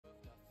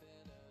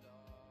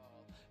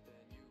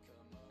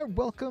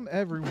Welcome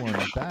everyone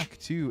back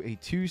to a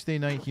Tuesday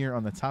night here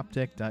on the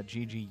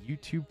TopDeck.gg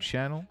YouTube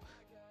channel,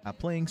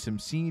 playing some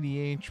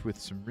cEDH with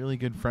some really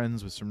good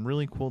friends with some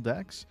really cool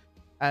decks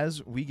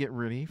as we get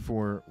ready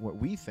for what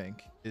we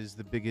think is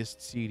the biggest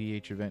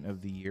cEDH event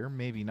of the year.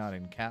 Maybe not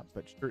in cap,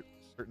 but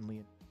certainly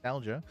in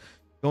nostalgia.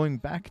 Going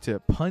back to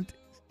Punt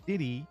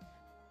City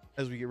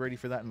as we get ready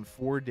for that in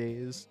 4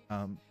 days.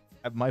 I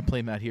have my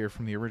playmat here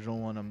from the original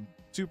one. I'm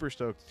super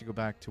stoked to go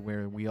back to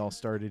where we all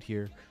started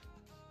here,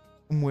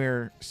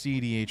 where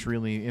cEDH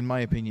really, in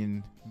my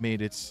opinion,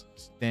 made its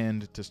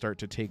stand to start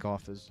to take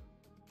off as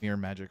mere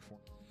Magic form.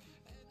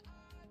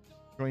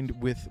 Joined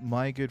with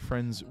my good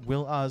friends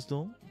Will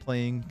Ozdall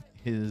playing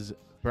his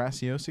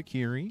Thrasios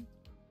Akiri,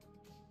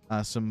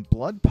 some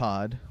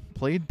BloodPod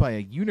played by a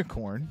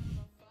unicorn.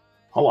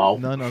 Hello.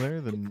 None other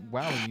than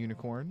WoW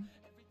Unicorn.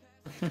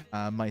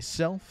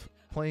 Myself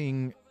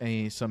playing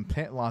some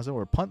Pantlaza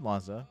or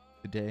Pantlaza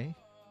today.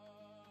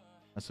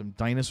 Some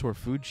dinosaur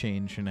food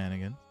chain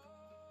shenanigans.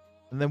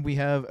 And then we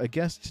have a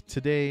guest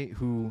today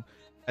who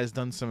has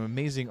done some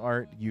amazing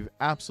art. You've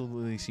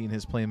absolutely seen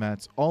his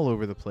playmats all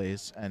over the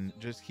place and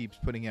just keeps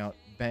putting out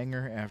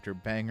banger after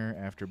banger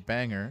after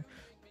banger,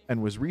 and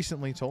was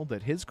recently told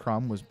that his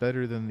Crom was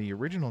better than the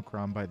original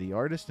Crom by the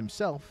artist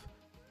himself,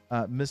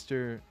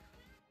 Mr.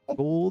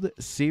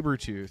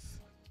 GoldSabertooth.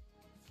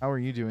 How are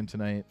you doing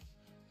tonight?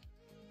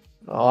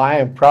 Oh, I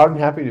am proud and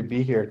happy to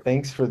be here.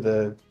 Thanks for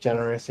the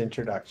generous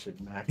introduction,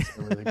 Max.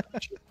 I really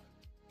appreciate it.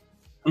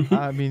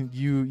 I mean,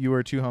 you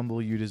are too humble.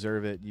 You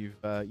deserve it.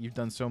 You've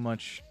done so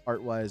much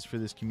art-wise for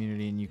this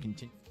community, and you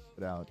continue to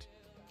put out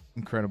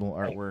incredible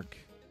artwork.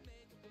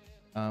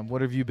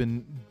 What have you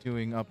been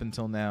doing up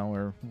until now,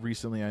 or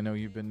recently? I know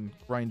you've been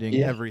grinding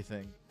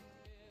everything.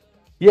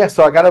 Yeah,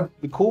 so I got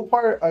the cool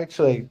part.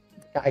 Actually,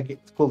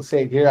 it's cool to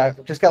say it here.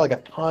 I've just got like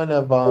a ton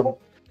of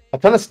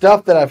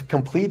stuff that I've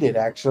completed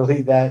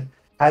actually that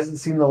hasn't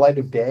seen the light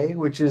of day,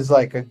 which is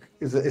like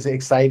is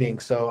exciting.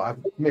 So I've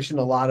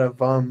commissioned a lot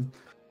of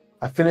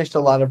I finished a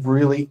lot of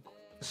really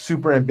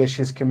super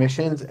ambitious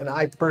commissions, and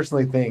I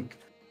personally think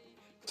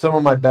some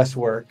of my best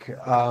work.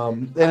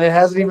 And it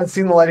hasn't even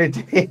seen the light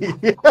of day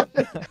yet.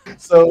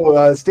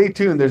 So stay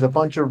tuned. There's a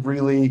bunch of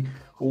really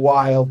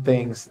wild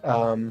things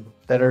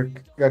that are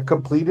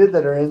completed,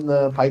 that are in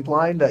the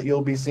pipeline that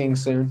you'll be seeing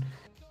soon.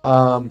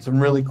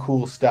 Some really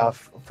cool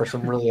stuff for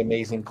some really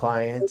amazing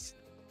clients.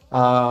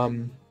 Yeah.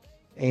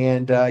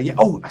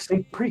 Oh, a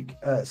sneak peek,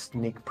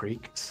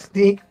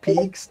 sneak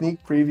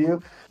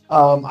preview.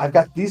 I've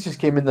got these, just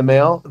came in the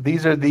mail.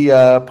 These are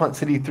the Punt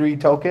City 3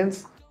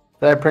 tokens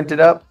that I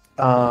printed up.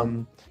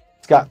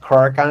 It's got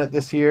Kark on it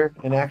this year,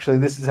 and actually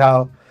this is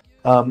how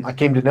I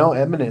came to know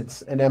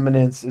Eminence. And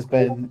Eminence has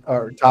been,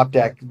 or Top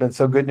Deck, has been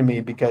so good to me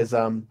because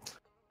a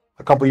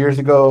couple years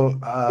ago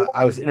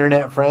I was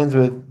internet friends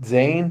with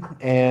Zane,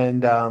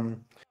 and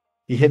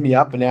he hit me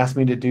up and asked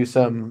me to do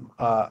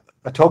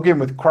a token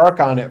with Kark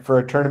on it for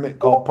a tournament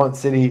called Punt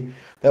City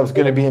that was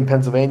going to be in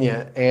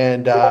Pennsylvania.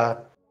 And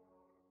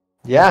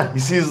yeah, he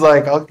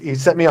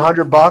sent me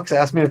 $100,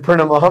 asked me to print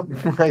them up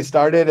when I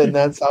started, and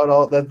that's how it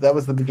all. That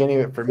was the beginning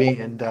of it for me.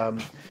 And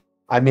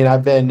I mean,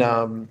 I've been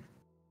dyed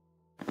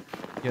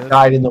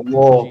in the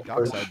wool.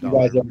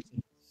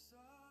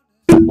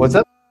 What's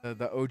up?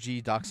 The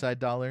OG Dockside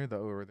dollar. It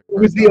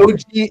was the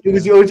OG. It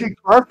was the OG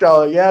Kark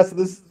dollar. Yeah, so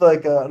this is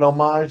like an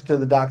homage to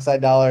the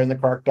Dockside dollar and the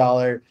Kark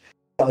dollar.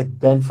 Got like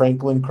Ben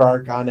Franklin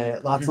Kark on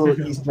it. Lots of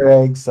little Easter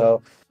eggs.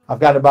 So I've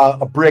got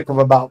about a brick of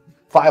about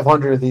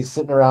 500 of these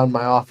sitting around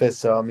my office.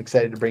 So I'm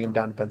excited to bring them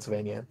down to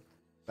Pennsylvania.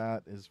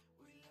 That is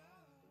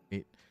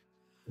great.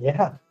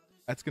 Yeah,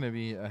 that's gonna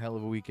be a hell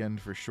of a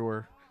weekend for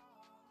sure.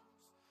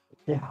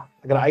 Yeah,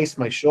 I gotta ice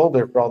my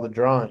shoulder for all the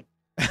drawing.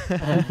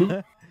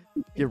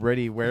 Get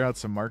ready, wear out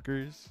some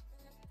markers.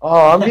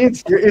 Oh, I mean,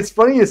 it's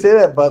funny you say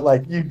that, but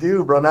like you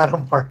do run out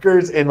of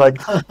markers, and like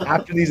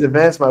after these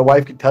events, my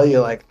wife could tell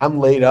you like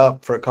I'm laid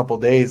up for a couple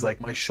days, like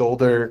my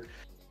shoulder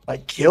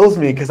like kills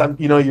me because I'm,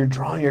 you're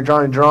drawing,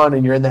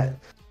 and you're in that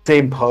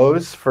same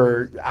pose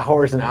for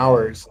hours and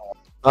hours.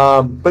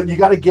 But you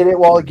got to get it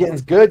while it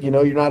getting's good.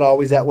 You're not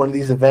always at one of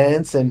these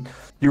events, and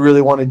you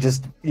really want to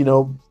just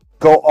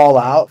go all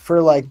out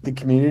for like the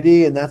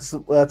community, and that's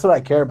what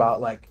I care about.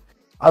 Like,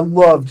 I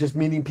love just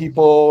meeting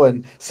people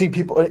and seeing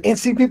people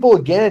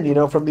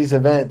again, from these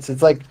events.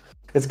 It's like,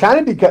 it's kind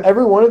of because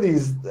every one of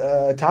these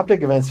Top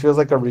Deck events feels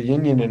like a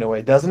reunion in a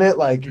way, doesn't it?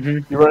 Like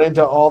you run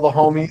into all the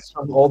homies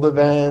from old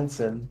events,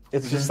 and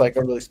it's just like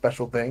a really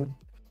special thing.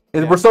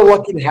 And we're so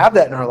lucky to have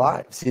that in our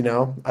lives,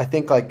 I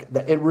think like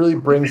it really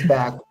brings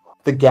back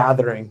the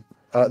gathering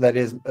that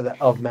is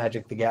of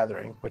Magic the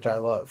Gathering, which I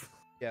love.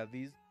 Yeah,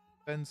 these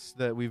events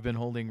that we've been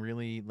holding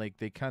really, like,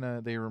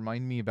 they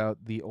remind me about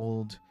the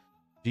old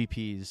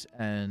GPs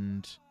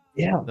and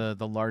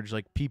the large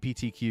like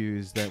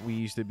PPTQs that we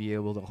used to be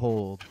able to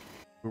hold,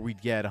 where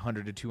we'd get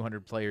 100 to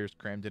 200 players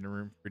crammed in a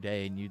room per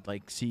day, and you'd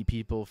like see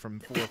people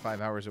from 4 or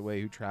 5 hours away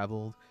who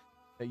traveled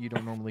that you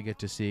don't normally get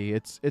to see.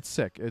 It's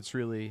sick. It's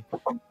really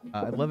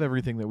I love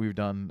everything that we've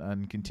done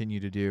and continue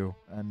to do,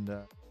 and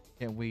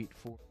can't wait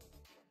for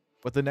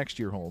what the next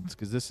year holds,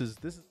 because this is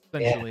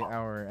essentially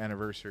our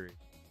anniversary.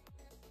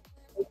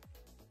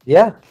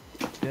 Yeah.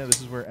 Yeah,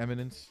 this is where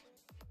Eminence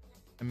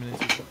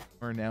is,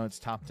 or now it's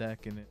Top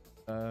Deck, and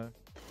yeah,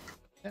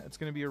 it's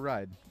gonna be a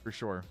ride for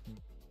sure.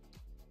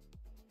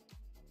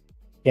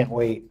 Can't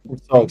wait. I'm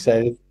so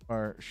excited.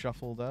 Are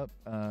shuffled up,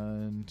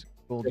 and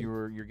Gold,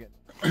 you're getting.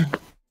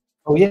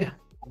 Oh yeah.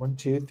 1,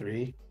 2,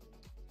 3,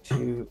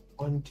 2,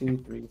 1,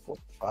 2, 3, 4,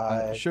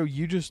 5. Show,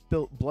 you just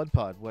built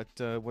BloodPod.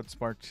 What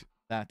sparked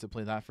that to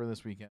play that for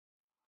this weekend?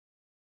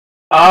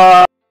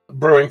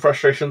 Brewing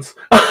frustrations.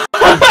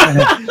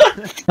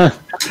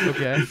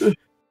 Okay.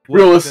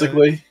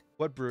 Realistically,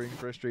 what brewing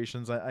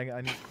frustrations?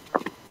 I need.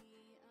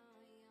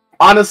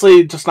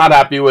 Honestly, just not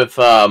happy with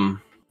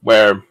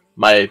where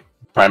my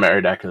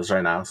primary deck is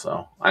right now.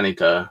 So I need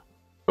to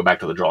go back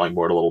to the drawing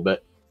board a little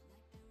bit.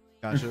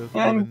 Gotcha.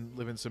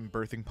 Living some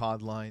birthing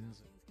pod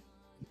lines.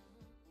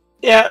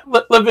 Yeah,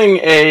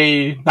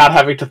 not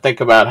having to think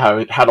about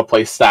how to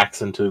play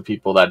stacks into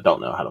people that don't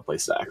know how to play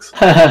stacks.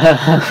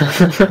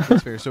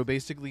 That's fair. So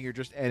basically, you're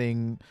just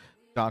adding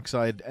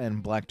Dockside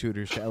and Black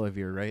Tutors to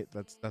Elevere, right?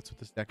 That's what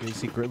this deck is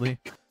secretly.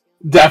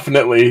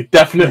 Definitely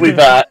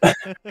that,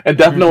 and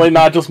definitely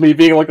not just me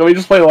being like, let me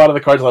just play a lot of the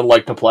cards I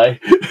like to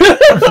play.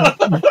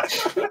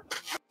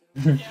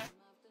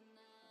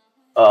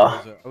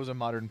 I was a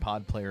modern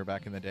pod player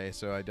back in the day,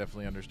 so I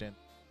definitely understand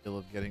the feel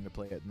of getting to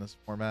play it in this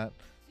format.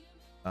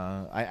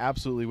 I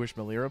absolutely wish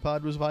Melira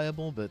Pod was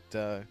viable, but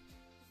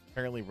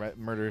apparently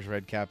Murder's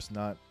Redcap's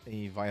not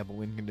a viable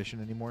win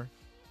condition anymore.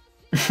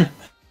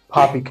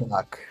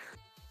 Poppycock.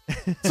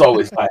 It's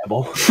always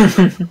viable.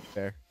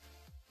 Fair.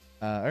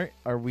 All right,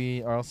 are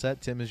we all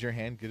set? Tim, is your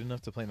hand good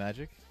enough to play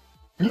Magic?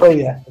 Oh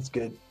yeah, that's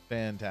good.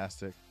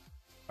 Fantastic.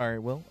 All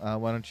right, Will,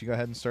 why don't you go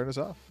ahead and start us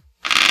off?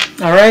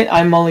 All right,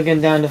 I'm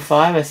mulligan down to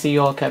 5. I see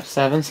you all kept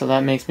 7, so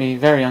that makes me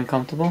very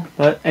uncomfortable.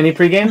 But any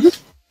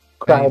pre-games?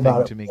 Cry Anything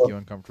about to it. make you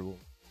uncomfortable.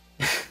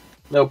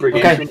 No pregame.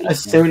 Okay,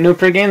 no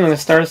pre-game. I'm going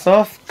to start us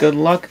off. Good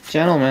luck,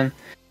 gentlemen.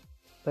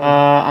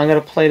 I'm going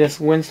to play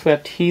this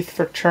Windswept Heath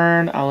for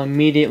turn. I'll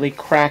immediately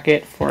crack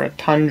it for a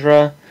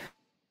Tundra.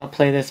 I'll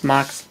play this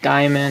Mox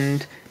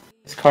Diamond.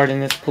 This card in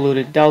this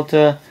Polluted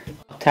Delta.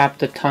 I'll tap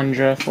the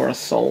Tundra for a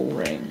Soul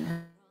Ring.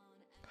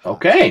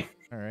 Okay.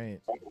 All right.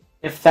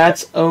 If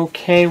that's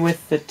okay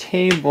with the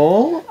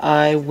table,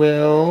 I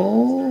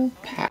will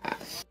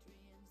pass.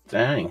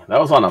 Dang, that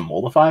was on a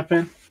Moldify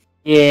pin?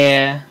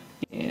 Yeah.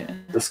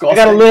 Disgusting.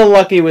 I got a little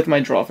lucky with my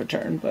draw for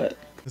turn, but...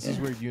 This is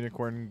where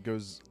Unicorn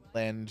goes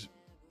land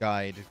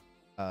guide.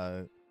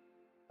 Okay,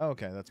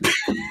 that's good.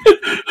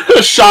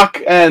 A shock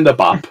and a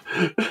bop.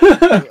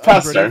 I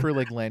Pass was ready turn. for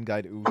like land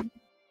guide. Ooh.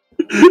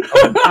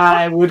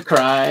 I would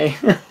cry.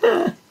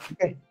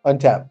 Okay,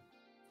 untap.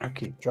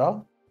 Okay,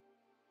 draw.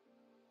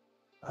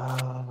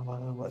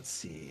 Let's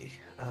see.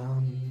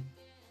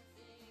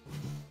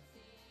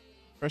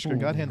 Freshka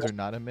God hands are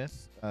not a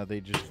myth. They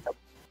just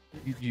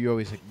you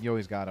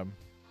always got them.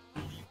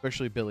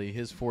 Especially Billy,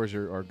 his 4s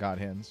are God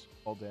hands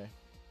all day.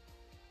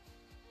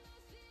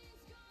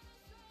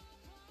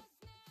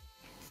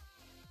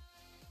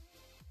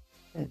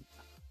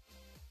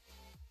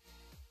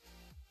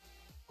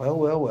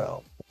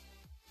 Well.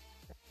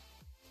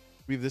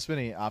 Have this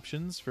many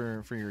options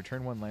for your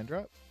turn 1 land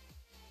drop?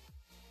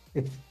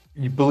 If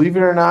you believe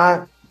it or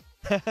not,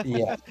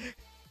 yeah.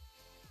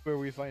 Where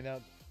we find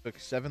out took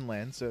 7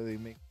 lands, so they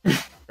make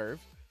curve.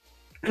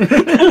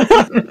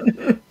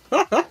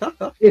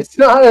 It's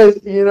not a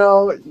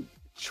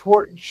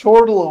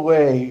chortle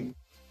away,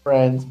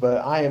 friends, but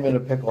I am in a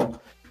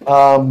pickle.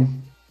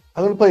 I'm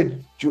gonna play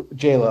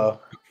J-Lo.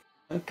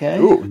 Okay.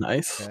 Ooh,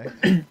 nice.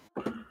 Okay.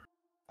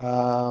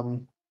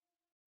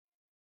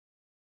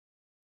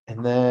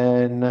 And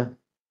then,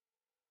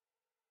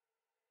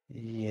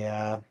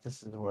 yeah,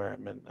 this is where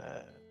I'm in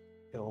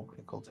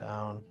Pickle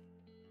Town.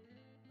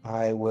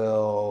 I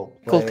will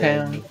Pickle play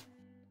Town.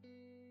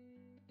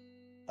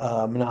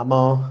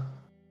 Minamo.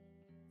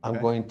 I'm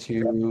Okay. going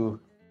to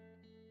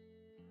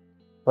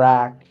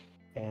crack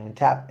and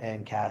tap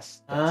and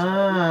cast.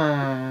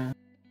 Ah.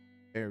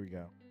 There we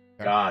go.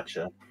 Okay.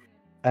 Gotcha.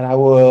 And I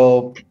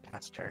will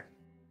pass turn.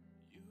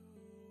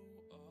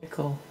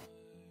 Pickle.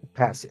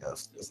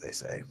 Thrasios, as they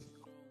say.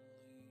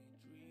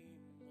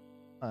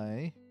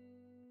 I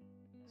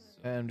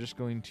am just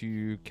going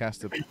to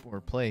cast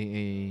or play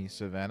a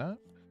Savannah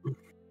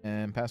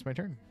and pass my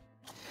turn.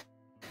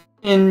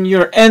 In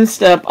your end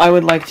step, I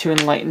would like to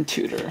Enlighten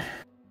Tutor.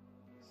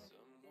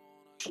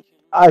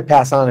 I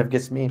pass on if it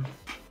gets me.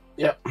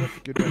 Yep.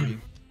 Good buddy.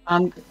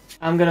 I'm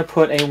gonna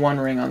put a 1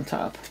 ring on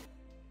top.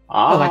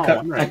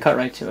 I cut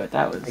right to it.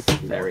 That was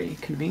very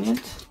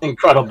convenient.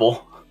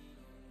 Incredible.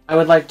 I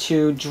would like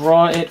to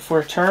draw it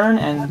for a turn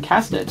and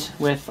cast it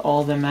with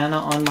all the mana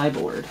on my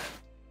board.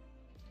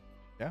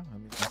 Yeah, I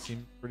mean that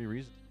seems pretty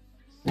reasonable.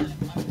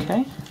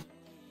 Okay.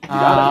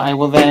 I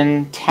will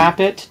then tap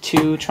it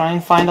to try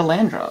and find a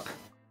land drop.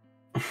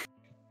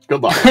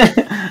 Good luck.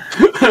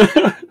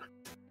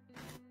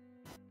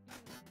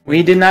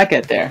 We did not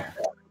get there.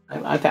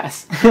 I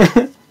pass.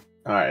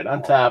 Alright,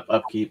 untap,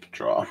 upkeep,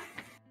 draw.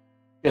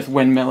 Just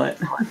windmill it.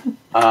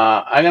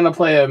 I'm gonna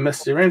play a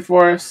Misty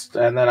Rainforest,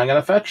 and then I'm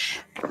gonna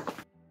fetch.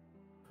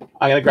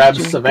 I'm gonna grab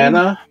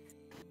Savannah,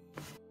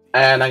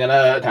 and I'm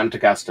gonna attempt to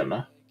cast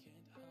Timna.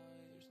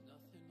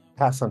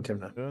 Pass on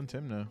Timna. Go on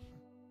Timna.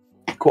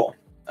 Cool.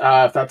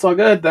 If that's all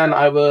good, then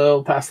I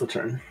will pass the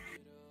turn.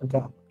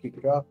 Okay, keep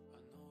it up.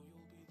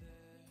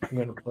 I'm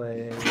gonna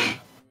play.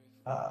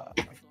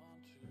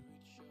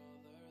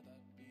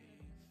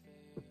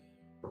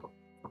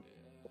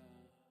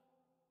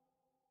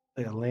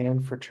 Play a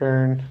land for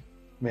turn,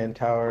 man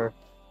tower,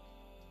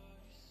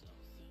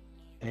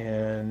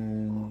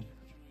 and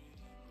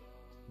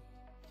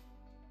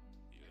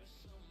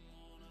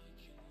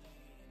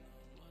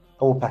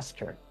I will pass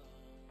the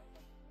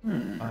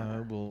turn. I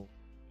will.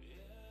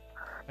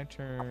 My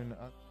turn.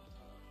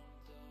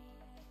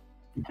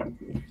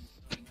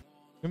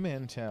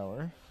 Command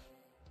tower.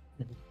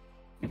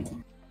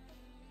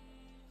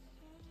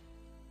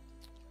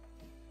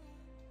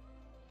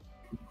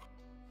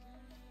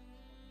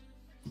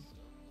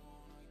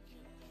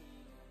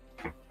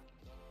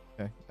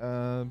 Okay.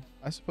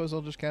 I suppose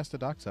I'll just cast a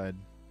Dockside.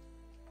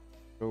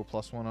 Go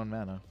 +1 on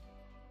mana.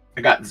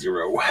 I got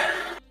 0.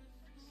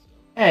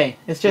 Hey,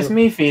 it's just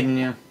me feeding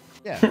you.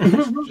 Yeah,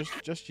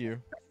 just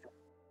you.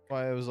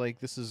 Why I was like,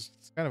 this is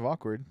kind of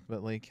awkward,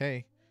 but like,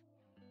 hey,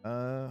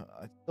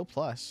 still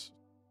plus.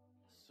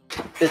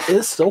 It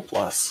is still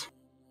plus.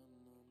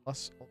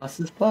 Plus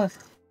is plus.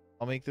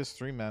 I'll make this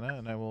 3 mana,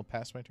 and I will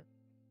pass my turn.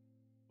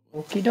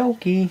 Okie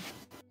dokie.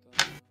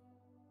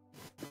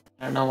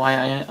 I don't know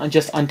why I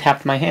just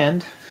untapped my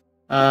hand.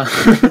 No,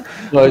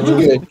 it's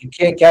good. You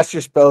can't cast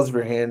your spells if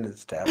your hand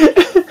is tapped.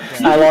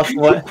 I lost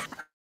what?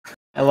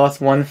 I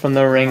lost 1 from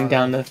the ring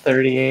down to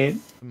 38.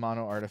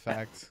 Mono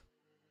artifact.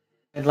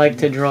 I'd like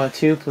to draw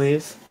 2,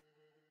 please.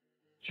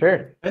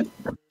 Sure.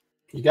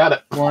 You got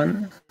it.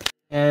 1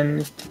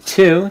 and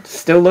 2.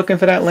 Still looking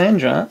for that land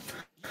drop.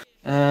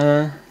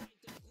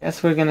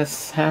 Guess we're gonna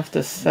have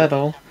to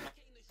settle.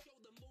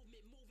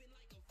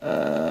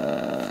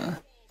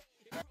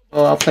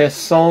 Well, I'll play a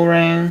Soul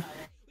Ring.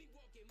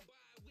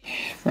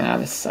 Nah,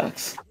 this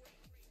sucks.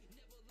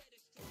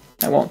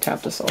 I won't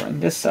tap the Soul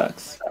Ring. This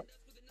sucks.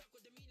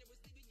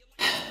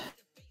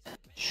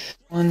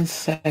 1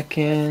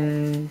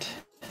 second.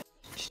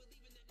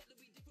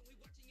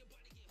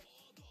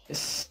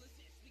 This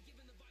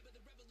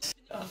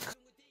sucks.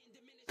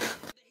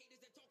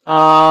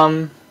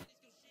 I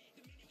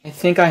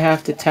think I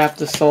have to tap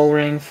the Soul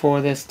Ring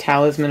for this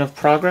Talisman of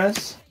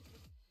Progress.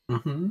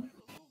 Mm-hmm.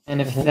 And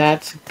if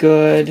that's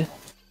good,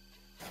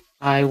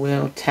 I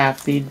will tap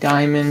the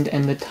Diamond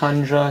and the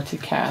Tundra to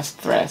cast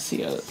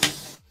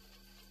Thrasios.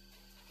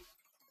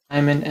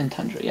 Diamond and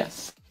Tundra,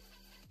 yes.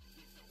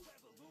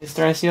 Is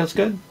Thrasios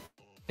good?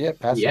 Yeah,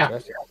 pass Yeah. the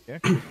rest.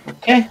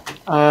 Okay.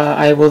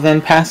 I will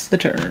then pass the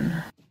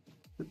turn.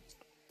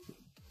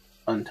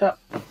 Untap.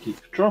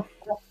 Keep control.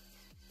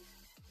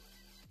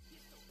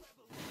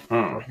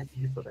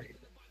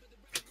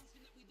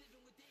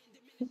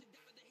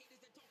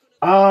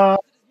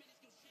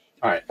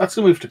 Alright, let's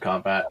go move to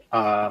combat.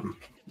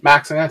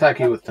 Max, I'm gonna attack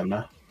you with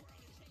Timna.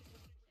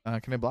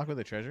 Can I block with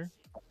a treasure?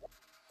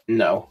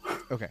 No.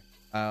 Okay,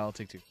 I'll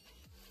take 2.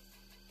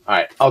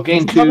 Alright, I'll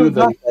gain 2.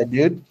 Then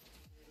Dude.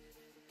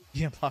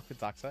 Yeah, block with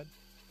Dockside.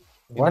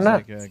 Why Seems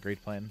not? Like a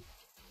great plan.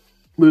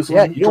 lose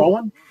Yeah, one, you draw don't-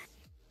 one.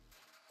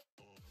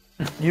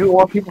 You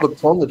want people to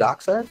clone the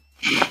dockside?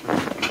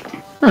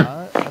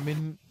 I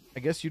mean, I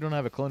guess you don't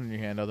have a clone in your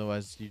hand,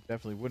 otherwise you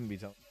definitely wouldn't be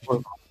telling.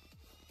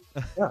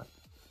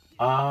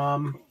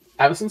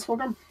 Avacyn's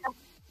Fulcrum.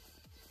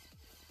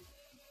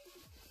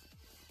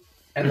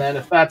 And then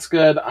if that's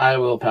good, I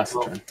will pass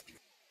the turn.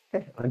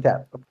 Okay,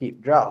 untap.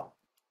 Upkeep. Draw.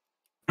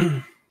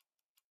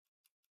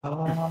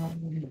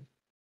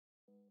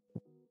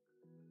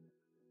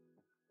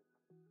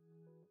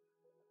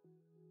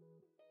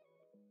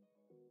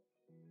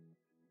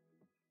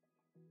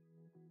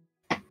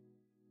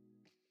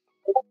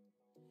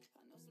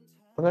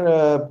 I'm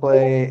gonna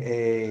play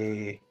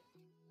a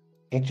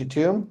Ancient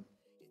Tomb.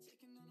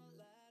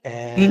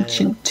 And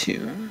Ancient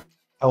Tomb.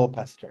 I will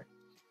pass the turn.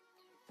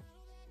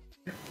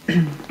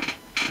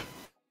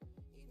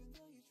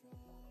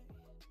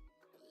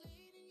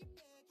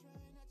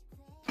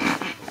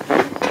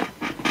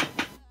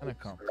 And a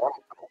comp.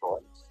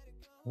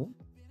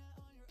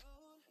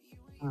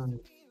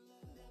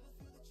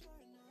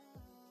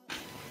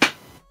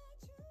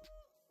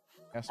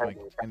 Cast my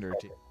Ender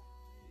to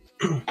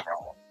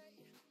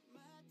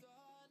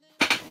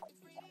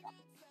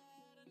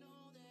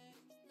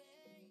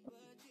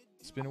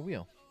spin a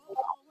wheel.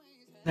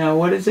 Now,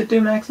 what does it do,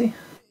 Maxie?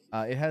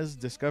 It has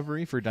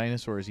Discovery for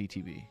Dinosaurs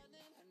ETB.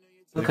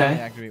 So Okay. It can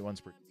activate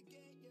once per.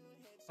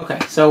 Okay,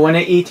 so when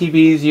it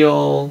ETBs,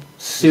 you'll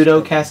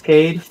pseudo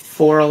cascade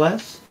 4 or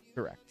less?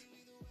 Correct.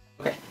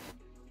 Okay.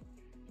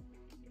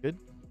 Good.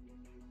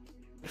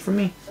 Good for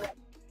me.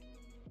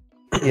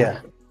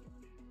 Yeah.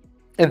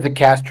 Is the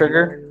cast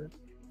trigger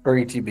or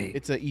ETB?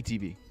 It's a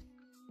ETB.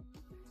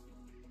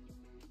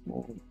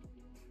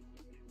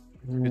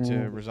 Good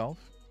to resolve.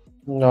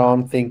 No,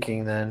 I'm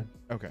thinking then.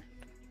 Okay.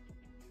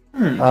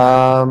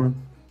 Um,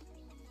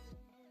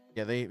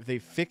 Yeah, they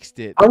fixed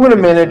it. I'm gonna because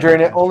it's mana not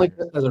drain it cast only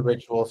trigger. as a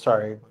ritual.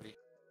 Sorry.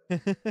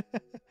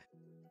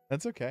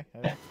 That's okay.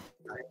 You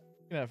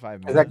can have 5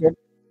 Is mana. that good?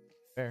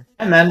 Fair.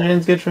 Yeah, mana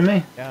drain's good for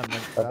me. Yeah, I'm not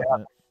Okay.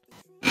 stopping it.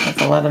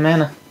 That's a lot of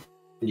mana.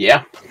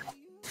 Yeah.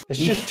 It's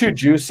just too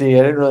juicy. I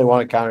didn't really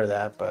want to counter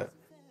that, but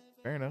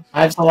Fair enough.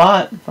 Five's a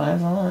lot.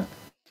 Five's a lot.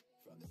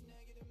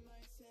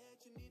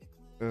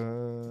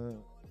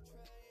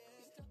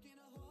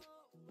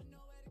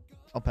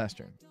 I'll pass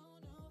turn.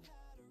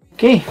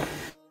 Okay.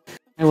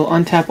 I will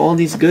untap all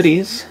these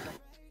goodies.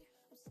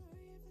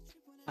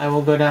 I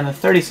will go down to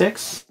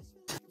 36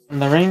 from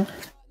the ring.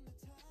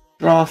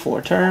 Draw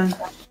for turn.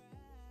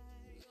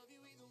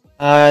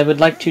 I would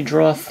like to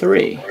draw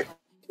 3.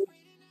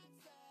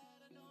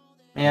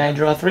 May I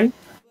draw 3?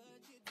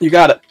 You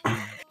got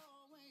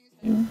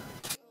it.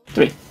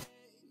 3.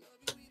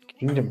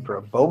 Kingdom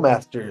Pro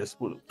Bowmasters.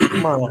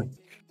 Come on.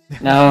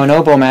 No,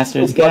 no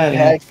Bowmasters. Get out of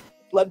here.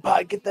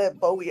 BloodPod, get that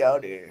Bowie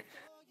out here.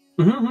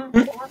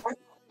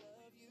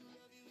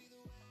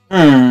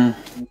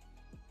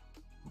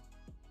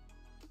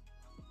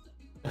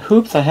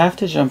 Hoops I have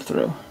to jump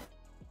through.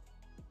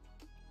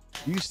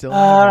 You still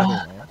have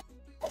another hand?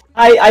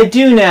 I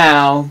do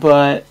now,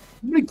 but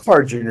How many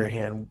cards are in your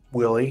hand,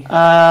 Willie?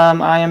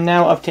 I am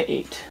now up to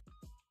 8.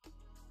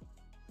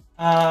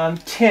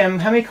 Tim,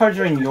 how many cards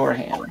are in your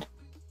hand?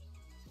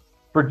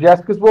 For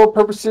Jeska's world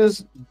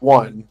purposes,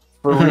 1.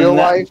 For real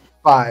life,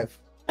 5.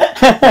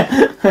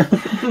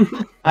 I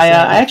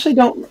actually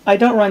don't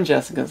run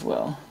Jessica's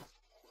will.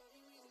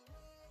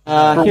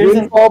 For Here's an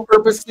windfall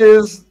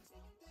purposes,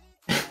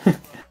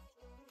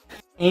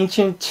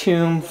 Ancient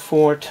Tomb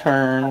for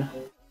turn.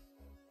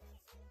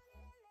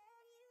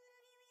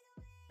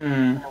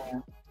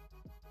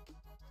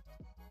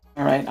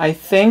 Alright, I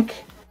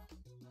think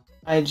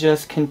I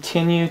just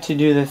continue to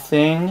do the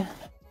thing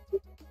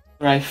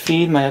where I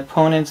feed my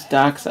opponent's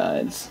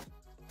docksides.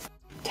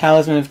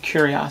 Talisman of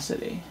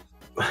Curiosity.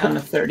 Down to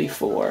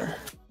 34.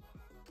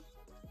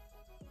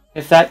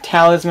 If that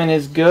talisman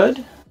is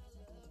good,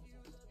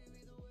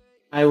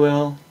 I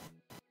will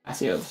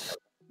Thrasios.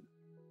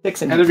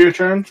 6 and End of your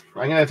turn.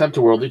 I'm gonna attempt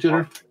to Worldly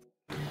Tutor.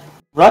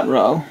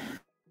 Rutro.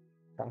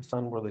 Pass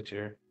on Willie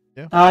Tutor.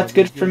 Yeah. It's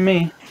good for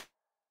me.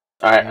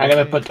 Alright, I'm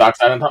gonna put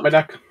Dockside on top of my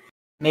deck.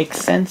 Makes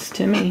sense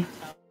to me.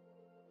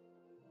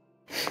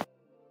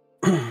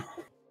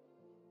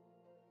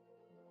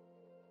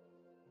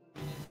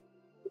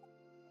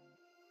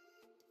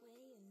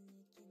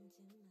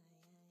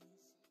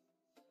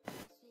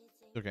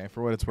 Okay,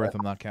 for what it's worth,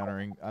 I'm not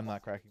countering. I'm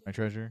not cracking my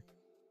treasure.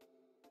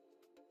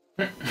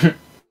 Fair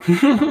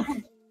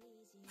Makes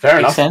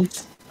enough.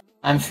 sense.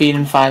 I'm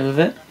feeding 5 of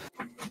it.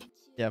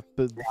 Yeah,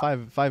 but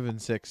 5 and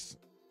 6.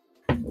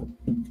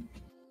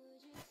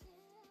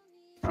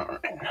 Alright.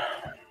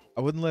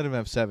 I wouldn't let him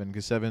have 7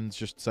 because 7's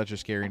just such a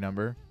scary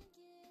number.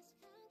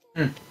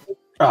 Oh,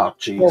 Well,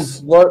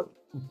 jeez.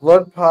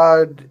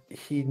 BloodPod,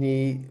 he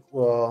need.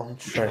 Well, I'm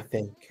trying to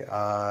think.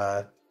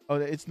 Oh,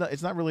 it's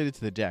not related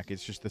to the deck.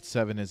 It's just that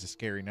 7 is a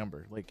scary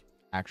number. Like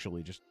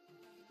actually, just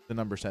the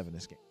number 7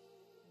 is scary.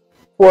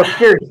 Well, it's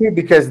scary too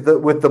because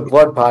with the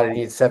BloodPod, it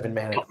needs 7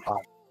 mana to pop.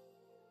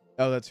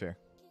 Oh, that's fair.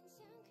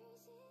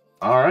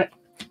 Alright.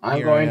 I'm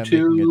Here going I am making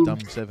a to dumb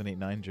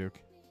 789 joke.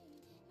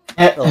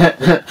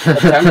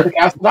 attempt to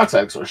cast the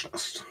Dockside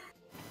Extortionist.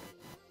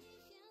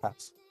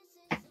 Pass.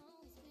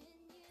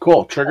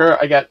 Cool. Trigger,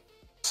 I get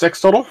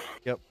 6 total.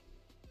 You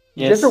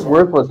Yes. guys are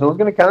worthless. No one's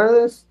gonna counter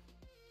this.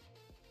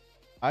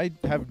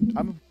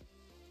 I'm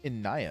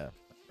in Naya,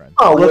 friend.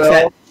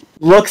 Oh,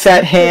 Looks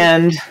at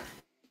hand.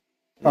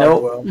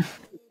 Nope. Well.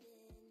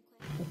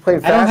 Play I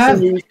don't fast have-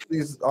 and use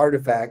these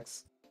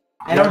artifacts.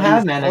 I don't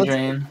have mana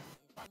drain.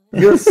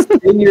 You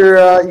spin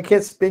your. You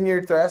can't spin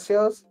your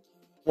Thrasios.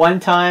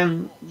 One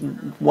time,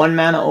 1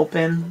 mana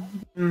open.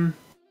 Seemed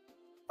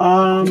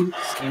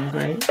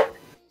great.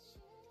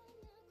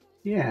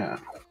 Yeah.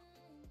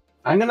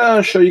 I'm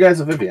gonna show you guys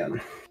a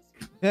Vivian.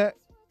 Yeah.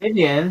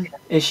 Vivian,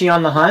 is she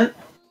on the hunt?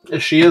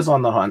 She is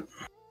on the hunt.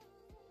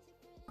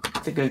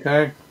 It's a good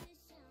card.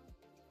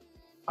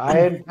 I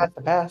had had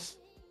to pass.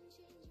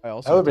 I That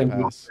also would have have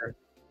been to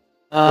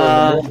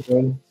pass.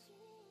 good.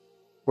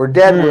 We're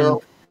dead,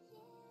 Will.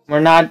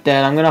 We're not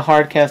dead. I'm gonna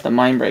hard cast a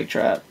Mind Break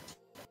Trap.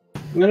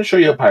 I'm gonna show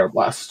you a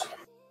Pyroblast.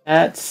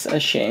 That's a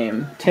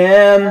shame.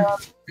 Tim.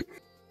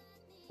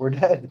 We're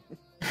dead.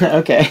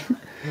 Okay.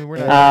 I mean,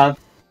 we're not.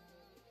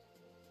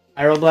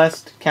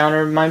 Pyroblast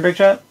counter Mind Break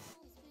Trap.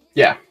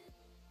 Yeah.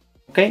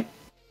 Okay.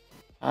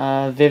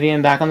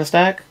 Vivian back on the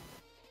stack.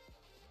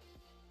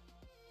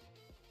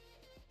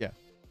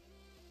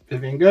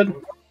 Vivian good?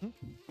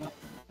 Good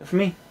for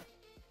me.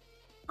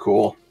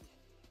 Cool.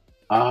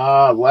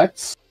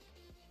 Let's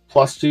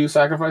 +2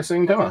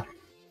 sacrificing Tema.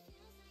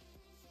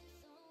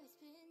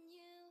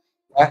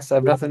 Pass. I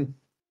have nothing.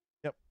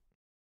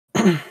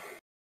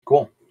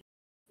 Cool.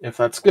 If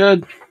that's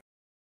good,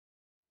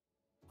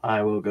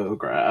 I will go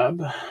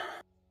grab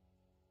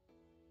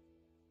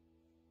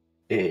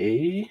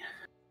a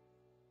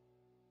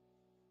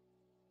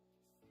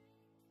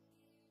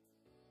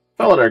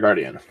Felidar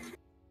Guardian.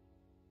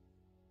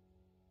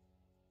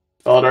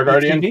 Felidar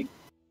Guardian. TV?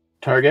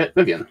 Target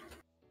Vivian.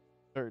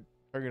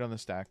 Target on the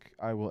stack.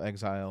 I will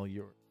exile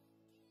your.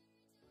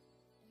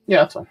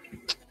 Yeah, that's fine.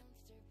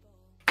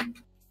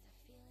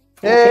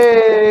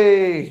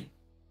 Hey!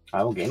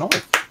 I will gain all.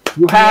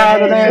 You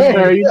had an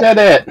answer. You did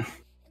it.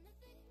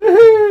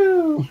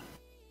 Woohoo!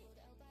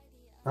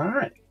 All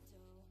right.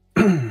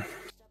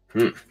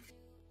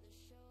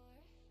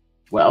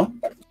 Well,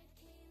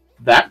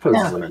 that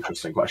poses an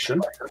interesting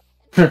question.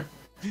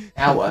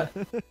 Now what?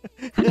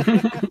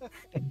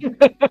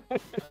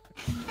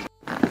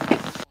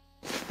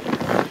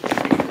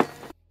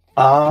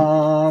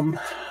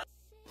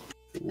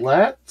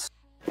 Let's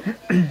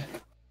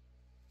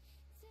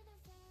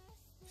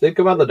think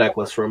about the deck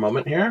list for a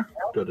moment here.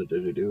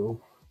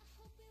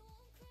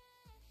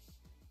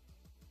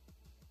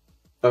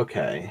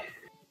 Okay.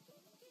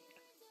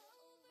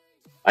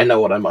 I know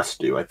what I must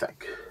do, I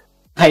think.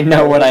 I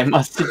know what I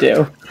must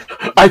do.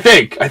 I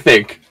think.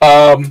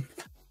 I'm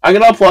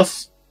gonna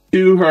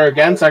 +2 her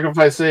again,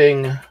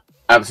 sacrificing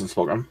Absence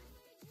Pilgrim.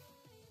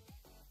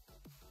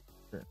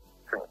 Sure.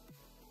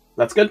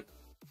 That's good.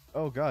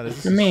 Oh god, is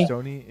For this me.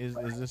 Stony? Is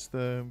this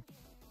the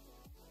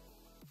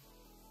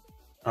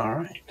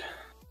Alright.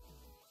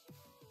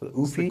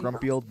 the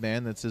grumpy old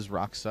man that says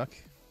rocks suck?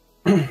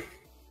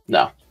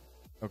 No.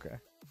 Okay.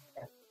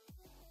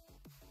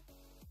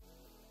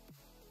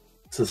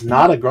 This is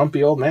not a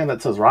grumpy old man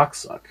that says rocks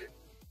suck.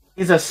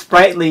 He's a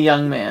sprightly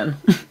young man.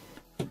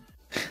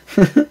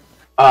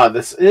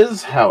 This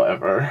is,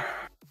 however...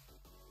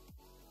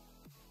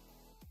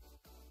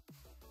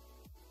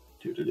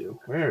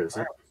 Where is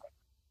it?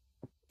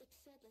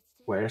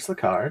 Where's the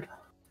card?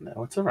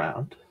 No, it's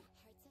around.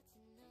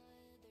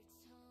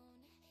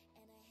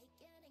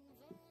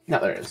 No,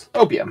 there it is.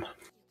 Opium.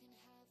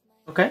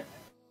 Okay.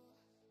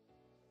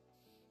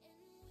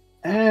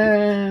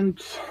 And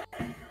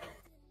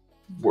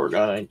we're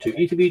going to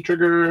ETB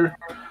trigger.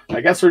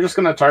 I guess we're just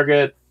going to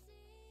target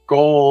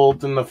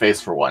gold in the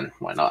face for 1.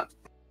 Why not?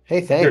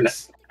 Hey,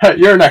 thanks.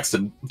 You're next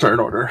in turn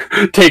order.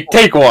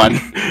 Take 1.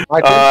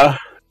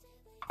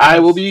 I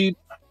will be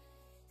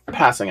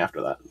passing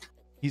after that.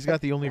 He's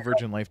got the only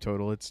virgin life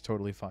total. It's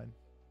totally fine.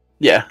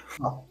 Yeah.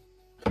 Oh.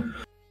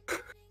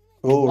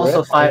 Ooh,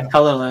 Also red. 5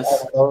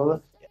 colorless.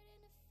 Colorless.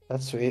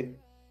 That's sweet.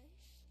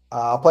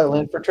 I'll play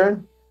land for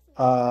turn.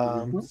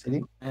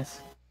 City.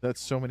 Yes. That's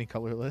so many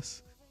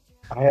colorless.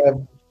 I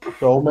have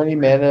so many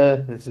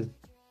mana. This is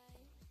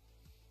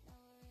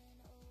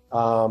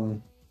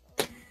 4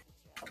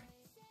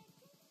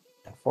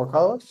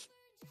 colorless.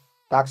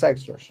 Dockside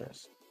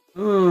Extortionist.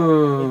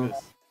 Ooh.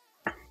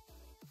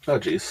 Oh,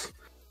 jeez.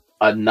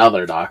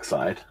 Another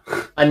dockside.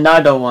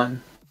 Another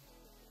one.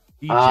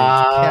 Egypt,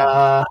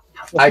 cat.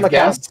 I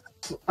guess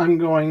I'm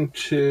going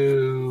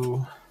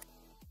to...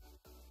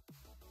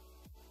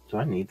 Do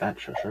I need that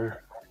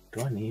treasure?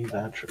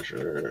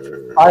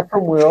 I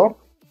from Will.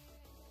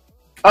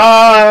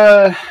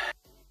 Yeah,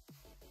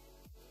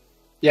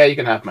 you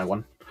can have my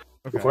 1.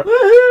 Okay. Go for it.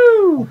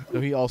 Woohoo!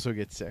 So he also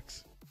gets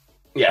 6.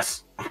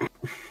 Yes.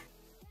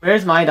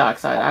 Where's my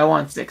dockside? I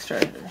want 6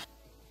 treasures.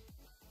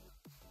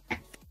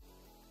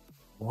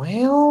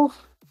 Well,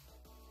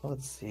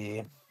 let's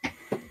see.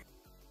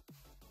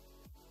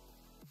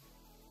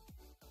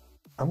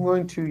 I'm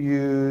going to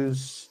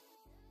use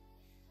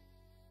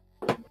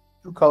 2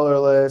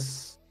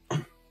 colorless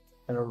and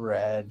a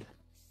red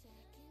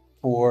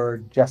for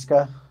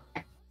Jeska.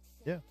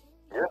 Yeah.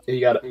 You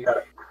got it.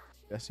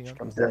 Jesse on?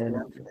 Comes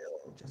in.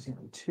 Jesse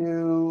on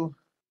 2.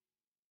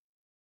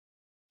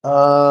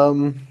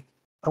 I'm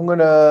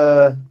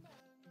gonna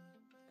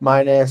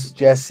minus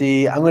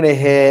Jesse. I'm gonna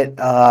hit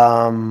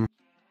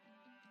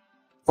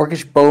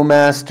Orcish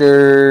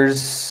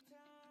Bowmasters,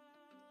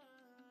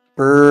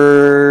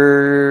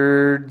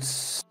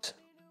 Birds,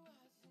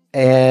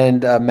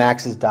 and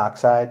Max's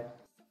Dockside.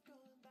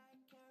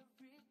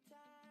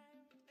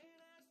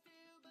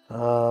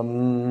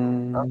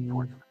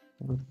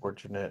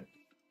 Unfortunate.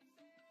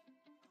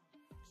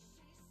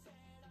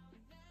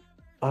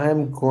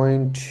 I'm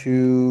going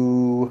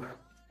to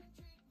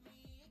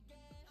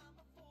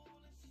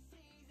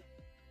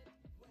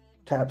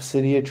tap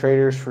City of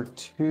Traders for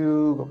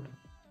 2, go to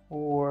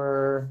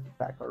 4,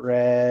 back a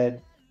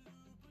red,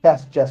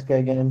 cast Jeska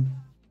again,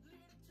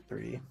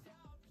 3.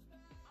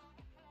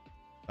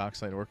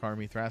 Dockside Orc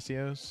Army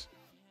Thrasios.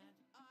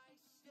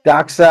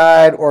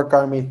 Dockside Orc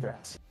Army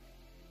Threats.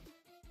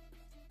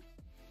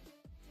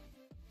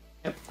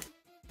 Yep.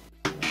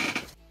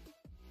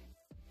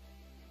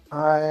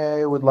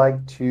 I would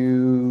like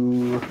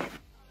to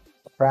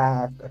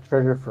crack a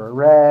treasure for a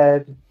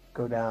red,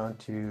 go down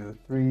to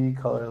 3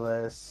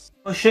 colorless.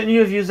 Well, shouldn't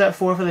you have used that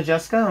 4 for the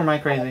Jeska, or am I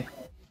crazy?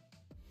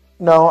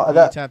 No, He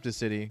tapped a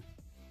city.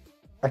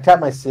 I tapped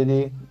my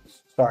city.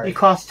 Sorry. You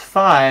cost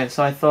 5,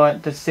 so I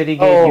thought the city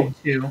gave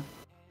you 2. So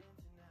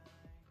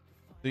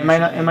you Am I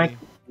should not? Am I? be-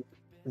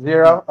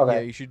 0? Yeah,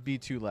 Okay. you should be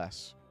 2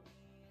 less.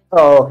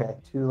 Oh, okay.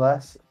 2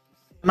 less.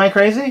 Am I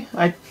crazy?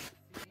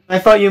 I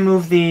thought you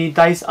moved the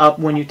dice up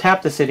when you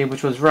tapped the city,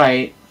 which was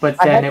right, but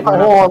then it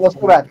went hold up. on, let's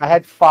go back. I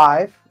had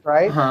 5,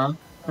 right? Uh-huh.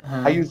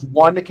 I used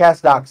 1 to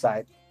cast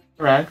Dockside,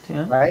 Correct,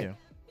 yeah. right? Yeah.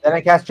 Then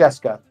I cast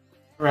Jeska.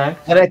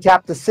 Correct. Then I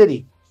tapped the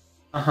city.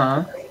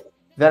 Uh-huh.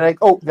 Then I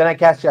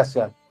cast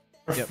Jeska.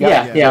 Yep.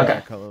 Yeah,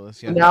 okay.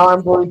 Colorless. Yeah. Now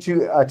I'm going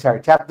to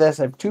tap this.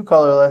 I have 2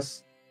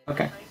 colorless.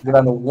 Okay. Go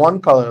down to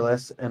 1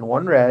 colorless and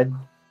 1 red. I'm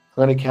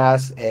going to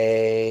cast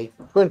a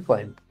Twin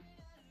Flame.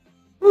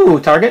 Ooh,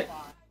 target?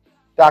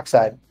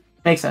 Dockside.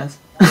 Makes sense.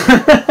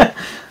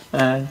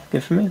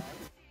 Good for me.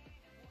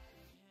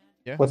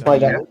 Yeah. What's my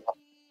damage?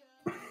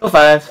 Go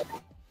 5.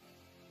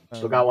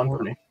 Still got 1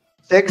 for me.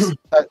 6?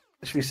 That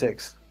should be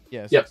 6.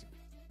 Yes. Yep.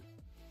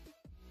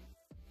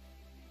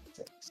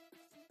 6.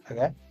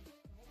 Okay.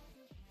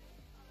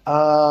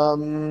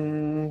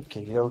 Okie.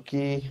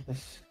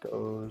 This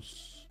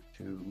goes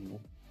to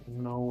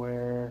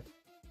nowhere.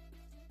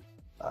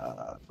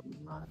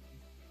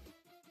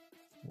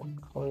 1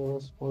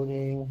 colorless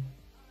floating.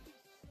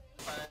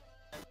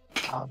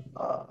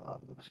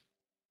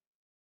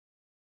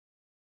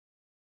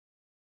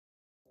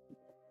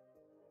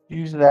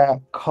 Use that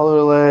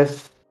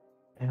colorless,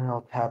 and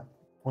I'll tap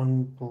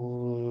 1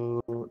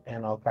 blue,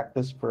 and I'll crack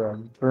this for a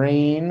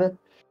green. I'm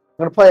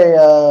gonna play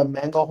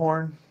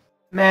Manglehorn.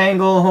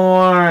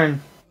 Manglehorn!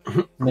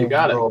 You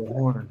got it.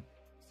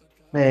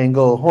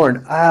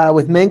 Manglehorn.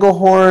 With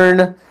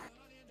Manglehorn,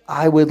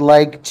 I would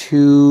like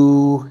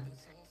to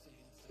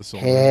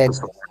hit.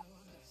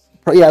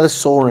 Yeah, the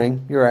Soul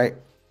Ring. You're right.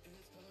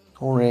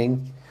 Soul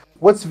Ring.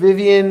 What's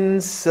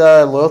Vivian's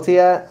loyalty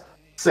at?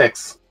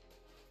 6.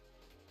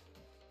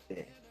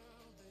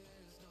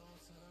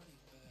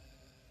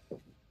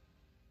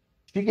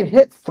 She can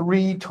hit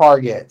 3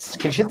 targets.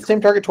 Can she hit the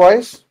same target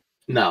twice?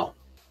 No.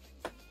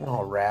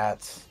 Oh,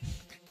 rats.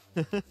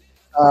 We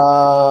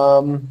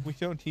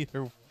don't need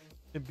her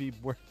to be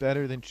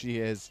better than she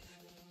is.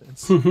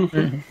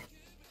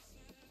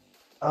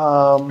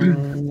 God,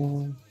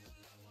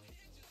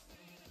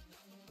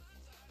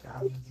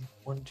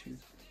 1, 2, 3.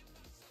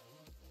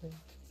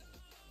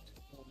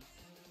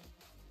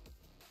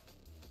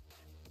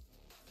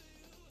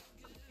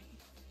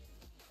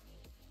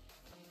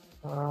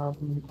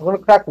 I'm gonna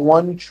crack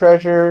 1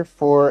 treasure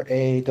for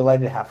a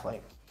delighted halfling.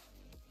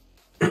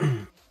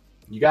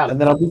 You got it.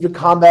 And then I'll move to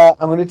combat.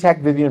 I'm gonna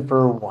attack Vivian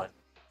for 1.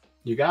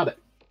 You got it.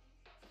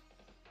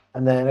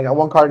 And then I got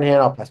 1 card in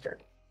hand, I'll pester.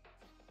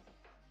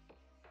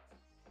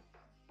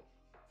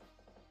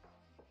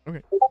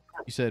 Okay.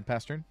 You said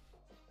pass turn?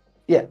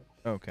 Yeah.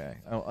 Okay.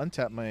 I'll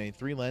untap my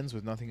 3 lens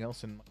with nothing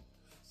else in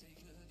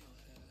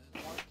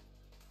my...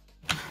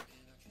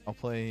 I'll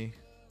play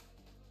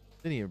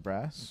City of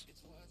Brass.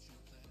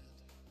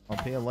 I'll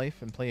pay a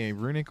life and play a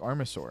Runic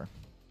Armasaur.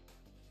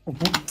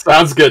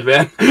 Sounds good,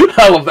 man.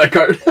 I love that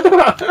card.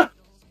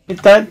 Did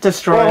that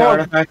destroy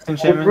artifacts and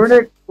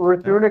shipments?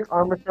 With Runic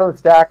Armasaur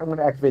stack, I'm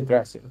gonna activate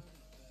Thrasios.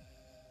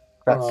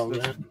 That's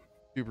man.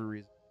 Super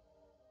reason.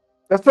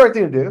 That's the right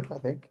thing to do, I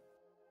think.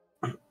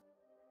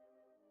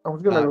 I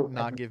was gonna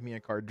not give me a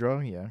card draw,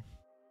 yeah.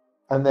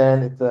 And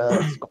then it's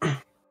a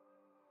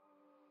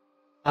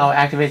Oh,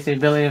 activates the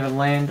ability of a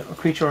land, a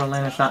creature or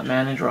land that's not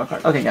managed, draw a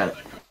card. Okay, got it.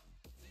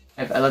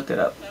 I looked it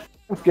up.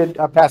 That's good.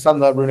 I'll pass on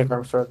the Runic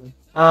Armasaur.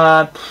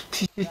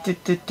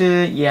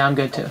 Yeah, I'm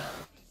good too.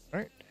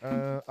 Alright,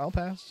 I'll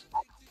pass.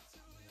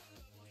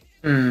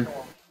 Taken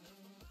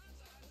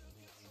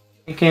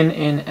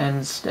in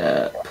end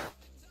step.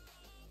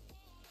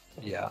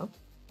 Yeah.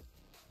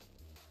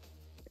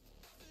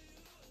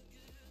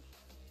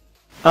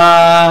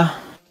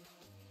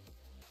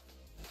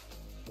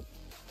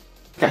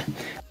 Okay.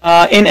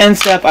 In end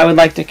step, I would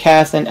like to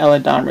cast an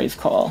Eladamri's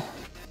Call.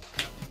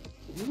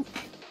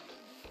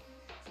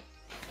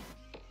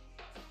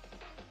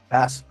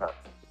 Pass.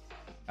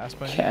 Pass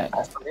by Okay.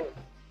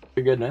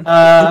 You're good, man.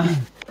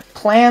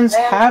 Plans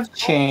have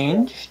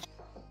changed.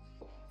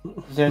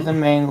 There's a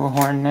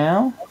Manglehorn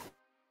now.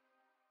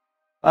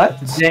 What?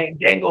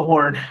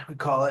 Danglehorn, we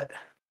call it.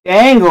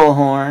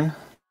 Danglehorn?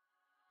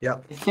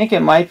 Yep. I think it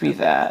might be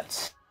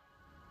that.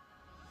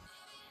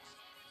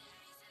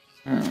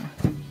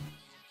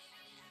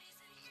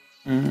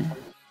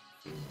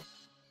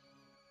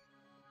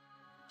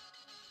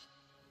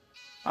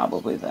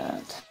 Probably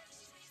that.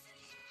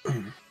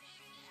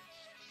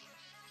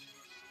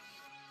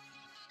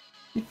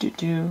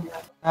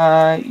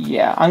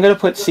 Yeah, I'm gonna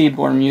put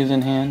Seaborn Muse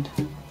in hand.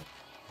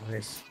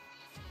 Nice.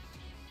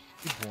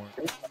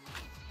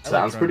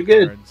 Sounds pretty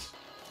good.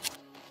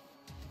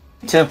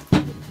 Me too.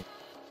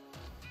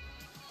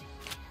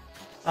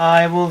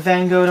 I will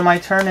then go to my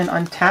turn and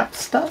untap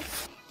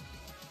stuff.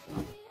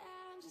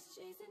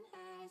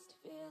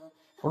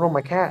 Oh no,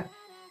 my cat.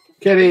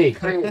 Kitty.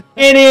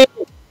 Kitty!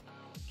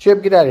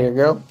 Chip, get out of here,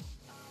 girl.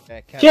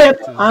 Chip!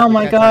 Oh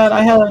my god,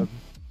 I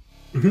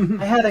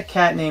had a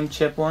cat named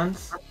Chip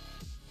once.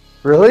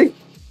 Really?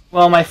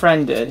 Well, my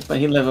friend did, but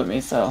he lived with me,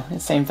 so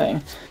it's same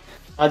thing.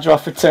 I'll draw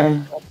for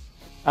turn.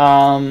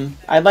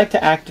 I'd like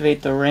to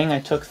activate the ring. I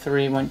took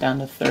 3, went down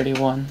to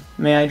 31.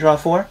 May I draw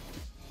 4?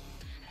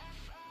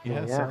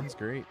 Yeah, Yeah. sounds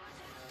great.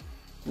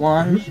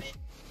 1,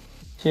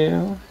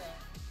 2,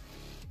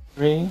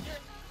 3,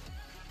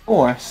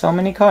 4. So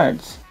many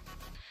cards.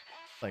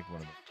 Like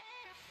one of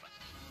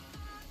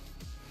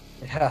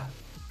them. Yeah.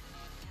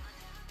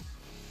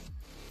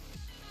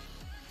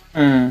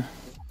 Can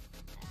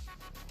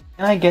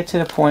I get to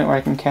the point where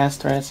I can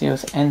cast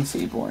Thrasios and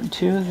Seaborn?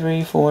 2,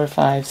 3, 4,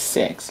 5,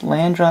 6.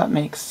 Land drop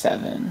makes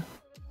 7.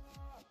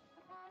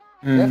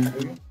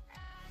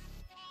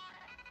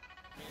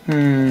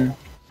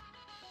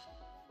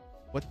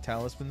 What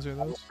talismans are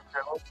those?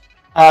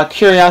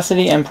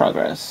 Curiosity and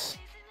Progress.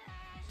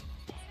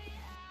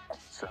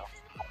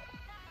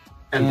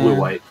 And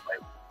blue-white.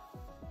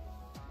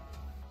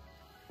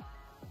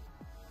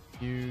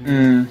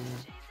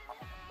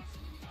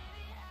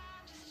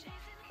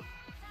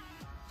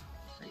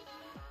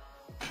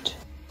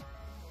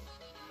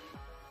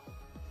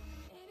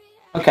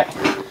 Okay.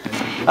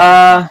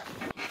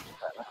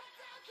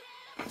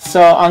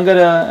 So I'm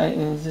gonna.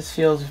 This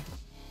feels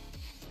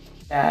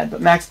bad,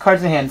 but max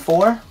cards in hand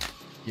 4.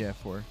 Yeah,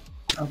 4.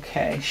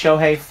 Okay,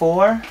 Shohei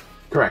 4.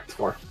 Correct,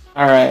 4.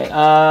 All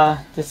right.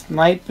 This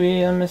might be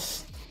a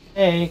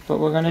mistake, but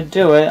we're gonna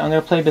do it. I'm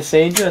gonna play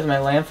Besage You as my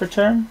land for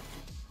turn.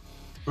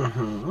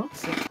 I'm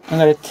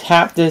gonna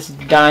tap this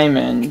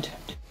diamond.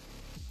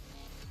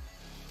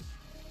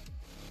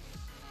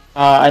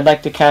 I'd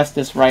like to cast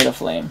this Rite of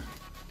Flame.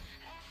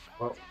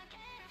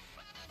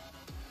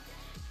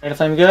 Rite of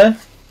Flame good?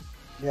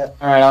 Yeah.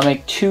 Alright, I'll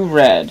make 2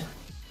 red.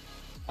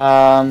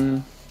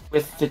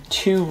 With the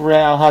 2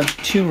 red, I'll have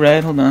 2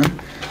 red, hold on.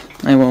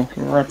 I will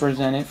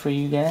represent it for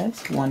you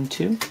guys. 1,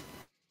 2.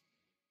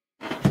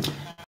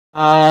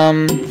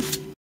 I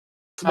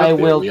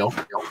will... Wheel.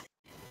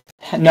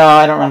 No,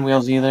 I don't run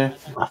wheels either.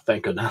 Oh,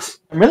 thank goodness.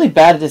 I'm really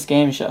bad at this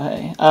game,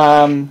 Shohei.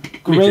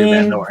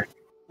 Green, Don't worry.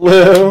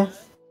 blue,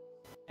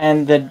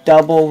 and the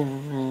double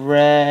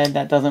red.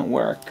 That doesn't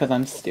work because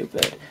I'm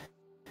stupid.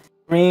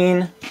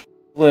 Green,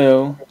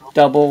 blue,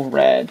 double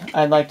red.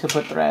 I'd like to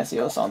put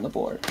Thrasios on the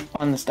board,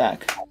 on the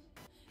stack.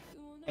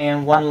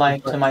 And 1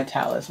 life to my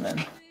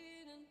talisman.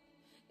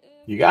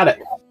 You got it.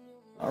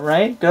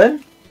 Alright,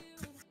 good.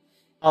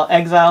 I'll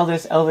exile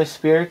this Elvish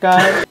Spirit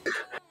guy.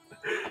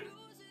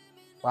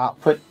 Wow.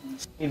 Put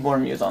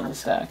Speedborn Muse on the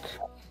stack.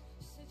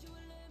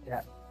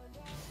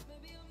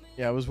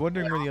 Yeah, I was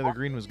wondering where the other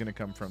green was going to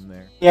come from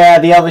there. Yeah,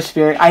 the Elvish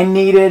Spirit. I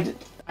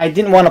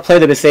didn't want to play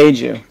the Besage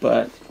You,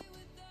 but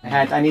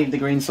I needed the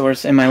green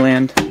source in my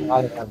land.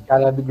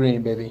 Gotta have the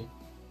green, baby.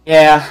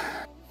 Yeah.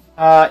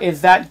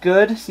 Is that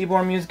good?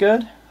 Seaborn Muse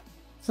good?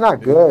 It's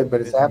not good,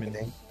 but it's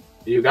happening.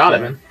 You got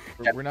it, man.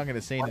 We're not going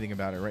to say anything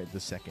about it right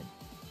this second.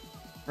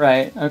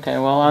 Right. Okay.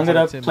 Well, I'm Until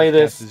gonna Tim play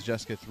this.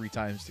 casts Jeska 3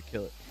 times to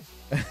kill it.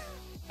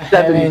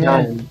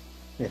 79.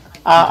 Yeah.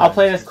 I'll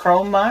play this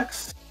Chrome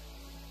Mox.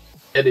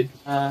 Yeah, dude.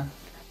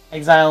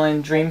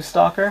 Exiling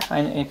Dreamstalker.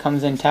 It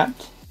comes in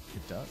tapped.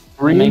 It does.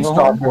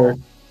 Dreamstalker.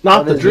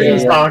 Not the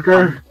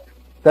Dreamstalker.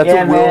 That's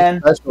Yeah, a real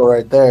man. special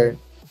right there.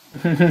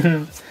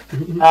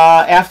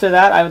 After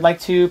that, I would like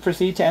to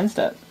proceed to end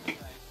step.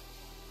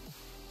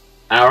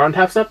 Hour on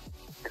tap step?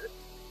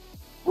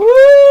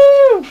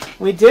 Woo!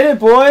 We did it,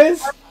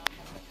 boys!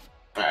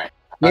 Alright.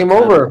 Game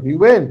over. You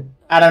win.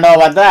 I don't know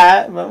about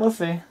that, but we'll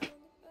see.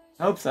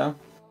 Hope so.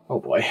 Oh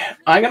boy.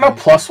 I'm gonna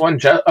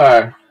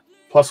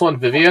 +1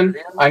 Vivian.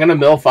 I'm gonna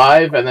mill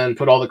 5 and then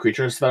put all the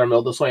creatures that are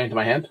milled this way into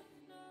my hand.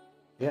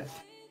 Yeah.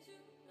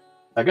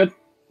 That good?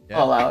 Yeah.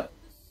 All out.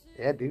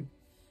 Yeah, dude.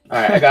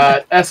 Alright, I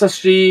got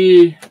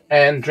SSG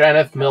and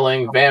Dranith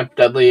milling, Vamp,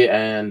 Deadly,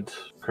 and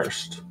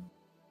Cursed.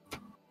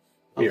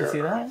 Hope to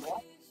see that.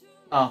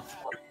 Oh.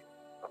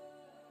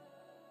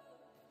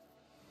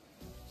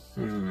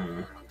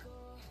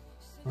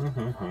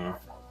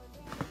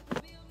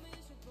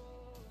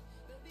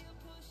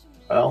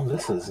 Well,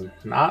 this is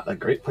not a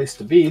great place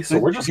to be, so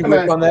we're just Did you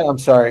gonna... work on that? I'm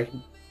sorry.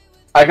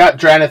 I got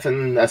Dranith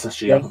and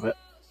SSG off of it.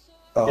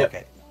 Oh, Yep.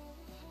 okay.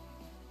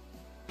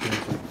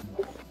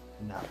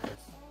 No.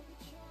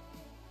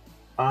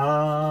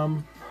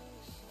 I'm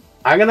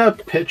gonna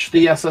pitch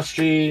the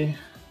SSG.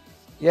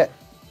 Yeah.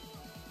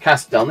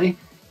 Cast Delny.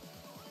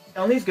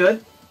 Elnie's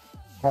good.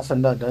 That's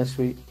enough. That's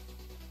sweet.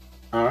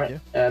 Alright. Yeah.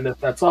 And if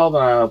that's all,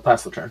 then I'll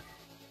pass the turn.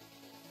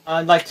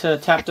 I'd like to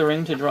tap the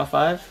ring to draw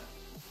 5.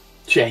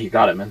 Yeah, you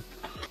got it, man.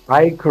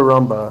 Ay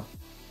caramba.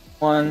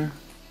 1,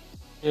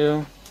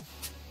 2,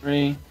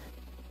 3,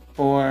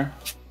 4,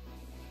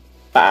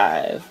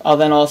 5. I'll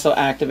then also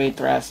activate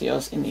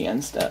Thrasios in the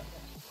end step.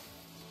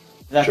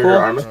 Is that Trigger cool?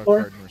 Armor Draw a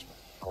Spore? card in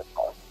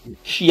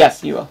response.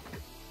 Yes, you will.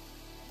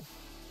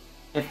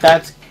 If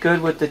that's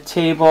good with the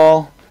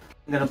table,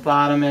 I'm gonna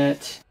bottom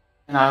it,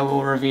 and I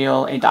will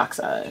reveal a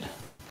Dockside.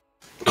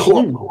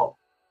 Cool.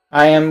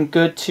 I am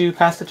good to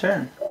pass the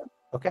turn.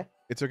 Okay.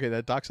 It's okay.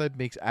 That dockside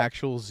makes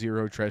actual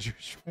 0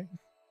 treasures, right?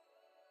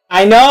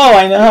 I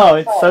know.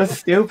 It's so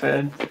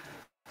stupid.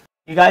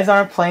 You guys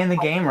aren't playing the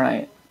game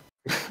right.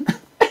 I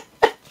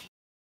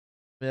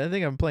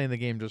think I'm playing the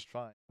game just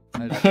fine.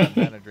 I just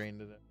kind of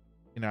drained it at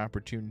an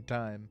opportune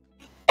time.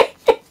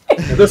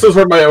 This is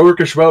where my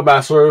Orcish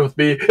Bowmaster would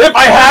be if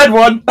I had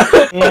one.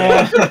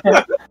 Yeah.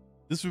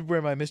 This is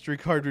where my mystery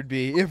card would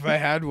be if I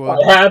had one.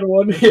 I had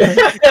one.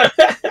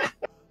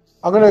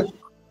 I'm gonna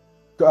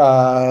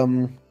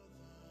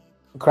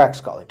crack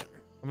Skullington.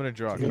 I'm gonna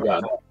draw. You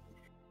got it.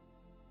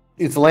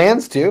 It's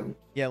lands too.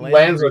 Yeah,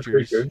 Lands are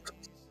creatures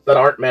that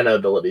aren't mana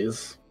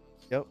abilities.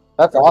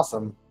 That's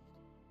awesome.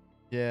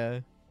 Yeah.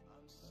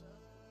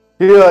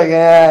 You're like,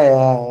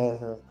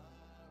 yeah.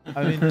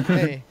 I mean,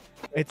 hey,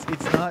 it's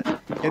not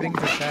getting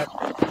to tap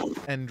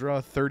and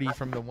draw 30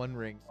 from the One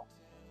Ring,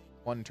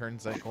 one turn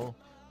cycle.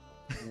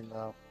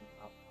 No.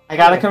 I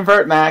gotta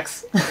convert,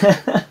 Max.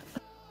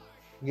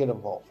 Get a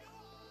Volt.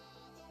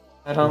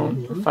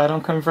 If I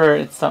don't convert,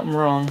 it's something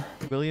wrong.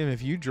 William,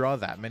 if you draw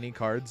that many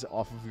cards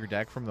off of your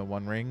deck from the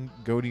One Ring,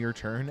 go to your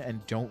turn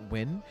and don't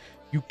win,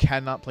 you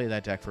cannot play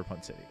that deck for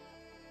Punt City.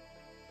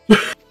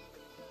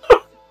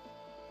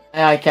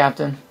 Aye,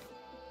 Captain.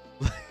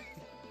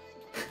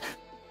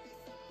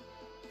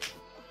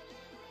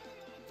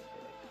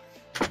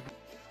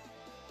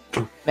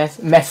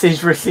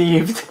 Message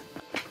received.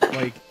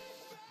 Like,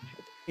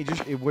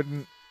 it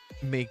wouldn't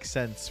make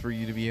sense for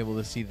you to be able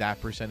to see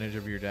that percentage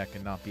of your deck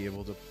and not be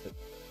able to put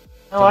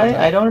No,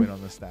 I don't. win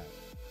on the stat.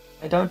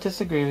 I don't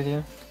disagree with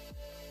you.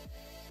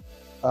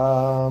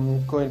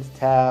 Going to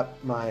tap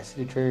my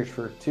City Traders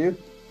for 2.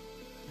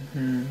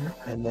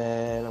 Mm-hmm. And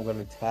then I'm going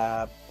to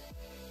tap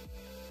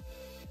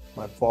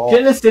my Vault.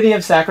 Didn't the City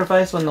of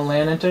Sacrifice when the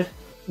land entered?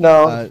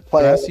 No,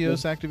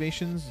 Thrasios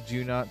activations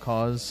do not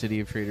cause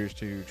City of Traders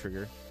to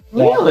trigger.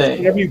 Really?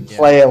 Whenever you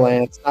play a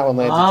land, it's not when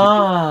lands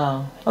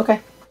Ah, okay.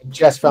 I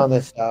just found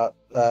this out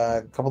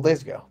a couple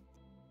days ago.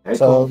 Very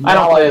So cool. I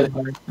don't play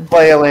it.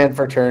 Play a land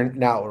for turn.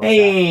 Now we're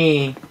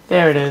Hey,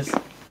 there it is.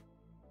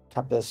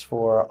 tap this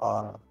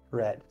for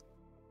red.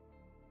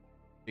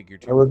 Figure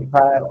I would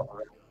try.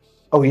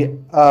 Oh yeah,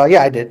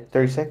 yeah, I did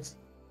 36.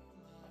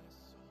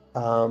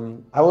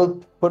 I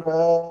would put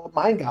a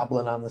Mind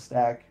Goblin on the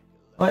stack,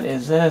 What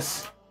is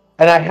this?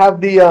 and I have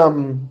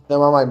them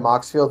on my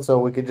Mox field, so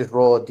we could just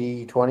roll a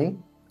D20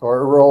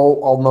 or roll.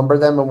 I'll number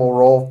them, and we'll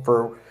roll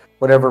for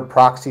whatever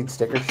proxied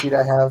sticker sheet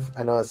I have.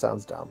 I know it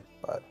sounds dumb,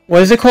 but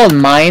What is it called?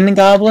 Mine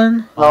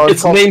Goblin? no,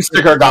 It's called Name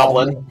Sticker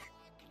Goblin.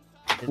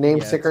 Name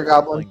Yeah, Sticker it's a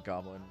Goblin. blank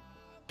goblin.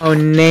 Oh, So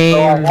I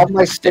name. have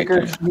my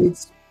sticker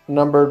sheets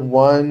numbered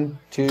 1,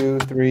 2,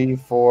 3,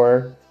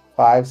 4,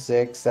 5,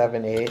 6,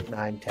 7, 8,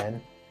 9, 10.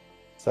 This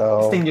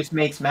So thing just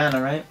makes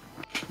mana, right?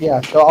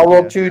 yeah, so I'll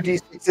roll Yeah. 2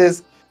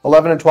 d6s.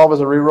 11 and 12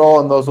 is a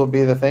reroll, and those will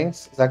be the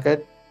things. Is that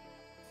good?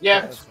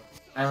 Yeah.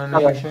 I'm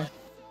Okay. sure.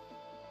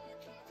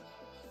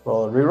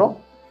 Roll a reroll.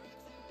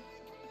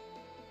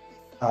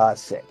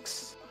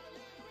 6.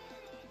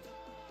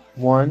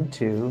 1,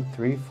 2,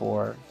 3,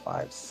 4,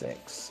 5,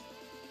 6.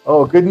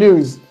 Oh, good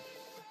news,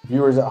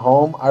 viewers at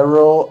home.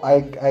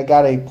 I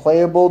got a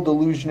playable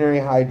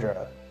Delusionary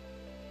Hydra.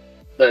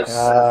 There's.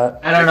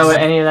 I don't know what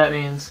any of that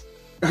means.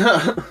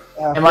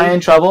 Am I in in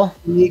trouble?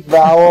 unique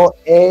vowel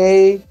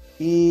A,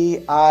 E,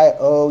 I,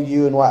 O,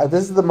 U, and Y.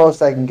 This is the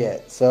most I can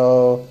get.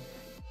 So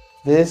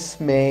this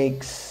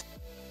makes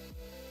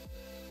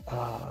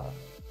A,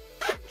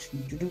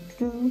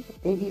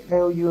 E, I,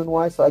 O, U, and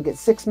Y. So I get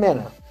 6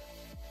 mana.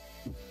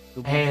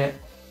 I hate it.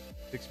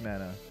 6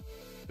 mana.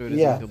 So it is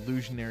Yeah. a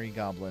delusionary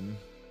goblin.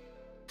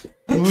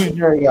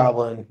 Illusionary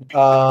Goblin.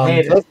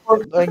 Hate That's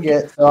what I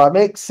get. So I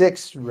make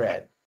 6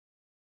 red.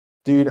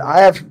 Dude,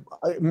 I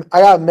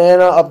got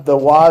mana up the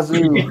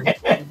wazoo.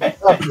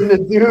 Nothing to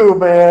do,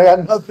 man. I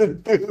got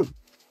nothing to do.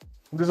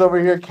 I'm just over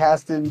here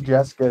casting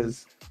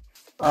Jeska's.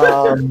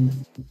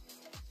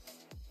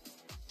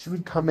 Should we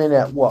come in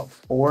at what,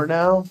 4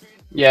 now?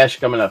 Yeah, she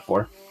coming at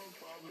 4.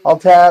 I'll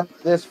tap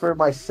this for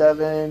my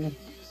 7,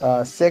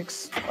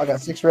 6. I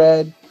got 6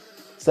 red.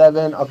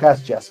 7. I'll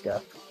cast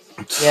Jeska.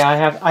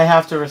 Yeah, I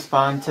have to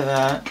respond to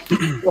that.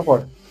 Go for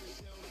it.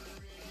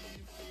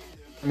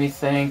 Let me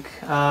think.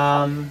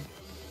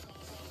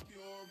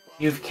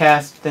 You've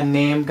cast the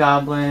Name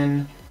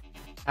Goblin,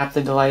 tap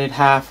the Delighted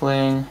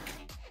Halfling.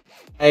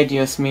 Ay,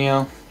 Dios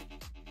mío.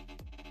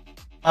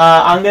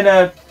 I'm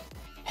gonna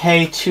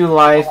pay 2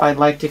 life. I'd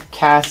like to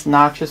cast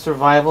Noxious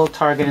Revival,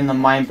 targeting the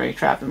Mindbreak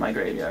trap in my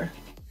graveyard.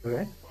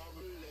 Okay.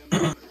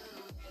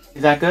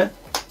 Is that good?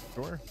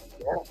 Sure.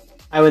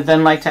 I would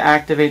then like to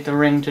activate the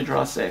ring to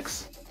draw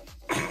 6.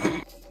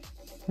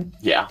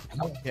 Yeah.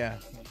 Yeah.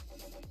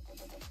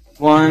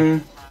 1,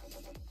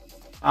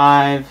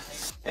 5,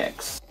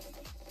 6.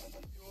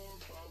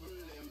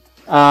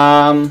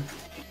 1,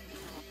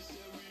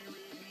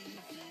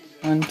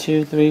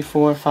 2, 3,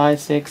 4, 5,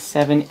 6,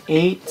 7,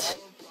 8.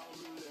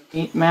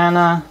 8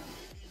 mana.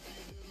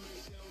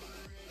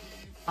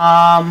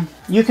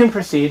 You can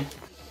proceed.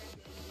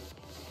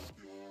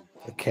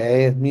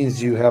 Okay, it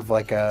means you have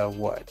like a,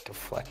 what,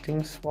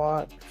 deflecting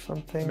swat or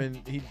something? I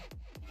mean, he.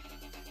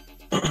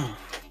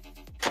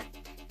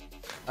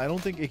 I don't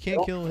think it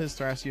can't kill his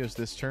Thrasios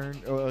this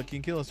turn. Oh, it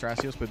can kill his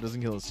Thrasios, but it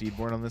doesn't kill his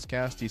Seedborn on this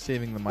cast. He's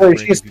saving the mind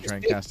break if you try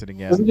and cast it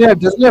again. Doesn't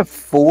it have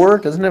 4?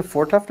 Doesn't it have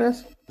 4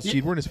 toughness? The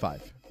Seedborn is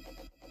 5.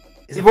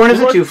 Seaborn is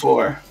a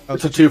 2/4. Oh,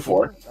 It's a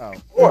 2/4. Oh.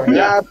 4.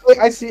 Yeah.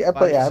 I see. I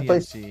play. Yeah, I play.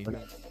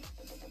 CMC.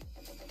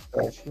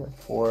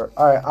 4.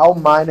 All right, I'll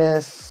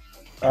minus.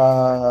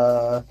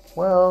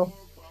 Well,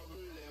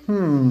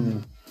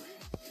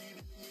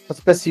 what's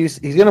the best use?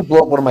 He's gonna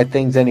blow up one of my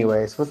things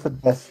anyways. What's the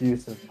best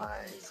use of my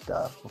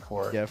stuff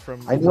before? Yeah,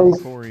 from I know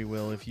Corey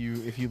will. If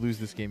you lose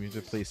this game, you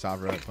have to play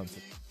Sabra at Punt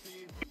City.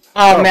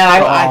 Oh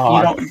man,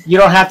 you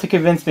don't have to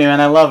convince me,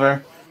 man. I love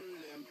her.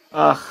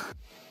 Ugh.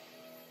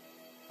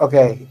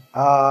 Okay.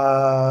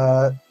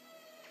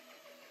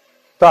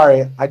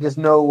 Sorry, I just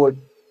know what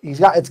he's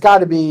got. It's got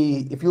to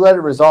be. If you let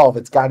it resolve,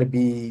 it's got to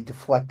be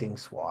deflecting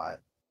SWAT.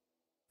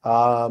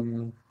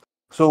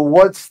 So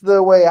what's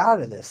the way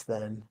out of this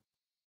then?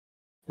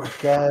 I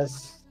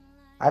guess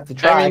I have to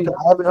try. I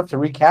have enough to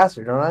recast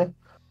her, don't I?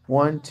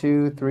 1,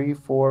 2, 3,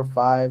 4,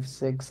 5,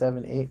 6,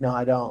 7, 8. No,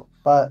 I don't.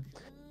 But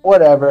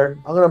whatever.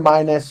 I'm gonna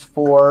minus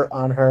 4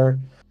 on her.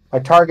 My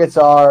targets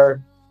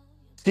are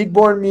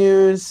Seedborn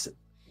Muse,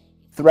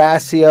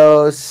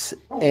 Thrasios,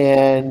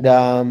 and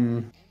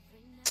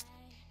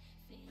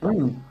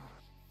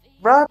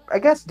I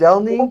guess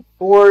Delny,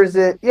 or is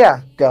it? Yeah,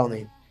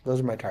 Delny.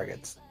 Those are my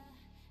targets.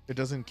 It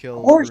doesn't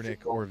kill Or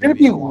Runic or Gonna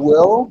be Vivi.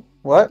 Will.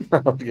 What?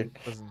 Doesn't-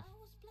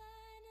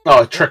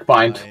 Oh, trick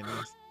bind.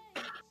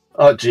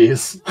 Oh,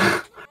 jeez.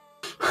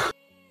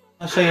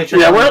 I'll show you a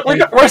trick. Yeah,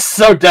 we're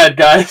so dead,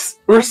 guys.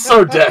 We're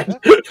so dead.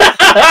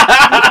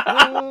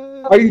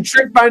 Are you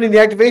trick binding the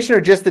activation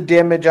or just the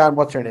damage on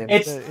what's her name?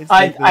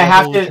 I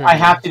have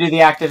to do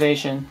the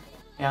activation.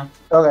 Yeah.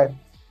 Okay.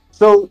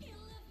 So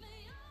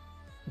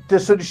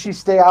does she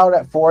stay out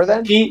at 4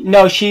 then?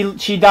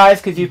 She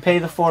dies because you pay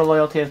the 4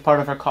 loyalty as part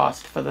of her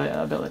cost for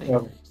the ability.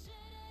 Okay.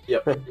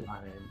 Yep.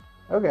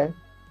 Okay.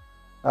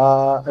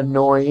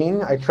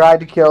 Annoying. I tried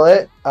to kill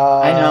it.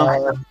 I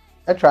know.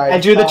 I tried. I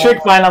drew the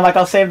trick bind. I'm like,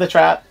 I'll save the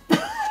trap.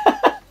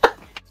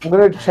 I'm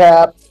gonna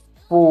tap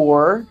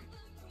 4,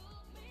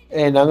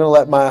 and I'm gonna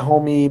let my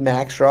homie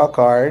Max draw a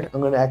card.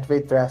 I'm gonna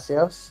activate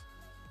Thrasios.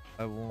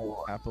 I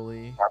will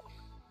happily.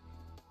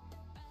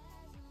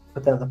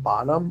 Put that at the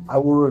bottom. I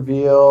will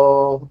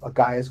reveal a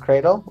Gaia's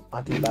Cradle.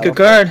 Good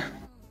card.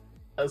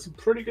 That's a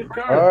pretty good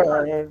card.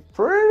 Alright,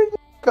 pretty good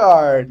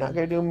card. Not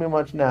gonna do me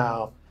much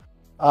now.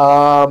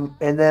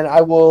 And then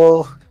I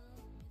will.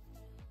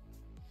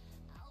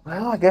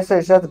 Well, I guess I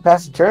just have to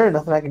pass the turn.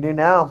 Nothing I can do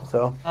now.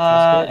 So.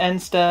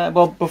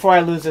 Well, before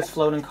I lose this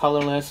floating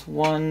colorless,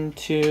 1,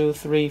 2,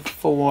 3,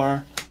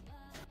 4.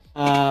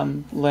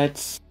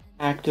 Let's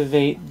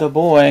activate the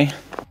boy.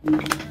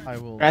 I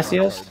will.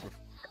 Thrasios?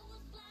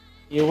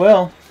 You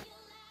will.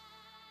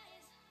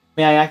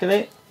 May I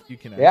activate? You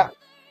can. Yeah.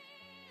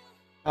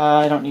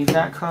 I don't need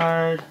that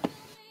card.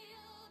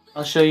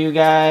 I'll show you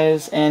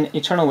guys an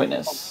Eternal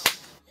Witness.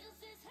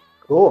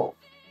 Cool.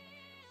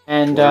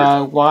 And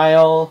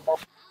while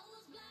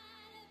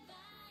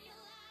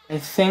I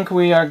think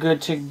we are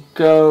good to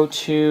go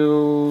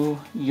to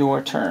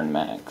your turn,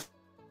 Max.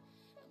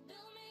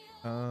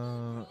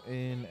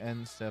 In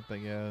end step, I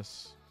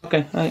guess.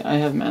 Okay, I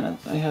have mana.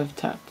 I have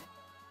tapped.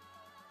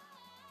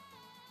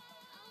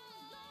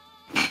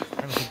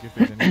 I don't think if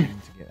there's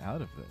anything to get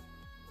out of it.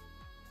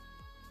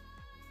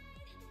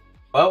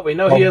 Well, we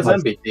know he has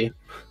MBT.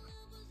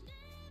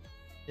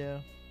 Yeah.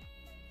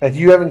 If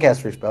you haven't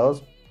cast free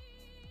spells,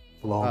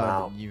 blow them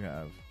out. You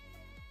have.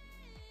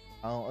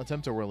 I'll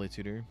attempt a Worldly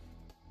Tutor.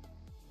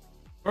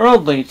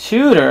 Worldly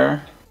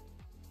Tutor?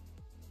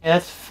 Yeah,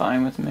 that's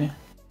fine with me.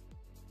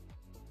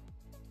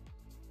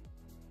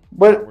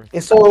 But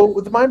so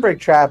with the Mindbreak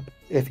Trap,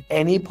 if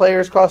any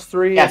players cost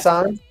 3, Yes. it's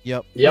on?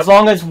 Yep. As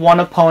long as one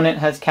opponent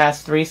has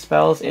cast 3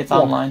 spells, it's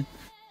online.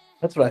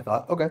 That's what I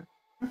thought. Okay.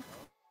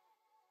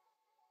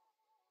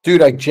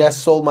 Dude, I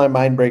just sold my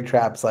Mindbreak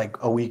Traps like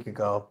a week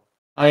ago.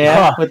 Oh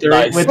yeah? With the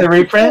Nice. with the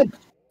reprint?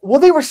 Well,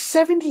 they were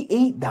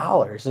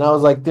 $78, and I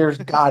was like, "There's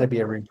got to be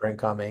a reprint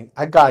coming.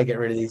 I gotta get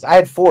rid of these." I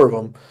had 4 of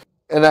them,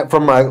 and that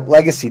from my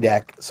Legacy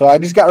deck, so I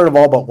just got rid of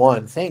all but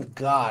 1. Thank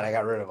God I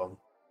got rid of them.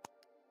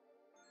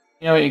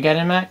 You know what you're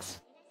getting, Max?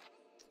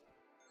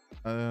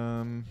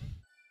 I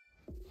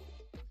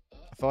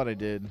thought I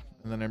did,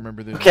 and then I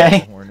remember there's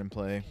Okay. a horn in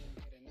play.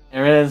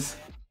 There it is.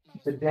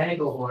 The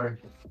Danglehorn.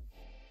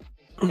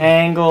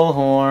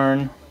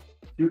 Anglehorn.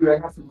 Dude, I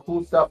got some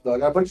cool stuff though. I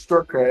got a bunch of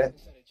store credit.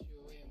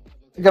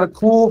 I got a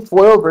cool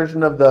foil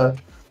version of the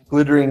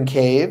Glittering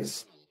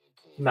Caves.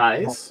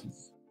 Nice.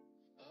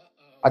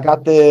 I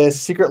got the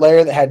secret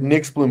layer that had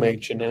Nyx Bloom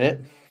Ancient in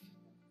it.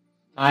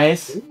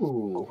 Nice.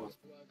 Ooh.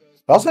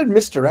 It also had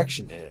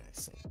Misdirection in it. I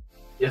think.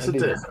 Yes, it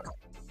did.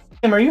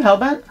 Tim, are you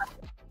hellbent?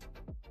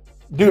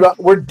 Dude,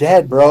 we're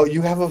dead, bro.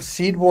 You have a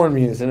Seedborn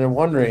Muse, and I'm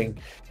wondering,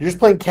 you're just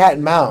playing cat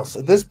and mouse.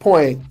 At this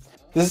point,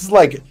 this is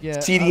like Yeah,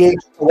 cEDH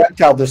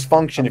erectile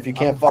dysfunction if you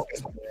can't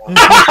focus.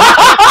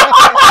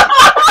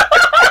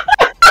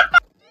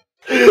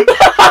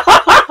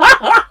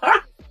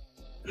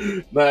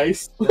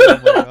 Nice. Oh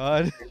my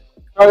god.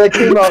 Oh, that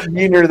came out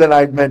meaner than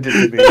I meant it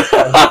to be.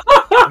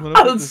 I'm gonna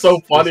put That's so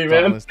funny,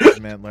 man. Dauntless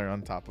Dismantler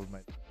on top of my.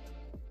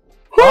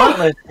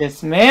 Dauntless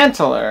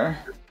Dismantler.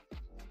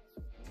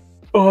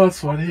 Oh, that's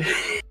funny.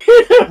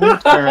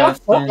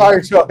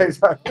 Interesting.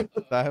 Sorry.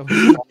 That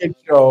was, Good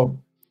show.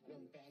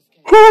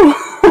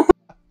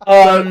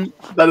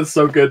 That is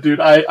so good, dude.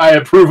 I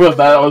approve of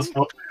that.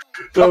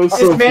 That was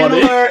so This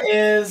funny. Mandalore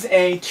is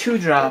a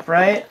 2-drop,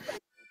 right?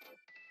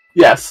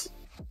 Yes.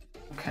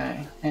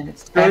 Okay, and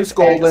it's Turns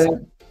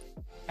golden.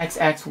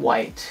 XX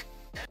white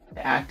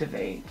to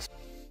activate.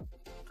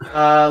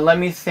 Let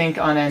me think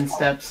on end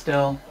step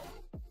still.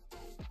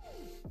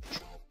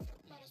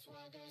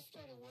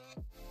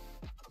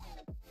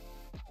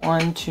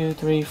 One, 2,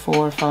 3,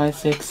 4, 5,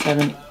 6,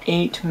 7,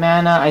 8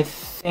 mana. I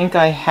think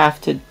I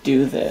have to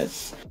do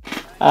this.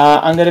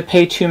 I'm gonna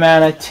pay 2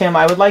 mana. Tim,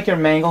 I would like your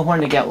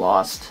Manglehorn to get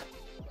lost.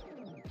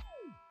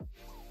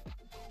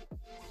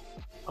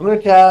 I'm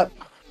gonna tap.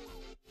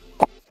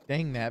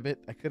 Dang nabbit,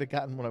 I could have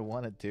gotten what I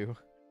wanted to.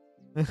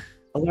 I'm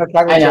gonna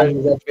attack my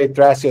treasures. Activate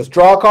Thrasios.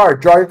 Draw a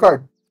card. Draw your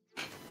card.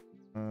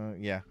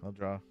 Yeah, I'll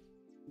draw.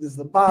 This is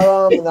the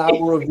bottom, and I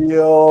will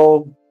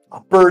reveal a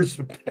Birds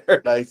of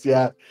Paradise.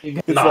 Yeah,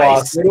 it's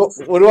Nice.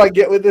 lost. What do I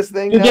get with this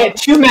thing? You now? get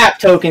 2 map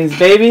tokens,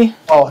 baby.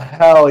 Oh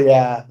hell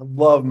yeah!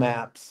 Love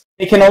maps.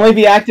 It can only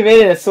be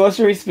activated at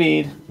sorcery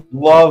speed.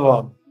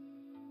 Love them.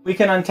 We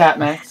can untap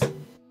Max.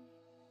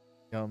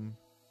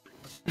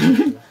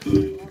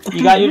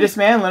 You got your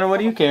Dismantler, what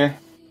do you care?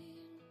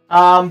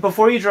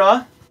 Before you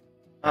draw,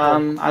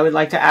 I would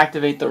like to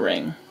activate the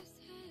ring.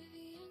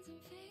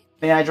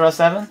 May I draw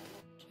 7?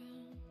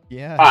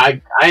 Yeah.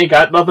 I ain't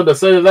got nothing to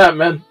say to that,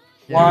 man.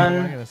 Yeah, what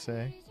am I gonna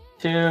say?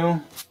 2,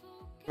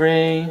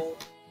 3,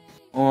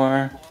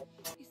 4,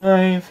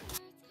 5,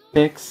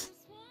 6,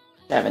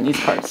 7. These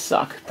cards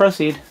suck.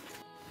 Proceed.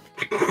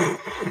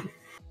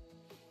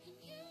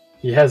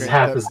 He has Great,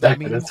 half his that deck.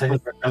 means That's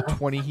the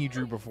 20 he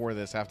drew before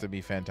this have to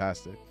be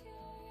fantastic.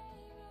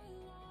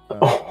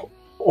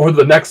 Or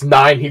the next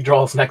 9 he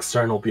draws next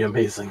turn will be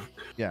amazing.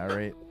 Yeah,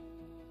 right.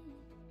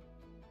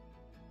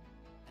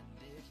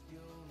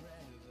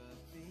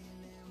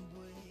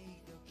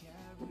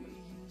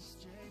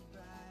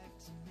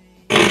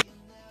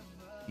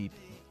 Deep.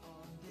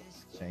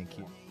 Thank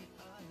you.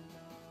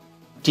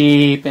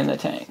 Deep in the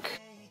tank.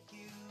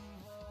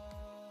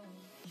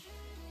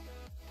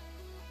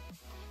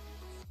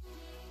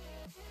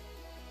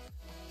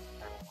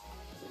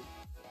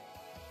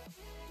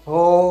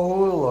 Oh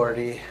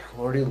lordy,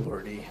 lordy,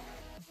 lordy.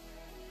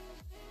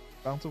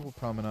 Bountiful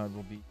Promenade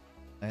will be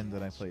the end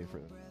that I play for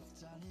them.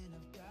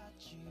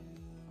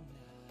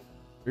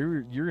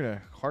 You're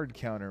gonna hard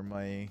counter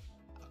my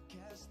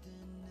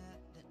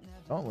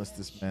Dauntless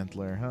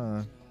Dismantler,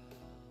 huh?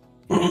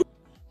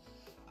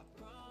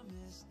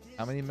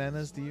 How many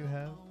manas do you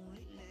have?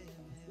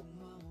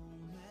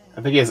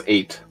 I think he has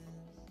 8.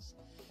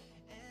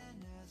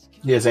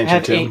 He has I Ancient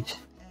have Tomb. 8.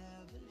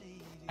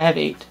 I have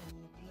 8.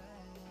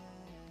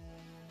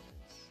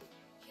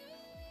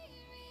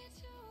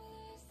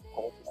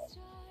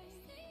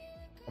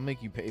 I'll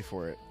make you pay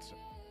for it. So.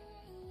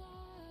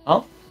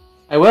 Well,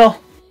 I will.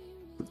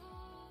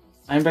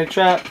 Mindbreak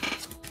Trap.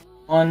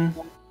 1,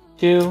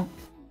 2,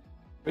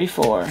 3,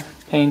 4.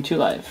 Paying 2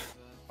 life.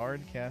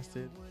 Hard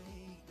casted.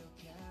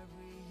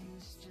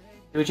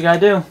 Do what you gotta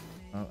do.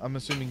 I'm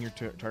assuming you're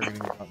targeting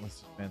the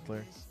Dauntless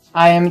Dismantler.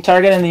 I am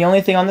targeting the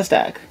only thing on the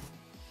stack.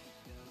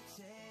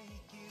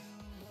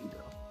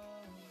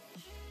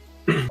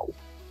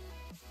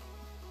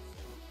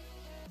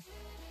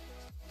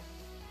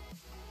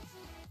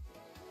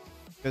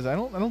 Because I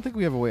don't think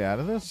we have a way out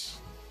of this.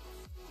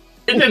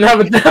 He didn't have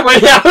a way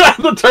out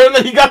of the turn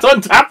that he got to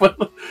untap with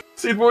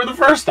Seed Boy the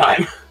first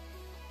time.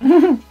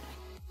 No,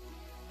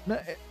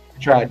 I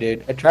tried,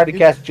 dude. I tried to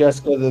cast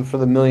Jeska for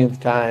the millionth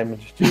time.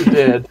 You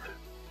did.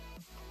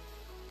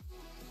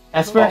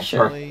 Esper?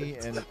 Sure. Play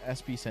and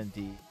SP send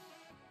D.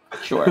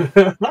 Sure.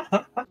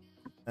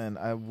 And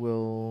I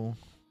will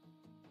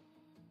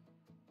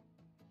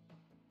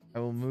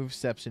move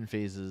steps in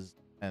phases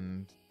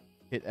and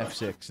hit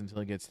F6 until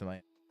it gets to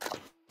my...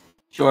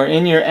 Sure.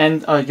 In your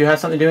end... Oh, do you have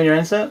something to do in your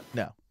end step?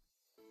 No.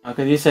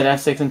 Okay, you said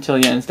F6 until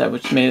your end step,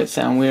 which made it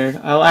sound weird.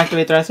 I'll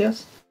activate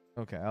Thrasios.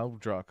 Okay, I'll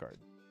draw a card.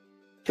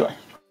 Sure.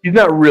 He's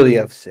not really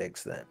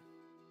F6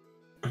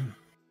 then.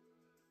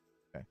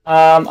 Okay.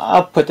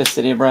 I'll put the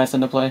City of Brass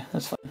into play.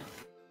 That's fine.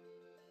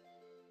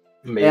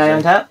 Amazing. May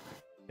I untap?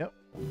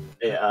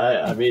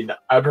 Yeah, I mean,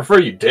 I prefer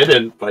you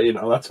didn't, but you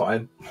know, that's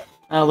fine.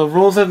 The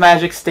rules of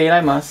Magic state I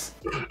must.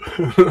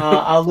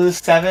 I'll lose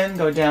 7,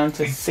 go down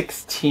to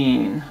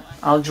 16.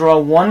 I'll draw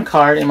 1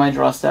 card in my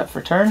draw step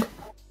for turn.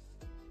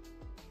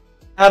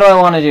 How do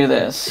I want to do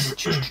this?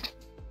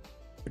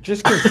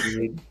 Just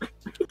concede.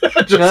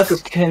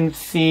 Just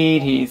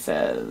concede, he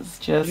says.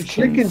 You Just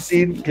should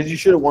concede because you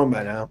should have won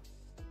by now.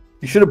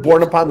 You should have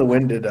borne upon the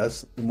winded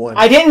us and won.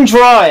 I didn't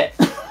draw it!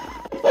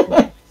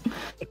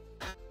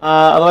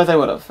 Otherwise I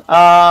would have.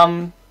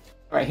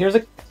 Alright, here's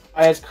a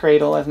Kaya's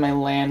Cradle as my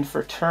land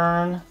for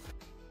turn.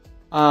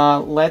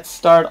 Let's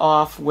start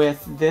off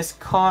with this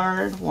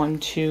card. 1,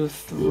 2,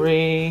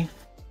 3.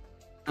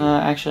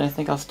 Actually, I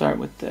think I'll start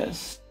with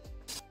this.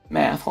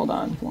 Math, hold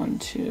on. 1,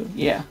 2,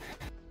 yeah.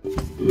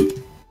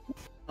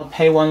 I'll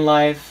pay 1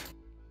 life.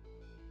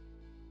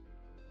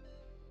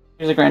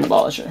 Here's a Grand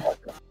Abolisher.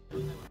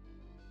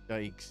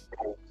 Yikes.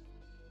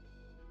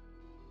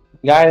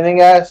 You got anything,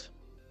 guys?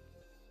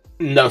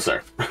 No,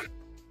 sir.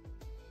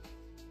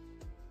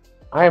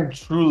 I am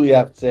truly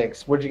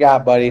F6. What you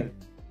got, buddy?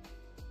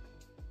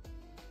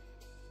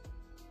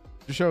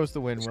 Just show us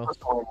the win, Will.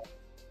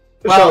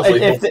 Well,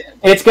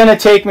 it's going to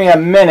take me a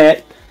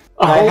minute.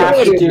 I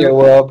have to do.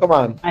 Will, come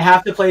on. I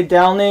have to play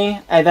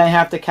Delny, and then I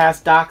have to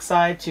cast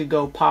Dockside to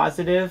go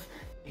positive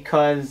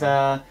because,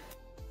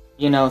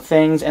 you know,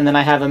 things, and then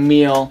I have a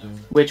meal,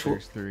 which will.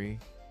 3.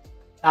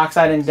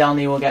 Dockside and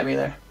Delny will get me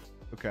there.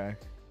 Okay.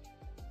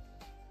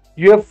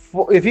 You have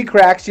if he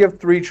cracks, you have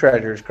 3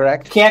 treasures,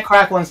 correct? Can't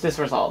crack once this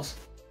resolves.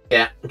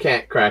 Yeah,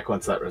 can't crack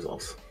once that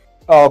resolves.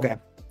 Oh, okay.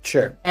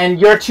 Sure. And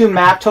your 2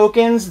 map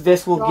tokens,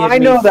 this will give me I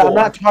know that. 4. I'm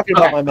not talking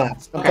about my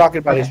maps. I'm talking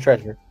about his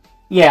treasure.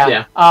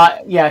 Yeah.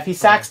 Yeah, if he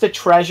sacks the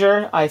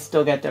treasure, I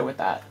still get there with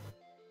that.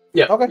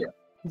 Yeah. Okay.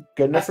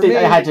 Good enough for me.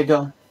 I had to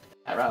go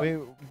that route. Wait,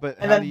 but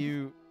And how then-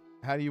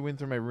 do you win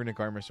through my runic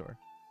armor sword?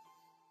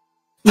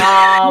 You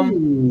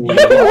can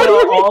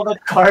put all the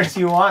cards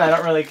you want. I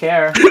don't really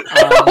care.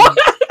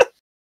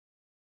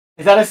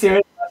 Is that a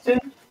serious question?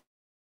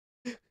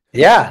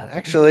 Yeah,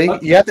 actually.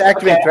 You have to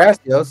activate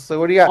Thrasios, so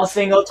what do you I'll got?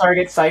 single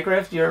target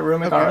Psychrift, your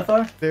Runic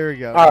Armathor? There we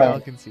go. All Now right. I'll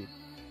concede.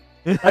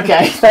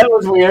 Okay, that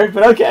was weird,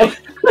 but okay.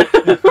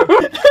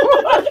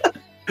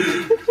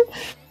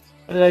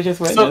 What did I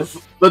just witness?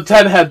 So, the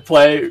 10-head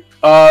play,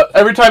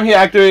 every time he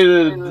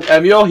activated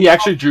Emil, he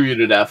actually drew you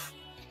to death.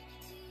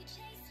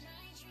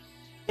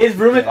 Is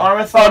Runic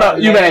Armathor... Oh, no,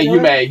 you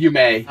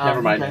may. Oh,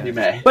 Never mind, okay. you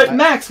may. But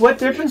Max, what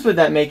difference would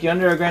that make you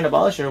under a Grand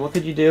Abolisher? What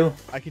could you do?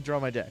 I can draw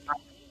my deck.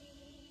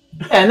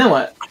 And then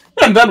what?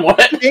 And then what?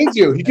 Besage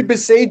you. He can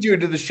besage you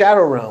into the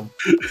Shadow Realm.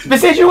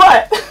 Besage you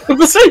what?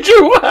 Beside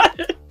you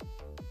what?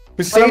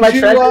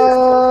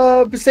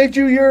 Besage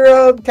you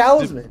your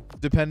talisman.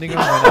 Depending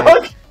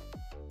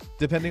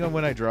on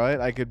when I draw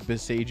it, I could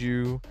besage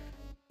you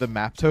the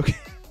map token.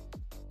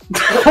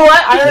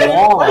 What? I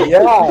already...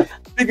 Yeah.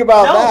 Think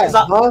about No, that,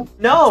 'cause huh?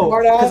 No,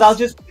 Smart ass. because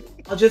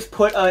I'll just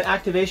put an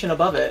activation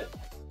above it.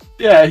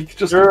 Yeah, he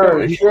just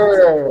Sure.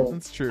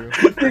 That's true.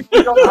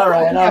 All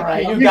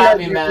right. You got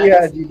me, Max. He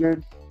had you,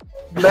 dude.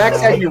 Max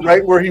had you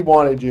right where he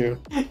wanted you.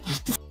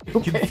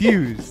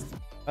 Confused.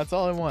 That's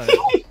all I wanted.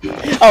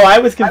 Oh, I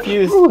was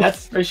confused.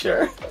 That's for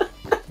sure.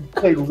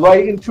 Played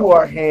right into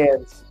our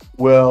hands,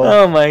 Will.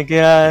 Oh my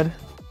god.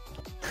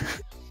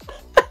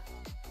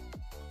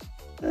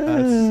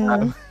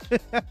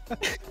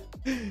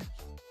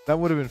 That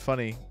would have been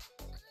funny.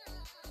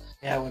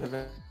 Yeah, it would have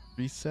been.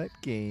 Reset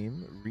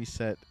game.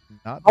 Reset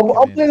not.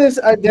 I'll play this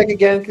deck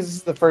again because this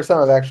is the first time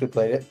I've actually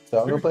played it. So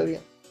I'm going to play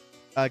it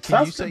again.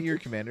 Can you set your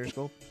commander's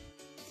goal?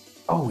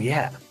 Oh,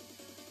 yeah.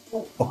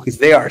 Oh, because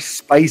they are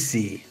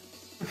spicy.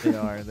 They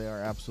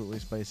are absolutely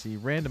spicy.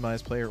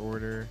 Randomized player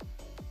order.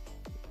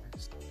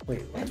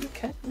 Wait,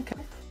 Okay.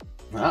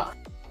 Ah.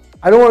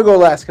 I don't want to go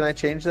last. Can I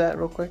change that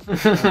real quick?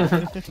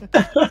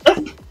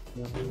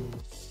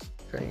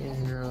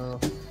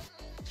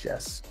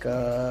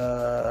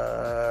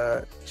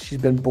 Jeska.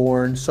 She's been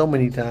born so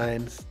many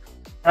times.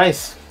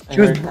 Nice. She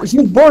was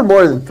born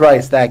more than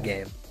thrice that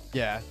game.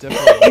 Yeah,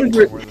 definitely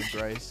more than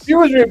thrice. She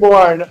was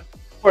reborn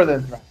more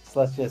than thrice.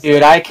 Let's just.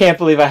 Dude, I can't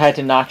believe I had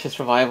to Noxious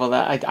Revival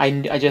that. I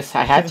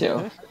had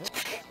to.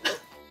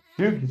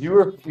 Dude, you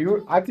were.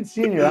 I could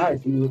see in your eyes.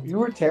 You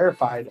were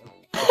terrified.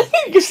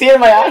 You can see it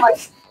in my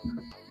eyes.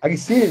 I can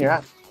see it in your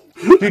eyes.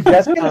 Dude,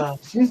 Jessica,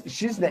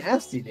 she's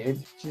nasty,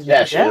 dude.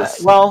 Yeah, she is.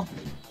 Well,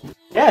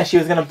 yeah, she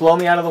was gonna blow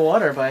me out of the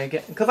water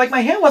because like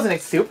my hand wasn't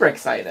super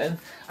excited.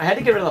 I had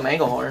to get rid of the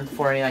Manglehorn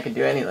before I could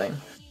do anything.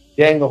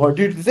 Danglehorn,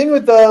 dude. The thing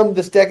with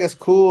this deck is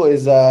cool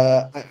is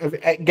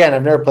again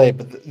I've never played,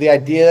 but the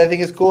idea I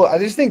think is cool. I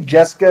just think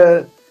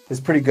Jeska is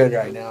pretty good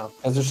right now,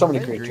 as there's so many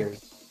creatures.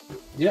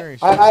 Yeah,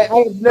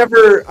 I've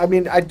never. I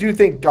mean, I do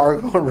think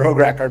Dargo and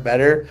Rograk are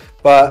better,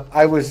 but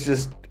I was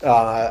just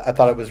I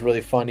thought it was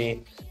really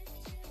funny.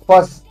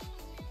 Plus,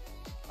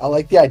 I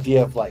like the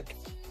idea of like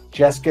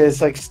Jeska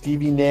is like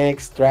Stevie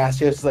Nicks,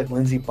 Thrasios is like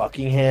Lindsey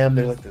Buckingham.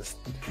 There's like this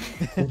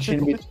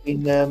tension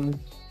between them.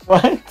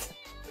 What?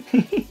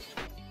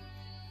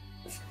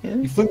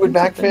 You Fleetwood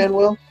Mac fan,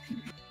 Will?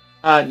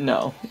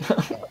 No.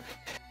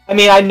 I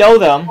mean, I know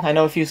them. I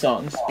know a few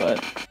songs,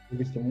 but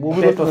We'll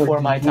a bit before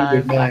my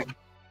time. Mac.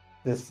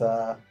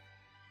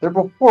 They're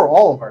before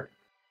all of our.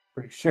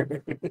 Pretty sure.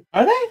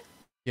 Are they?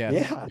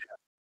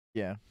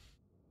 Yeah.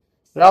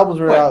 Their albums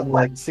were Wait, out in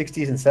like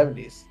 60s and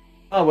 70s.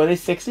 Oh, were they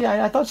 60?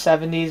 I thought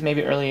 70s,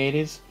 maybe early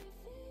 80s.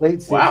 Late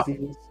 60s. Wow.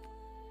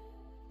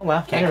 Oh,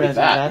 wow. Can't I didn't keep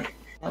realize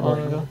that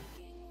long ago.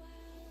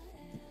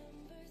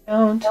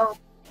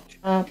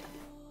 Don't.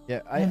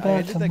 Yeah, I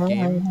did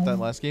that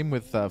last game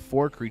with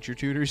 4 creature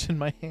tutors in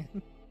my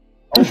hand.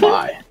 Oh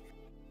my.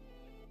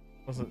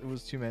 It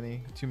was too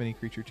many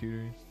creature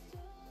tutors.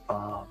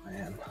 Oh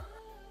man.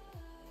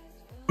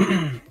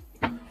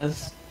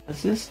 Does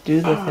this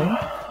do the thing?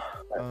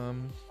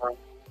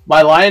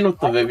 My line with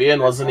the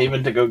Vivian wasn't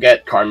even to go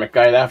get Karmic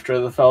Guide after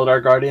the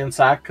Feldar Guardian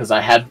sack, because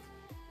I had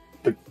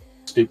the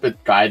stupid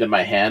guide in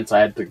my hand, so I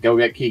had to go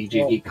get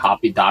Kijiki,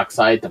 copy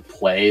Dockside to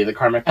play the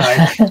Karmic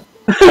Guide.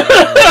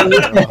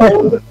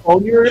 The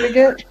phone you were gonna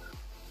get?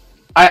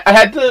 I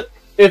had to.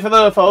 If the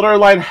Felidar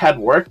line had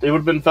worked, it would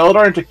have been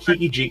Felidar into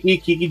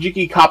Kiki-Jiki.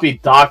 Kiki-Jiki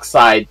copied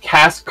Dockside,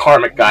 cast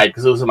Karmic Guide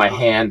because it was in my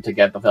hand to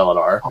get the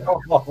Felidar.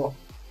 Oh.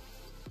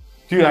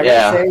 Dude, I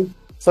gotta say,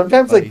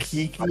 sometimes like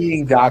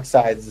kikiing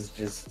Docksides is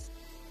just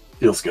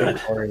feels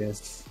good.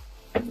 Glorious.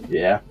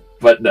 Yeah,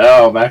 but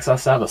no, Max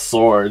has to have the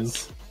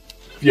swords.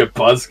 Be a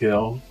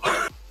buzzkill.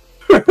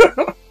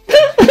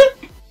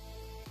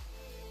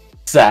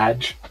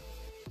 Sag.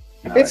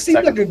 It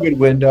seemed like a good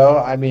window.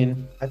 I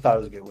mean, I thought it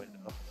was a good window.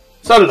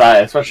 So did I,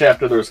 especially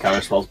after there was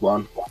counter spells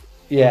blown.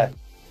 Yeah.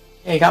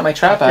 Hey, you got my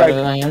trap out of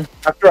the hand.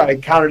 After I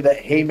countered that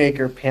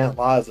Haymaker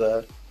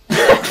Pantlaza.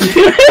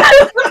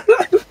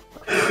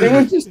 It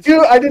was just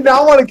too. I did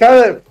not want to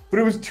counter it, but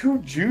it was too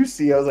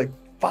juicy. I was like,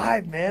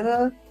 5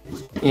 mana?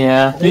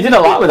 Yeah, you did a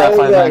lot with that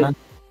 5 mana.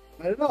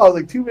 I don't know. I was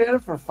like, 2 mana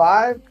for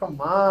 5?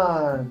 Come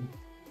on.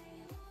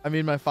 I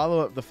mean, my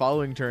follow-up, the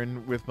following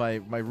turn with my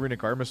Runic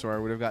Armasaur, I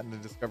would have gotten to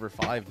discover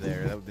 5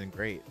 there. That would have been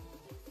great.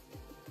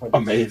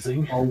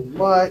 Amazing. Oh,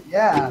 what?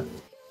 Yeah.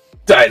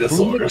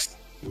 Dinosaurs.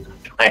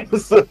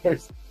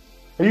 Dinosaurs.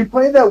 Are you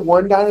playing that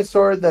one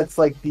dinosaur that's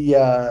like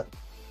the,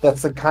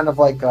 that's the kind of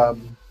like,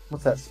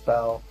 what's that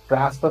spell?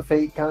 Grasp of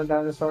Fate kind of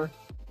dinosaur?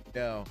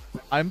 No.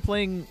 I'm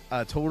playing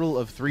a total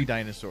of 3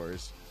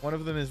 dinosaurs. One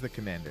of them is the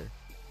commander.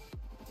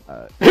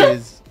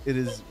 It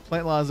is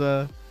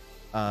Pantlaza.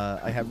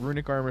 I have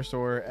Runic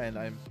Armasaur, and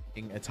I'm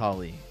playing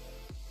Atali.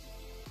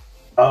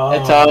 Oh.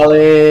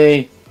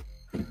 Atali!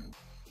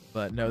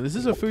 But no, this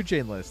is a food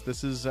chain list.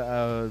 This is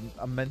I'm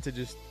meant to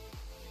just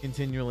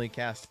continually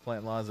cast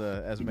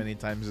Pantlaza as many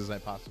times as I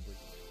possibly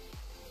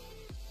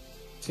can.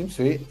 Seems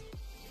sweet.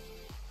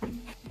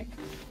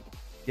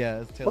 Yeah,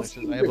 as Taylor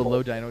says, I have a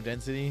low dino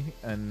density,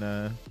 and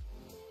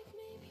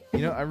you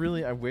know, I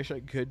wish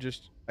I could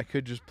just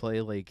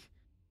play like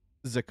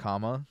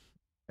Zakama.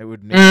 It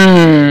would make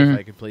sense if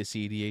I could play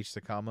cEDH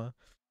Zakama.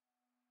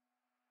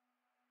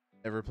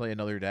 Never play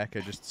another deck.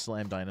 I just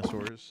slam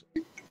dinosaurs.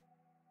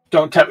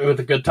 Don't tempt me with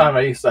a good time.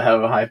 I used to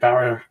have a high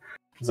power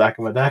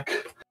Zakama deck.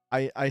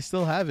 I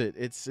still have it.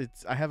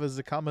 I have a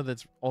Zakama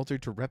that's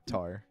altered to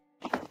Reptar.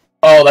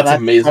 Oh, that's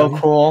amazing. So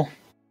cool.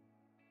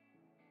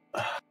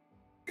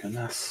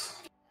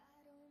 Goodness.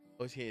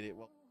 Always hate it.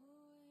 Well,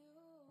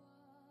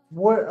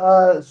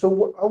 What? So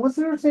what was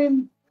there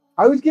saying?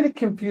 I always get it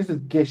confused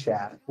with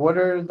Gishat. What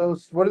are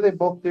those? What do they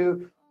both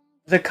do?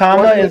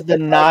 Zakama is the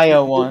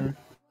Naya one.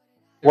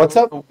 What's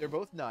up? They're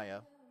both Naya.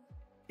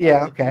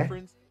 Yeah. Okay.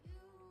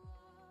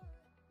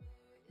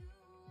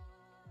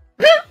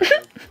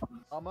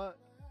 Zakama,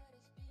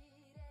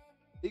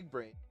 big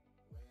brain.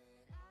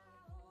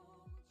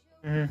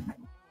 Mm-hmm.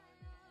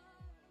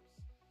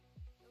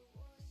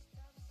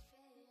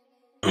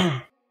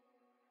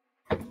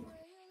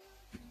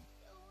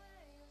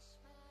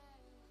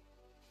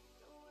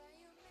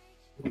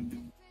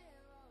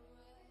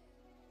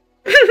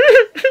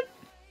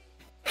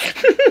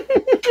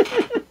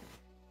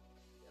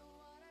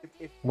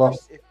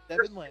 If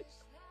Devin Lynch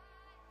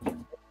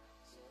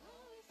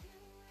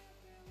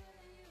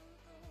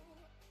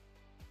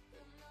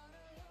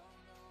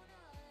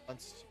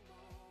wants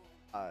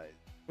to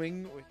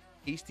swing with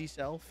hasty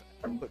self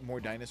and put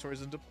more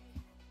dinosaurs into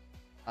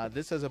play,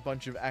 this has a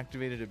bunch of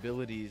activated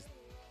abilities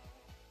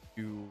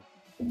to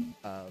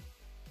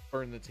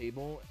burn the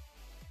table.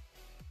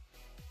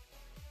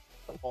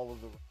 All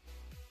of the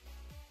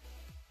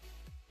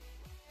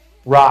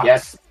Rocks.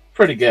 Yes,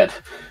 pretty good.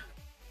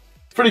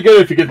 It's pretty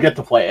good if you could get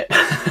to play it.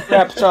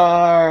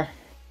 Reptar.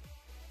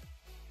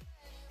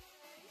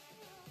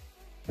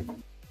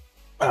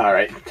 All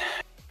right,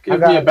 give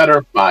me a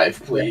better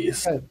 5,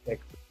 please.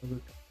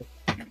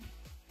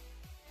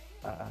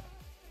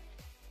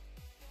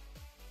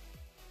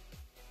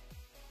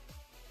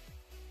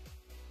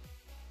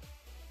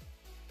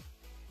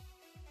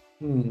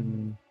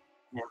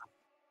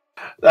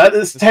 That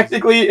is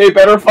technically a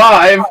better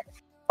 5.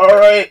 All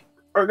right,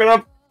 we're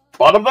gonna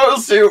bottom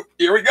those 2.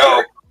 Here we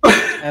go.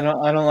 I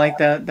don't like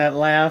that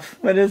laugh.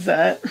 What is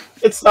that?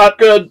 It's not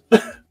good.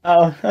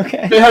 Oh,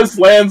 okay. It has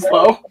lands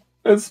though.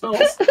 It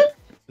spells.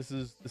 This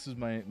is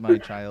my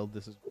child.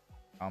 This is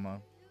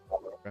Ama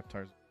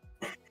Reptar's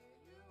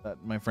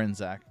that my friend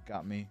Zach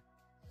got me.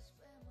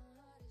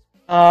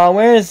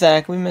 Where is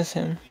Zach? We miss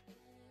him.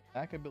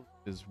 Zach, I believe,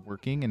 is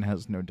working and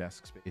has no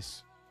desk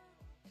space.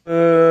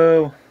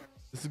 Boo.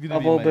 This is gonna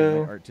be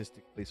my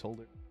artistic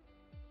placeholder.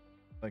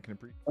 I can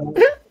appreciate.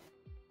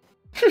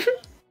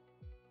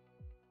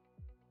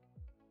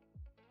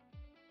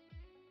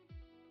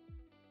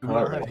 Do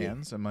I have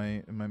hands? Am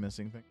I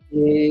missing things?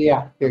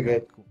 Yeah, you're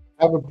good. Cool.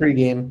 I have a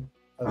pregame.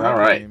 All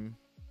right.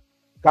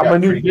 Got my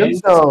new gym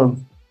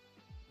zone.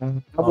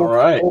 All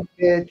right.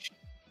 Pitch.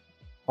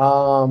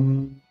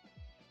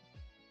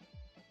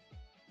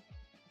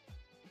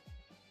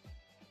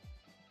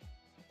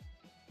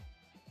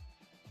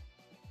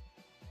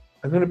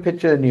 I'm gonna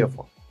pitch a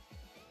Neoform.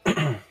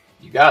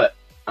 You got it.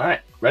 All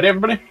right. Ready,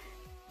 everybody?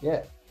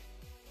 Yeah.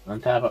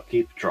 Untap,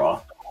 upkeep,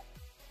 draw.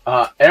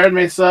 Aaron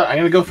Mesa, I'm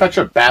gonna go fetch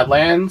a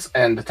Badlands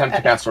and attempt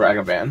to cast a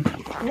Ragavan.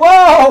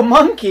 Whoa,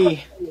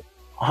 monkey!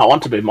 I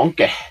want to be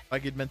monkey. If I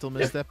could mental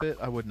misstep it,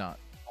 I would not.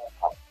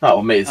 Oh,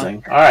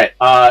 amazing. Alright,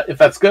 if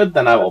that's good,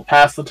 then I will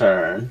pass the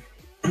turn.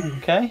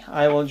 Okay,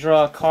 I will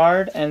draw a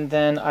card, and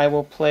then I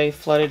will play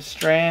Flooded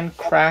Strand,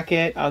 crack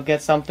it, I'll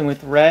get something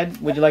with red.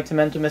 Would you like to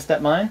mental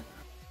misstep mine?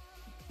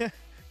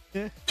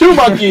 2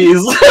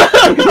 monkeys!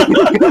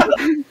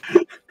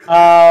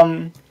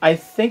 I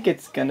think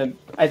it's gonna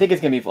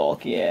be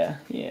Volk, yeah.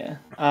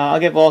 I'll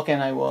get Volk,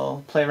 and I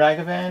will play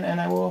Ragavan, and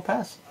I will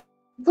pass.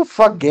 What the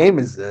fuck game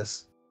is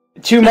this?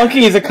 2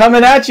 monkeys are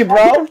coming at you,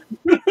 bro!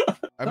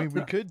 I mean,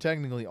 we could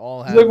technically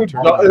all have. It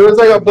was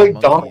like a big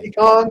Donkey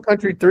Kong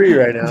Country 3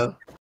 right now.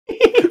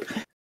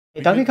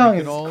 Hey, Donkey Kong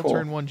is all cool.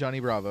 turn 1 Johnny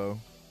Bravo.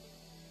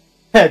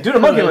 Yeah, do the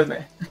monkey with me.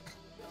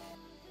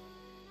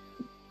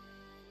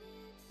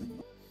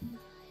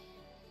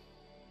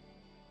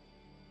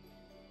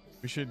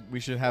 We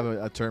should have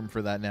a term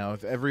for that now.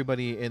 If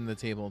everybody in the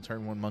table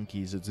turn 1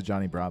 monkeys, it's a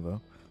Johnny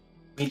Bravo.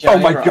 Oh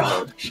my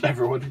gosh!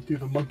 Everyone do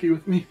the monkey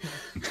with me.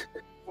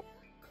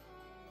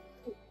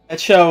 That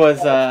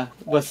show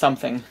was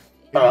something.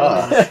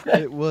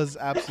 It was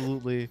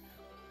absolutely.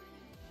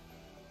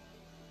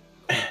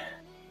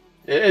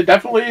 It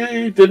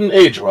definitely didn't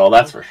age well,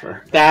 that's for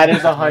sure. That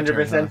is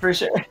 100% for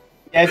sure.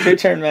 Yeah, it's your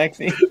turn,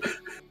 Maxie.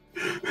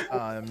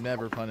 I'm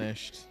never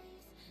punished.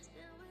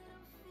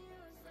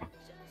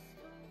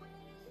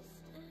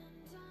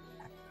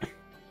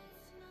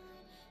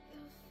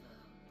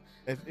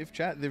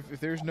 If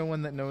there's no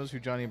one that knows who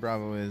Johnny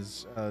Bravo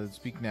is,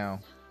 speak now.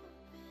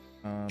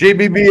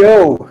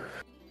 JBBO.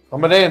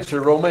 I'm an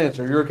answer,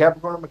 romancer. You're a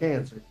Capricorn, I'm a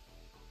Cancer.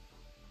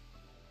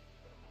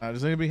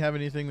 Does anybody have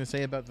anything to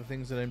say about the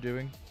things that I'm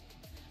doing?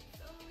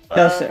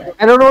 No, sir.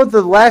 I don't know what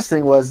the last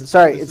thing was.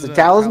 Sorry, This it's is a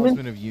talisman?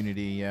 Talisman of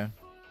Unity, yeah.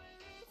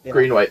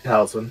 Green-white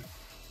talisman.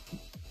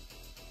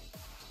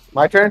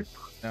 My turn?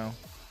 No.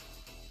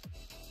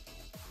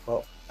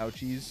 Well,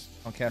 ouchies.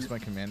 I'll cast my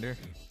commander.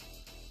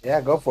 Yeah,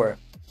 go for it.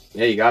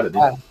 Yeah, you got it,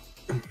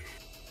 dude.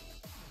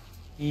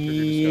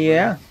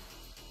 Yeah.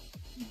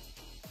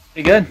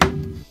 Pretty good.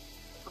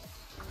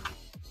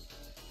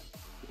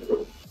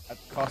 That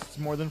costs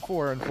more than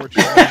 4,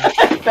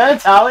 unfortunately. Got a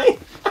tally?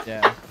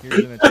 Yeah.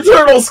 Here's an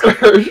Eternal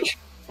Scourge!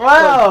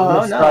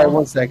 Wow, Sorry, no.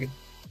 1 second.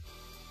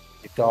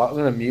 I'm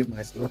gonna mute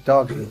myself. My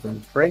dog is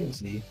going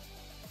crazy.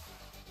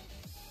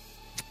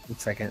 1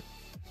 second.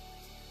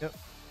 Yep.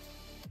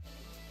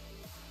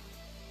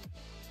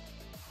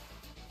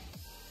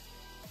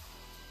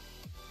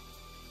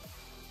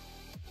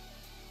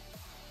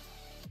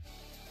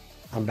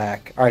 I'm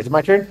back. Alright, is it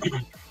my turn?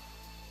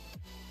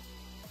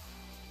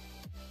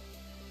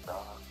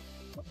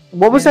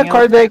 What was that Anything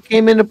card that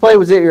came into play?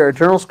 Was it your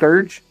Eternal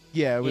Scourge?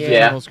 Yeah, it was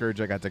Yeah. Eternal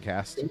Scourge I got to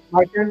cast.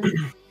 My turn?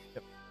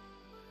 Yep.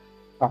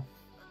 Oh,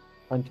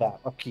 untap.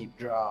 Upkeep.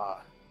 Draw.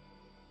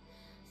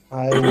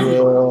 I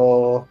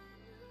will...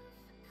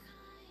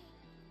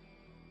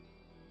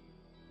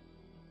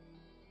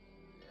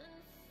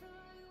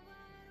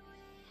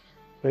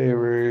 play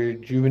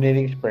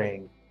Rejuvenating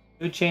Spring.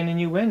 2 chain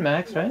and you win,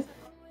 Max, right?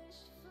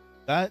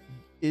 That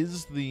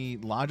is the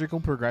logical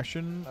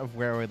progression of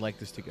where I would like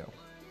this to go.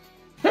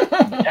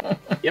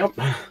 Yep.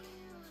 I'm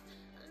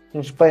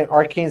just playing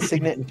Arcane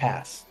Signet and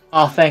pass.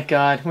 Oh, thank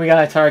God. We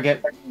got a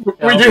target.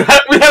 We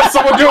have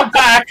someone do it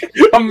back!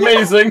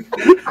 Amazing!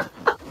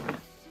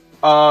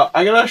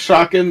 I'm gonna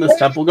shock in this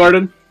Temple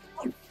Garden.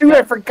 Dude,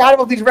 I forgot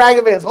about these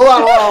Ragavans. Hold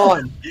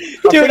on.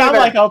 Dude, I'm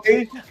like, oh,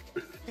 please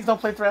don't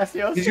play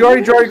Thrasios. Did you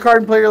already draw your card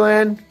and play your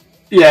land?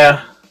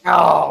 Yeah.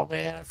 Oh,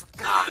 man. I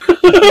forgot.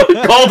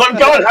 Gold, I'm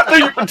going after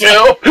you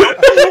too!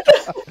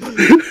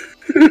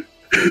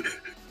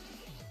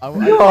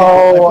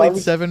 No, I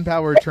played 7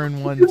 power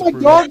turn 1. My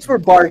dogs were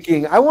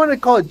barking. I wanted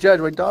to call a judge.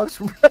 My dogs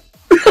were...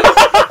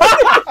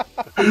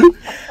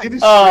 They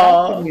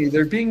distracted me.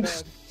 They're being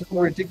so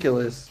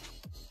ridiculous.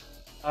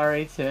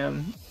 Alright,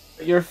 Tim.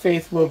 Your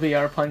faith will be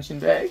our punching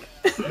bag.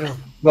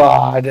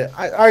 God,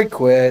 I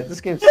quit. This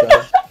game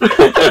sucks.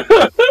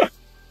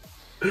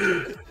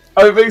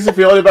 Oh, it makes me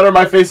feel any better.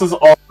 My face is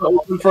all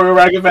open for a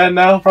Ragavan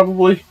now,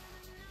 probably.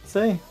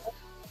 See?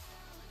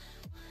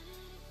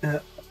 Yeah.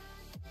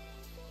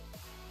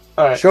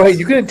 Alright. Shohei,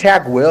 you can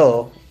attack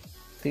Will.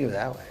 Think of it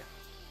that way.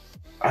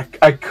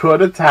 I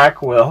could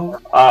attack Will.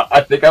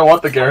 I think I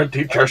want the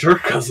guaranteed treasure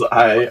because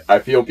I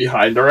feel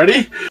behind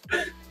already.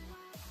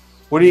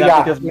 What do you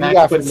got? Because What do you Max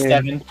got for put me?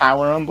 7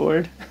 power on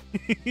board.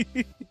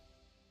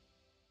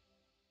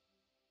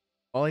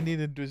 All I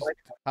needed was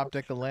top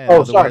deck a land.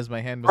 Oh, sorry. Otherwise,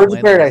 my hand was Birds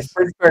of landless. Paradise.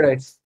 Birds of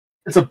Paradise.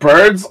 It's a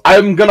birds.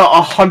 I'm gonna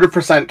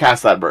 100%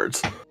 cast that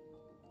birds.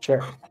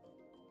 Sure.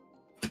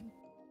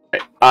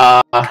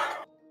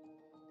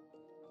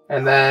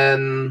 And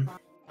then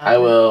I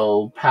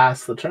will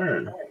pass the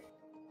turn.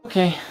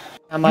 Okay.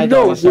 Now You my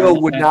know dog is Will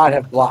starting would to not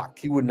have blocked.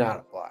 He would not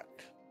have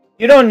blocked.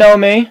 You don't know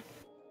me.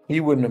 He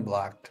wouldn't have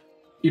blocked.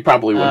 You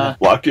probably wouldn't have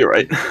blocked. You're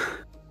right.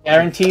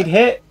 Guaranteed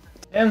hit.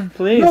 Tim,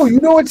 please. No, you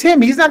know it's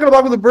him. He's not going to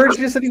block with the bird. He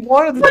just said he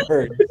wanted the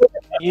bird.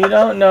 You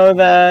don't know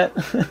that.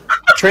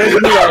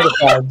 Transmute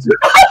artifacts.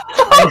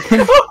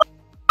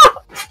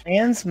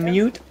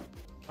 Transmute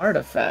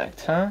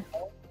artifact, huh?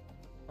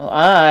 Well,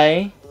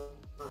 I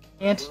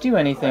can't do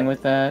anything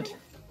with that.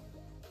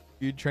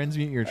 You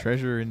transmute your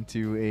treasure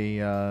into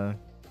a.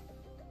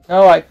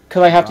 Oh,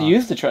 because I have to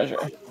use the treasure.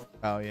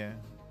 Oh yeah.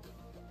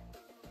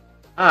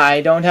 I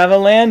don't have a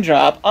land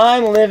drop.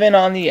 I'm living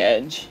on the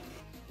edge.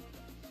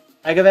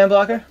 Agavan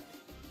blocker?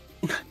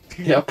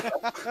 Yep.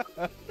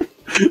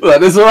 That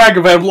is a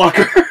Ragavan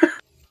blocker.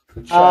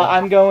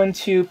 I'm going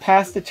to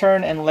pass the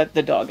turn and let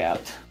the dog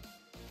out.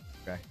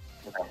 Okay.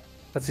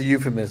 That's a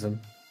euphemism.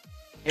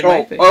 It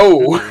might be.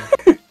 Oh.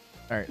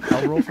 Alright,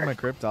 I'll roll for my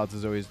crypt. Odds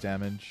is always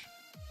damage.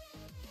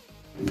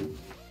 2.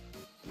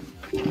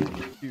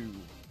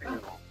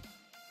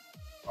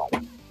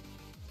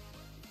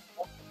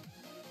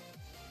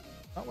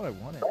 Not what I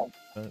wanted,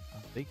 but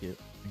I'll take it,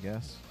 I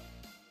guess.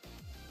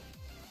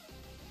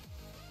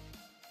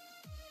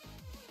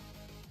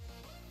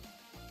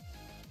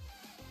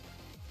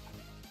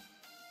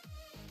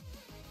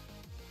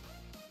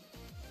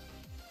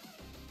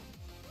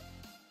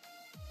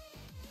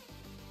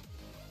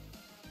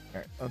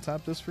 Alright, I'll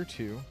tap this for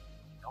 2.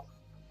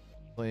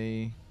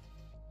 Play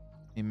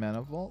a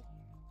Mana Vault.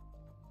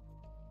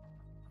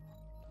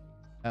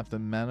 Tap the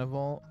Mana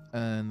Vault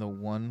and the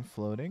 1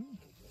 floating.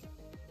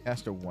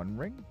 Cast a 1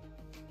 ring.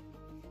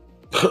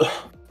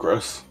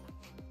 Gross.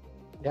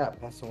 Yeah,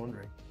 pass the One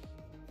Ring.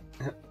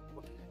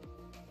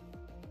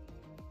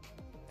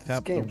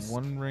 Tap the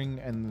 1 ring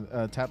and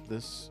tap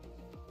this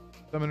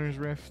Summoner's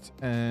Rift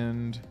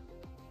and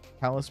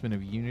Talisman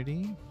of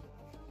Unity.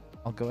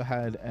 I'll go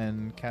ahead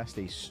and cast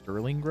a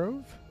Sterling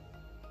Grove.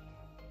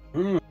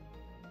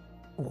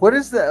 What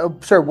is that? Oh,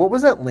 sorry, what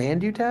was that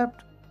land you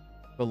tapped?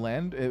 The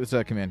land, it was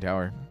a command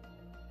tower.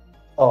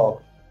 Oh.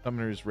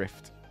 Summoner's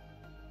Rift.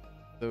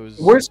 Those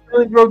Where's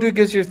Sterling Grove do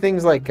gives you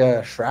things like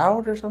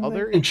Shroud or something?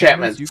 other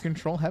Enchantments you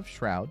control have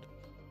Shroud.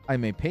 I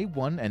may pay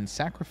 1 and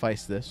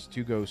sacrifice this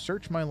to go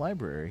search my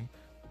library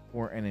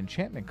for an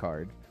enchantment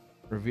card,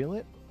 reveal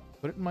it,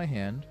 put it in my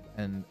hand,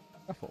 and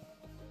shuffle.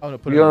 Oh no,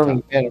 put You it on don't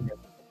top. have any mana.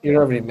 You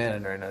don't have any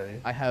mana right now, do you?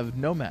 I have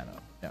no mana.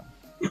 No.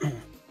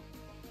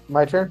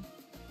 My turn?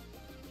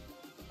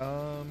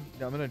 No,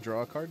 I'm gonna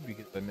draw a card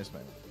because I missed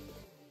my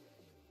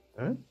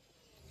Alright.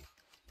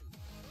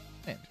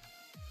 hand.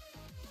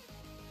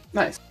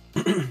 Nice.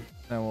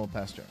 Now we'll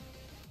pass turn.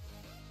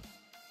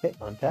 Okay,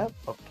 untap,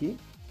 upkeep,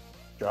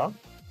 draw.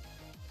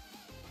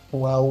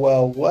 Well,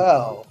 well,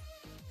 well.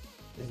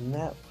 Isn't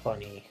that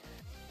funny?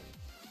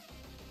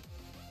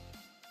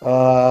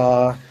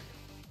 I'll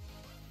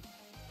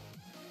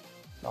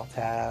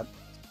tap.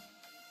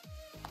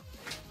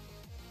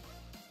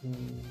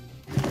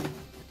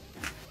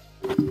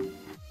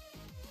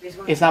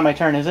 It's not my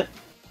turn, is it?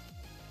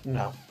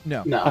 No.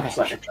 No. No. Okay. It's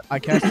not your turn. I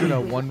casted a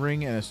 1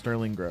 ring and a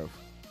Sterling Grove.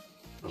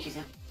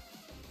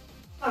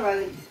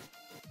 Alrighty.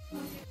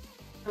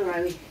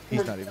 Alrighty.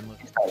 He's not even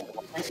looking.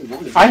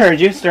 I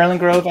heard you, Sterling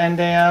Grove and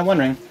a One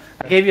Ring.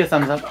 I gave you a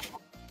thumbs up.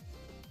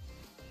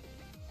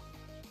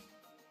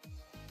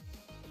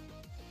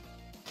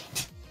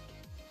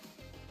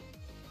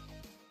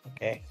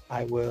 Okay,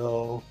 I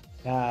will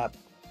tap.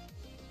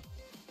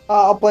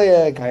 I'll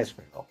play a Guy's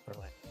Sprinkle for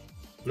land.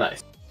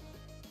 Nice.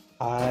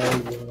 I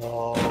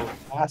will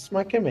pass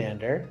my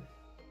commander.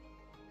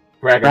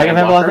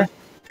 Ragavan blocker?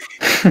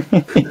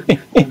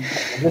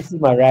 This is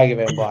my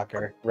Ragavan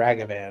blocker.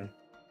 Ragavan.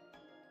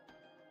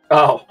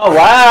 Oh. Oh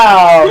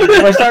wow!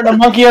 We're starting to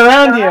monkey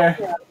around here.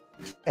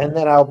 And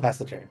then I'll pass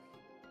the turn.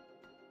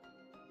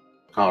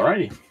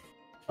 Alrighty.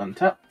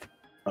 Untap.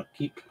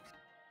 Upkeep.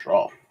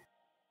 Draw.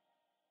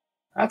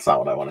 That's not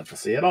what I wanted to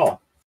see at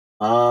all.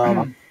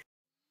 Oh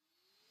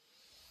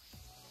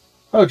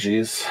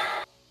geez.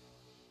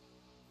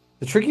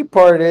 The tricky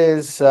part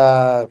is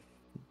we're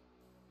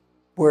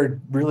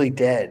really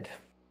dead.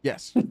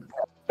 Yes.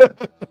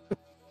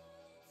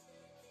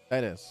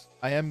 That is.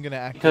 I am gonna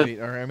activate,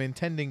 or I'm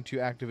intending to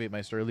activate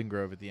my Sterling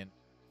Grove at the end.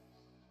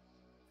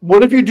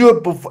 What if you do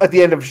it at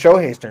the end of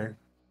Shohei's turn?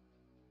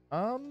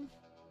 What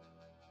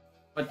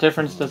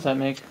difference does that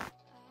make?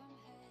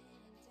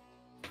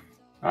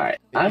 Alright.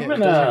 It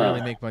doesn't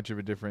really make much of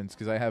a difference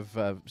because I have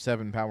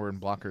 7 power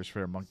and blockers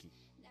for a monkey.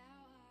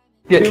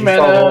 Yeah, Two you saw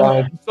the mana.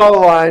 line. You saw the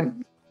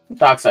line.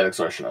 Dockside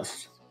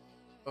Extortionist.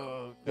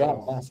 Oh, Yeah,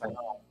 awesome.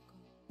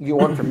 You get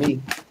one from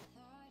me.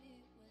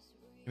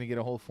 Gonna get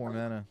a whole 4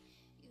 mana.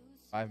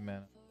 5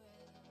 mana.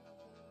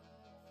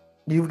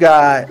 You've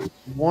got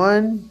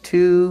 1,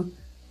 2.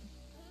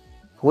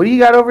 What do you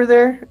got over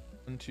there?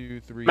 1,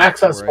 2, 3.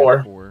 Max has 4. I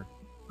have 4.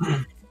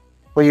 4.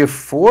 Well, you have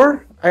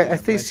 4. I My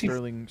think.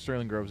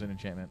 Sterling Grove's an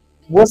enchantment.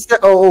 What's that?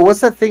 Oh, what's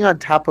that thing on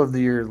top of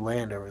your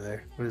land over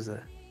there? What is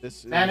that? This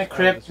is, Mana this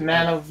Crypt, is-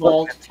 Mana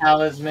Vault,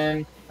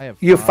 Talisman. I have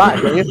You have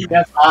 5, right? You have You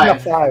have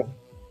 5. 5.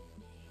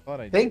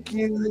 Thought I did. Thank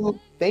you.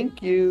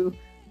 Thank you.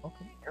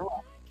 Okay.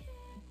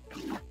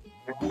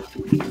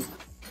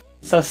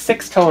 So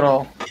 6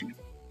 total.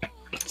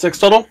 6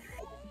 total?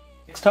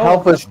 6 total.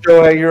 Help us,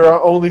 Shohei. You're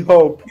our only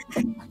hope.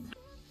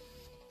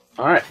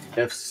 Alright.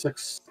 If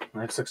 6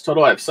 I have 6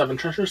 total. I have 7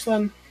 treasures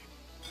then.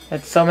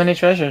 That's so many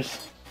treasures.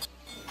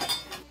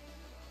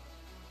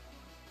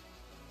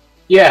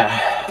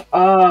 Yeah.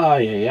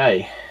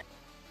 Yeah.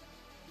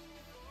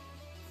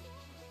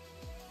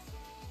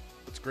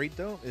 What's great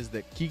though is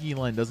that Kiki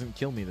line doesn't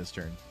kill me this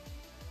turn.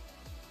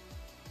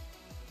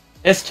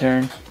 This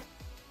turn.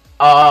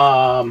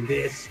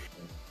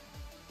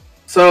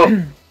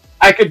 So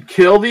I could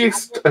kill the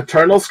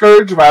Eternal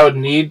Scourge, but I would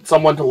need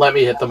someone to let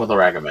me hit them with a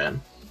Ragaman.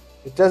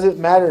 It doesn't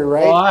matter,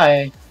 right?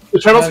 Why?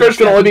 Eternal Scourge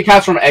can only be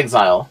cast from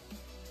exile.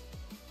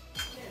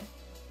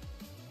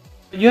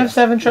 You have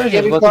 7 treasures.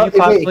 Can't be What ca- do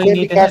you possibly it can't be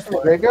need to cast hit from the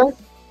for? graveyard?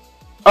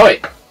 Oh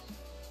wait.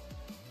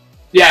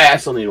 Yeah, I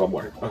still need 1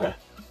 more. Okay.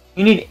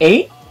 You need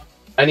 8?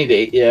 I need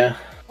 8, yeah.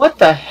 What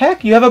the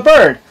heck? You have a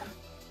bird.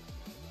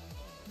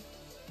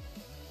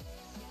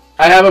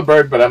 I have a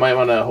bird, but I might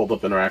want to hold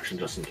up interaction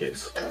just in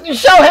case.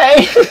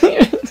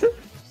 Shohei!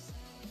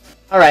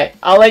 Alright,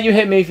 I'll let you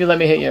hit me if you let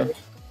me hit you.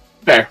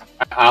 Fair.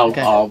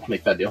 I'll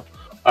make that deal.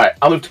 Alright,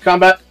 I'll move to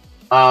combat.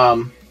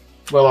 Well,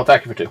 I'll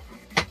attack you for 2.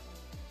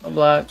 A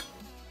block.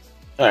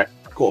 Alright,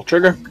 cool.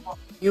 Trigger.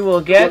 You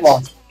will get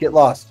Get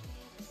lost.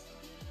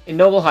 a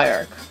Noble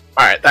Hierarch.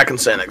 Alright, that can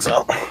stay in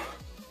exile.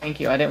 Thank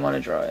you, I didn't want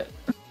to draw it.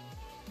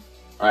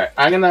 Alright,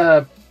 I'm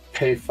gonna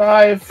pay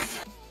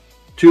 5.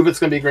 2 of it's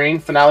gonna be green.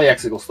 Finale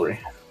X equals 3.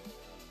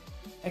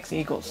 X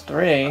equals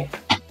 3.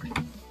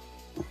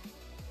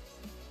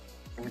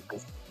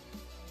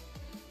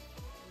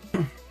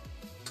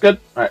 It's good.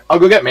 Alright, I'll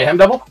go get Mayhem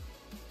Devil.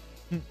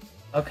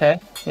 Okay,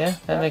 yeah,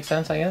 that makes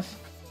sense, I guess.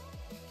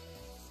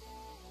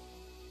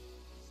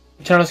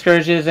 Eternal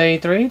Scourge is a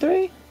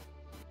 3/3?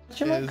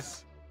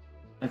 Is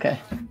Okay.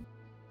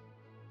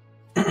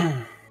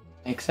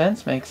 Makes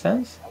sense, makes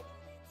sense.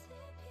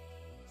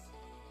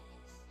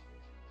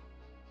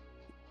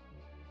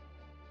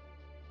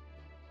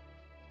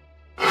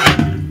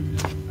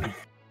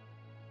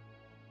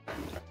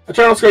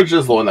 Eternal Scourge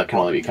is the one that can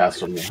only be cast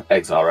from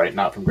exile, right?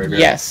 Not from graveyard.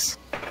 Yes.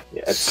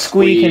 Yeah, it's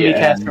Squee can be and-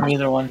 cast from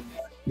either one.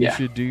 you Yeah.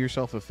 should do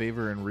yourself a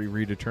favor and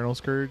reread Eternal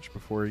Scourge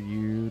before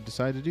you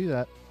decide to do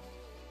that.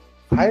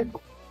 I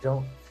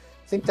don't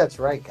think that's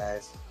right,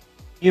 guys.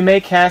 You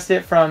may cast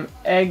it from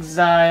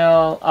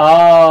exile.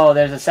 Oh,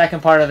 there's a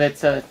second part of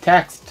it's a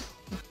text.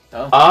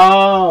 So.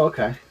 Oh,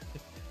 okay.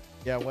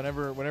 Yeah,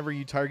 whenever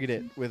you target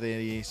it with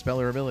a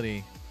spell or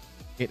ability,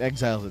 it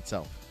exiles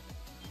itself.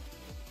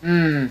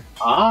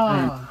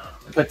 Ah.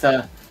 It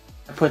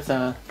puts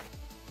a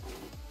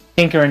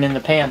tinkering in the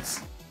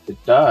pants. It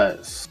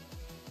does.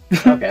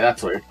 Okay,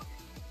 that's weird.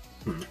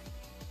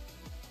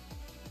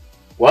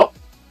 Well,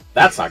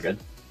 that's not good.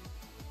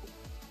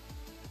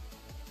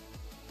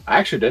 I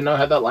actually didn't know I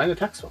had that line of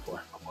text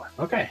before.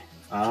 Okay.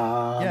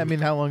 Yeah, I mean,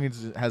 how long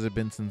has it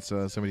been since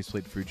somebody's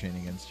played Food Chain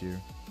against you?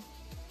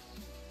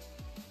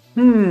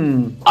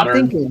 I'm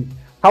Modern. thinking.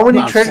 How many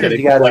No, I'm just treasures kidding.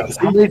 you got? Like,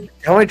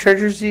 How many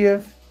treasures do you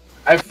have?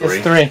 I have 3.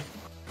 It's 3.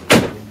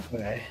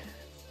 Okay.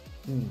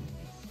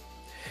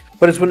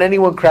 But it's when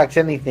anyone cracks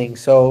anything.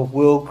 So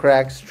Will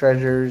cracks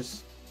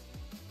treasures,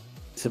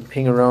 some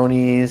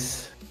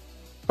pingaronis.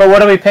 But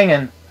what are we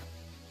pinging?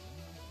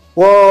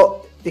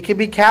 Well, it can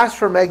be cast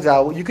from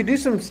exile. You could do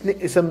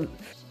some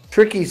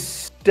tricky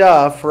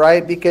stuff,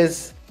 right?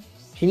 Because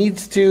he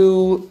needs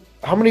to.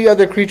 How many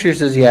other creatures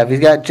does he have? He's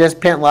got just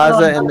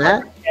Pantlaza and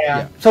that.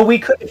 Yeah. So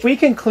if we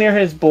can clear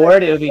his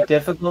board, it would be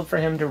difficult for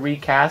him to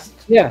recast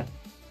Yeah.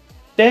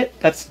 it.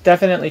 That's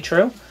definitely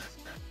true.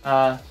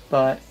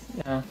 But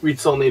you know, We'd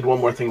still need 1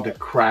 more thing to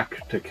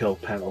crack to kill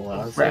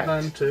Pantlaza Correct.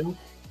 then, too.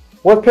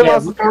 What's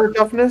Pantlaza's power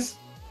toughness?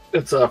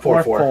 It's a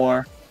 4/4.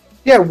 4/4.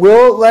 Yeah,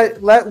 Will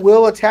let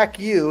Will attack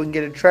you and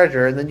get a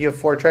treasure, and then you have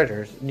 4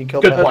 treasures, and you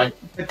kill. Good Pantlaza. point.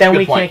 But then Good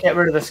we point. can't get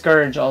rid of the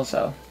Scourge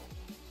also.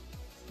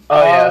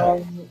 Oh,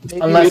 yeah.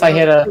 Maybe Unless I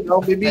hit a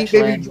maybe fetch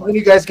land. one of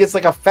you guys gets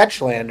like a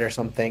fetch land or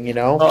something, you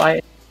know. Well,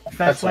 I That's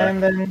fetch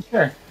land, then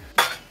sure.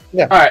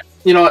 Alright,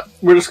 you know what?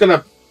 We're just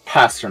gonna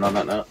pass turn on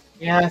that note.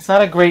 Yeah, it's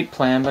not a great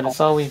plan, but it's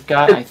all we've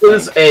got, I It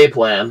is think. a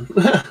plan.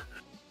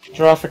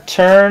 Draw for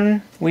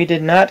turn. We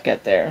did not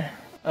get there.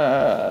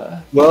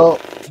 Well,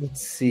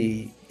 let's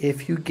see.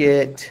 If you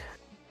get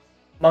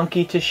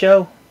Monkey to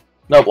show.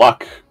 No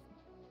block.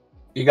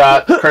 You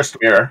got Cursed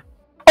Mirror.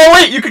 Oh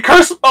wait, you could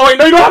curse. Oh wait,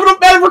 no, you don't have enough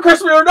mana for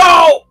Cursed Mirror.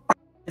 No,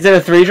 Is it a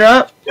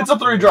 3-drop? it's a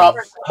 3-drop.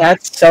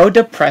 That's so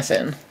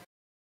depressing.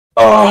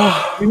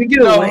 Oh, you can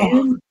get a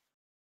land.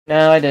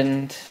 No, I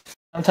didn't.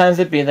 Sometimes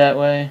it'd be that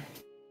way.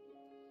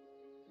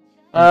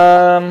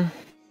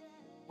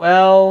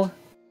 Well,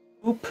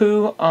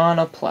 poo-poo on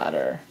a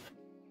platter.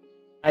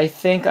 I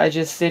think I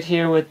just sit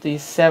here with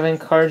these 7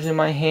 cards in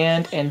my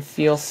hand and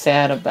feel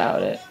sad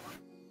about it.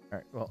 All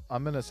right. Well,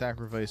 I'm gonna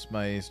sacrifice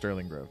my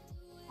Sterling Grove.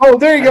 Oh,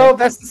 there you go.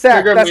 That's the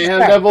sack. Trigger That's the Mayhem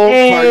sack. Devil.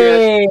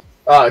 Hey!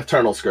 Target.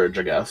 Eternal Scourge,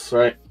 I guess.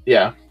 Right?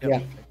 Yeah. Yeah.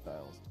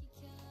 Exiles.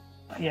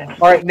 Yeah.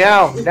 All right,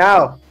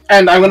 now.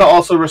 And I'm gonna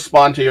also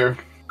respond to your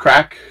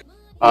crack.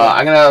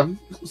 I'm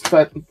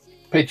gonna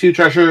pay 2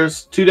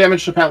 treasures, 2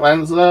 damage to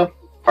Pantlaza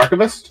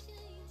Archivist,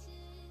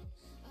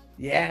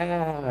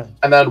 Yeah.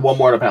 and then 1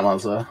 more to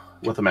Pantlaza.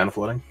 with the mana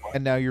floating.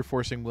 And now you're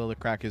forcing Will to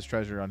crack his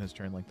treasure on his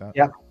turn like that.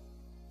 Yep.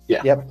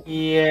 Yeah. Yep.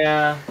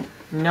 Yeah.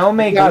 No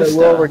me We got it.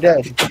 Well, we're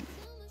gusta. dead.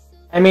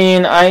 I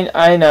mean,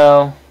 I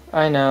know.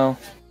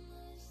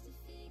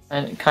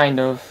 And kind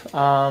of.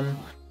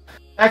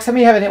 Max, how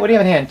many you have in, what do you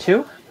have in hand?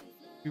 2?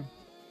 2.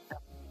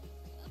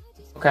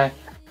 Okay.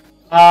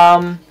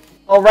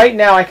 Well, right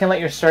now I can let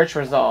your search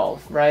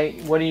resolve,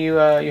 right? What do you,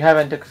 you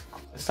haven't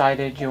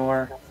decided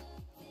your...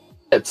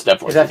 It's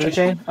definitely. Is that food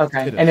chain?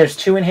 Okay. It is. And there's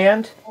 2 in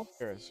hand?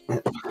 There is.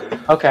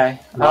 Okay.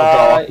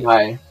 I'll draw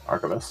my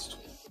Archivist.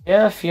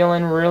 Yeah,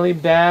 feeling really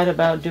bad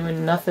about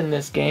doing nothing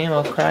this game.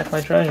 I'll crack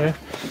my treasure.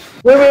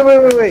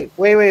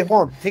 Wait, hold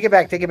on. Take it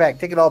back, take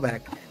it all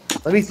back.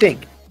 Let me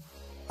think.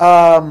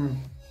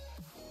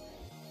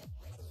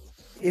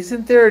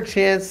 Isn't there a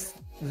chance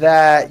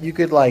that you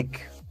could,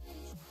 like...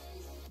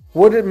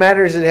 What it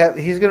matters is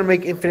he's going to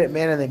make infinite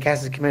mana and then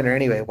cast his commander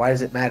anyway. Why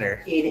does it matter?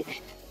 Hate it.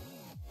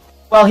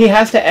 Well, he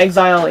has to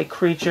exile a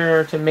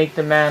creature to make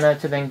the mana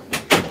to then...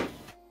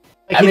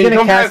 Like, I he's mean,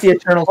 going to cast the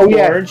Eternal Oh,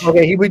 yeah. Scourge.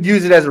 Okay, he would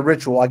use it as a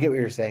ritual. I get what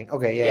you're saying.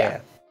 Okay,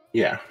 yeah.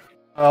 Yeah.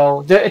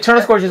 Oh, the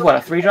Eternal Scourge is what, a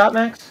 3-drop,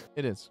 Max?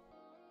 It is.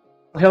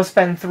 He'll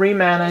spend 3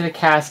 mana to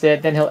cast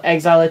it, then he'll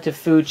exile it to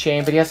Food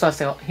Chain, but he also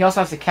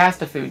has to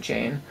cast a Food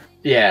Chain.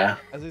 Yeah.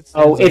 As it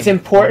Oh, stands, it's I'm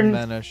important-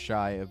 1 mana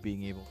shy of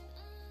being able.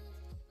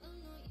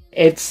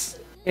 It's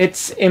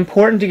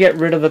important to get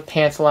rid of the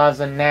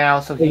Pantlaza now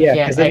so he Yeah,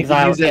 can't because then he can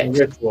exile use it as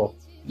a it. ritual.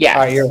 Yes,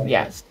 Alright, you're right.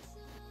 yes.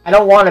 I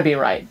don't want to be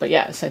right, but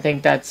yes, I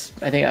think that's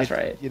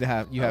right. You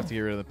have to get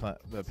rid of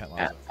the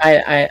Pantlaza.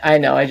 I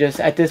know. I just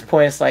at this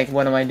point it's like,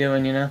 what am I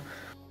doing? You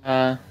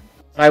know.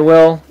 I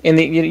will.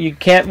 You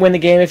can't win the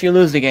game if you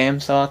lose the game.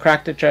 So I'll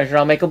crack the treasure.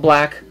 I'll make a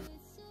black.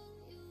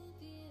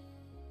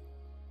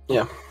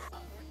 Yeah.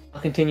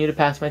 I'll continue to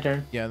pass my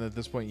turn. Yeah, and at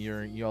this point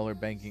y'all are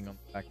banking on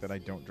the fact that I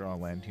don't draw a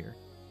land here.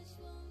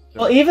 So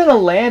Well, even a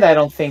land I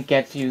don't think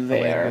gets you the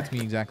land there. gets me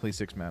exactly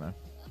 6 mana.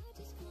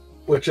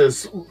 Which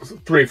is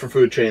 3 for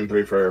Food Chain,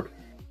 3 for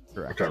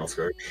Correct. Eternal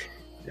Scourge.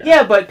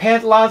 Yeah, but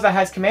Pantlaza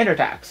has commander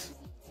attacks.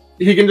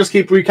 He can just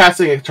keep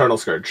recasting Eternal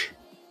Scourge.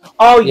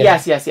 Oh Yeah.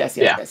 yes.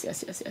 Yeah.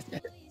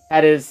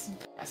 That is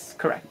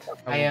correct.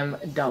 I am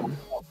dumb.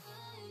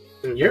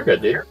 You're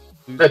good, dude.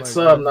 Lose That's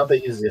my land. not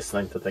the easiest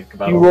thing to think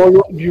about.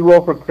 You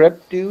roll for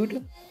crypt,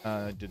 dude?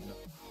 Did not.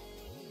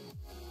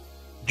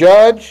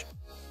 Judge?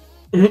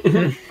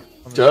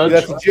 Judge?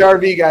 That's the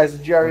GRV, guys. The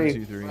 1, GRV.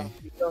 2,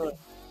 3.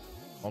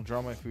 I'll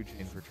draw my food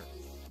chain for turn.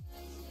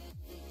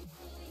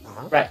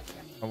 Right.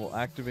 I will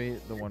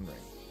activate the 1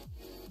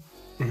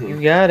 ring.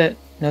 You got it.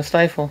 No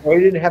stifle. Oh,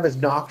 he didn't have his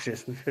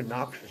Noxious. We should have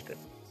Noxious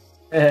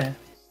it.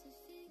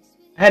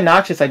 I had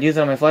Noxious. I'd use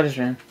it on my Flutter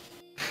Stream.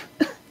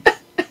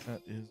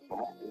 That is.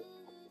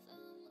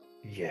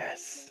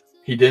 Yes.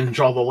 He didn't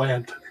draw the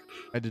land.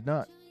 I did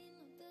not.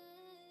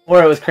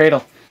 Or it was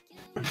Cradle.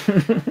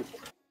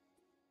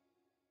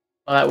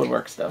 Well, that would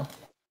work still.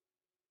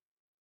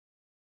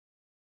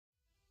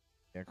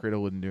 Yeah,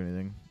 Cradle wouldn't do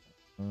anything.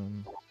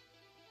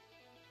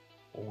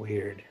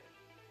 Weird.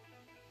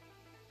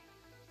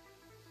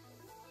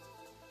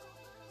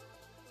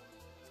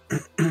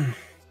 Trying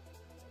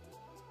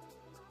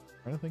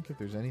to think if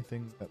there's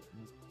anything that.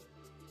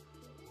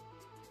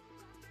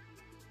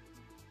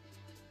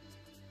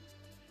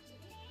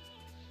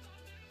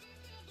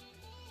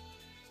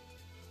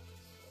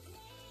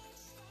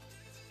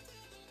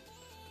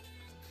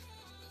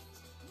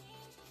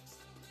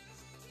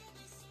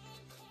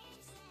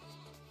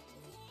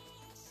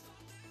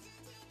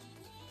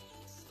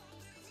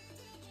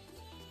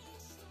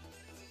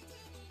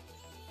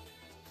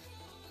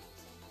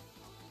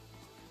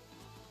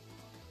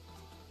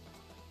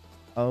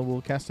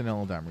 We'll cast an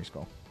Eladamri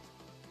Skull.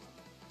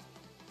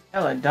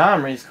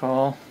 Eladamri's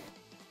call.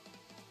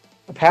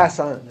 Pass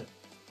on it.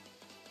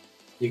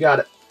 You got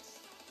it.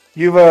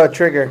 You have a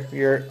trigger.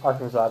 Your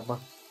Archivist Adma.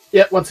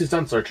 Yeah, once he's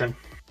done searching.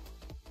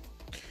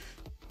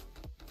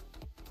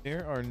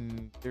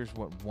 There's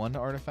what, 1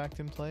 artifact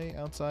in play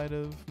outside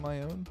of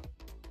my own?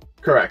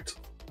 Correct.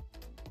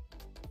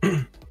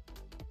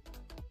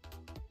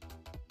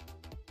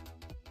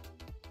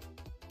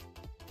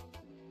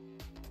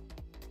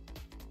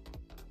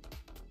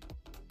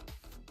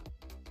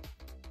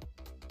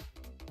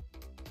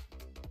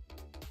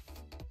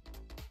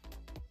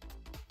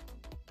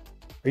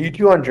 Are you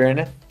 2 on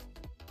Drana?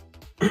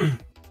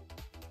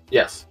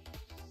 Yes.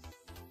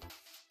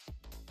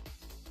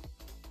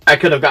 I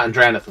could have gotten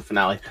Dranith with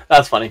Finale.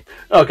 That's funny.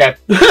 Okay.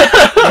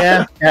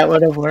 Yeah, that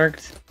would have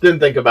worked.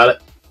 Didn't think about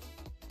it.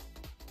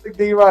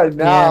 Thinking about it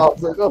now. I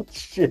was like, oh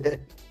shit.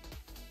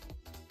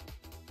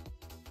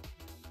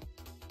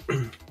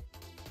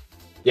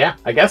 Yeah,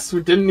 I guess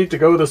we didn't need to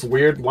go this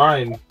weird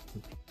line.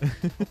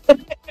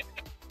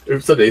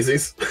 Oops, a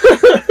daisies.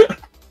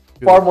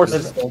 Far more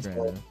Good suspense.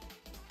 Granite.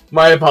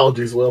 My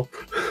apologies, Will.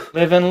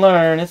 Live and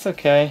learn. It's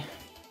okay.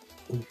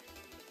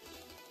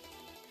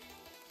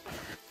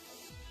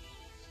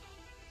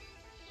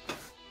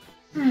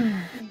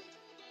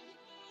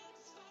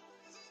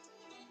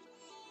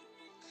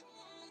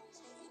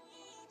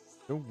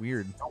 So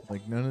weird.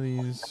 Like none of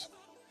these.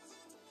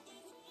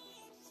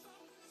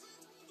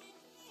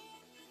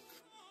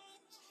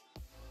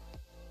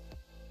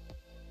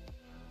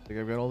 Like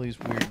I've got all these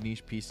weird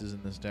niche pieces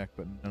in this deck,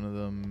 but none of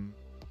them.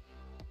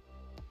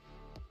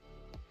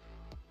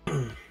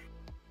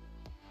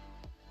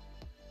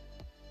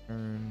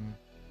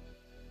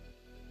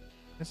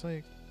 It's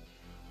like.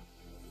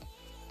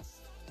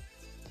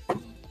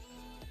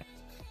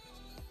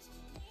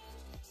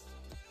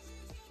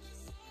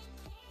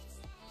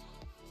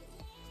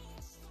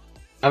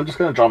 I'm just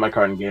gonna draw my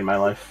card and gain my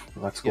life.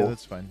 That's cool. Yeah,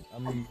 that's fine.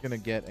 I'm gonna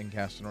get and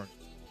cast an orc.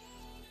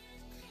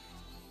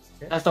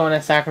 That's the one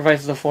that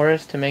sacrifices a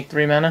forest to make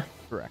 3 mana?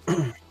 Correct.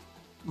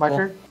 My Cool.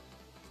 turn?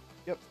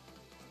 Yep.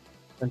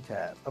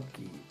 Untap,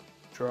 upkeep,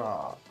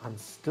 draw. I'm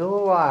still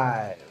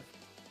alive.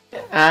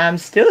 I'm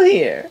still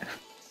here.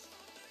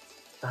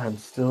 I'm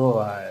still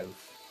alive.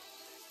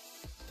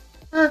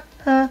 Huh.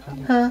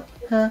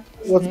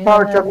 What's the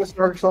power check with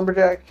Orcish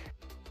Lumberjack?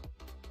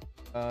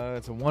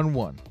 It's a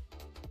 1/1.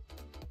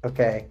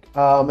 Okay.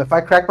 If I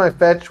crack my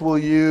fetch, will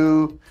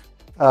you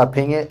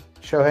ping it,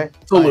 Shohei?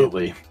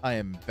 Absolutely. I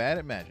am bad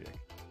at magic.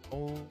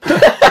 Oh,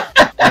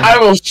 I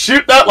will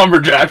shoot that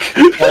lumberjack.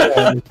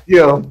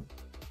 Yo.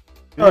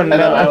 Oh And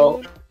then I no.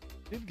 will-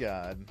 good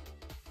God.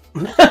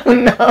 Oh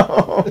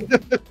no.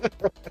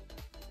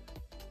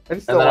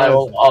 And then I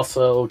will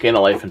also gain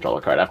a life and draw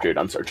a card after you're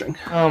done searching.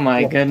 Oh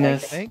my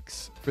goodness.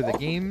 Thanks for the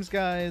games,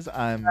 guys.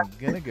 I'm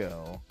gonna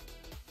go.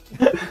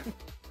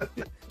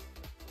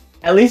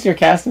 At least you're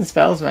casting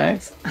spells,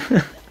 Max.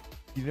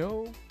 You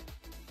know,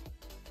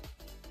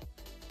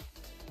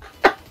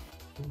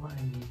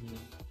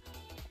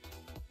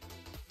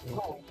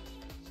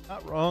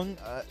 not wrong,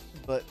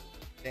 but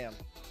damn.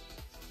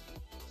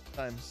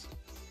 Times.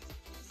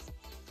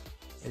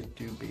 It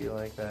do be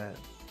like that.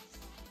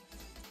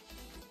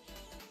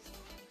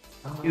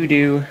 You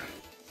do.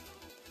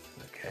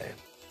 Okay.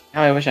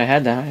 Now I wish I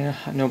had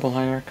that noble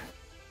hierarch.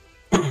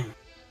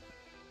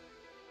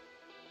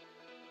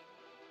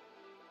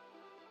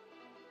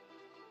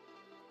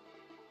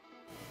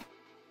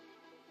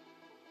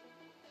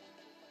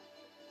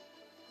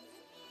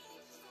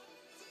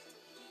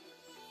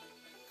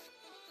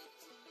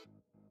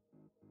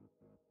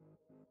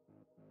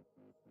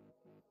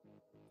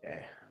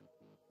 Okay.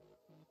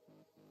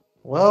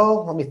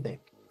 Well, let me think.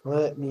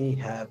 Let me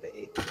have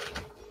a.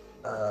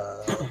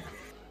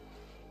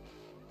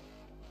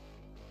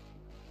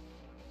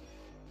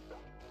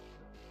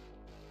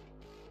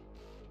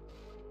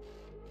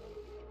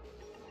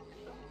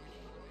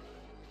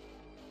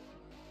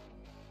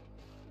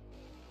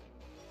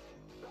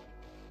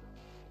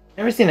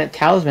 Never seen a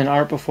talisman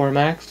art before,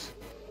 Max.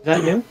 Is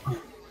that new?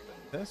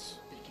 This?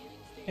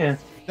 Yeah.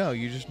 No,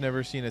 you just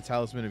never seen a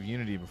Talisman of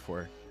Unity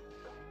before.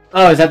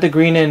 Oh, is that the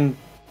green and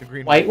The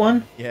green white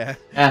one? Yeah.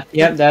 Ah,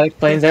 yep, that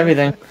explains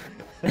everything.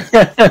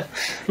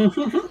 Who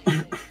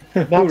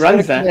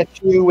runs that?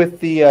 At you with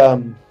the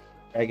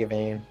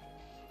Ragavane.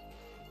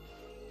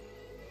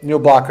 No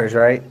blockers,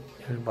 right?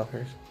 No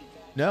blockers.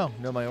 No,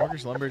 my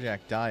Orcish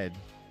Lumberjack died.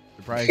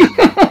 Surprisingly.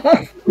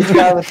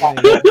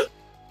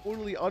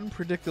 Totally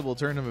unpredictable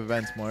turn of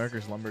events. My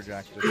Orcish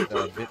Lumberjack just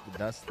bit the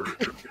dust.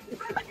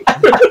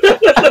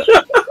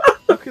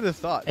 Who could have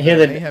thought I hear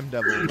that that- Mayhem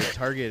Devil would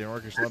target an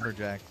Orcish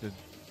Lumberjack that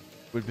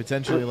would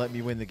potentially let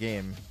me win the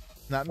game?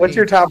 Not me. What's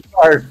your top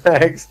card,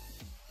 Max?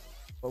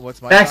 But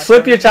what's my Max, top flip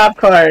card? your top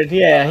card.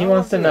 Yeah, I he don't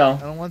wants to want know. I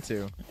don't want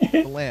to.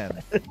 It's a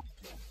land.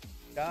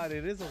 God,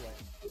 it is a land.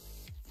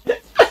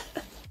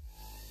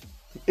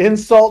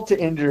 Insult to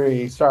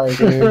injury. Sorry,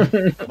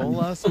 dude.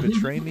 Bolas,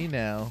 betray me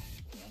now.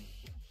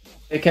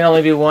 There can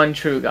only be one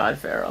true God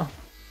Pharaoh.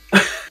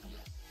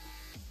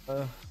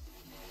 Uh,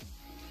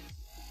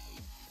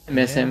 I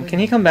miss him. Can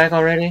he come back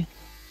already?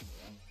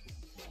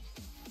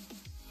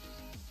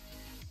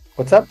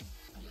 What's up?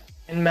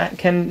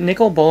 Can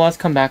Nicol Bolas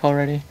come back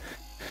already?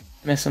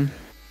 Miss him.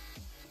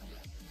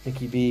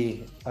 Nicky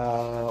B.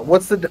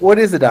 What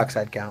is the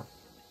dockside count?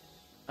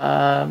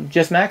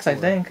 Just Max, I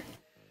think.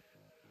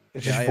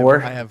 It's yeah, just I 4.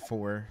 have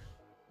 4.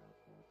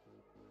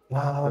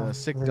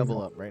 Sick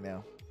double up right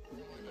now.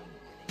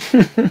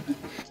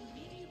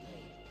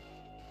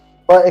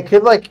 But it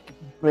could like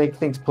make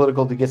things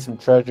political to get some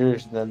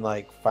treasures and then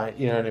like find.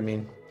 You know what I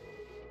mean?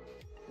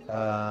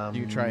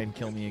 You try and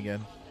kill me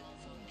again.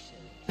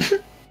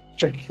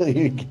 Try to kill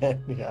you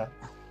again.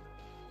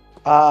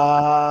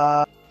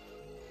 Yeah.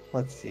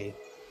 Let's see.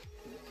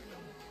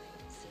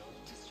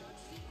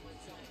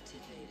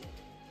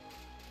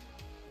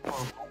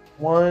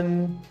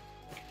 One,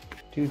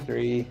 2,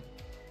 3.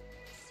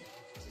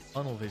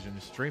 Tunnel vision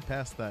straight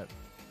past that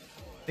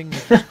thing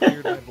that just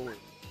cleared my board.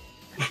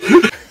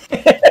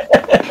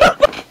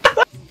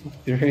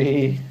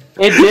 3.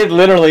 It did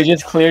literally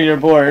just clear your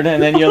board,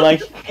 and then you're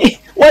like,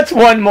 what's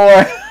one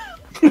more?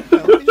 Yeah, let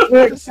me just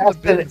put this in the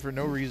bin for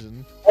no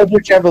reason.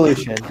 Eldritch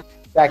Evolution.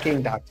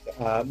 Sacking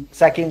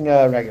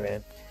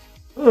Ragavan.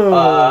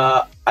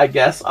 I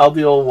guess I'll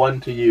deal 1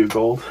 to you,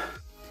 Gold.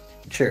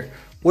 Sure.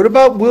 What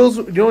about Will's?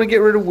 Do you want to get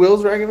rid of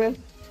Will's Ragavan?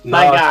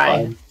 My it's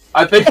guy. fine.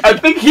 I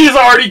think he's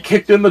already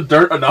kicked in the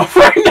dirt enough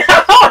right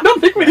now. I don't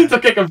think we need to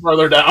kick him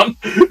further down.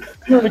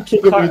 You want to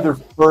kick him either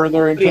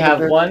further into Do you have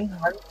the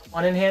dirt?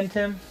 one in hand,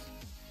 Tim?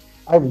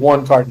 I have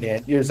one card in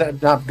hand. Is that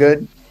not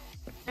good?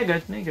 You're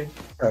good. You're good.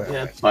 Okay.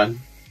 Yeah, it's fine.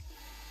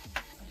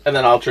 And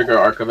then I'll trigger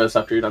Archivist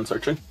after you're done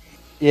searching.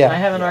 Yeah. I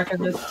have an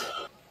Archivist.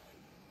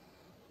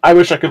 I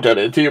wish I could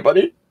donate it to you,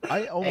 buddy.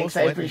 I almost Thanks,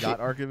 I went and appreciate got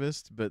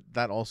Archivist, but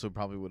that also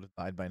probably would have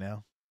died by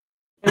now.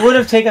 It would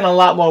have taken a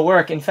lot more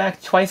work. In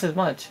fact, twice as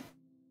much.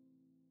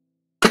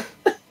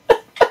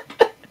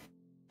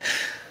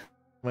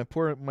 My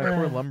poor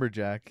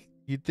lumberjack.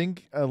 You'd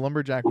think a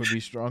lumberjack would be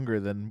stronger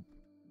than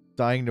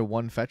dying to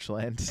one fetch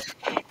land.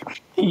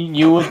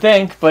 You would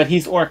think, but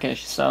he's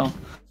orcish, so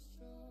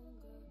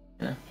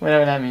yeah,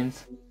 whatever that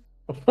means.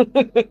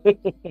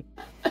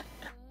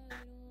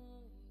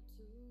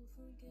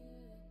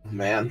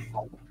 Man,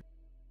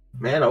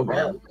 oh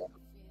man.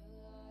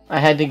 I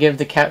had to give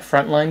the cat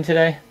frontline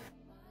today.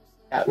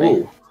 Got me.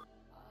 Ooh.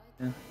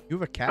 You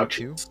have a cat Ouch.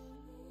 too?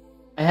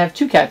 I have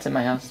 2 cats in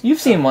my house.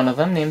 You've seen one of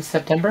them, named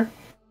September.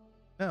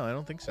 No, I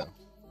don't think so.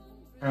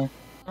 Well,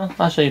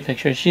 I'll show you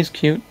pictures. She's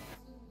cute.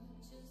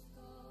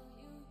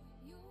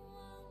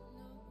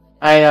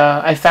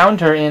 I found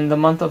her in the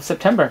month of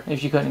September,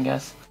 if you couldn't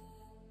guess.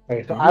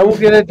 Okay, so I will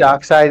get a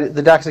dockside.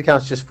 The dockside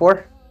counts just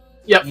 4?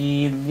 Yep.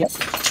 Yep.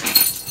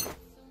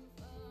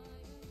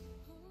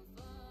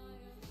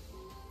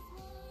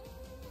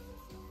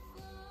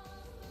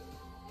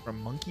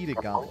 From monkey to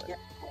goblin.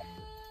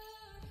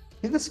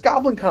 This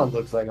goblin kind of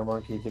looks like a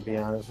monkey, to be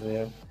honest with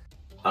you.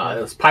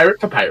 It's pirate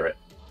to pirate.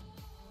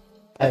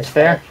 That's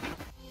fair.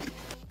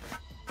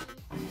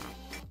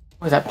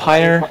 Was that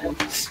Pyre?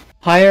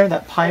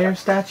 That Pyre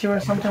statue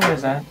or something? What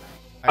is that?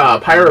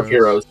 Pyre of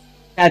Heroes.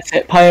 That's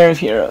it. Pyre of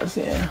Heroes,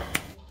 yeah.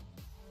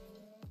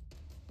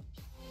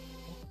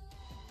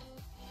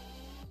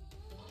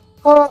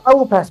 I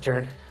will pass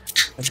turn.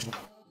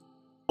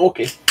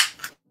 Okay.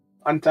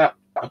 Untap,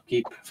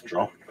 upkeep,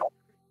 draw.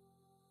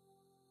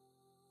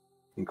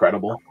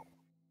 Incredible.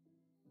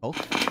 Oh,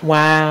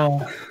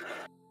 Wow.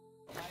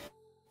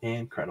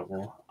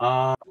 Incredible.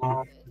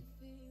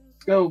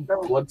 Let's go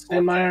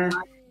Bloodstained Mire.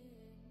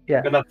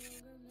 Yeah. Gonna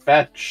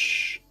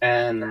fetch,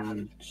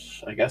 and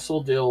I guess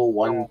we'll deal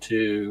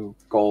 1-2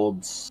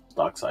 golds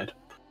dockside.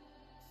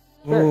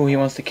 Ooh, he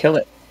wants to kill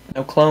it.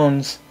 No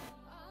clones.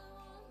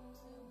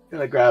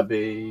 Gonna grab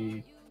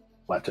a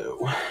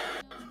plateau.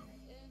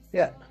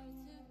 Yeah.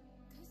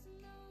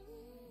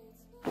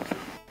 I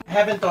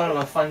haven't thought of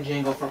a fun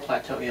jingle for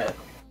Plateau yet.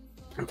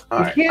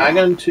 Alright, Yeah. I'm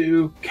going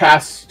to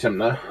cast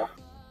Timna.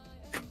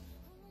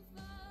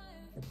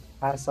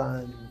 Pass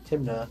on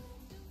Timna.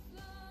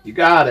 You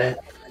got it.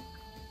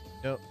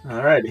 Yep.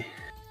 Alrighty.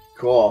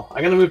 Cool.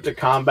 I'm gonna move to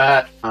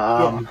combat. Will,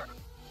 I'm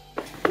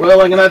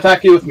gonna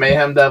attack you with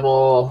Mayhem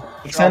Devil.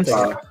 Makes sense.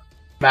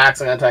 Max,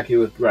 I'm gonna attack you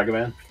with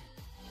Ragavan.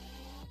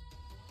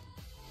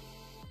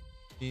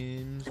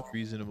 seems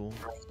reasonable.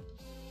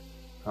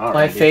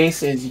 My Alrighty.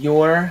 face is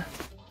your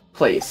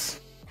place.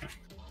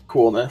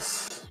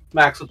 Coolness.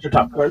 Max, what's your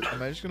top card?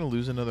 Am I just gonna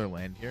lose another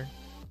land here?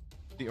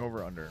 The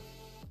over/under.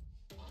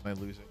 Am I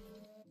losing?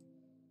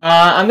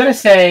 I'm gonna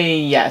say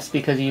yes,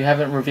 because you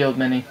haven't revealed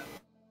many.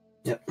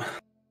 Yep.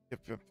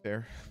 Yep,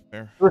 fair.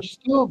 We're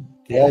still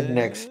dead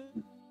next.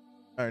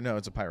 Alright, no,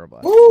 it's a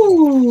pyroblast.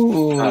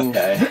 Ooh.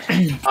 Okay.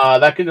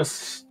 That can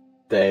just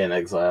stay in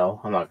exile.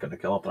 I'm not gonna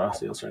kill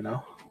Thrasios right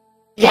now.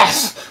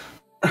 Yes!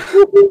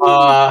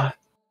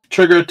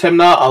 Trigger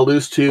Timna, I'll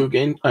lose 2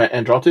 gain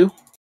and draw 2.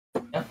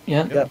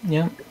 Yep.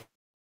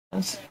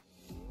 Yes.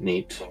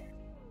 Neat.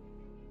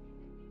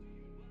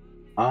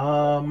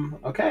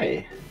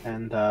 Okay.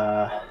 And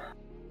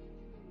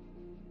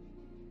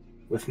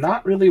with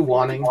not really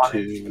wanting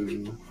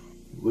to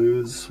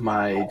lose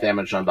my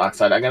damage on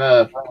Dockside, I'm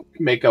gonna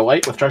make a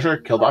white with treasure,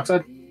 kill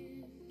Dockside.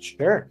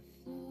 Sure.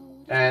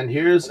 And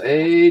here's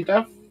a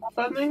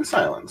deafening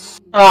silence.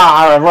 Wait.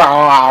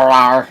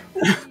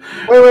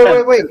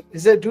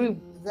 Is that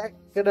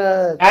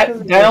gonna?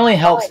 That only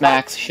helps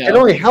Max show. It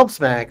only helps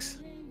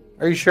Max.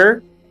 Are you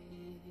sure?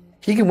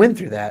 He can win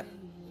through that.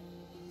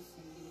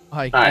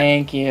 Hi. Alright.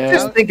 Thank you.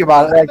 Just think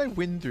about How it. did I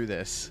win through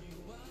this?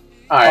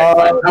 Alright,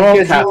 fine. I won't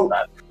because cast you-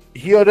 that.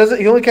 He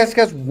only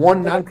cast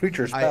one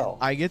non-creature spell.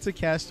 I get to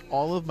cast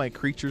all of my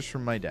creatures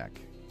from my deck.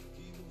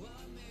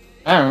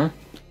 I don't know.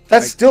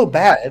 That's still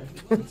bad.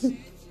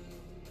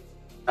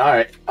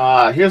 Alright,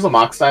 here's a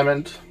Mox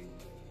Diamond.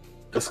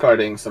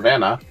 Discarding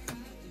Savannah.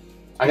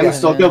 I'm gonna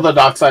still kill the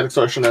Dockside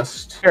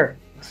Extortionist. Sure.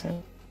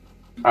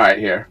 Alright,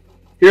 here.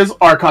 Here's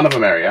Archon of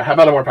Emeria. How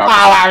about a more powerful?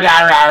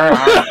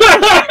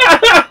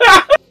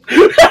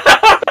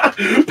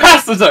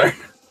 Pass the turn!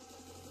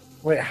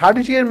 Wait, how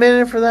did you get a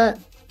mana for that?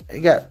 You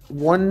got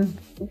one.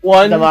 The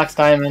 1, Mox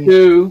Diamond.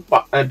 2,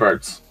 and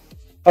birds.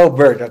 Oh,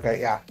 bird.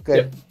 Okay, yeah,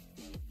 good.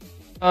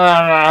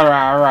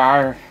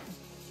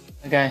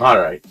 Okay,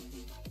 Alright.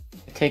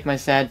 I take my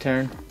sad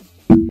turn.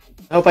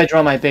 I hope I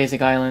draw my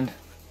basic island.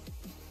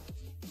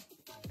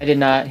 I did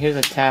not. Here's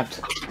a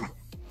tapped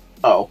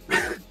Oh.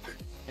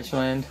 pitch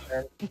land.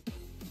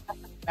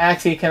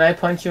 Maxie, can I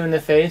punch you in the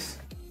face?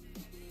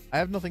 I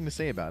have nothing to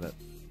say about it.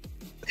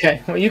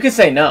 Okay, well you can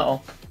say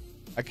no.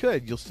 I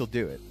could, you'll still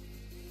do it.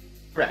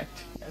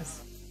 Correct.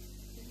 Yes.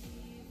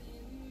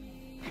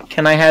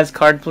 Can I has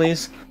card,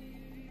 please?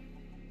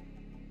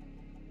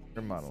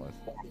 Your monolith.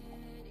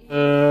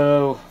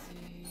 Oh.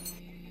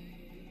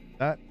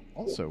 That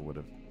also would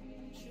have.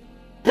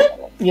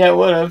 Yeah, it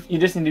would have. You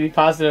just need to be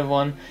positive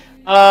one.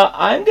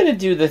 I'm gonna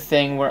do the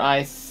thing where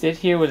I sit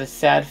here with a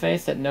sad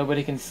face that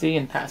nobody can see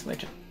and pass my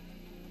turn.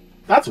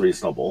 That's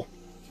reasonable.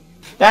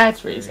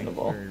 That's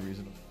reasonable. Very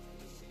reasonable.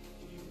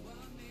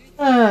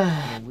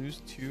 Ah. Gonna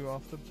lose 2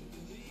 off the.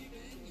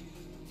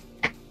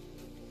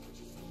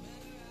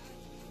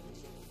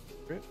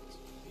 Crit.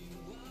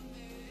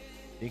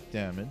 Take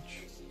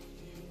damage.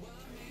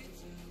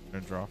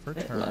 Gonna draw for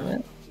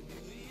turn.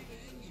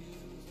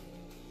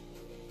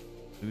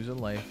 Lose a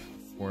life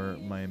for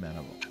my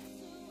mana vault.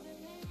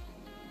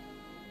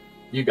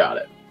 You got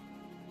it.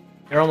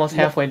 You're almost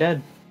halfway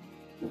dead.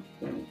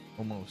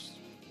 Almost.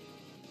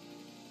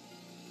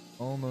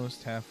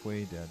 Almost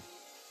halfway dead.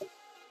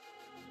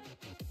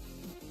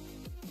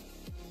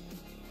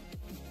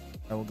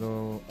 I will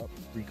go up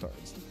 3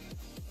 cards.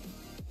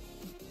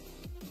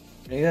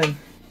 Pretty good.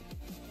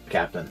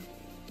 Captain.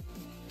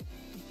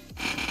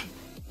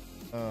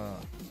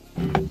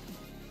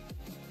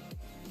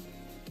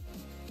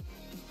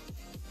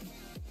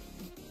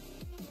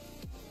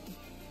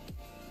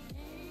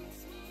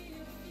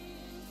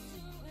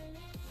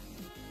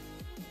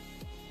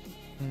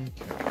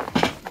 Okay.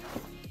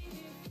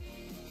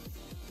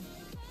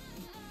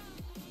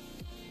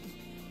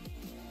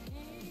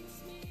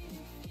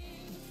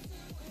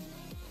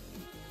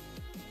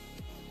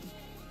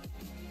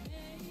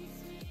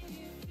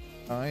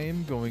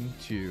 I'm going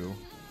to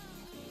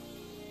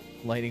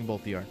lightning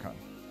bolt the Archon.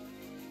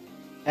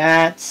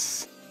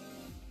 That's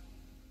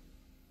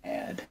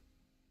bad.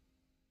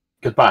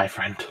 Goodbye,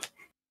 friend.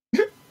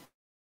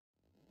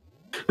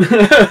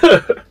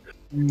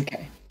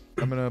 Okay.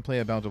 I'm gonna play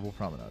a Bountiful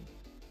Promenade.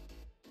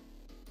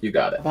 You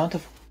got it.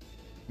 Bountiful.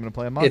 I'm gonna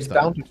play a It's Monster.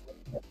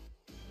 bountiful.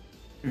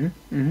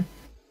 Mm-hmm.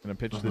 Gonna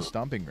pitch the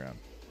Stomping Ground.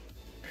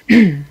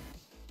 You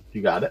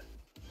got it.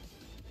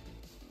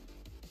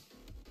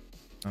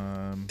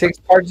 6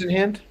 cards in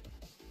hand.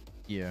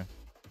 Yeah.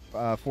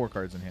 4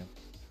 cards in hand.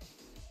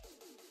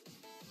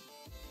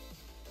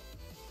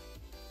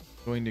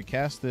 Going to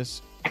cast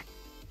this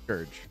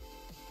Scourge.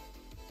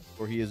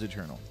 For he is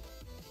eternal.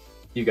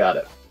 You got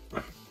it.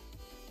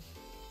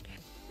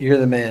 You're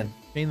the man.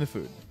 Chain the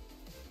food.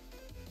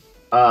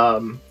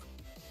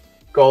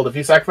 Gold, if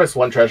you sacrifice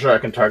 1 treasure, I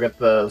can target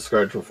the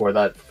Scourge before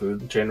that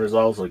food chain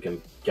resolves, so we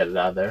can get it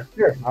out of there.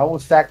 Sure. I will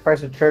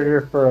sacrifice a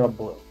treasure for a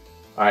blue.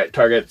 Alright,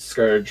 target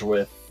Scourge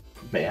with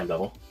Mayhem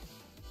Devil.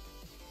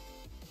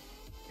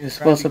 You're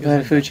supposed to play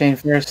the food chain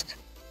first.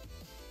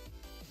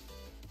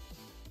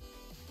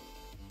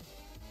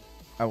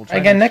 I will try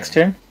Again next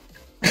turn.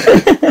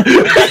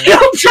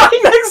 I'll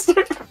try next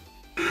turn!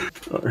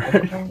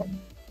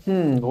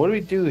 Alright. What do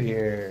we do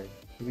here?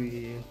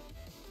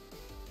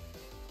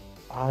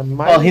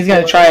 Well, he's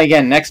gonna try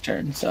again next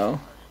turn, so.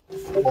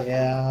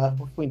 Yeah,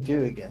 what can we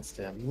do against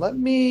him? Let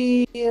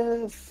me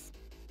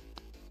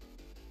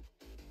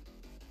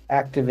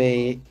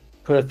activate,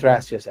 put a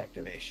Thrasios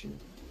activation.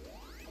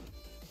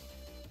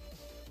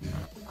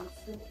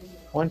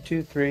 1,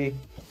 2, 3.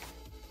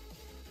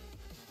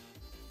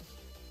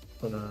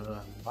 Put on the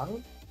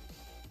bottom.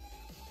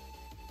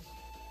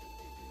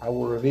 I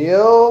will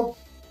reveal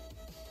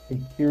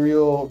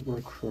Imperial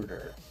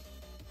Recruiter.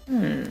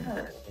 Okay.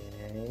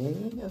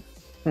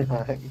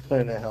 Not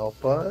gonna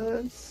help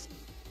us.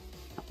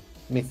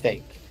 Let me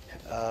think.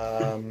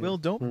 Will,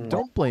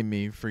 don't blame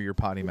me for your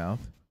potty mouth.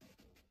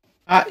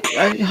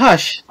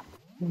 Hush.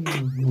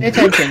 Pay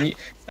attention.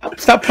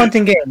 Stop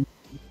punting game.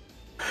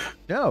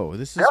 No,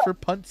 this is for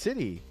Punt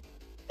City.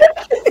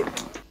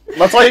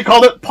 That's why you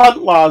called it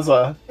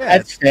Pantlaza. Yeah,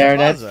 That's it's fair,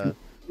 Pantlaza.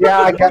 Yeah,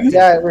 I got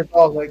it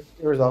resolved. It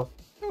resolved.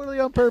 Totally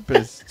on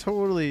purpose.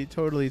 Totally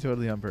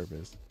on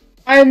purpose.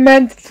 I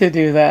meant to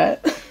do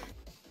that.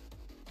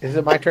 Is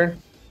it my turn?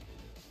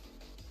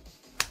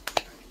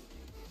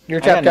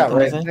 You're I got tapped out,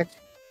 nothing right? to say.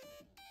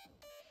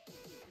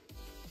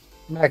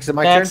 Max, is it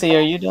my Maxie, turn?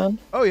 are you done?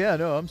 Oh yeah,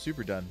 no, I'm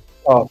super done.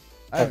 Oh,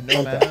 I have no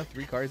okay. mana,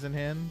 3 cards in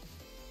hand.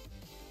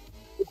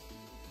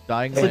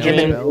 Dying It's land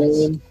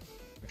legitimate.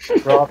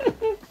 spells. Drop.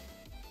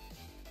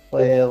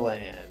 Play a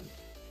land.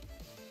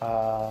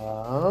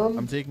 Um,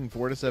 I'm taking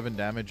 4 to 7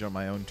 damage on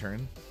my own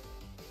turn.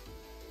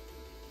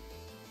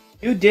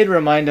 You did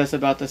remind us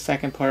about the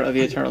second part of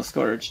the Eternal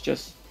Scourge,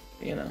 just,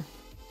 you know.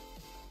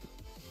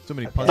 So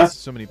many puns,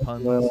 so many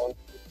puns. well,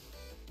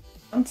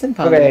 Punts and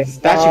Okay, puns.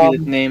 That should be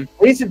the name.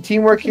 we need some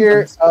teamwork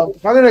here. I'm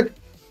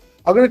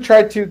gonna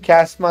try to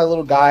cast my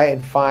little guy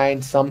and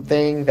find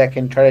something that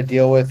can try to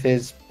deal with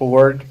his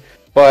board.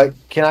 But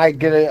can I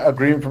get an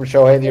agreement from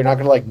Shohei that you're not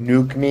gonna like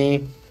nuke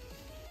me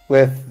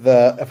with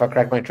the if I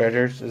crack my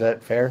treasures? Is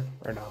that fair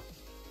or no?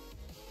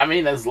 I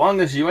mean, as long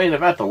as you ain't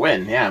about to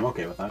win, yeah, I'm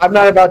okay with that. I'm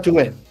not about to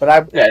win, but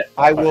I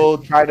fine. will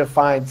try to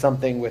find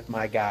something with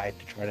my guy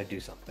to try to do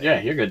something.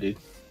 Yeah, you're good, dude.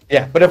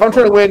 Yeah, but if I'm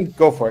trying to win,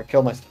 go for it.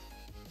 Kill my stuff.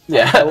 I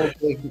Yeah. will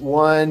take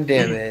 1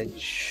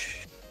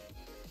 damage.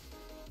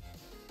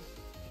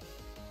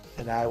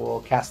 And I will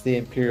cast the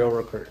Imperial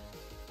Recruiter.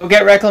 Go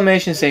get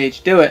Reclamation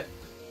Sage. Do it.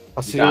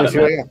 I'll see Got what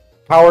it, I got.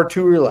 Power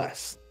 2 or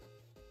less.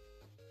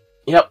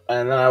 Yep,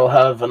 and then I will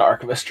have an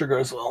Archivist trigger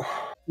as well.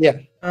 Yeah.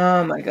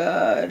 Oh my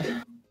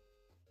god.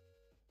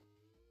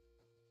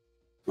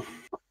 Is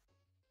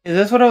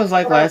this what it was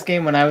like last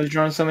game when I was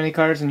drawing so many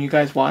cards and you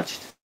guys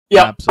watched?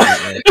 Yep.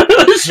 Absolutely.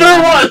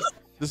 Sure was!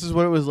 This is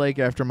what it was like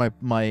after my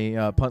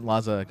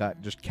Pantlaza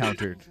got just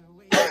countered.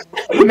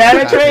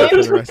 Mana For Train?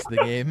 the rest of the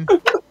game.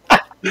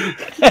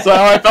 That's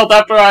how I felt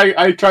after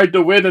I tried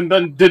to win and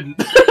then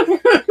didn't.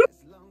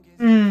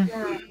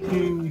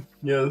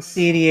 Yes.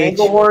 cEDH.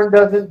 Anglehorn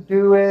doesn't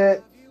do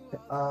it.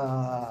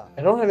 I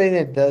don't have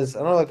anything that does. I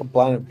don't have like a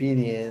blind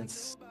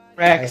obedience.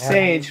 Rack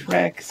Sage.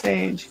 Rack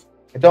Sage.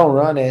 I don't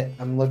run it.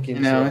 I'm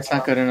looking. No, to- it's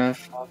not good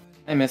enough.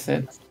 I miss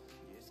it.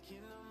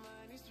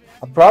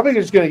 I'm probably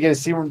just gonna get a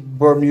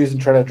Seaboard Muse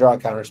and try to draw a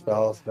counter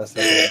spell. It's the best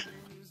I can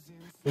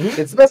do.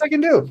 It's the best I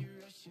can do.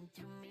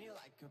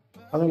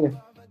 I'm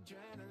gonna.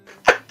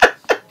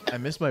 I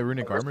miss my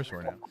Runic Armor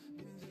Sword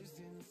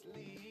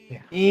now.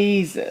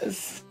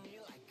 Jesus.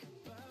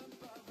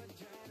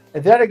 I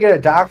tried to get a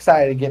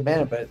Dockside and get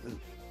mana, but.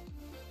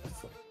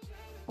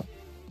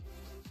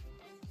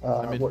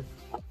 I mean, you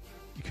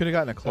could have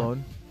gotten a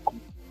clone.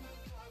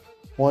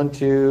 1,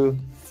 2,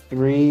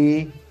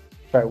 3.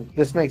 Sorry,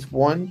 this makes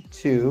 1,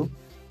 2,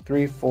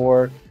 3,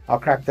 4. I'll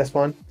crack this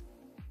one.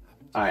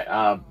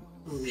 Alright,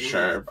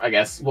 sure. I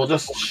guess we'll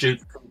just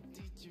shoot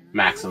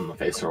Max in the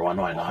face for one.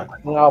 Why not?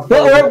 And I'll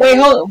Wait,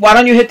 hold. Why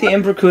don't you hit the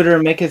Imbricator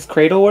and make his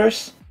cradle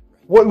worse?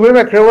 What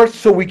about Cradle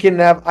so we can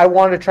have? I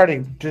want to try to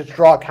just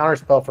draw a counter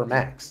spell for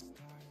Max.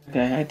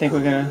 Okay, I think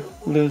we're gonna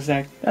lose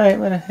that. Alright,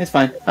 well, it's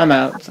fine. I'm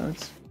out, so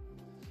it's...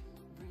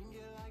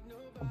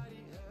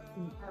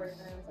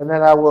 And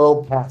then I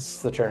will pass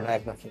the turn. I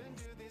have nothing.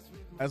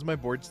 As my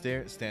board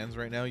stands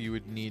right now, you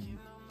would need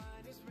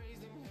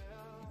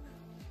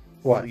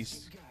What? at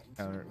least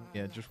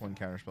just one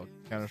counter spell.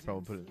 Counter spell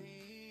will put it.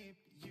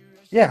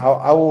 Yeah,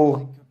 I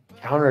will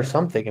counter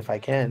something if I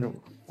can,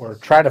 or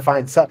try to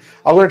find some.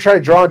 I'm gonna try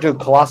to draw into a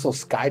Colossal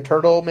Sky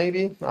Turtle,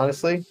 maybe.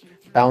 Honestly,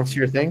 bounce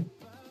your thing.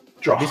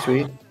 Draw. That'd be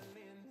sweet.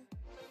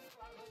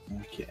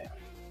 Okay.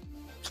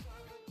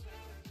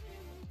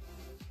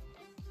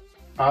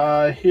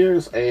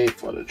 Here's a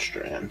Flooded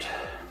Strand.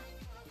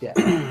 Yeah.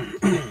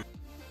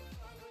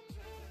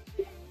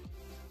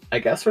 I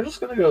guess we're just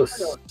gonna go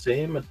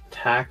same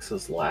attacks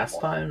as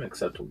last time,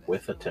 except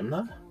with a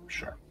Timna?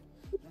 Sure.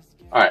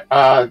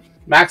 Alright,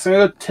 Max, I'm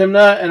gonna go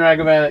Timna and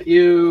Ragavan at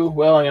you.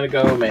 Will, I'm gonna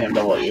go Mayhem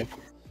Double at you.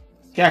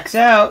 Jacks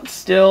out,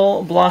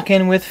 still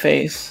blocking with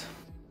face.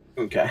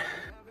 Okay.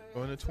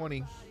 Going to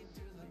 20.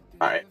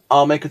 Alright,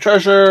 I'll make a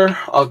treasure.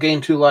 I'll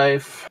gain 2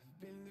 life.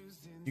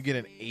 You get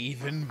an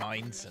Aven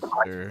Mind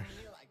Sensor.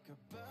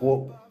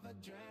 Whoa.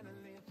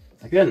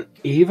 I get an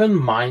even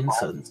Mind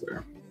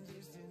Sensor.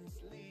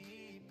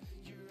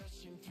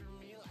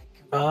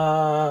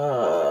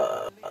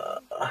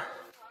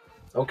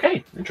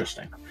 Okay,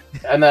 interesting.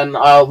 And then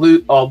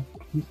I'll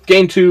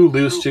gain 2,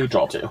 lose 2,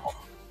 draw 2.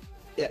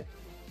 Yeah.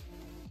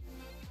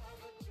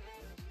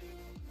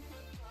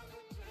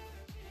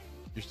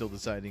 You're still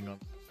deciding on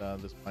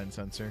this Mind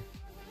Sensor.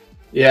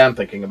 Yeah, I'm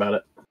thinking about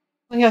it.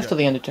 We have till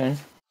the end of turn.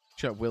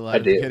 Shut Will I out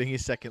of do. getting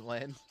his second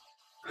land.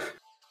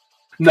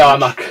 No, I'm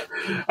not.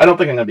 I don't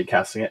think I'm gonna be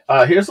casting it.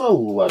 Here's a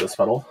Lotus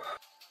Petal.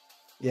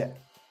 Yeah.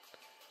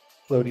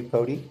 Floaty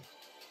pody.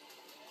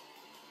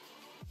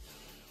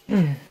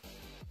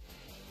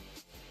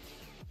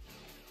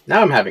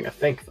 Now I'm having a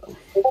think though.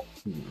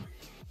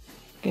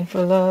 Looking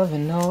for love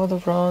in all the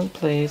wrong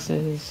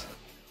places.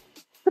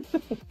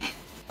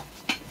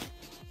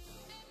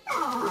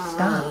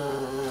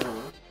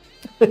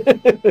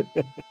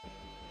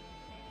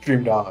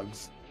 Dream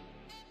dogs.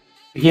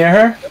 You hear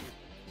her?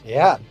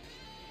 Yeah.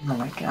 Oh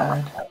my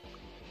god.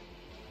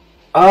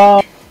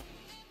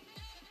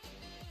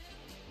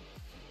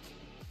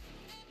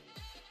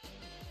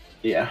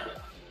 Yeah.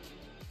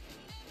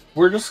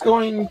 We're just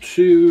going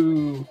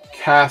to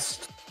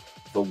cast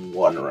the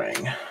One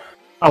Ring.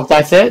 Oh,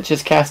 that's it?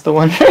 Just cast the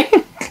one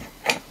ring?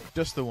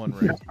 Just the one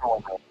ring.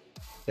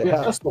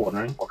 Yeah, just the One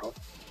Ring.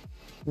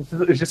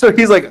 So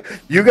he's like,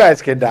 you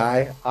guys can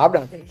die. I'm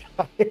not gonna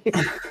die.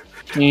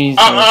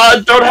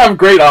 Jesus. Don't have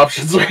great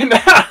options right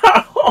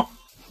now.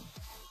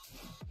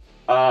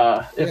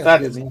 If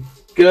that's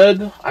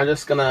good, I'm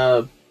just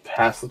gonna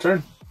pass the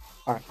turn.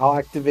 Alright, I'll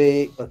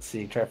activate. Let's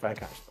see, try to find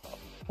counter spell.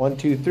 1,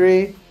 2,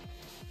 3.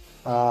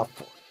 4.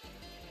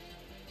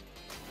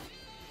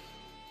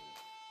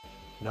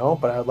 No,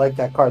 but I like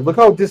that card. Look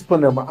how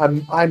disciplined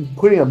I'm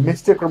putting a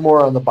Mystic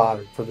Remora on the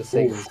bottom for the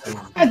sake of this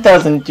game. That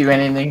doesn't do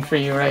anything for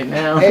you right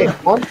now. Hey,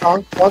 one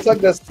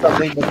does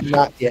something, but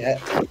not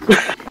yet.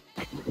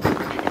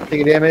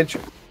 Take a damage.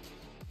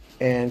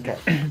 And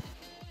okay.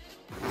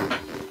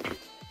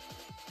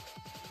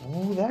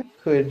 Oh, that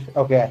could.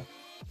 Okay. I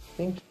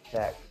think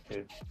that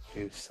could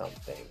do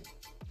something.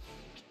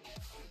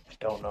 I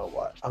don't know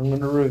what. I'm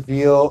going to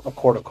reveal a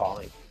Court of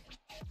Calling.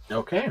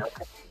 Okay.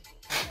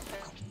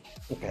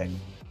 Okay.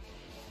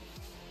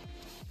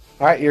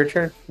 All right, your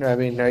turn. No, I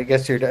mean, I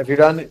guess if you're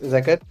done, is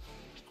that good?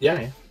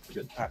 Yeah.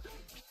 Good.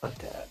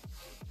 Untap.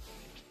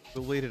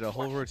 We waited a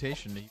whole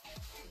rotation,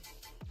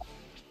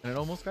 and it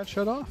almost got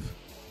shut off.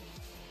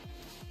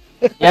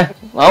 Yeah,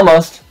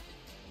 almost.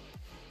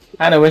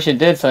 Kinda wish it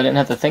did so I didn't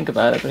have to think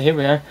about it, but here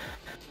we are.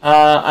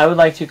 I would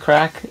like to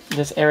crack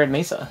this Arid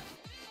Mesa.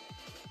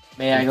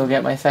 May I go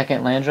get my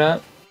second land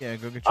drop? Yeah,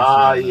 go get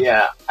your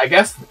Yeah. I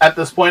guess at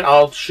this point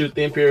I'll shoot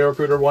the Imperial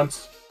Recruiter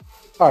once.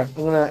 Alright,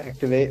 I'm gonna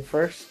activate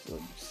first.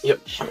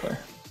 Yep. Sure.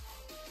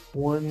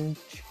 1,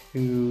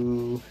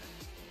 2.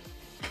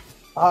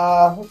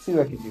 Let's see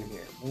what I can do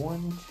here.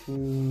 1,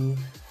 2.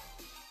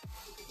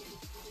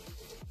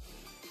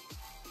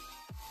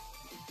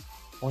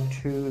 1,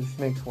 2. This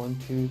makes 1,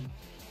 2,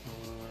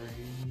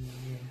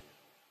 3,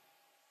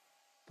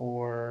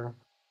 4,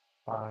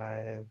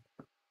 5,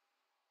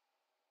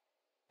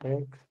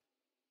 6.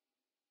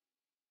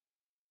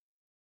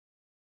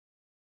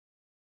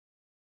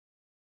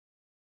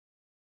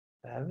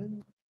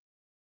 7.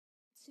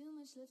 Too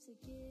much left to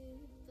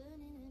give,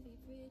 burning every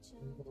bridge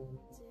I'm building.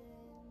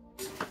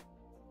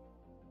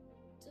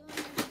 Don't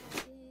know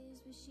what it is,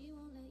 but she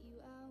won't let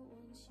you out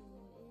once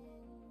you're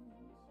in.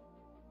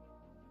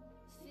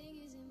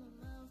 Fingers in my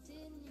mouth,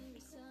 didn't hear a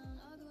sound.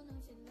 I got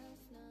nothing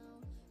left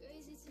now.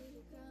 Raise it to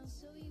the ground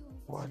so you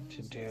won't What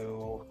to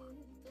do?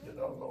 I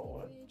don't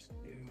know what to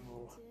do.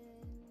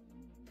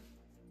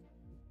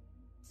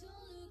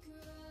 Don't look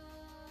around,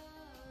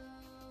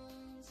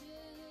 just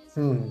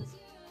Hmm.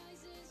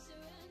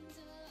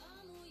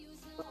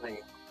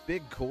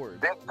 big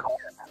cord.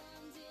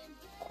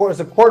 It's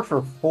a chord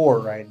for 4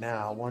 right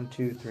now. 1,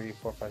 2, 3,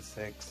 4, 5,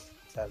 6,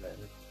 7.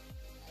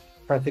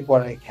 I'm trying to think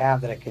what I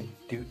have that I could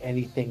do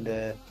anything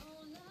to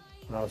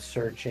when I was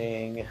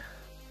searching.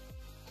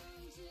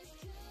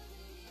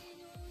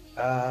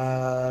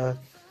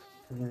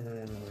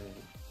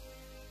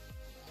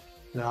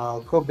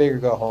 No, go big or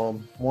go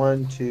home.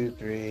 1, 2,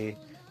 3.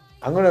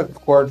 I'm gonna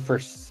chord for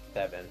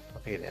 7.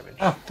 Okay, damage.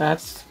 Oh,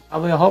 that's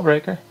probably a hull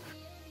breaker.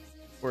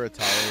 Or a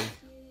Tali.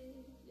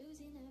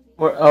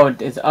 Or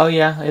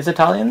yeah, is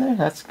Italy in there?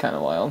 That's kind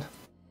of wild.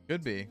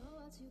 Could be.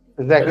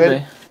 Is that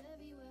good?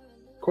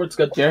 Court's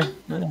good. Sure.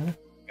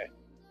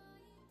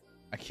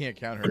 I can't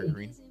count her at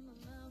green.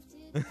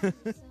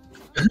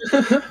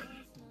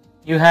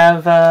 You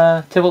have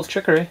Tybalt's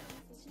Trickery.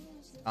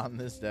 On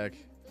this deck.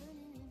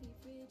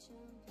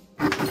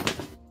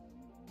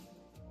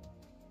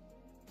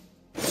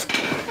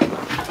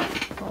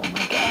 Oh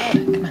my god.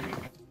 Come on.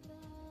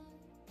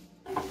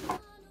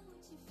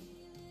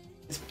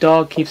 This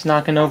dog keeps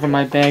knocking over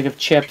my bag of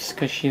chips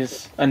because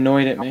she's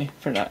annoyed at me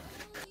for not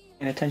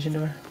paying attention to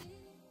her.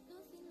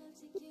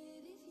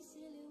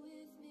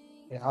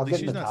 Yeah, I'll At least get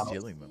she's the not towel.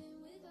 stealing them.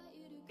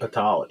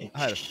 Patali. I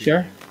had a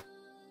Sure.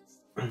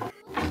 feeling.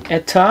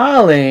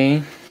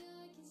 Italy.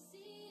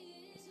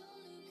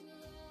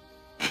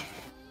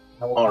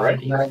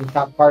 Alrighty. Not the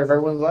top part of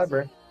everyone's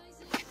library.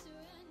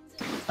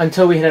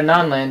 Until we hit a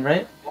non-land,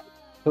 right?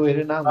 So we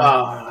did not.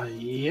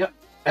 Yep.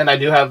 And I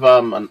do have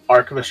an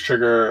Archivist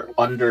trigger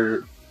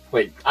under.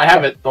 Wait, I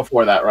have it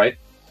before that, right?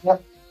 You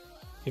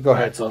go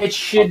Alright, ahead. so It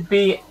should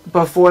be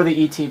before the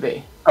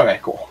ETB. okay,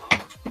 cool.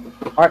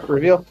 All right,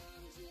 reveal.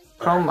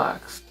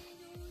 Chromax.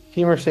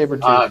 Femur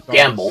Sabertooth.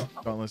 Gamble.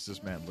 Dauntless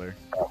Dismantler.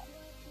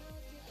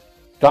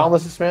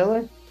 Dauntless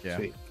Dismantler? Yeah.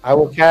 Sweet. I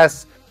will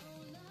cast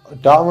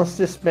Dauntless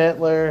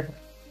Dismantler.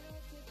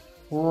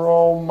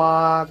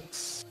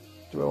 Chromax.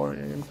 Do I want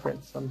to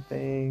imprint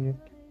something?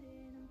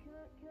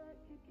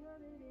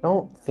 I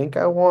don't think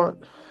I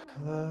want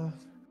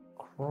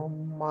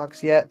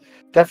Chromax yet.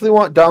 Definitely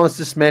want Dauntless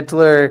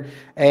Dismantler.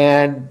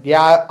 And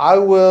yeah, I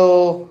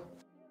will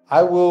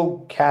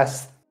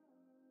cast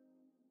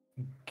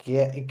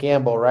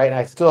Gamble, right?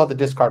 I still have the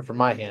discard for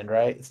my hand,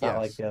 right? It's not Yes,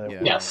 like the other yeah.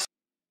 one. Yes.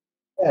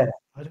 Yeah.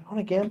 I don't want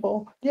to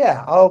gamble.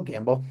 Yeah, I'll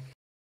gamble.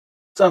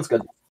 Sounds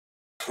good.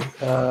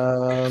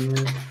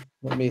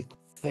 Let me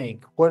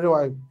think. What do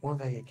I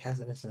get cast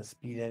at instant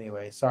speed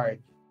anyway? Sorry.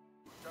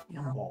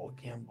 Gamble.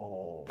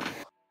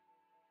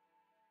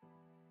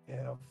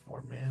 Yeah,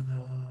 4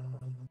 mana.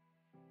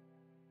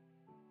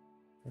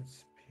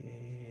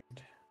 Speed.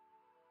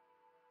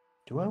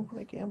 Do I want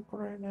to gamble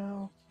right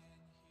now?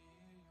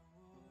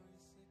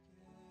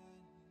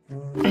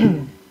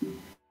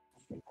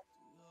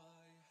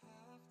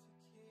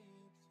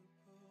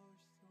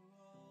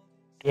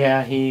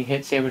 Yeah, he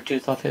hit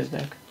Sabertooth off his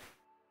deck.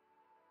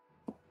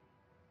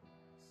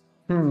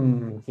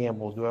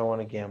 Gamble. Do I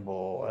want to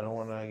gamble? I don't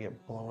want to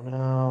get blown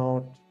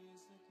out.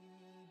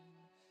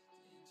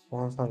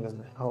 Well, not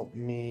doesn't help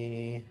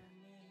me.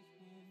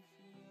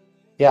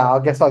 Yeah, I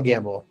guess I'll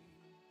gamble.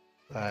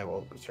 I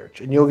will search.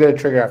 And you'll get a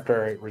trigger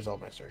after I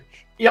resolve my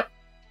search. Yep.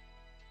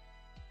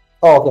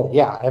 Oh, okay.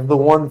 Yeah, I have the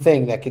one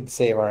thing that could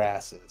save our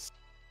asses.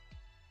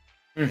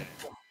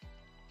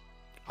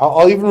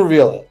 I'll even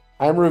reveal it.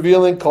 I'm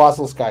revealing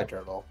Colossal Sky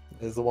Turtle.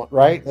 Is the one,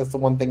 right? That's the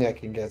one thing that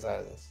can get us out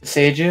of this.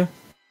 Seiju?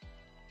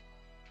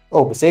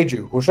 Oh,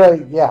 Beseiju. Who should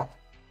I? Yeah.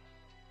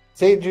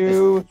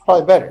 Beseiju is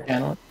probably better.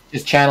 Channel it.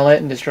 Just channel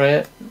it and destroy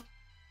it.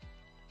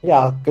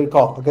 Yeah, good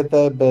call. I'll get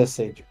the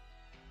Beseiju.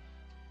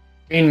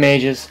 Green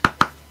mages.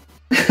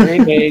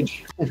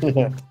 Re-engage.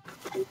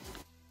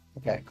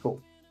 Okay,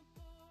 cool.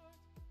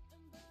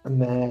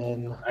 And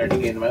then I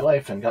already gained my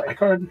life and got my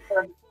card.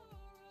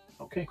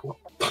 Okay, cool.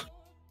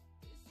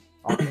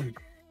 awesome.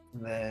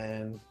 And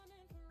then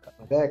got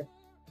my deck.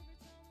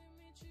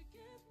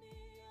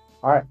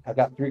 All right, I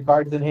got 3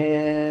 cards in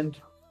hand.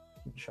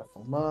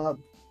 Shuffle them up.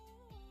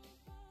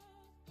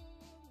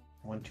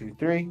 1, 2,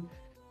 3.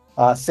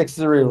 6 is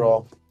a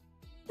reroll.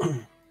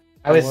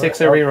 I was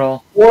 6 a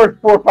reroll. 4,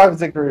 5,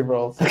 6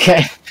 rerolls.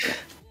 Okay.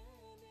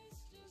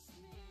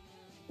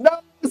 No,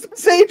 it's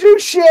Sabertooth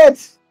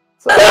shit.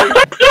 Sorry.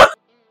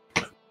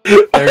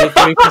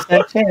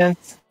 33%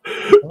 chance.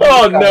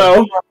 Oh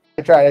no!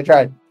 I tried.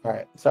 All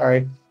right,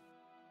 sorry.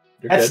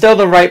 You're That's good. still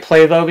the right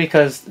play though,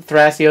 because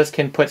Thrasios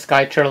can put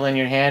Sky Turtle in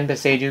your hand, but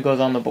Seiju goes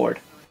on the board.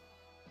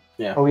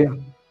 Oh yeah,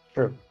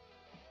 true.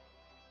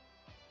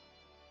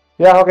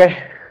 Yeah,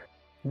 okay.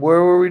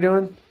 Where were we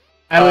doing?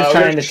 I was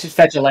trying we're- to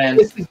fetch a land.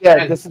 This is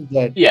dead. This is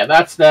dead. Yeah,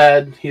 that's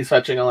dead. He's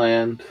fetching a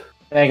land.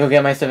 Can I go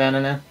get my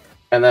Savannah now?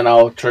 And then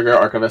I'll trigger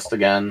Archivist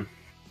again.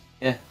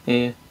 Yeah.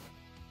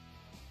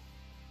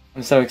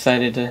 I'm so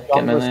excited to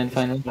get my land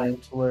finally.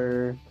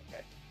 Where...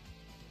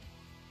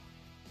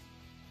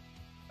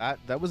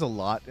 That was a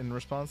lot in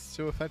response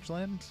to a fetch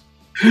land.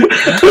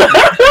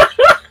 I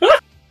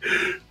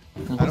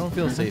don't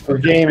feel safe. We're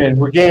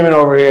gaming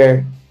over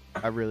here.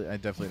 I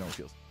definitely don't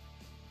feel safe.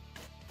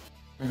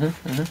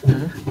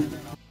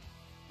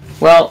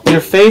 Well, your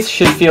face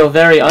should feel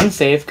very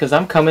unsafe because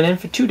I'm coming in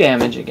for 2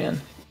 damage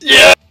again.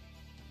 Yeah!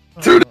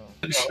 Oh,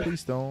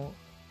 please don't.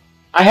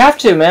 I have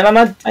to,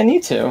 man. I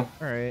need to. All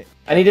right.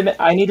 I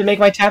need to make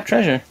my tap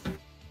treasure. Do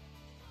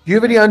you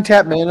have any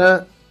untapped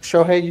mana,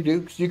 Shohei? You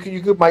do? 'Cause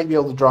you might be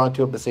able to draw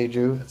into a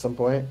Beseiju at some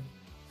point.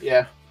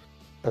 Yeah.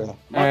 Okay.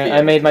 Alright,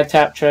 I made my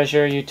tap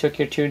treasure. You took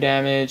your 2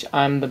 damage.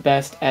 I'm the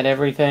best at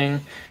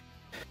everything.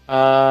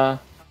 I'm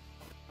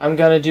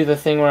gonna do the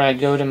thing where I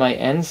go to my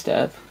end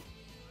step.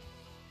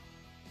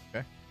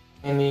 Okay.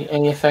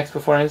 Any effects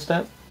before end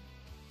step?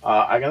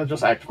 I gotta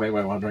just activate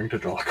my Wandering to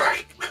draw a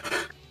card.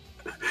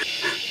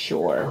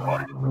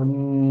 Sure.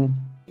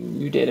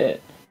 You did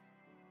it.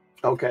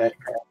 Okay.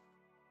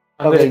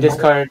 I'm Okay. gonna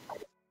discard.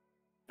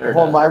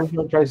 Hold on, I was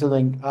going to try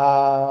something.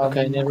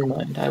 Okay, never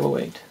mind. I will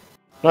wait.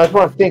 No, I just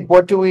want to think.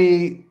 What do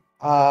we?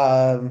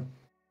 I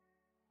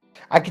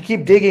could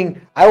keep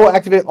digging. I will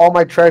activate all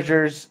my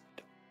treasures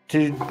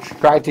to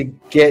try to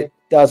get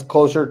us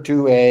closer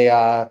to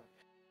a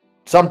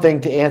something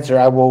to answer.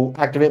 I will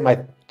activate my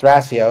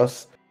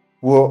Thrasios.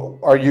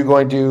 Are you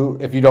going to,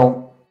 if you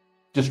don't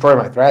destroy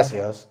my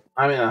Thrasios?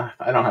 I mean,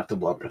 I don't have to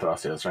blow up your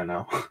Thrasios right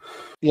now.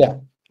 Yeah.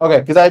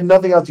 Okay, because I have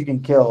nothing else you can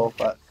kill.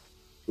 But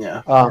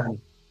Yeah.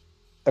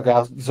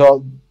 okay,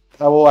 so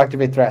I will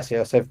activate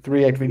Thrasios. I have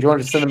 3 activate. Do you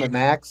want to send them at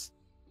max?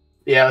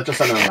 Yeah, let's just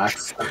send him a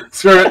Max.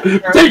 Screw it.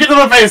 Take it to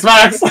the face,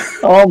 Max!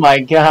 Oh my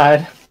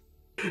god.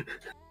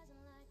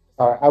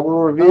 All right, I will I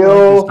don't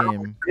reveal like this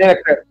game.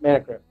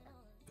 Mana Crypt.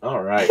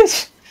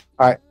 Alright.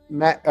 All right,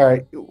 Matt. All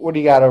right, what do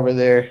you got over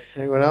there?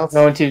 Anyone else?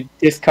 Going to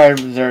discard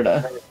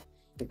Zerda.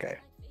 Okay.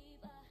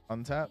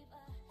 Untap.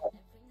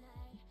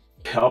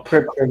 Help.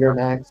 Crypt trigger,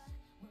 Max.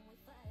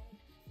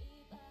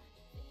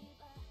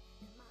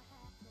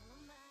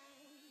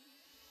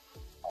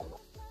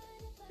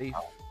 Safe.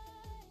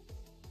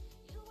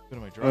 Go to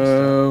my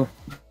draw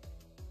step.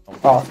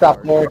 Oh,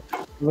 stop there.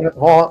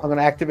 I'm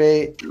gonna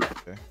activate.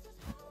 Okay.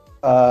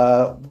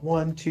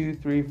 1, 2,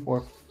 3,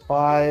 4,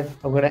 5.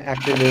 I'm gonna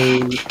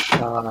activate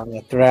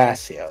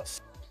Thrasios.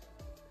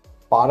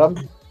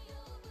 Bottom.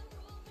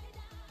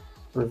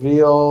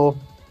 Reveal.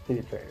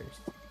 City Traders.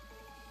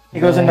 He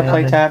goes into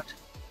play tapped.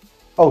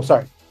 Oh,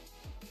 sorry.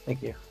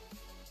 Thank you.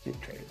 City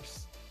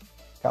Traders.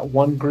 Got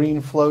 1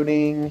 green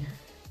floating.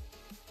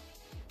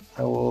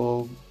 I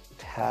will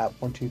tap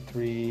 1, 2,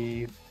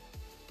 3,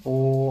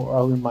 4.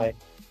 Oh, we might.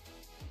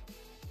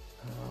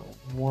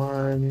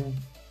 1,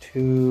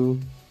 2.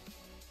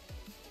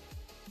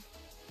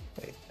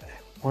 Wait,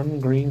 1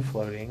 green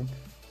floating.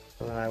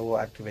 So then I will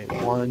activate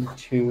 1,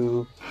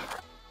 2,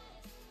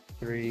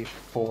 3,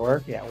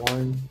 4. Yeah,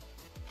 1.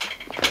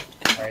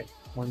 Alright,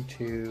 1,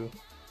 2.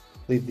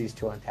 Leave these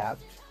 2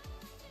 untapped.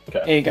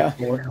 There you go.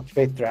 More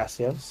activate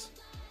Thrasios.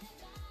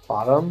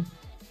 Bottom.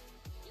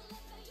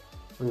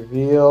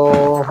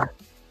 Reveal.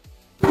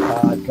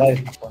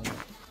 Guidance one.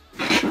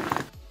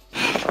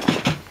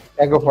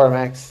 Yeah, go for it,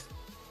 Max.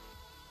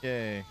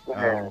 Yay.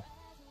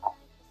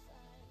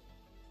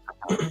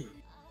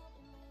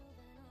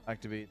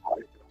 Activate.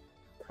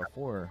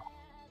 4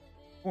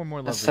 more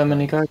lovely That's so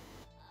many cards. cards.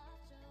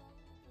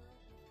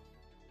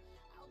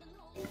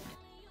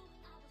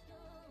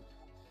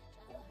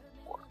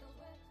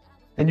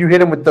 And you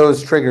hit him with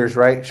those triggers,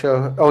 right?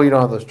 Oh, you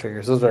don't have those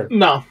triggers. Those are.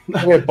 No.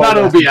 Okay, Not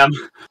OBM.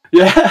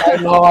 Yeah. I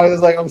know. I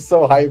was like, I'm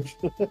so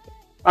hyped.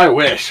 I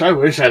wish I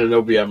had an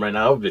OBM right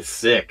now. It would be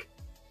sick.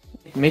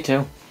 Me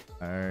too.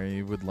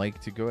 I would like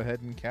to go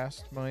ahead and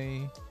cast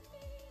my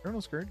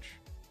Eternal Scourge.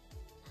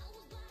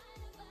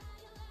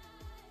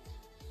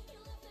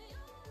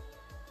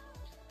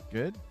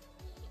 Good.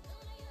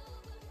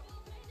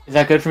 Is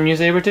that good from you,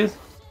 Sabertooth?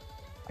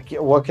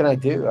 What can I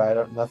do?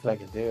 Nothing I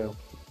can do.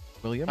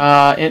 William?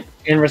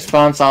 In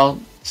response, I'll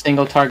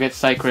single target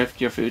Psych Rift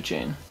your food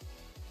chain.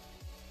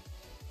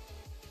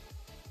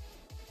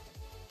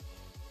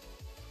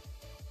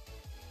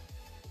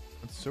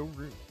 That's so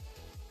rude.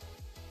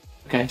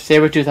 Okay,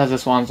 Sabertooth has a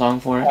swan song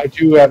for it. I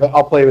do have.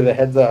 I'll play with a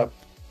heads up.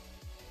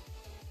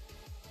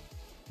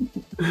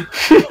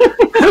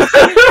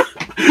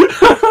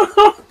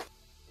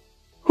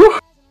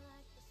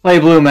 Play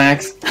blue,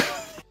 Max.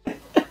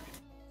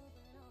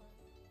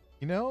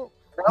 You know?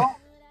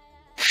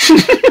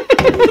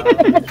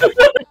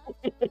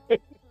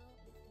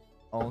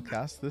 I'll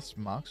cast this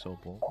Mox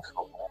Opal.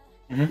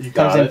 Mm-hmm.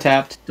 Comes in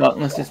tapped.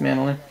 Dauntless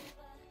Dismantler.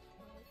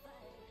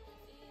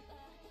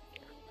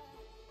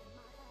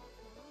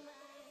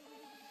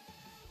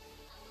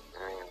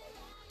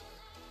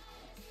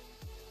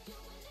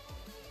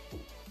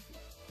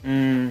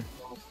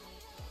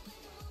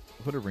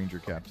 Put a Ranger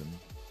Captain.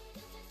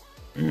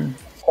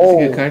 Oh,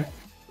 Good card.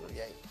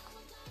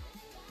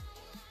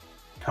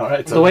 All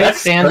right, so The way it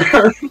next stands.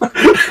 turn.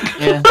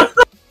 Yeah.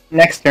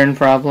 Next turn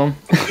problem.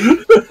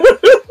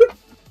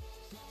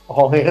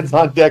 all hands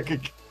on deck.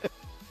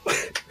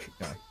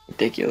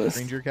 Ridiculous.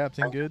 Ranger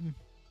Captain good?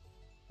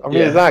 I mean,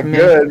 Yeah. it's not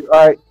good.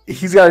 All right,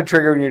 he's got a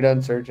trigger when you're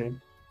done searching.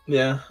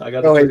 Yeah, I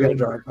got. Oh, the he's trigger. gonna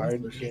draw a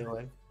card.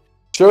 Anyway.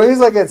 So he's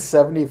like at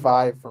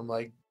 75 from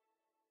like.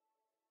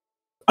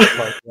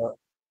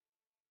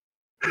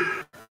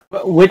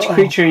 Which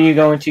creature are you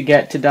going to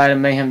get to die to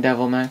Mayhem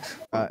Devil, Max?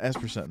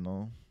 Esper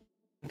Sentinel.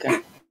 Okay.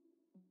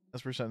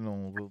 Esper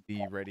Sentinel will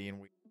be ready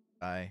and we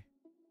die.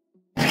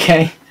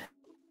 Okay.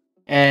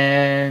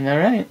 And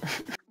alright.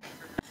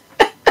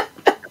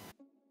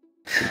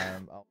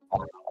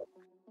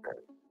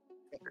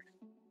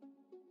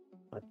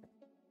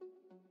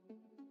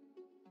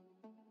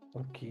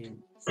 Okay.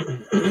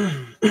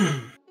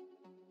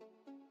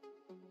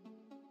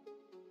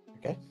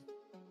 Okay.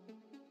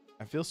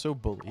 I feel so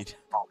bullied.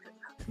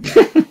 This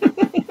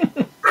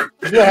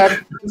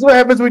is what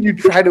happens when you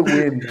try to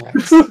win,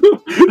 Max.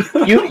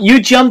 You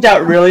jumped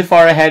out really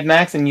far ahead,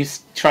 Max, and you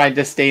tried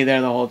to stay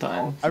there the whole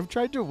time. I've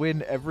tried to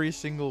win every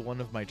single one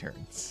of my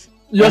turns.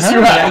 Yes,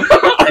 you have.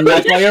 And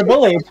that's why you're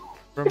bullied.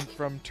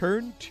 From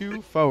turn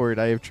 2 forward,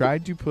 I have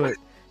tried to put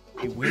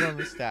a win on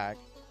the stack.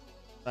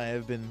 I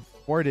have been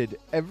thwarted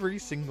every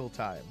single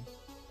time.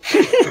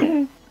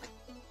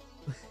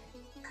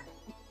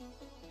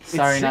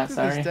 Sorry, It's not sick that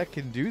sorry. This deck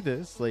can do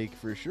this, like,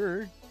 for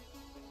sure.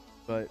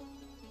 But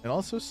it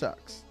also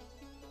sucks.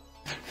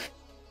 I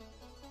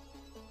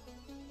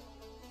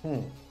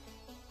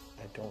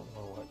don't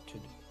know what to do.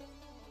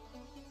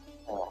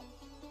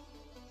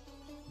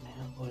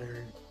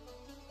 Mantler.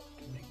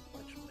 Can make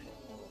much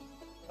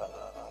Mantler.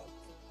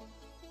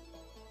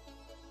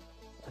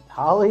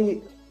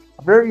 Holly.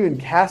 I've never even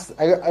cast.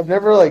 I've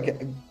never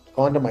like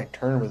gone to my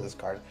turn with this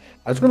card.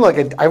 I was gonna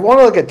like. I want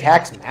to like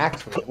attacks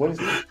Max with it. What is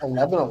it?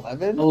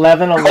 11/11?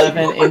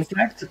 11/11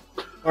 infect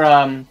or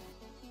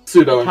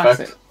Pseudo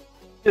toxic. infect.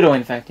 Pseudo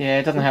infect. Yeah,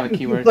 it doesn't have a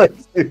keyword. Like,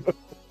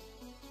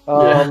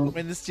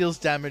 When this deals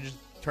damage,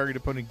 target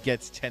opponent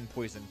gets 10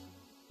 poison.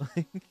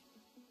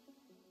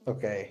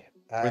 okay.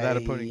 Or that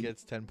opponent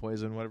gets 10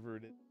 poison, whatever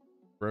it is.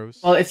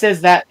 Gross. Well, it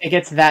says that it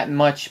gets that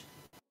much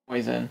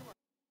poison,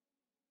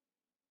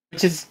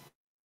 which is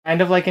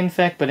kind of like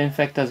infect, but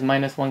infect does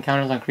 -1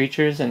 counters on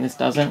creatures, and this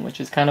doesn't, which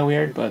is kind of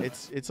weird. But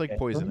it's like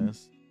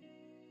poisonous.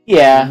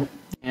 yeah,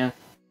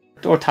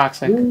 or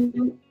toxic.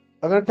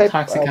 I'm gonna type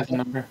Toxic has a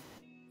number.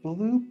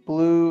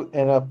 blue,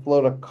 and a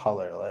float of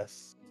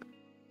colorless.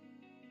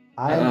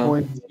 I'm Uh-oh.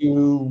 going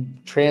to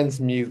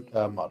transmute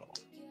a muddle.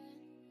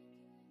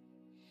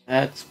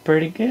 That's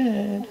pretty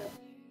good.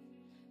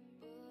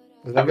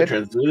 Is that Have a good?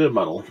 transmuted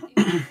muddle.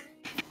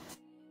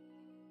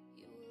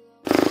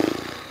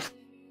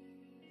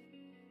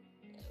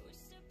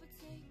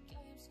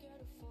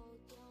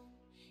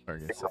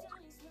 Target.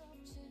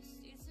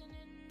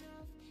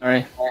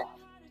 Alright.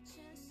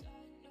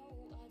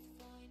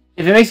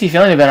 If it makes you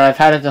feel any better, I've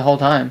had it the whole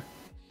time.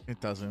 It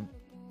doesn't.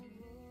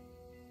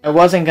 I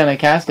wasn't gonna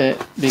cast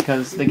it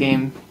because the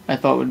game I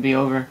thought would be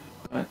over,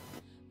 but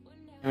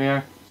here we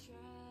are.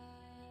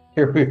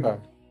 Here we are.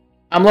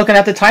 I'm looking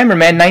at the timer,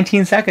 man.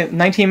 19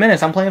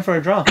 minutes. I'm playing for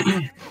a draw.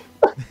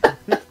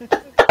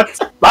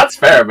 That's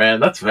fair, man.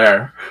 That's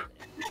fair.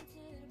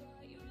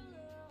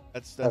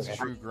 That's Okay.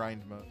 true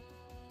grind mode.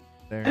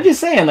 I'm There. just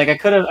saying, like I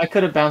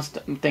could have bounced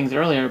things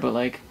earlier, but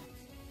like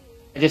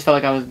I just felt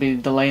like I was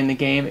delaying the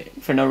game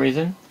for no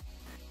reason.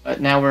 But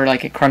now we're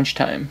like at crunch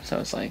time, so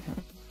it's like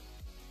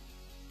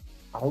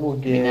I will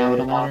maybe get. now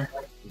it'll matter.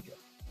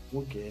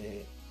 We'll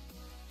get.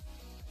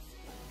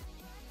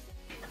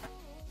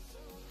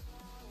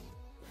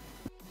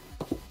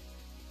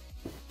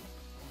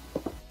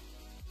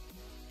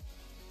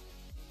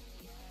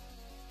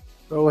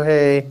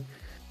 Shohei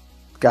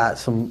got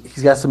some.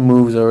 He's got some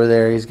moves over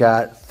there. He's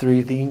got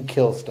 3 that he can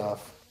kill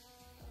stuff.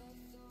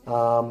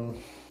 I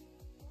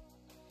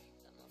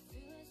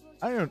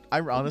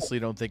honestly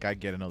don't think I'd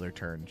get another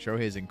turn.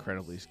 Shohei's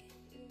incredibly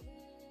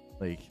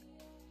like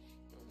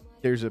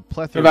There's a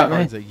plethora What of about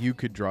cards me? that you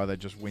could draw that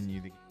just win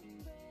you the.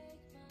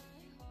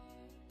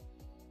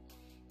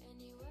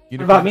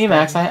 What about me,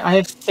 Max? I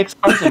have 6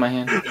 cards in my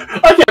hand.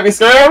 I can't be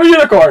scared of a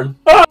unicorn!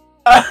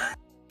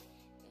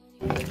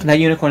 That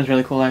unicorn's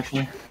really cool,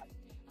 actually.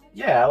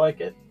 Yeah, I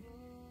like it.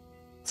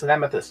 It's an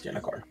amethyst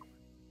unicorn.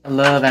 I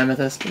love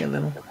amethyst. Be a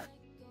little.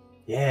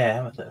 Yeah,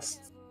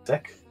 amethyst.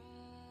 Sick.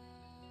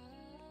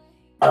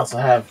 I also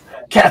have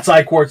Cat's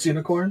Eye Quartz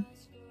unicorn.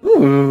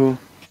 Ooh.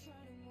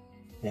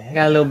 Yeah.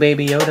 Got a little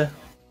baby Yoda.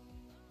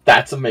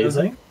 That's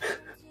amazing.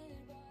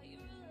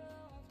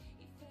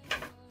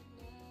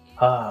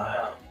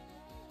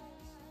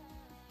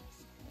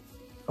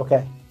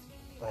 Okay.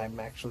 I'm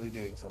actually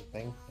doing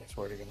something. I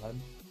swear to God.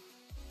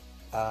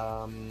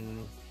 I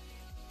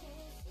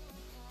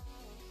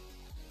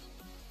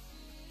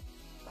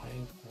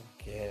will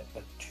get a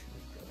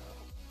 2-drop.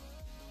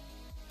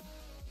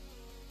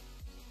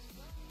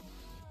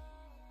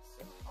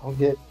 I'll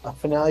get a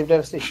Finale of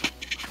Devastation.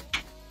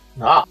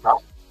 Ah.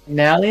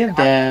 Finale of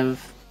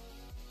Dev.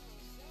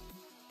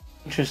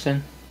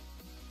 Interesting.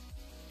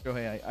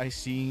 Shohei, I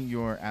see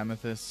your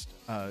amethyst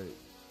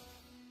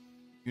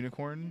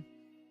unicorn.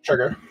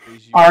 Trigger.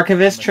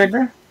 Archivist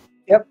trigger?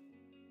 Yep.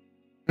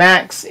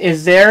 Max,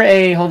 is there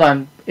a... Hold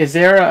on. Is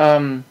there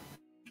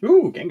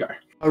Ooh, Gengar.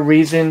 a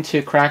reason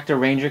to crack the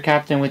Ranger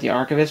Captain with the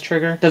Archivist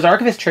trigger? Does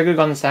Archivist trigger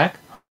go on the stack?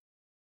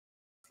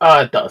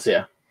 It does,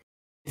 yeah.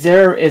 Is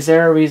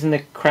there a reason to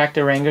crack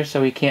the Ranger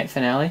so he can't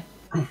Finale?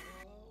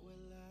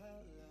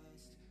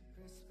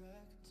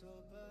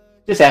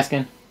 Just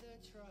asking.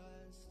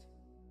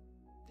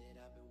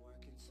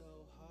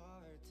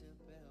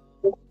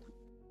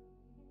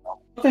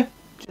 Okay,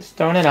 just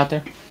throwing it out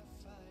there.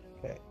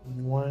 Okay.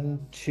 1,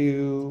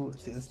 2.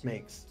 See, this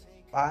makes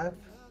 5.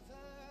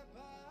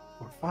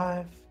 Or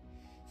 5.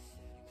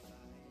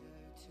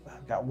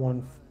 I've got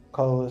 1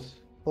 colorless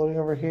floating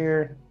over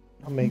here.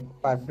 I'll make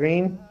 5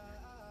 green.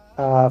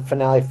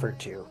 Finale for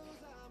 2.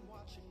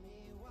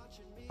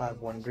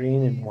 5, 1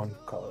 green, and 1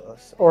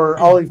 colorless. Or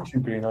I'll leave 2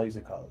 green. I'll use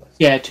a colorless.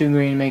 Yeah, 2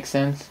 green makes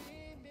sense.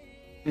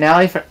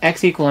 Finale for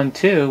X equaling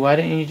 2. Why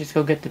didn't you just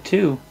go get the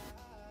 2?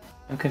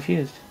 I'm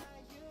confused.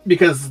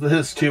 Because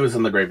his 2 is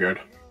in the graveyard.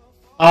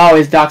 Oh,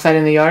 is Dockside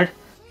in the yard?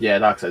 Yeah,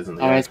 Dockside's in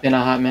the Oh, yard. it's been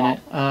a hot minute.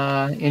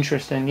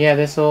 Interesting. Yeah,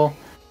 this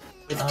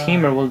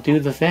teamer will do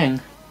the thing.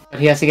 But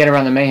he has to get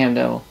around the Mayhem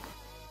Devil.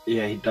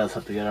 Yeah, he does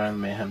have to get around the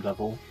Mayhem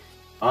Devil.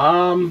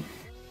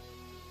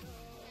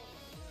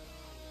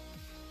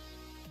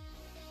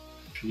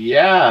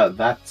 Yeah,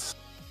 that's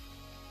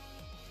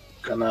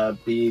gonna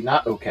be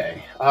not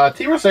okay.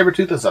 Teamer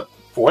Sabertooth is a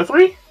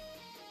 4/3?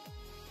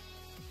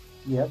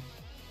 Yep.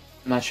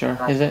 I'm not sure.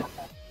 Is it?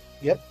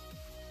 Yep.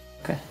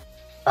 Okay.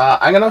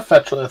 I'm gonna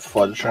fetch with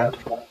Flood Shroud.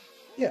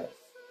 Yeah.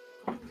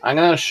 I'm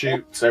gonna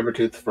shoot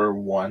Sabertooth for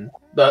 1.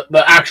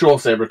 The actual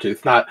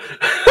Sabertooth, not.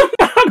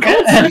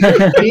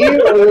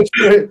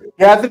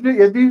 You have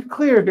to be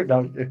clear.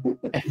 No.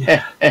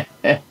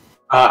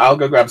 I'll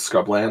go grab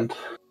Scrubland.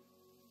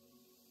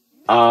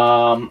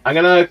 I'm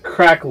gonna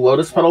crack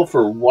Lotus Petal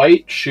for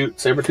white, shoot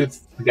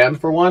Sabertooth again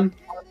for 1.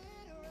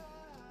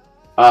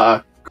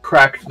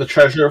 Crack the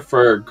treasure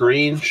for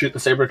green, shoot the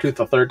Sabertooth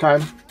a 3rd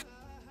time.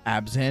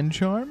 Abzan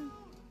Charm?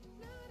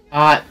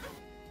 Hot.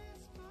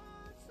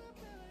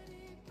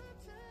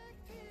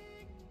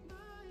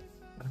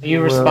 Are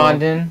you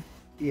responding?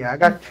 Yeah, I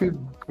got 2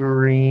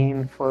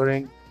 green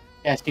floating.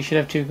 Yes, you should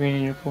have 2 green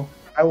in your pool.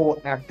 I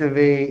will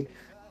activate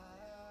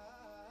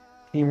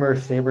Teamer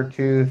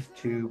Sabertooth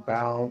to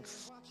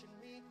bounce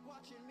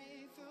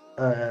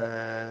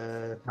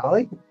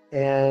Holly,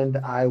 and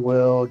I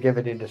will give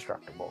it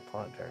indestructible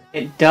upon turn.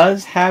 It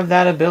does have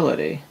that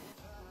ability.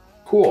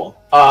 Cool.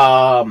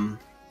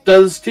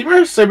 Does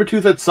Teamer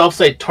Sabertooth itself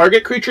say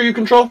target creature you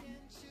control?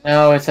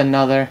 No, it's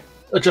another.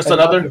 Just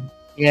another?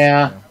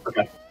 Yeah.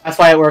 Okay. That's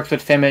why it works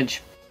with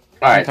Fimage.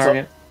 Alright,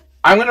 so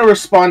I'm gonna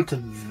respond to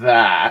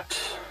that.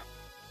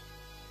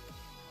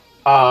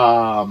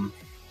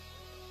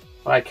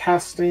 By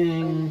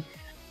casting...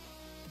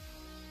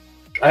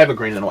 I have a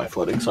green and white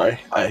floating, sorry.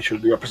 I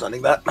should be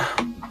representing that.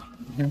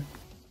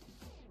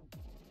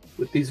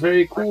 With these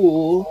very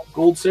cool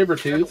gold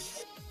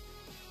Sabertooth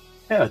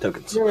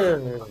tokens.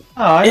 Oh,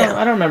 I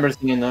don't remember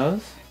seeing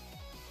those.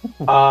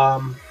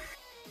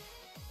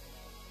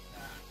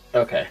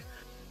 Okay.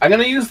 I'm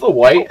gonna use the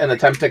white and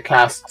attempt to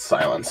cast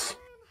Silence.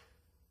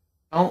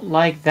 Don't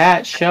like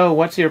that. Show,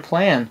 what's your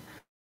plan?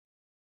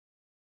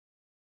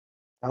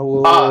 I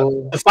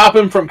will. To stop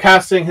him from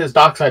casting his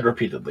Dockside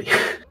repeatedly.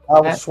 I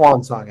will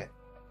Swan Song it.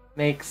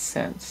 Makes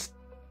sense.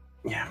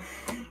 Yeah.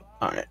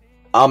 Alright.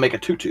 I'll make a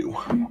 2/2.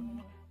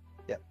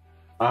 Yep.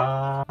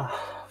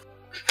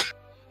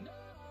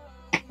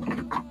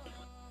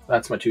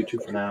 That's my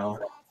 2/2 for now.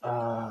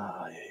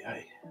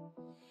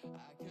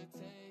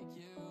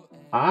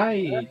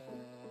 I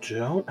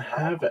don't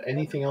have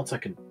anything else I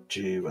can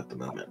do at the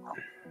moment.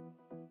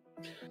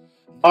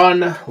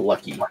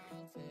 Unlucky.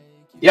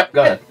 Yep,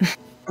 go ahead.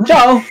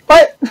 Joe,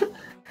 what?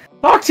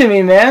 Talk to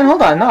me, man.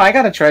 Hold on. No, I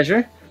got a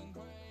treasure.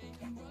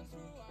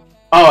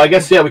 Oh, I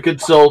guess yeah. We could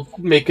still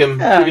make him.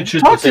 Yeah, we could shoot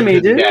talk the to me,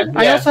 Sabertooth dude. again.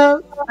 I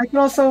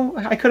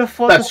Yeah. could have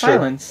fought That's the true.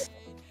 silence.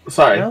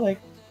 Sorry, You know, like,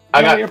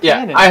 I know what got. your Yeah,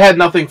 plan is. I had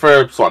nothing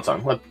for Swan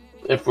Song.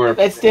 If we're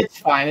It's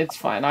fine. It's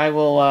fine. I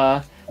will.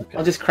 okay.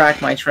 I'll just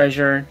crack my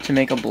treasure to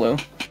make a blue.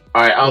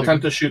 All right, I'll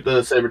attempt to shoot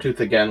the Sabertooth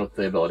again with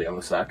the ability on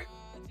the stack.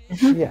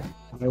 Yeah,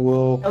 I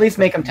will. At least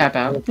make him tap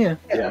out. Yeah.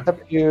 Yeah. Up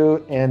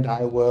you, and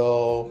I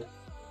will.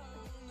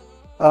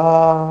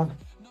 I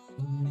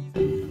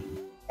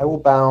will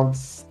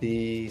bounce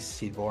the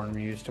Seedborn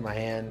Muse to my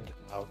hand.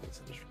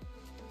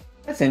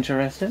 That's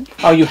interesting.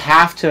 Oh, you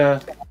have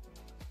to.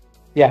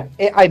 Yeah,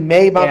 I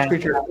may bounce Yeah.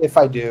 creature if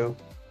I do.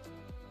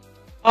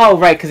 Oh,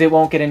 right, because it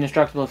won't get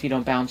indestructible if you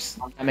don't bounce.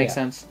 That makes Yeah.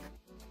 sense.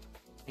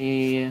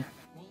 Yeah. Do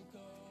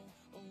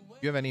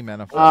you have any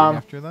mana falling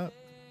after that?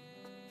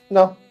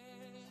 No.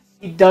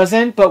 He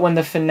doesn't, but when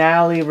the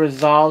finale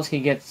resolves, he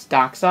gets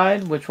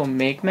Dockside, which will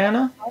make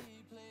mana.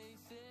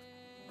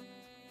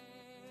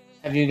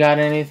 Have you got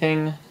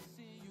anything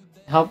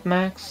to help,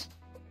 Max?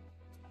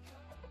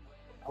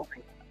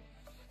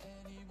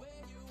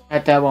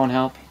 That won't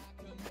help.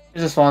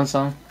 There's a Swan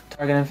Song.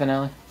 Target and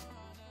finale.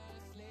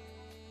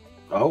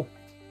 Oh.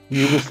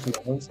 You was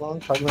Swan Song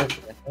talking about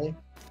finale?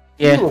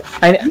 Yeah,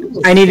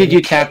 I needed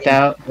you tapped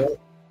out.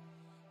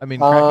 I mean,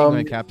 cracking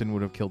my captain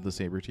would have killed the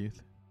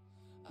Sabertooth.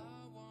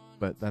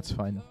 But that's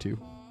fine, too.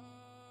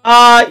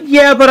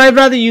 Yeah, but I'd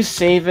rather you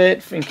save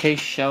it in case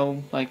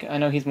Show. Like, I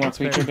know he's more That's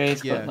fair.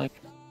 creature-based, Yeah. but, like...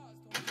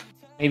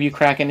 Maybe you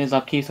crack in his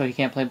upkeep so he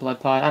can't play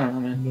BloodPod. I don't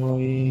know, man.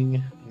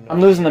 Annoying. I'm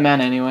losing the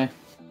mana anyway.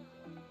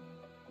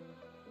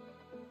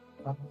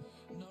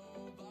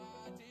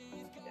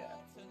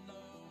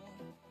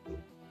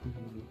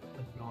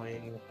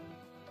 Annoying.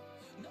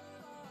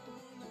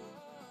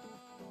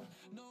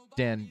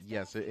 Dan,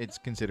 yes, it's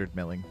considered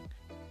milling.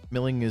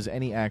 Milling is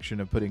any action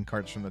of putting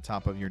cards from the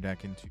top of your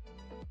deck into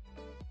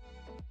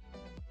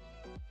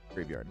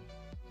graveyard.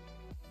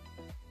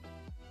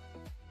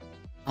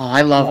 Oh,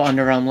 I love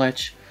Underrealm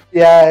Lich.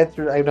 Yeah, it's.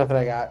 I have nothing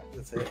I got.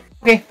 That's it.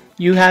 Okay,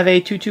 you have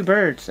a 2/2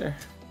 bird, sir.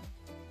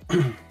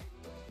 And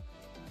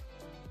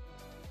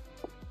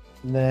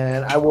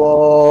then I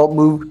will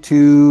move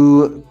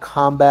to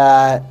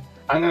combat.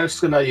 I'm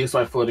just gonna use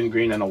my floating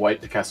green and a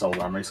white to cast Old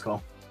Armory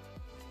Skull.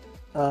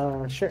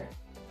 Sure.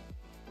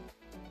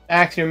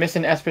 Max, you're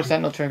missing Esper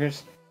Sentinel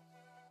triggers.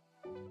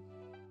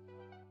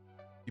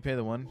 You pay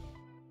the one?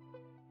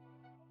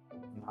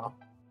 No.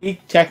 He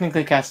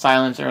technically cast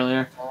Silence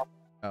earlier.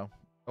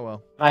 Oh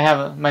well. I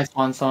have my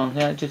Swan Song.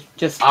 Yeah,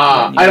 just.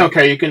 I don't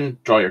care. You can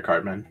draw your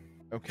card, man.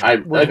 Okay.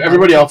 If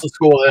everybody else is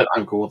cool with it,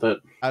 I'm cool with it.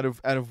 Out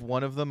of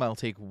one of them, I'll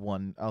take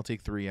one. I'll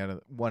take three out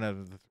of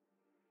the.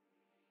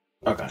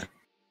 Okay.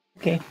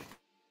 Okay. To Fair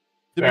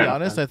be enough,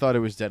 honest, then. I thought it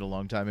was dead a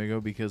long time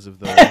ago because of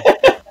the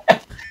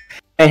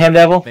Mayhem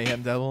Devil.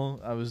 Mayhem Devil.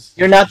 I was.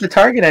 You're not the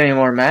target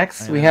anymore,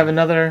 Max. I We know. have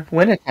another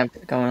win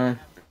attempt going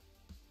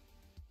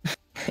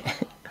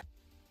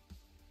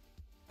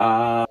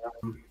on.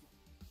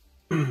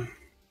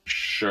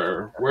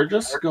 Sure. We're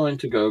just going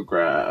to go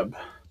grab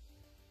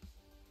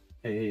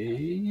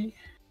a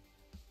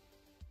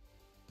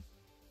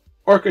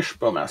Orcish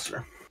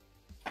Bowmaster.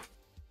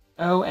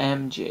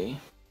 OMG.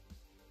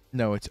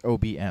 No, it's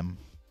OBM.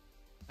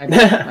 My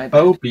bad, my bad.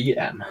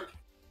 OBM.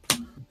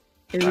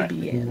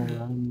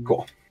 OBM.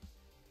 Cool.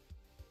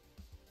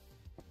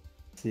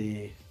 Let's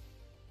see.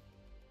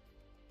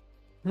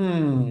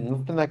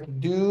 Nothing I can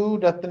do.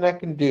 Nothing I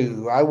can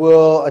do. I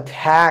will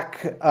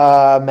attack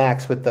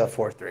Max with the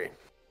 4/3.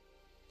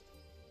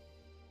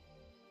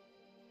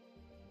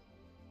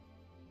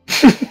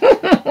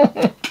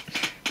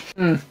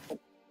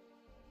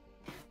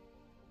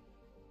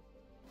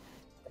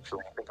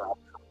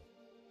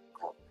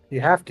 You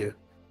have to.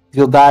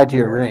 You'll die to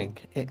your ring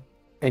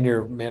and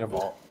your mana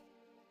vault.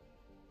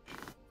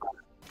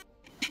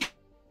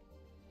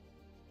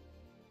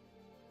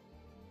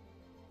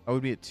 I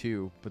would be at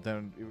 2, but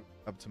then it would be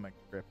up to my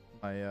grip.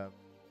 My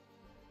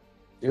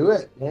Do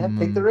it, man.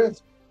 Take the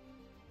risk.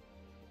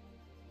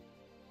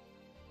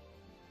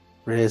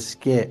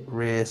 Risk it.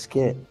 Risk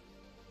it.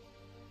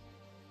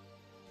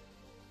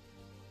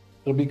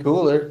 It'll be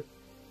cooler.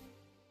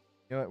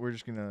 You know what?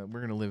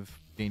 We're gonna live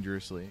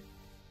dangerously.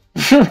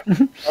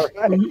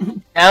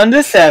 Down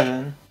to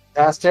 7.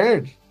 Fast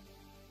turn.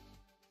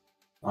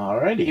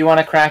 Alrighty. You want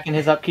to crack in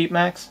his upkeep,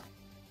 Max?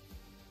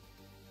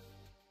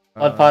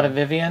 BloodPod of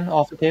Vivian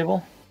off the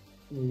table?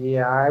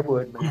 Yeah, I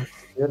would, man.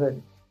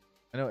 Good.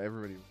 I know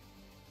everybody.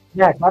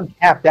 Yeah, if I'm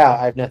tapped out.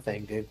 I have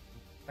nothing, dude.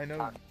 I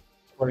know.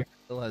 Sorry.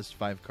 Still has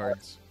 5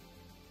 cards.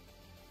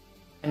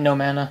 And no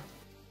mana.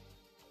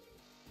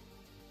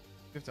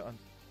 You have to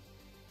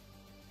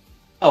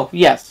Oh,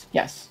 yes,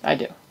 I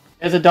do.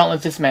 There's a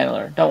Dauntless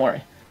Dismantler, don't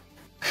worry.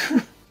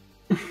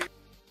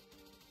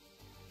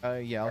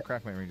 Yeah, I'll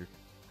crack my ranger.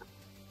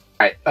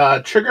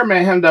 Alright, trigger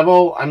Mayhem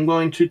Devil. I'm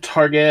going to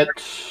target.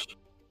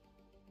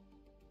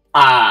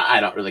 I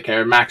don't really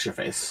care. Max your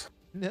face.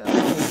 No.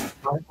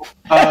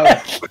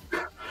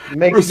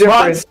 Makes a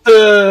Response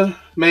difference.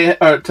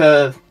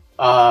 to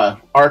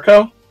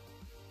Arco,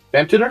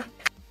 Vamp Tutor.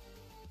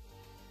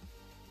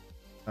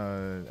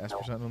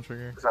 Esper Sentinel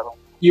trigger.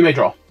 You may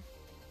draw.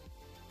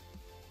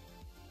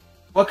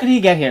 What could he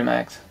get here,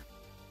 Max?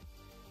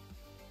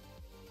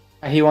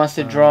 He wants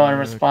to draw in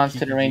response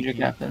to the Ranger Kiki.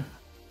 Captain.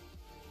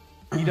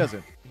 He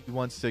doesn't. He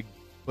wants to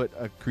put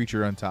a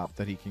creature on top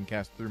that he can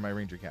cast through my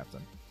Ranger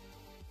Captain,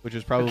 which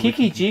is probably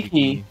Kiki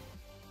Jiki.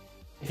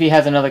 If he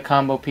has another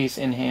combo piece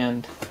in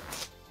hand.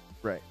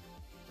 Right.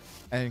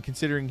 And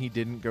considering he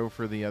didn't go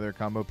for the other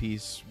combo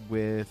piece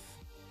with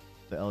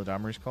the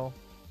Eladamri's Call.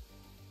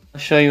 I'll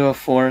show you a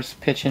force,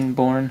 Pitch and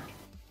Born.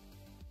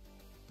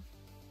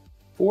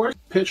 Force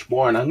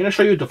Pitchborn. I'm going to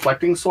show you a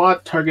deflecting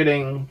slot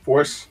targeting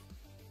force.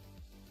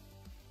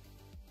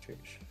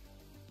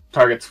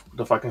 Targets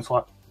deflecting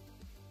slot.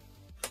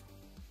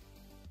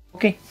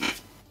 Okay.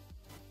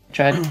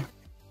 Tried.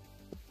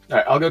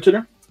 Alright, I'll go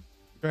tutor.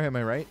 Sorry, am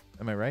I right?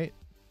 Am I right?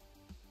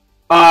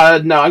 No,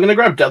 I'm going to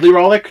grab Deadly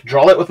Rollick,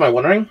 draw it with my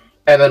One Ring,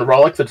 and then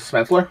Rollick the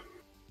Dismantler.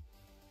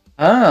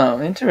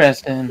 Oh,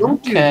 interesting.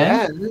 Don't do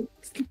Okay.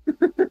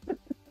 that.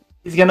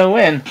 He's gonna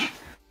win.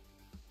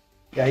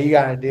 Yeah, you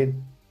got it, dude.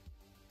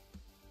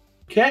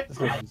 Okay.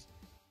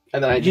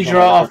 And then I Did you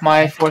draw off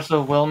my Force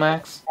of Will,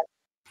 Max?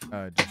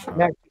 Just,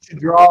 Max, you should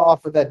draw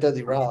off of that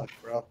Deadly Relic,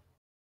 bro.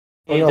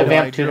 Hey, no, the no, I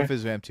Vamp drew Tutor. off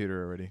his Vamp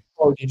Tutor already.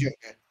 Oh, did you?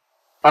 Okay.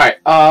 Alright,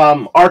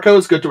 Arco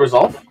is good to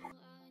resolve.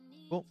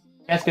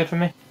 That's good for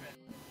me.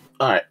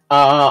 Alright,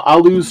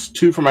 I'll lose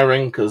 2 for my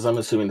ring, because I'm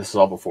assuming this is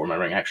all before my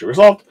ring actually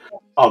resolved.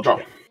 I'll draw.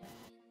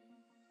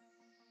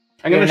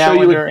 I'm You're going to now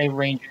show you... under a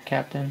Ranger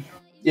Captain.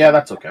 Yeah,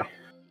 that's okay.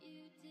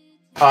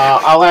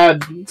 I'll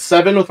add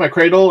 7 with my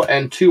Cradle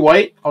and 2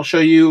 white. I'll show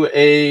you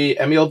a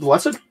Emil the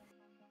Blessed.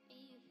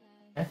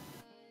 Okay.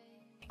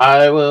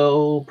 I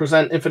will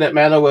present Infinite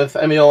Mana with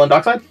Emil and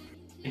Dockside.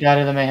 You got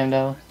it, the Mayhem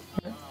Devil.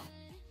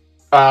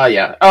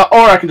 Yeah.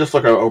 Or I can just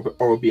look at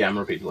OBM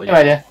repeatedly. Good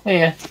idea.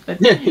 Yeah.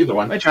 Yeah, either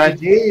one. I tried.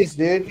 Jeez,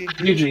 dude.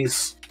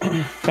 GG's.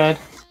 Tried.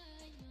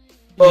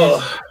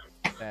 Ugh.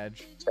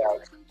 Badge.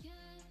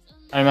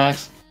 Alright,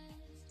 Max.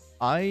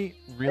 I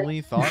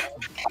really thought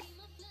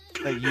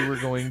that you were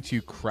going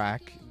to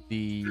crack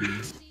the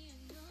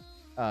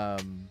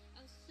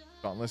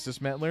Dauntless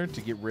Dismantler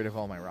to get rid of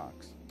all my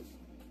rocks.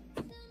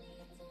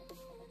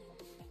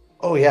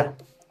 Oh yeah,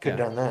 could have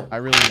Yeah. done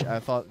that. I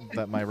thought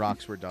that my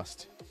rocks were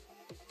dust.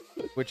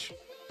 Which,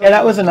 Yeah,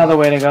 that was another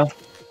way to go.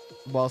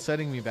 while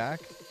setting me back,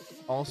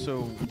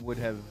 also would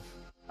have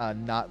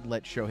not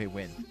let Shohei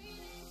win.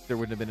 There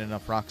wouldn't have been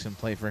enough rocks in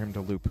play for him to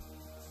loop.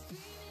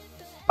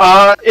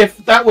 If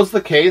that was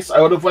the case, I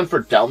would have went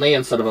for Delney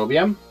instead of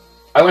OBM.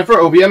 I went for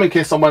OBM in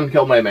case someone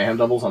killed my Mayhem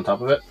Doubles on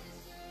top of it.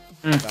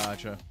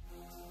 Gotcha.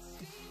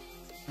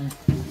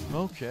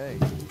 Okay.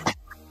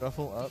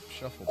 Shuffle up,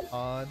 shuffle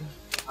pod.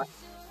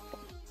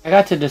 I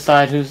got to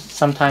decide whose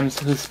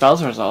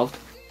spells resolved.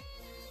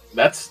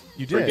 That's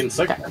You did. freaking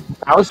sick.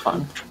 That was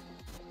fun.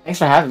 Thanks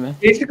for having me.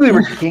 Basically,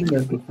 we're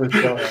kingdoms with first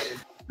show.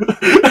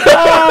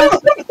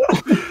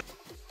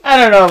 I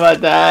don't know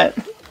about that.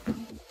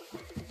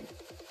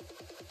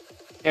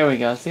 There we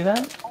go. See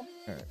that?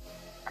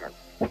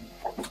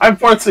 I'm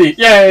 4th seat.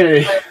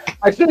 Yay!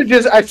 I should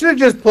have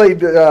just played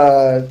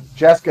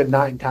Jeska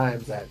 9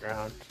 times that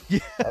round. Yeah.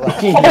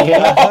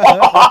 Yeah.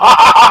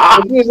 I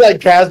was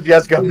like cast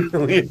Jeska a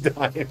million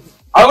times.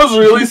 I was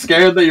really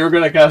scared that you were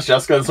gonna cast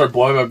Jeska and start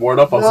blowing my board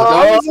up. I was No, like,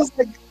 I oh. was just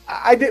like,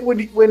 I did when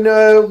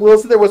Will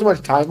said there wasn't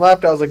much time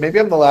left. I was like, maybe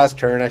I'm the last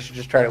turn. I should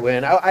just try to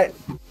win. I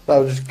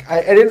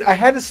didn't. I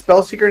had a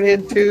spell seeker in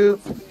hand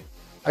too.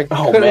 I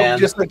Oh, could man. have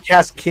just like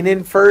cast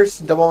Kinnan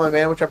first, double my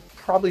mana, which I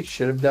probably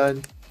should have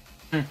done.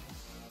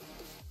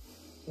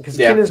 Because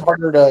Yeah. Kinnan's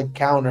harder to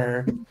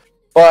counter,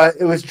 but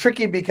it was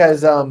tricky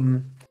because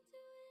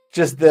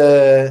just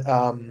the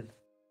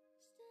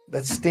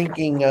that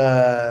stinking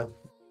man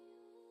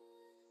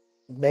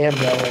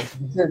devil. I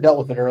should have dealt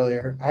with it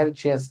earlier. I had a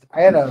chance.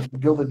 I had a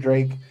Gilded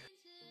Drake.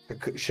 I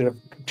should have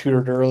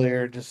tutored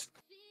earlier. Just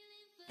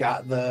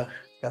got the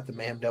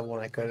man devil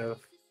when I could have.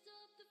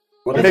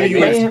 What Or if maybe you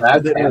you guys had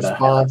had it in that?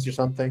 response or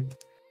something.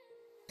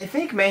 I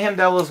think Mayhem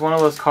Devil is one of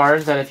those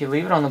cards that if you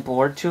leave it on the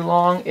board too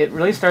long, it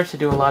really starts to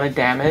do a lot of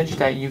damage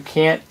that you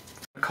can't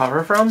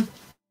recover from.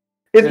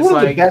 It's It's one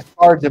of the like- best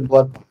cards in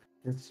BloodPod.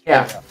 It's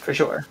Yeah, for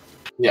sure.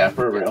 Yeah,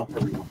 for real.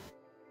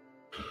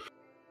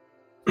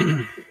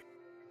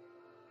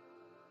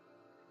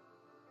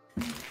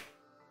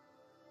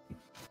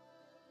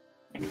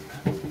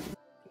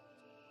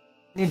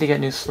 Need to get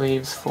new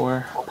sleeves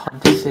for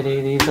Punt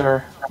City. These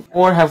are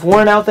have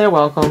worn out their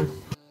welcome.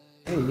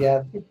 Hey,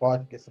 yeah, keep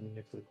watching. Get some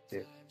new food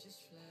too.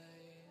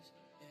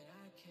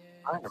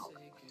 I don't know.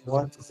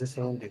 What does this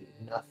hand do?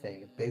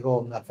 Nothing. Big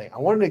old nothing. I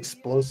want an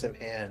explosive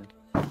hand.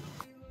 I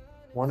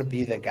want to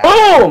be the guy.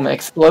 Boom!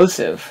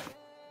 Explosive.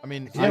 I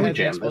mean, if Yeah, I we had an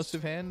jammed this.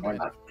 explosive hand, Why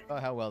not? I saw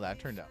how well that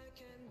turned out.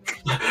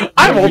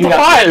 I'm You over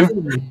got-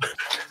 5!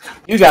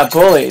 You got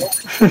bullied.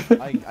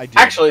 I did.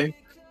 Actually,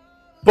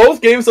 both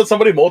games that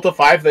somebody multi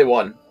 5, they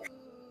won.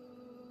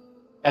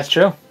 That's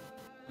true.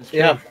 That's true.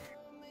 Yeah.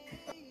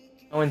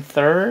 Going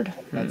third.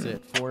 That's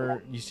it.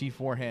 You see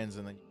 4 hands,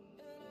 and then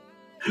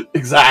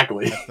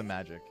Exactly. that's the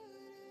magic.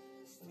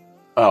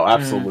 Oh,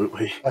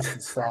 absolutely. That's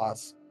the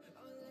sauce.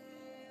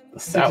 The I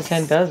think this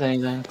hand South. does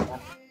anything.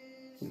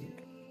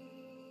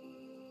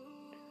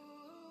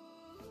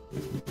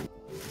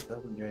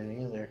 Doesn't do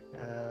anything either.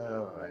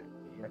 Oh,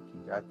 yucky,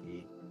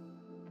 yucky.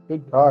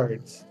 Good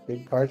cards.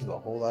 Good cards with a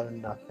whole lot of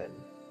nothing.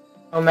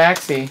 Oh,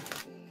 Maxi.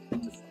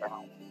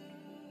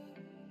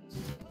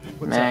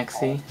 What's up?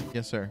 Maxi.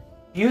 Yes, sir.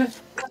 You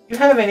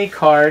have any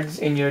cards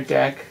in your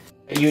deck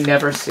that you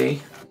never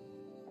see?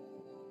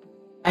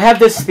 I have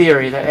this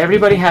theory that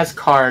everybody has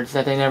cards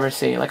that they never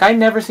see. Like, I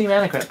never see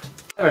Mana Crypt.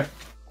 Ever.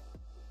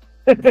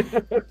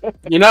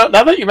 You know,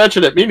 now that you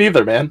mention it, me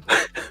neither, man.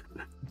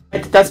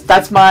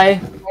 That's my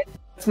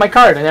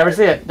card. I never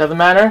see it. Doesn't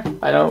matter.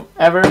 I don't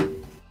ever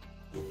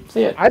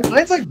see it.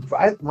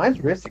 Mine's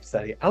Ristic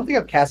Study. I don't think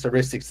I've cast a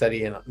Ristic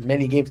Study in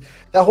many games.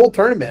 That whole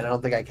tournament, I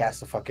don't think I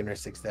cast a fucking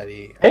Ristic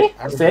Study. Hey,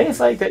 see, it's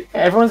like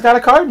everyone's got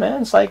a card,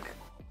 man. It's like,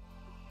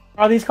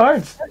 what are these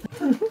cards?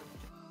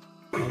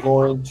 I'm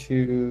going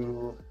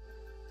to.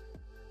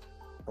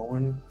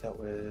 That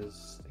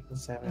was.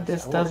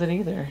 This does it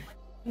either.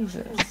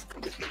 Jesus.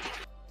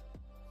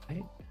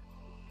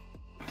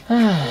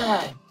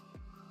 No,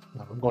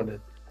 I'm going to.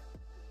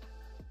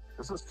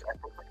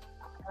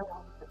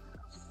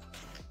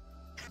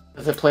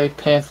 Does it play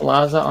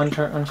Pantlaza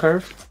on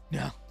curve?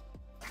 No.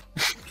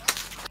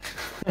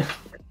 It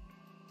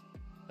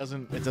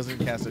doesn't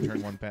cast a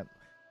turn 1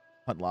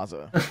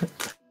 Pantlaza.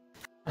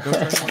 No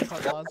turn 1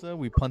 Pantlaza,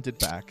 we punt it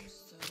back.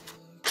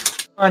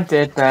 Punt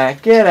it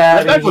back. Get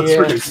out That deck of looks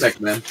here. freaking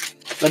sick, man.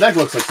 That deck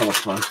looks like so much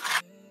fun.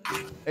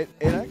 It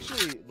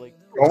actually, like,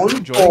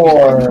 Going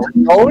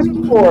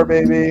for,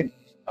 baby.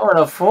 Oh, and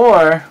a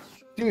 4.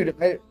 Dude,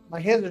 my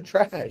hands are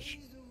trash.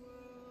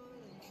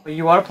 But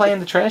you are playing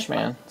the trash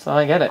man, so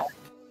I get it.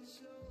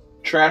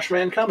 Trash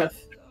man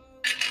cometh.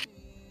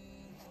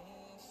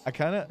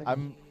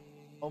 I'm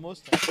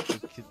almost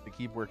tempted to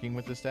keep working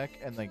with this deck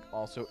and, like,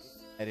 also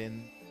add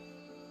in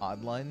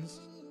odd lines,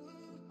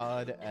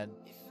 odd and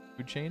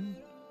food chain.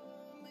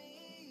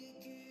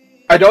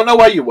 I don't know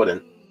why you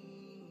wouldn't.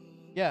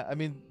 Yeah, I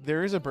mean,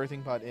 there is a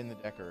birthing pod in the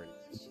deck already.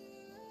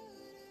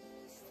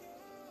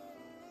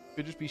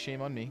 Could just be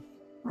shame on me.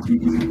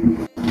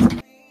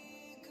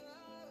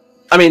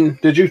 I mean,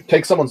 did you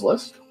take someone's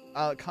list?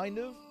 Kind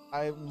of.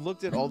 I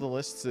looked at all the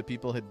lists that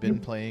people had been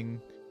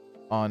playing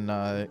on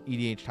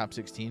EDH Top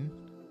 16.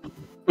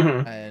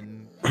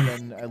 And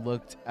then I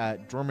looked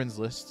at Jorman's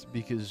list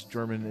because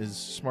Jorman is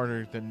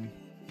smarter than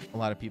a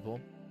lot of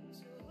people.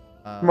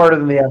 Smarter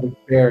than the average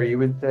bear, you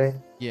would say.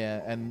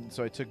 Yeah, and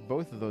so I took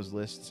both of those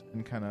lists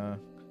and kind of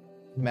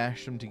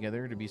mashed them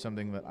together to be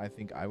something that I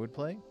think I would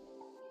play.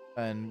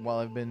 And while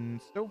I've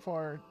been so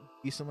far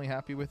decently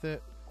happy with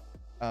it,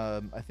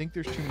 I think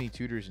there's too many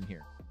tutors in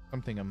here.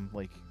 Something I'm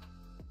like,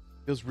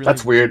 feels really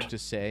That's weird to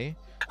say,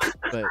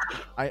 but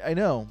I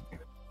know,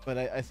 but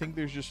I think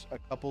there's just a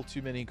couple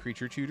too many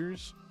creature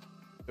tutors.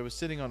 I was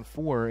sitting on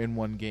 4 in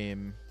one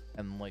game,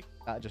 and like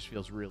that just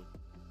feels really.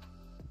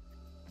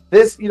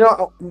 This,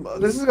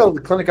 this is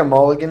the clinic I'm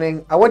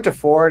mulliganing. I went to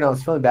 4 and I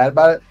was feeling bad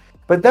about it,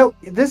 but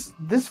this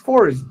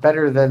 4 is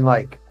better than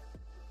like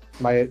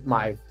my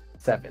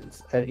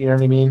 7s. You know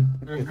what I mean?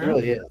 It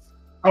really is.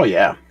 Oh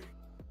yeah.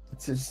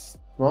 It's just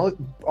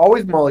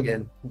always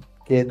mulligan,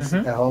 kids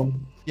at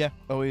home. Yeah,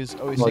 always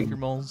Mulligan. take your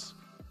mulls.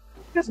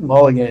 Just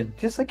mulligan.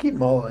 Just like keep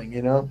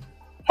mulling,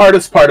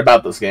 Hardest part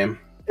about this game.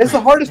 It's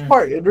the hardest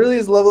part. It really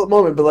is a level up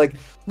moment. But like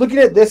looking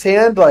at this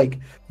hand,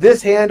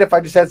 if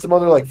I just had some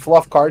other like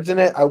fluff cards in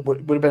it, I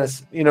would have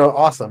been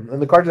awesome. And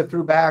the cards I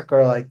threw back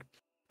are like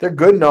they're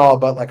good and all,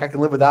 but like I can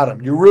live without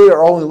them. You really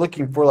are only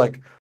looking for like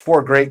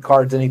 4 great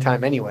cards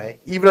anytime anyway.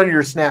 Even on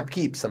your snap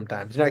keep,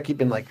 sometimes you're not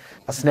keeping like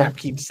a snap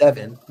keep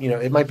 7.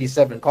 It might be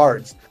 7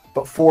 cards,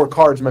 but 4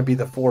 cards might be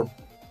the 4.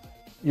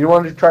 You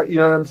want to try? You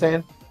know what I'm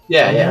saying?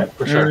 Yeah,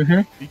 for sure.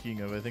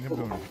 Speaking of, I think I'm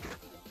going.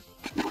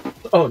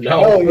 Oh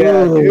no. Oh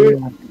yeah,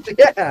 dude.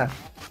 Yeah.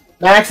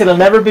 Max, it'll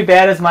never be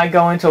bad as my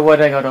going to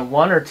what I go to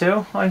 1 or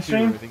 2 on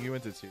stream. I think you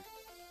went to 2.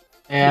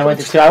 Yeah, I went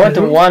to 2. I went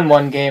to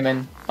 1 game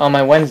and on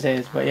my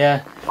Wednesdays, but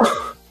yeah.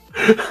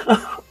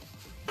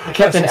 I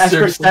kept an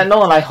Esper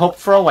Sentinel and I hoped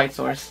for a white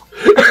source.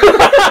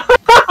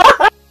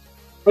 What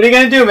are you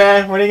gonna do,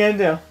 man? What are you gonna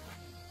do?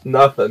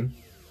 Nothing.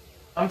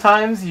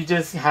 Sometimes you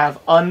just have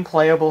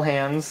unplayable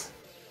hands.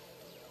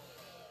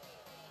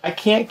 I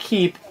can't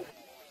keep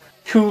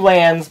 2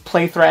 lands,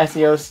 play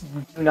Thrasios,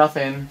 do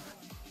nothing.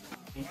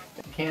 I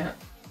can't.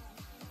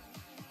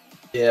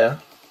 Yeah.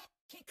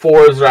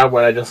 4 is around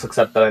when I just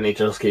accept that I need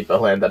to just keep a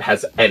land that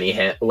has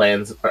any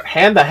lands, or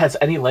hand that has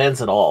any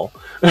lands at all.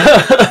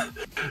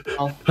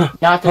 Well,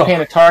 not to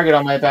paint a target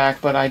on my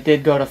back, but I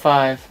did go to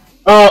 5.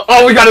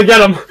 Oh, we gotta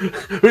get him!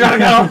 We gotta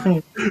get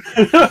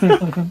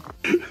him!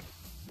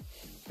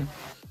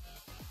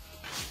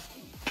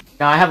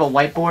 Now I have a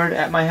whiteboard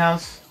at my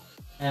house,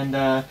 and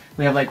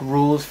we have like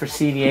rules for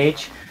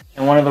cEDH,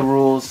 and one of the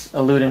rules,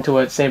 alluding to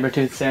what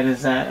Sabertooth said,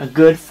 is that a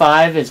good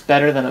 5 is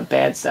better than a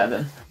bad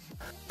 7.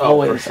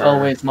 Oh, for sure.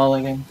 Always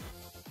mulligan.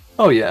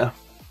 Oh yeah.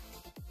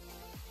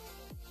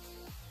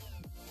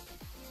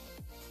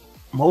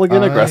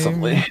 Mulligan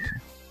aggressively.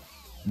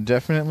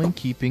 Definitely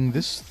keeping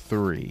this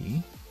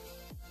 3.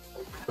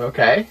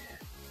 Okay.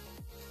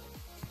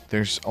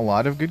 There's a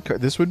lot of good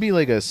cards. This would be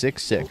like a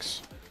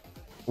 6/6.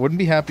 Wouldn't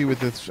be happy with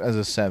this as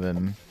a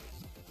 7.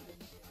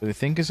 But I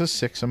think as a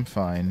 6, I'm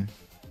fine.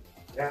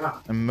 Yeah.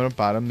 I'm going to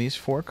bottom these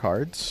 4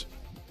 cards.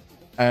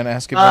 And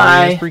ask if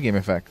anyone has pregame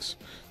effects.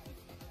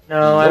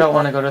 No, I don't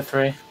want to go to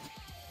 3.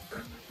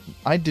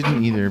 I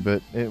didn't either,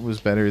 but it was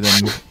better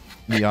than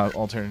the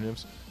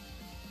alternatives.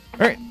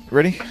 Alright,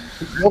 ready?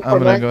 I'm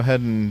going to go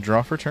ahead and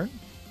draw for turn.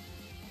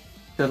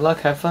 Good luck,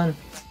 have fun.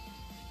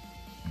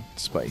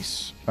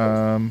 Spice.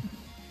 I'm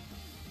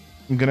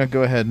going to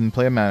go ahead and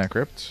play a Mana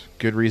Crypt.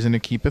 Good reason to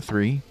keep a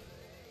 3.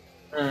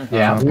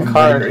 Yeah, I'm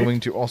card. going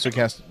to also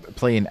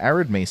play an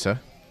Arid Mesa.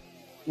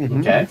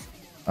 Okay.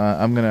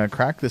 I'm going to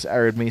crack this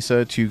Arid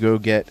Mesa to go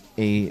get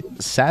a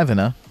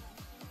Savannah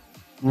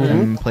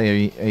and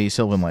play a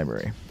Sylvan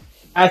Library.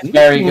 That's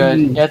very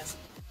good. That's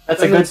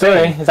a good 3.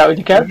 Is that what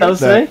you kept?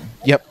 Those 3?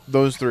 Yep,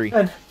 those 3.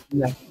 Good.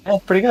 Yeah,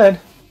 that's pretty good.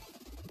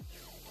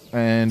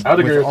 And I would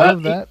agree with with all that.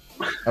 of that,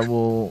 I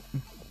will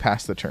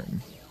pass the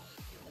turn.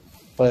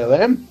 Play a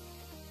land.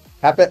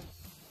 Tap it.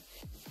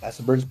 That's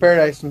the Bird's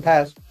Paradise and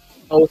pass.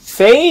 Oh,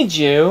 Sage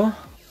you.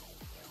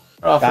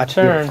 Off a Gotcha.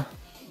 turn.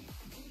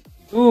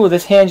 Ooh,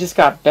 this hand just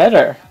got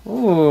better.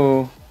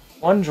 Ooh,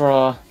 1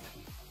 draw.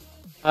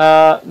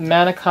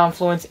 Mana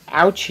Confluence,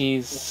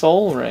 ouchies,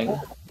 Soul Ring.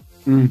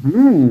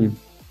 Mm-hmm.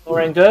 Soul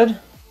Ring good?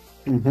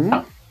 Mm-hmm.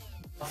 I'll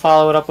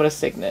follow it up with a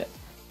Signet.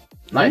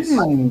 Nice.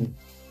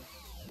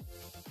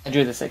 I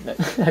drew the Signet.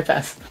 I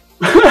passed.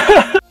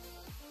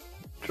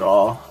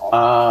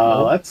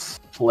 Draw. Let's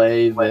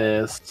play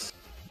this.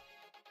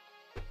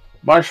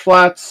 Marsh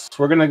Flats.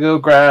 We're gonna go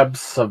grab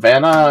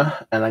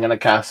Savannah, and I'm gonna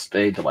cast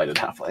a Delighted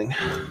Halfling.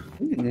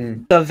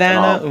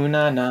 Savannah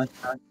Unana.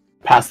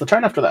 Pass the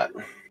turn after that.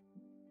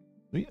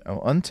 Sweet,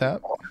 I'll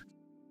untap.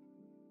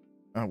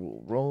 I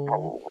will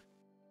roll.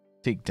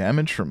 Take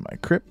damage from my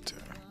crypt.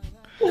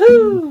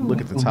 Woohoo!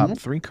 Look at the top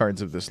 3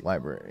 cards of this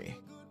library.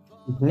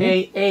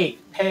 Pay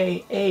 8.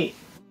 Pay 8.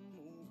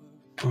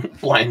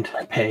 Blind.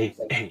 Pay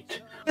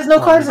 8. There's no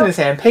cards in his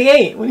hand.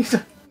 Pay 8. What are you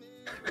doing?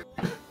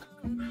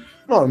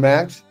 Come on,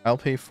 Max. I'll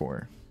pay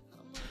 4.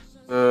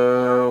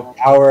 Boo.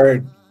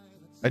 Howard.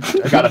 I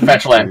Gotta didn't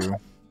fetch need land. to.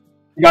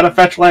 You gotta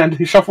fetch land.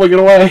 He's shuffling it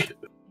away.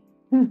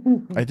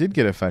 I did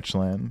get a fetch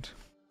land.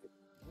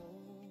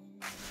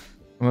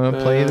 I'm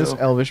gonna play this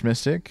Elvish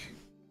Mystic.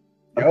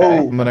 Okay.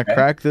 I'm gonna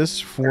crack this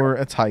for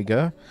a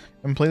Taiga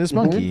and play this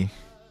monkey.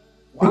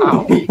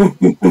 Wow.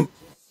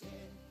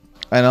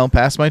 And I'll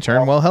pass my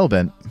turn while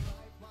Hellbent.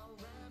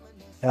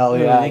 Hell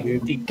yeah,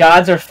 dude. The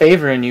gods are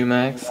favoring you,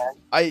 Max.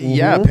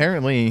 Yeah,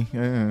 apparently.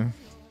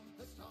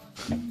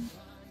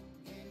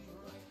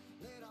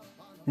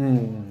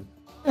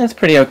 That's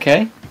pretty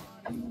okay.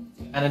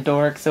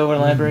 Anadoric, Silver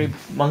Library,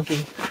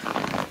 Monkey.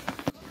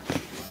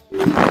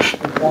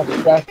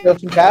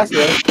 Thrasios and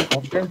Thrasios.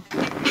 Okay.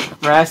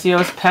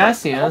 Thrasios,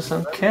 Passios,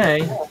 okay.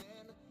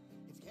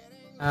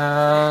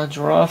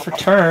 Draw for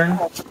turn.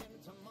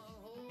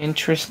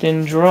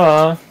 Interesting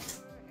draw.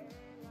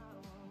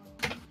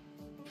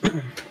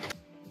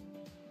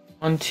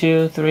 1,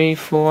 2, 3,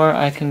 4.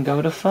 I can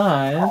go to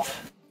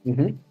 5.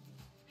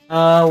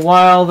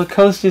 While the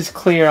coast is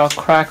clear, I'll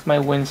crack my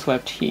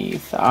Windswept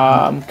Heath.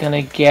 I'm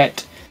gonna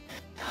get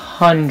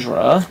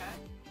Tundra.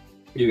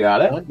 You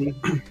got it.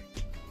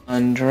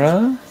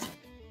 Tundra.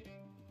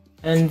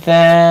 And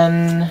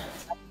then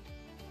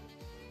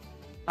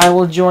I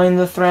will join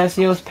the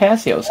Thrasios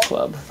Passios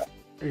Club.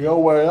 Yo,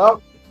 what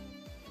up?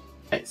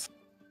 Nice.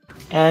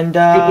 And Good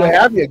to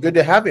have you. Good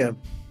to have you.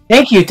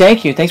 thank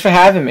you. Thanks for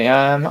having me.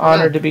 I'm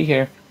honored to be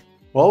here.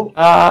 Well,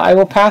 I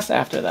will pass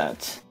after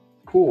that.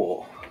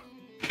 Cool.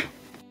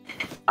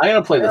 I'm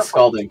gonna play the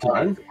Scalding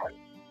Tarn.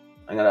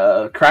 I'm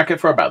gonna crack it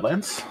for a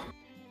Badlands.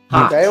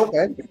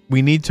 okay.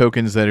 We need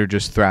tokens that are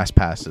just Thras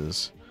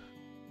passes.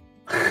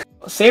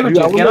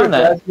 Sabertooth, get on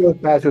that. Thrasios,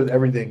 Thrasios,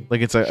 everything. Like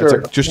it's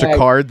Sure. just a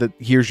card that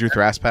here's your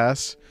Thras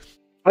pass.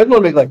 I just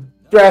want to make like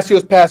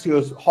Thrasios,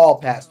 Passios, Hall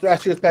Pass,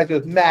 Thrasios,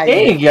 Passios, There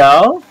Magnet, you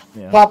go.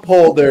 Pop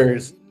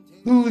holders,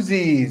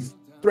 koozies,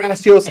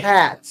 Thrasios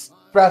hats,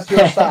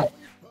 Thrasios socks,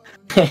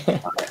 And then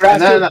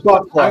Thrasios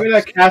butt I'm plugs.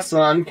 gonna cast an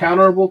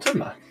uncounterable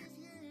Timna.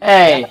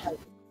 Hey.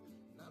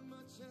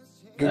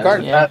 Good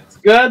card. Yeah. That's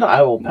good.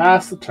 I will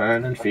pass the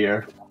turn in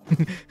fear.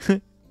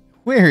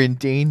 We're in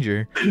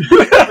danger.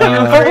 What are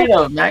you afraid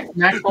of?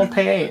 Max won't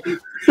pay 8.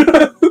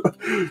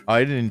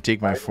 I didn't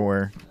take my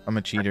 4. I'm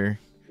a cheater.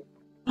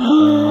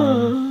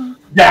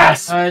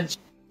 Yes. Fudge.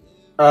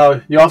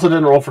 You also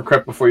didn't roll for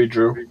crypt before you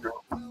drew.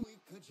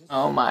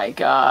 Oh my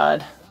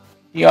god.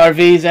 The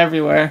RVs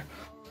everywhere.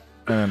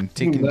 I'm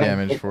taking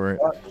damage for it.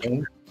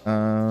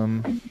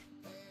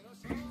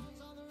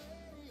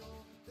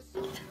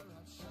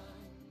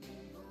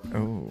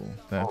 Oh,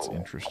 that's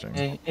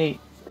interesting. 8.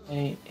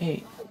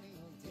 8.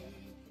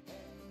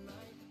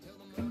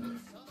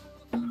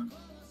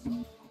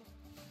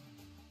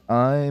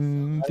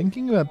 I'm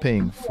thinking about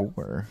paying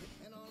 4.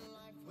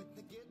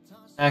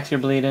 Max, you're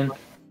bleeding.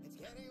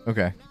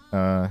 Okay.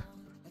 I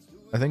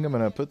think I'm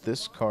gonna put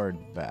this card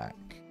back.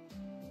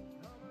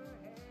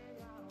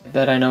 I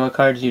bet I know what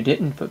cards you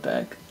didn't put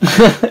back.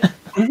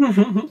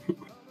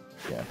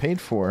 Yeah, paid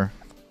for.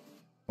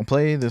 I'll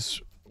play this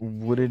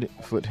Wooded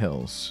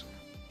Foothills.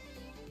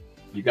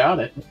 You got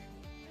it.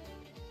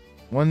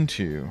 1,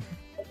 2,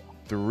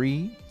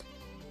 3,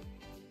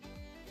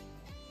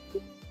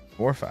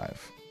 4,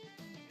 5.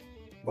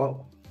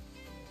 Whoa.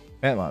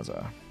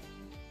 Pantlaza.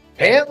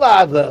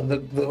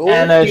 Pantlaza, the old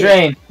Mana king.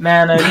 drain.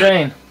 Mana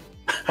drain.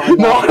 Oh,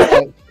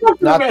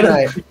 not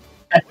tonight.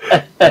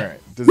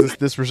 Alright. Does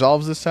this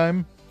resolves this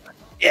time?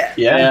 Yeah.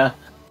 Yeah.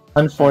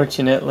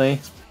 Unfortunately.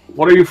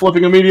 What are you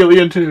flipping immediately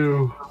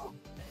into?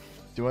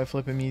 Do I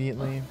flip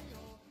immediately?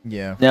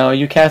 Yeah. No,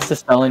 you cast a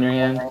spell in your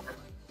hand.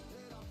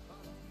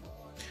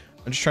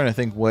 I'm just trying to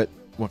think what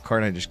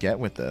card I just get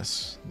with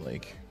this.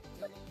 Like.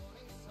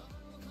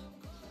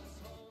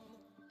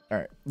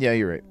 Alright. Yeah,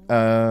 you're right.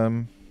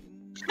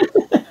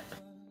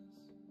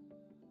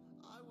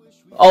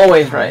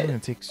 Always I'm right. gonna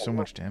take so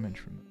much damage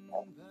from it.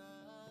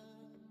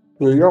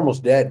 Well, you're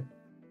almost dead.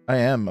 I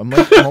am. I'm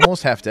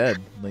almost half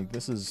dead. Like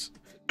this is.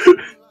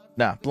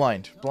 Nah,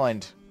 blind.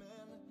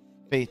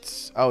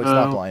 Fates. Oh, it's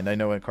not blind. I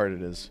know what card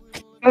it is.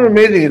 It's not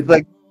amazing. It's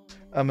like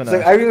I'm gonna.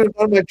 I even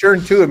on my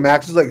turn 2 and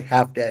Max is like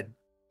half dead.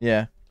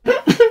 Yeah.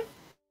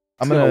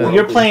 I'm gonna.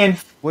 You're playing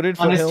Wooded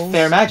Honest Foothills.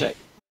 Fair Magic.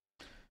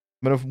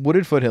 I'm gonna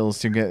Wooded Foothills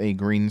to get a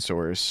green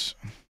source,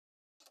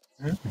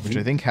 which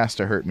I think has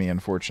to hurt me,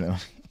 unfortunately.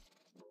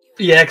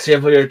 Yeah, because you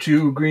have your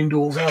 2 green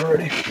duels out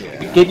already.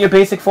 Get your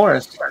basic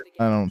forest.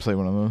 I don't play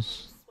one of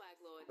those.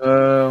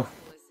 Oh.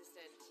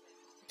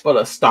 But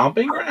a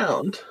stomping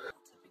ground.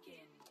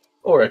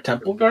 Or a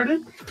temple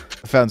garden?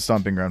 I found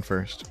Stomping Ground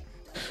first.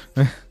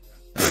 Get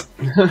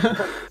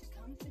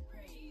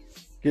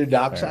a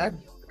dockside.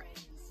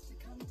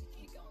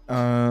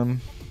 I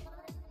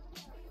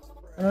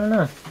don't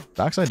know.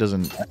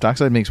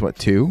 Dockside makes what,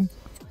 2?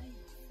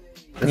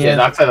 Yeah,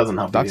 Dockside doesn't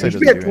help. Dockside You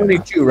You. should be at doesn't do it.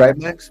 22, right,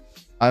 Max?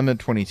 I'm at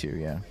 22.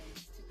 Yeah.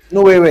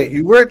 No, wait.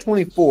 You were at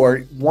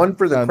 24. 1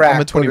 for the crack.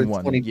 I'm at put it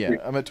 21. 23. Yeah,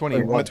 I'm at 20.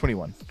 I'm at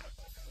 21.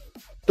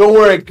 Don't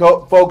worry,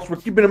 folks. We're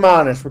keeping him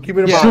honest. We're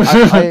keeping him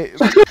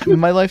honest.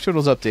 My life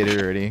total's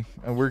updated already.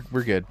 We're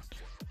good.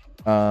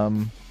 Yeah,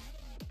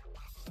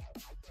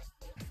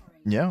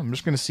 I'm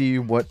just gonna see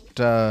what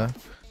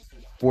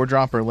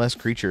 4-drop or less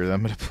creature that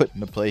I'm gonna put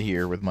into play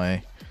here with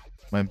my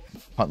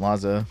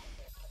Pantlaza.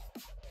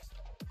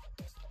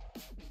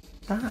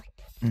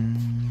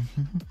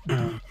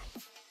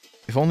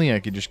 If only I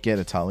could just get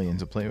a Italian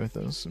to play with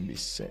those, it'd be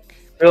sick.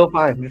 Feel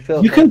fine.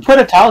 You can put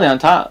a tally on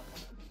top.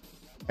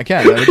 I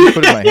can. I would just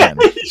put it in my hand.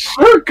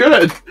 Sure,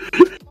 good.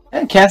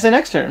 And cast it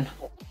next turn.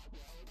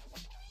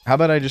 How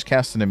about I just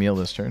cast an Emil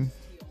this turn?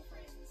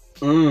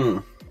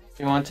 Mmm. If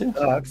you want to.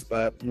 Sucks,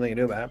 but nothing you can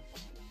do about it.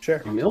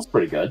 Sure. Meal's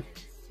pretty good.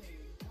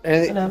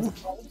 And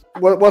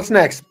what's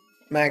next,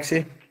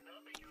 Maxie?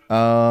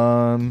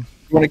 Um,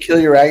 You want to kill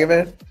your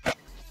Ragavan?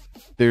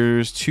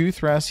 there's 2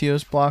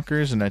 Thrasios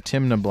blockers and a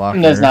Timna blocker.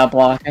 Timna's not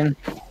blocking.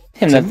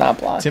 Timna's not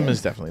blocking.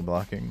 Timna's definitely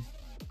blocking.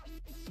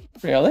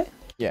 Really?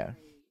 Yeah.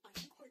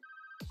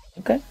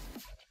 Okay.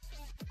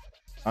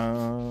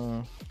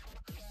 I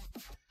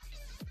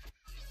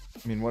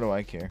mean, what do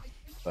I care?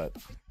 But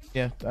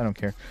yeah, I don't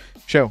care.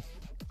 Show.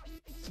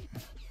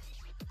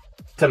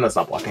 Timna's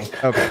not blocking.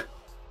 Okay.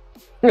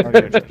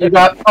 You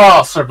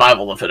got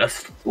survival of the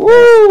fittest.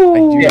 I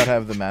do not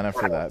have the mana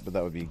for that, but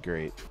that would be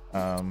great.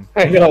 I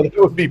know that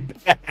would be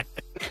bad.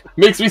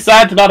 Makes me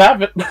sad to not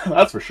have it.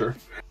 That's for sure.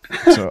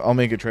 So I'll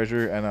make a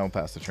treasure and I'll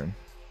pass the turn.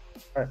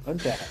 All right,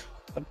 untap,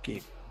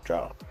 upkeep,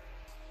 draw.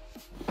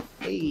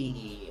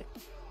 Hey,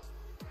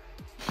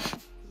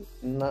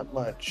 not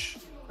much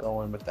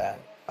going with that.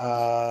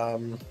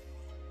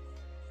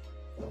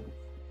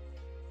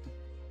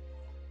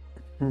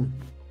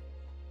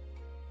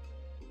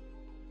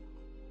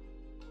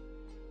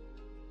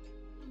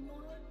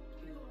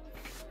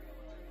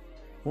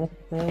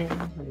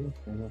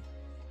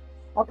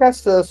 I'll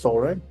cast the Soul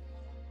Ring,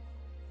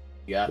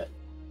 You got it.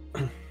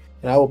 and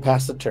I will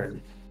pass the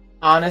turn.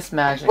 Honest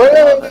magic. Wait,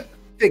 I love it.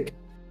 think.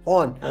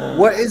 Hold on.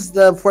 What is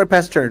the before I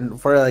pass turn?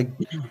 Before I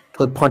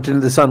put Punt into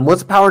the sun?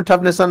 What's the power and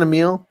toughness on a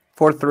meal?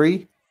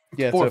 4/3?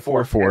 Yeah, it's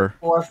 4/4. a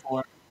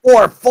 4/4.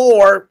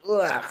 4/4.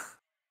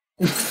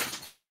 4/4.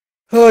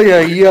 Oh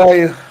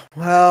yeah.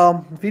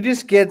 Well, if he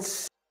just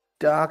gets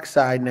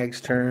Dockside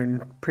next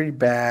turn, pretty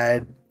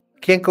bad.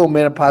 Can't go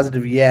mana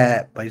positive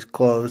yet, but he's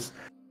close.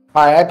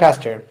 All right, I pass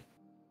turn.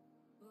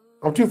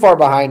 I'm too far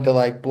behind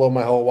to blow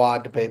my whole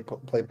wad to play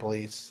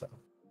police. So.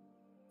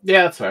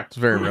 Yeah, that's fair. It's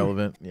very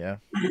relevant. Yeah.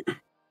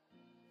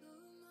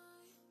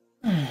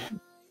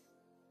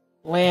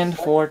 Land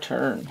for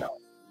turn.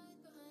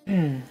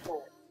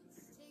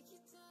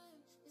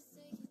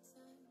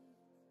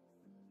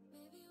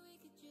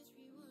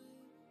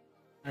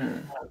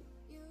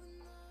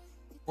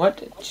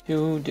 What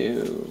to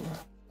do?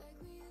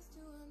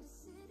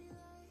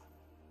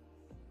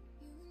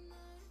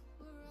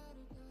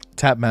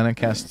 Tap mana,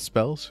 cast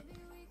spells.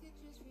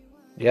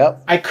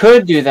 Yep. I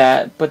could do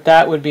that, but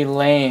that would be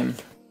lame.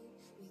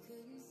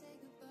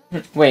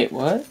 Wait,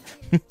 what?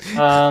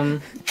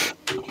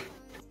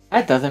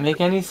 That doesn't make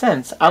any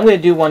sense. I'm gonna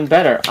do one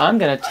better. I'm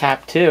gonna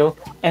tap 2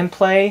 and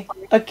play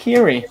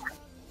Akiri.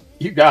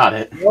 You got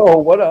it. Whoa,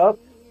 what up?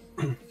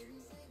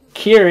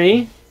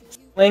 Akiri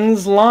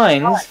slings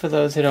lines, for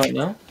those who don't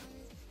know.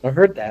 I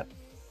heard that.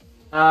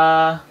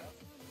 I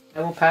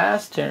will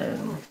pass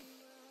turn.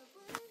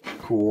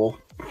 Cool.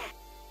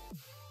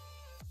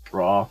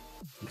 Draw.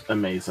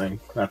 Amazing.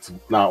 That's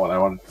not what I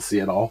wanted to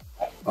see at all.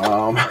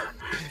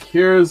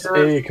 Here's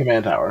a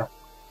command tower.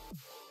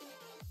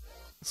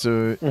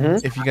 So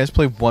if you guys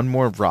play one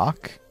more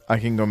rock, I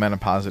can go mana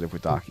positive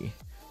with Daki.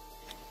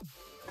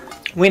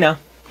 We know.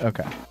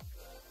 Okay.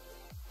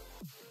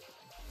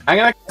 I'm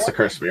gonna cast a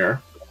Curse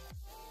Mirror.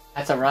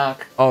 That's a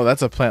rock. Oh,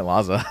 that's a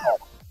Pantlaza.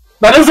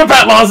 That is a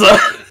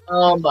Pantlaza!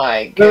 Oh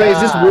my god. Wait,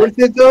 is this worth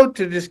it though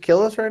to just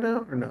kill us right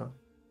now or no?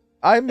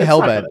 I'm It's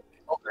hellbent.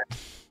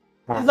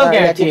 There's no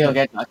guarantee he'll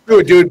get knocked.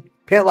 Dude.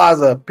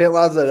 Pantlaza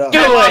it up. Do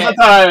Pantlaza it!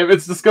 time!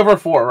 It's Discover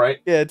 4, right?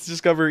 Yeah, it's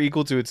discover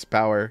equal to its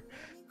power.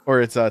 Or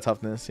its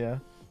toughness, yeah.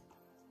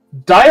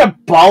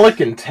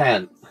 Diabolic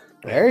Intent.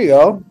 There you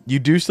go. You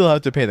do still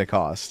have to pay the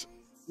cost.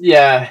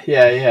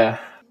 Yeah.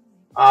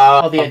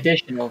 Oh, the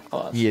additional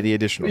cost. Yeah, the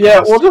additional Yeah,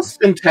 cost. we'll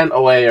just intent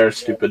away our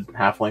stupid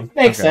halfling.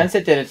 Makes Okay. sense,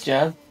 it did its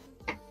job.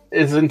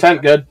 Is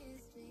intent good?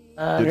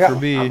 Good Yeah. for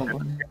me.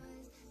 Probably.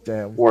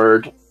 Damn.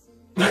 Word.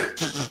 What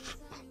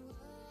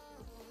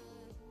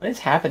is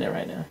happening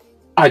right now?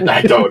 I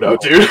don't know,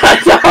 dude. I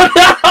don't know.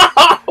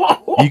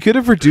 You could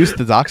have reduced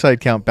the dockside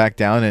count back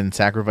down and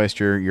sacrificed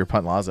your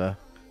Pantlaza.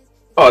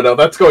 Oh no,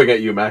 that's going at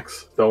you,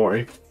 Max. Don't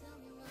worry.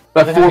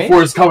 That Does it have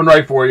 4/4 is coming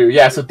right for you.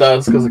 Yes, it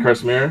does, because of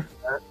Curse Mirror.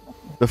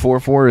 The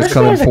 4/4 is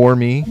coming for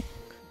me.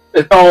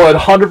 It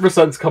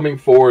 100% is coming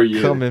for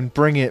you. Come in,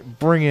 bring it.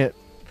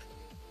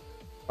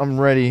 I'm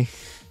ready.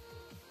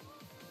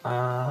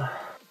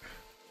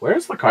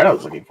 Where's the card I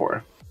was looking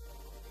for?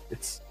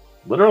 It's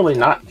literally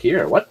not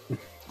here. What?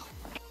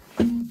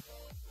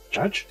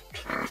 Judge?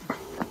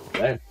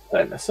 Did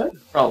I miss it?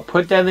 Bro,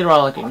 put Deadly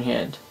Rollick in your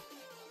hand.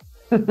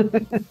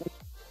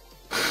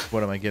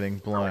 What am I getting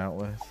blown out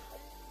with?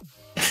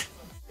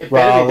 It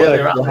better be Deadly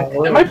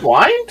Rollick. Am I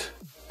blind?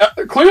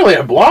 Clearly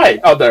I'm blind.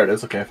 Oh, there it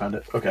is. Okay, I found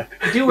it. Okay.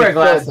 You do wear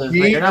glasses, but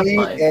you're not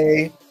blind.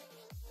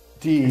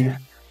 D-E-A-D.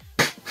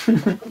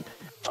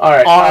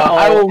 Alright,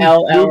 I will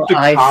move to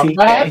RLLICK.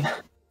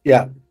 combat.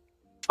 Yeah.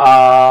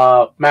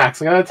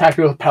 Max, I'm gonna attack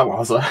you with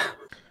Pantlaza.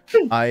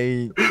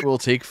 I will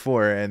take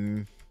 4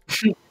 and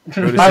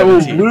go to I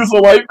will 17. lose a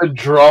life and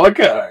draw a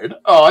card.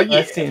 Oh,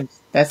 yeah.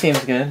 That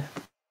seems good.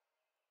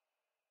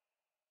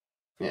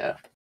 Yeah.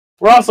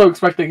 We're also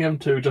expecting him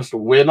to just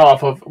win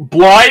off of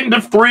blind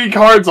of 3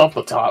 cards off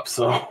the top,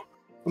 so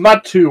I'm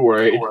not too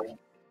worried.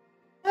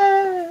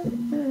 Alright.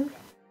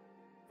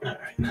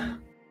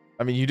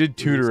 I mean, you did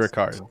tutor a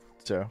card,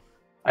 so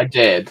I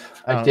did.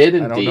 I don't- did I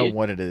don't know indeed.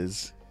 what it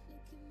is.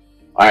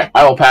 Alright,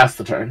 I will pass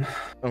the turn.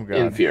 Oh In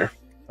god. fear.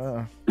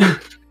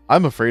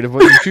 I'm afraid of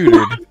what you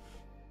tutored.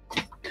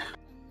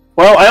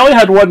 Well, I only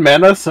had 1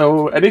 mana,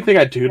 so anything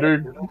I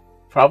tutored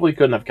probably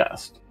couldn't have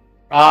cast.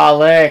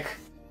 Rollick.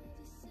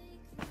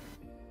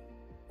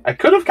 I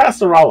could have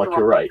cast a Rollick,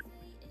 you're right.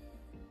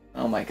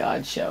 Oh my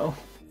god, show.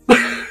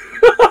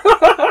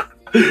 I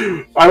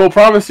will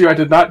promise you I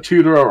did not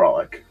tutor a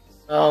Rollick.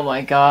 Oh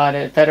my god,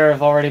 it better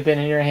have already been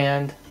in your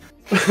hand.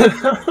 Did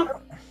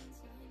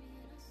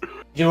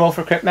you roll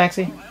for crit,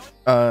 Maxi?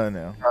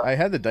 No. I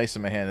had the dice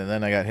in my hand and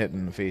then I got hit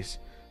in the face.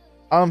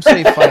 I'm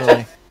safe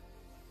finally.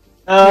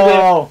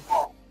 Oh!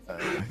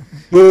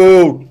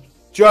 Boo!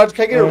 Judge,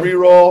 can I get a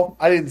reroll?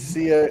 I didn't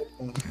see it.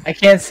 I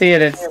can't see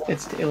it,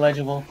 it's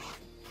illegible.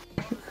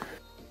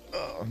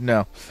 Oh,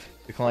 no.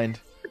 Declined.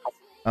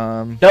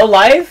 No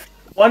life?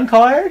 1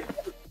 card?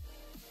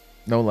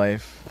 No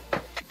life.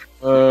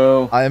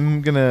 Oh.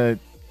 I'm gonna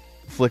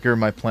flicker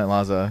my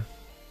Pantlaza.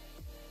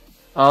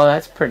 Oh,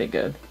 that's pretty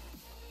good.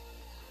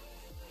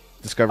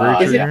 Discovery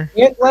Is it trigger.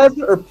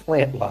 Pantlaza or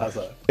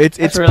Plantlaza? It's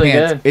That's really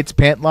Pant. good. It's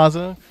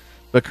Pantlaza,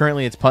 but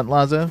currently it's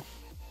Pantlaza.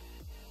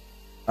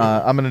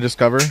 I'm gonna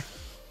discover.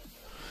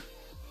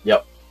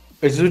 Yep.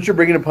 Is this what you're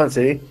bringing to Punt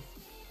City?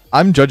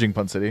 I'm judging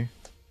Punt City.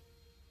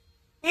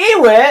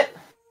 Ewit!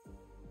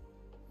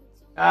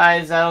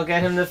 Guys, that'll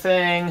get him the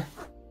thing.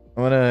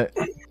 I'm gonna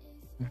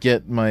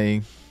get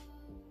my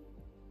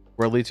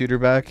Worldly Tutor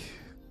back.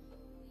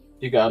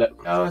 You got it.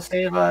 Oh,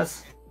 save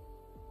us.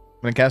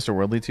 I'm gonna cast a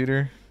Worldly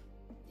Tutor.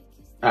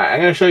 Alright, I'm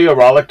gonna show you a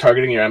Rollick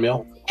targeting your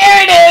Emil.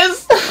 There it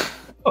is!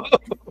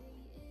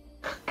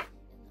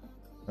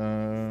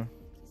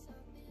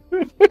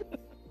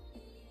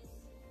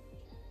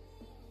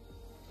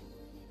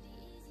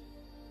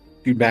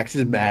 Dude, Max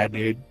is mad,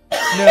 dude.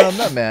 No, I'm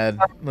not mad.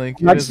 Like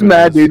it Max is is what it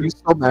mad, is. dude. He's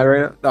so mad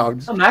right now. No, I'm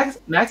just... Oh,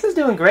 Max is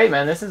doing great,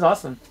 man. This is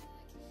awesome.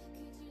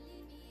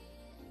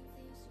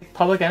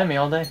 Public enemy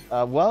all day.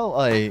 While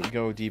I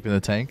go deep in the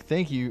tank,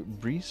 thank you,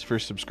 Brees, for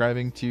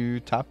subscribing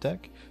to Top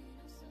Deck.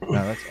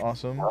 That's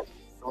awesome.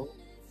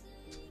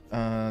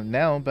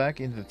 Now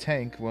back into the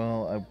tank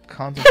while I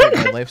contemplate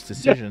my life's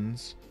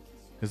decisions,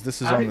 because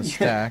this is on the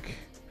stack.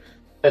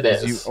 It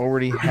 'Cause is. You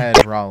already had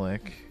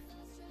Rollick.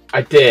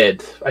 I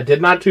did. I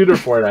did not tutor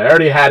for it. I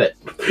already had it.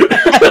 Do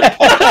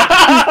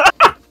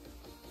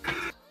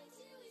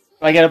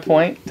I get a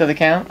point to the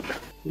count?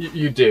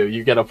 You do.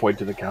 You get a point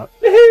to the count.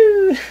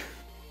 Woohoo!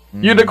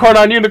 Unicorn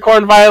on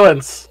unicorn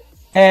violence.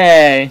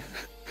 Hey.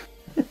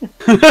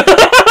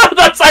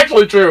 That's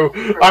actually true.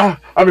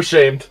 I'm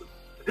ashamed.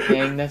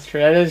 Dang, that's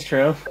true. That is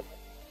true.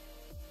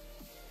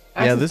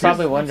 Yeah, This is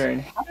probably wondering,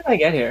 how did I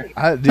get here?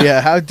 How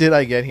did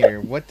I get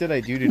here? What did I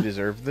do to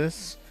deserve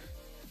this?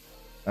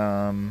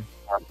 And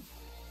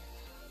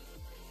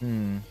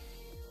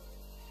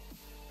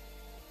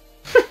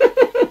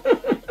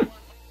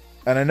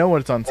I know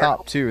what's on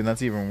top too, and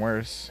that's even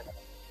worse.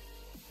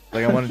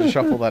 Like, I wanted to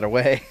shuffle that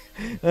away.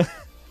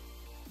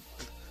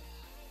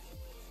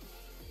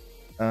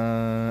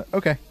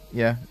 Okay.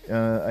 Yeah,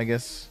 I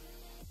guess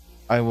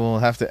I will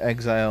have to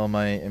exile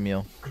my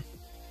Emil.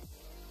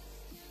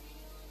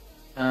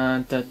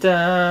 Dun, dun,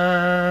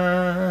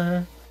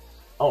 dun.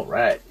 All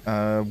right.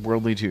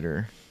 Worldly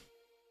Tutor.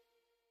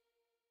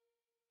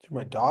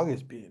 My dog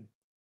is being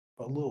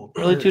a little.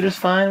 Really, tutor's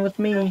fine with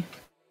me.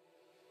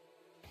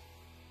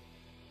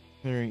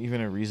 Is there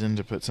even a reason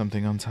to put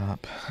something on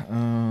top?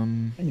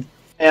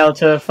 Fail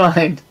to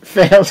find.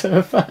 Fail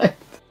to find.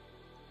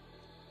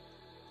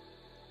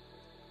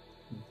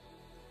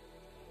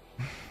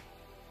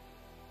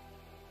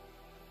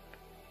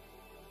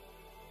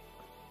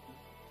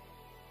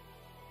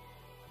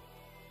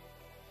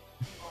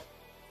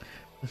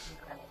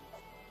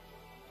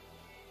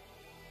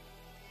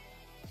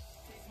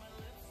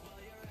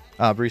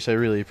 Brees, I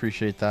really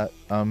appreciate that.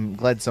 I'm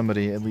glad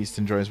somebody at least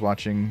enjoys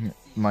watching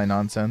my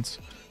nonsense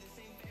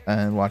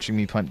and watching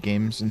me punt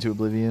games into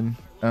oblivion.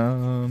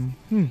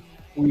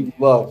 We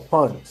love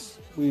punts.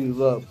 We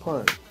love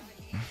punts.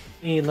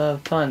 We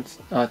love punts.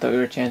 Oh, I thought we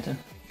were chanting.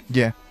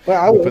 Yeah.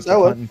 Well, I We was. put the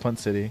punt in Punt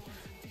City.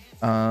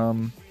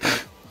 I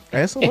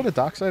guess a lot of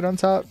dockside on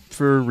top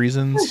for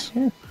reasons.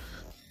 It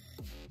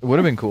would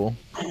have been cool.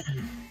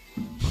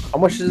 How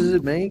much does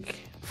it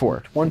make?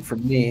 4. One for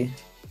me.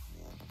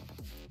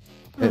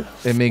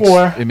 It makes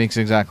 4. It makes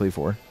exactly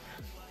 4.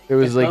 It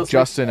was It like does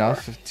just make 4.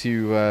 enough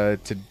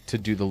to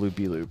do the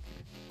loopy loop.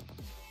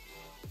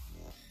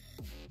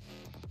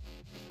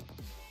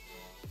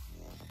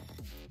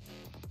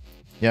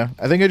 Yeah,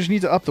 I think I just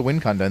need to up the win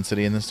con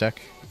density in this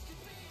deck.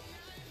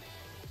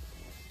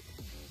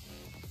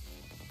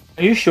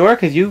 Are you sure?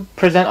 Because you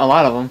present a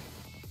lot of them.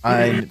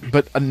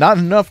 But not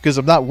enough because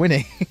I'm not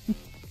winning.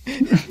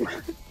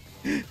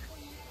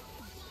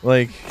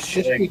 Like, It's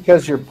just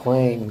because you're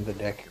playing the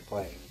deck you're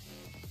playing.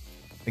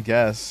 I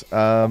guess.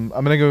 I'm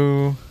gonna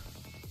go.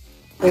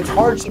 It's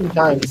hard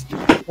sometimes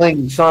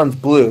playing Sans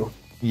Blue and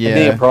being a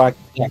Yeah,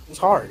 proactive deck. It's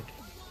hard.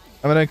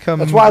 I'm gonna come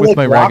That's why I with like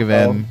my Rocco.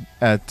 Ragavan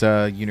at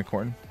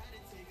Unicorn.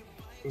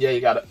 Yeah,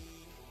 you got it.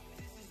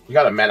 You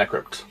got a mana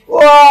crypt.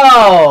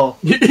 Whoa!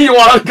 You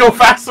want to go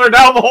faster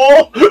down the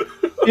hole?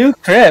 2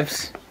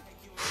 crypts.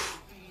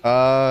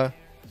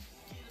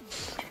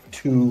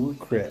 2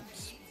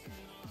 crypts.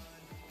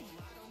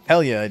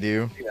 Hell yeah, I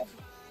do.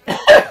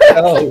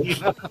 Oh,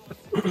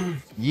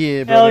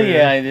 Yeah, brother. Hell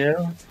yeah, I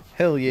do.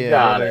 Hell yeah,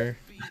 Got brother.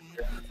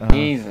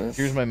 Jesus.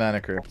 Here's my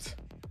mana crypt.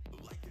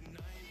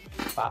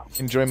 wow.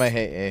 Enjoy my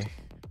hey.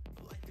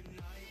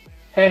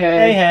 Hey,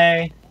 Hey,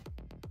 hey.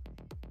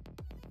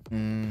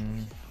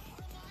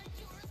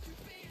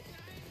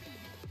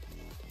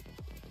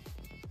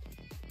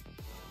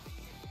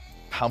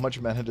 How much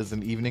mana does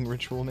an evening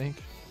ritual make?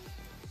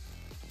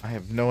 I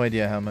have no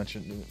idea how much.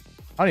 I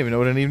don't even know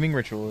what an evening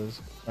ritual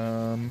is.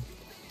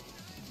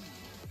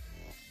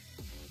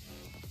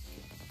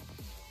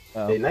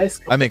 A nice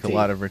cup I make a of tea.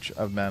 lot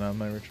of mana on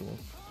my rituals.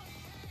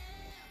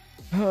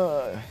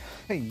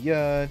 Hey,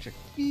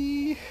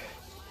 Jackie.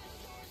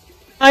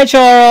 Hi,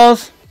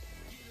 Charles.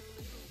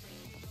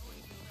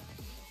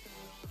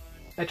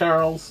 Hey,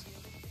 Charles.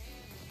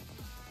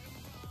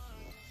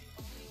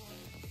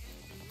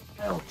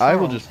 I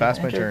will just pass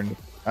my turn.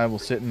 I will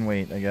sit and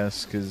wait, I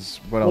guess,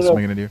 because what else Well, am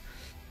I gonna do?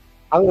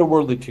 I'm gonna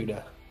Worldly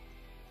Tutor.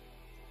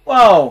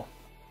 Whoa.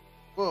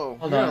 Whoa,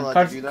 Hold on.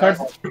 Cards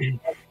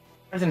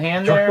in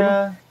hand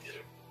there.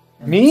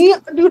 Me?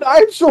 Dude,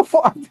 I'm so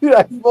far. Dude,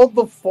 I rolled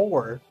the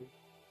 4.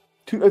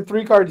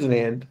 3 cards in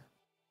hand.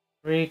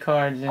 3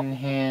 cards in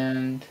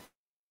hand.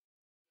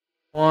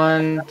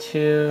 1,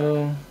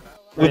 2,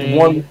 3,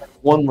 With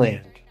one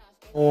land.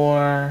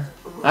 4.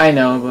 I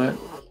know, but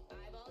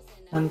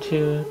 1,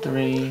 2,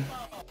 3,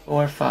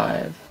 4,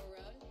 5.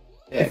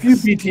 If you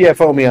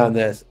BTFO me on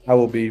this, I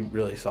will be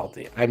really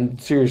salty. I'm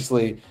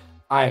seriously.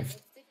 I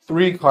have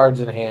 3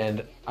 cards in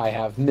hand. I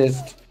have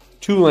missed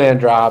 2 land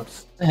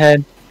drops. Go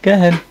ahead. Go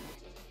ahead.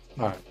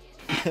 All right.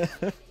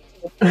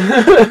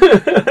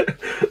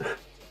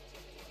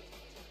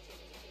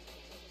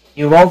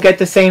 You won't get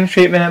the same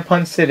treatment at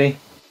Punt City.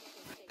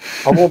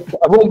 I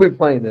won't be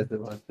playing this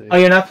in Punt City. Oh,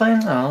 you're not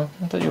playing? Oh,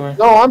 I thought you were.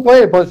 No, I'm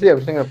playing Punt City. I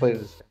was thinking I played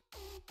this.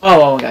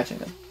 Oh, gotcha.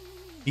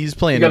 He's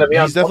playing. You gonna be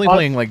on He's definitely Pokemon?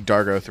 playing like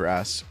Dargo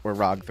Thras or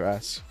Rog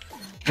Thras.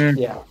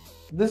 Yeah.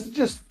 This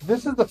is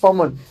the fun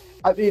one.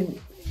 I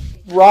mean,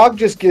 Rog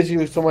just gives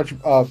you so much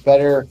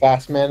better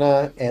fast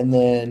mana, and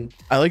then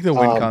I like the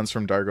win cons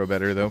from Dargo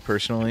better though,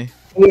 personally.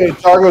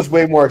 Dargo's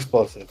way more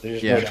explosive.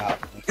 There's no Yeah. doubt.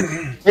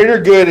 Greater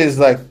Good is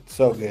like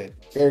so good.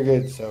 Greater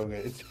Good is so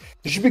good.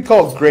 It should be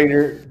called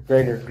Greater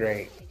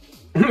Great.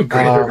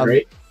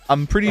 Great.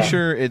 I'm pretty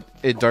sure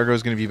Dargo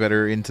is going to be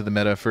better into the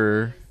meta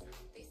for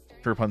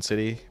Punt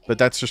City, but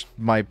that's just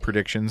my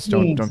predictions.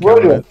 Don't count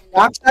on it.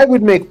 Dockside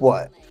would make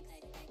what?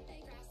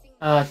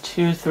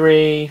 2,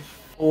 3,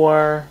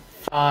 4,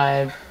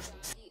 5,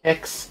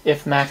 6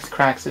 if Max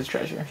cracks his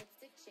treasure.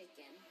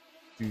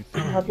 It's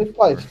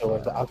probably still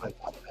worth it.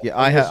 Yeah,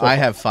 I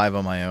have 5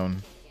 on my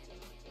own.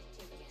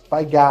 If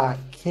I got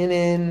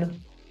Kinnan,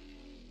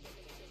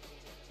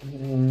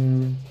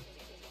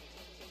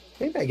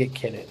 maybe I get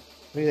Kinnan.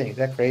 What do you think? Is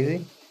that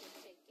crazy?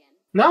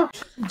 No,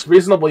 it's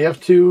reasonable. You have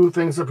 2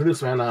 things that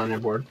produce mana on your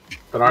board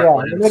that aren't Yeah,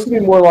 lands. there could be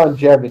more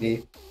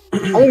longevity.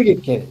 I'm gonna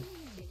get Kinnan.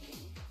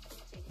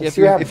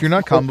 Yeah, if you're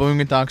not comboing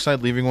with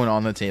Dockside, leaving one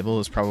on the table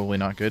is probably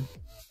not good.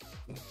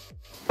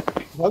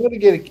 I'm gonna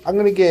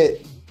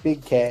get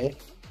Big K.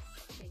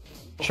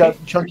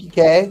 Chunky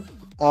K.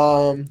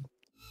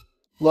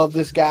 Love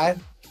this guy.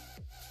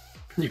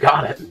 You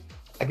got it.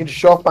 I can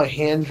show off my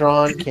hand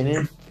drawn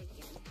Kinnan.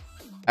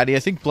 Addy, I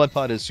think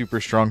BloodPod is super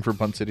strong for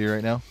Punt City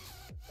right now.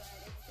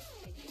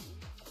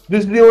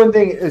 This is the only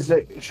thing is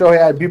that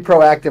Shohei, I'd be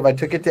proactive. I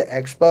took it to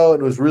Expo.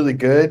 It was really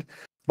good.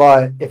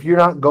 But if you're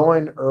not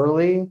going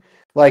early,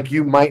 like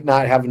you might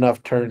not have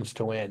enough turns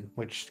to win,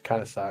 which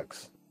kind of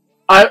sucks.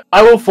 I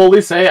will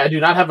fully say I do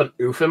not have an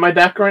oof in my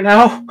deck right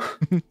now.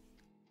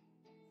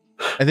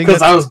 I think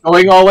because I was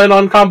going all in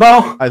on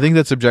combo. I think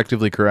that's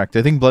objectively correct.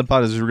 I think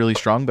BloodPod is really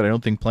strong, but I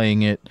don't think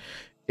playing it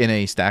in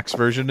a stacks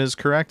version is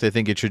correct. I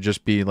think it should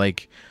just be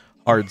like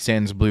hard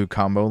sands blue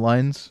combo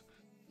lines.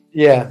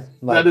 Yeah,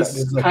 that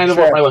is kind of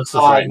what my list is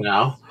right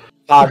now.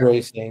 Pod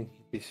racing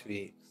would be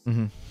sweet.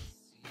 Mm-hmm.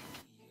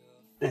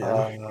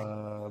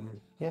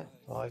 Yeah,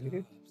 all I can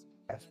do.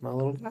 That's my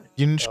little guy.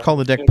 You can just call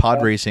the deck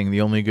pod racing,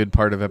 the only good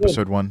part of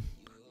episode 1.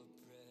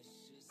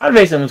 Pod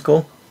racing was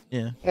cool.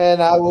 Yeah.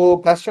 And I will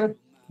pass turn.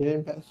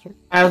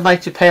 I would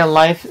like to pay a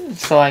life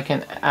so I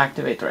can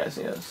activate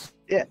Thrasios.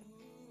 Yeah.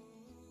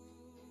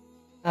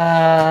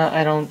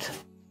 I don't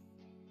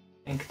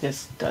think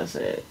this does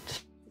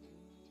it.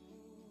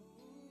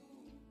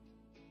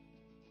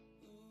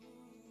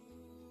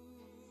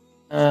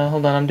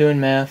 Hold on, I'm doing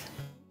math.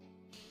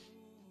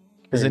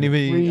 Is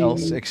anybody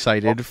else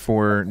excited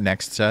for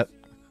next set?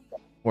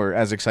 Or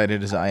as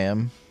excited as I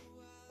am?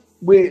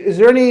 Wait, is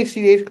there any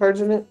cEDH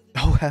cards in it?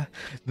 Oh,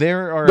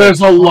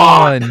 there's a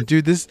lot.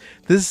 Dude,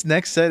 this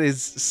next set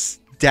is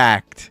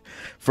stacked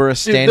for a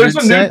standard there's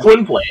a set. new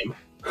Twin Flame.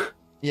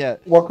 Yeah.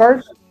 What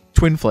card?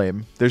 Twin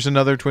Flame. There's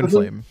another Twin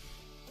Flame.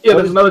 Yeah,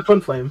 there's another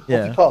Twin Flame.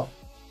 Yeah. What's it called?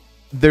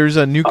 There's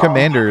a new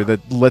commander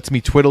that lets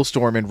me Twiddle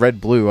Storm in red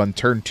blue on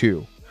turn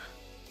 2.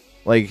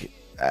 Like,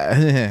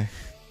 I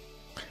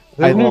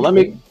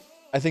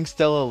think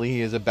Stella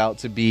Lee is about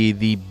to be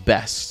the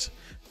best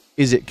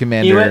Is It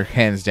commander,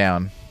 hands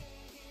down.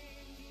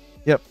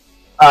 Yep.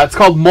 It's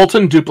called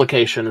Molten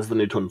Duplication is the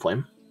new Twin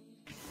Flame.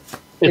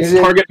 It's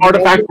target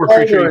artifact or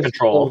creature you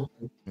control.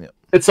 Yep.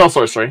 It's Cell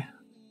Sorcery.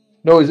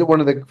 No, is it one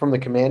of the from the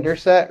commander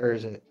set or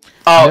is it?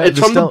 Oh, it's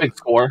from the big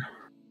score.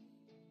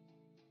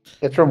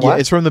 It's from what? Yeah,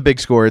 it's from the big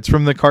score. It's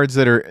from the cards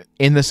that are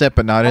in the set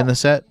but not in the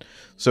set.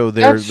 So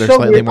they're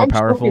slightly weird. more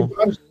powerful.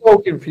 I'm so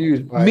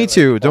confused by Me it.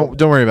 too. Don't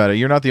worry about it.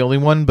 You're not the only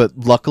one, but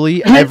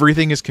luckily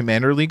everything is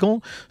commander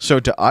legal. So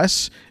to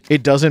us,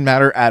 it doesn't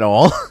matter at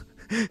all.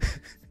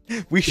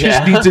 We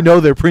just need to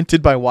know they're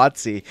printed by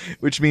WotC,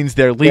 which means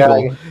they're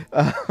legal.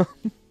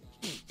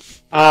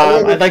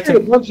 I'd like to a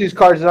bunch of these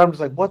cards, and I'm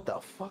just like, what the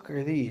fuck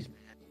are these?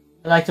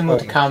 I'd like to move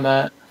to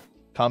combat.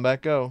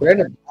 Combat, go.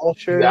 Random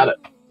Polisher. Got it.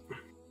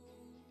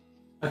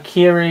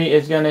 Akiri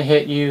is gonna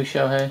hit you,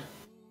 Shohei.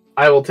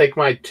 I will take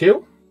my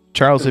 2.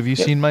 Charles, have you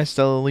seen my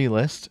Stella Lee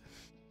list?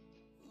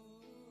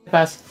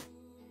 Pass.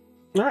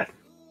 All right.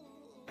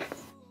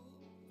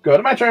 Go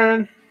to my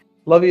turn.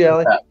 Love you,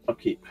 Ellie.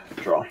 Upkeep.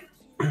 Draw.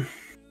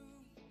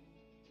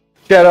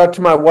 Shout out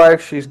to my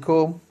wife. She's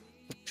cool.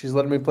 She's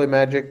letting me play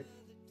Magic.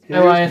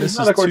 Hi, Ryan. This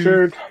Not a is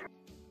orchard.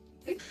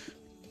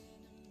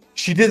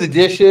 She did the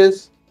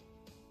dishes.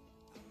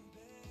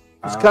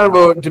 It's kind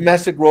of a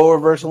domestic role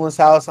reversal in this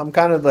house. I'm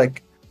kind of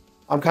like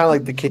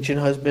the kitchen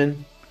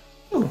husband.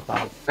 I'm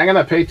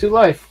gonna pay 2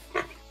 life.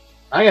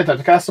 I get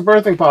to cast a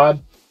birthing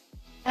pod.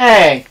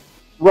 Hey,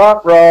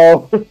 Rock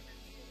roll.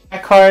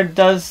 that card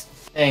does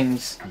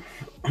things.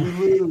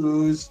 You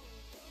lose.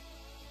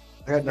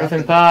 I got Nothing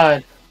nothing.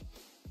 pod.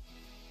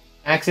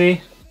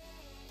 Axie.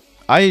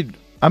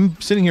 I'm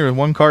sitting here with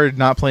one card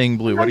not playing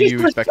blue. What do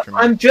you expect from me?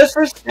 I'm just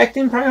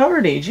respecting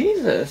priority.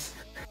 Jesus.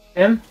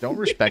 Tim? Don't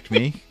respect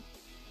me.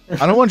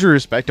 I don't want your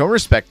respect. Don't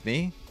respect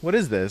me. What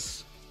is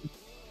this?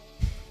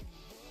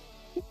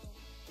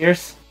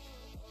 Pierce.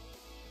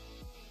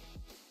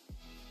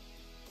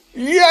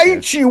 Yay,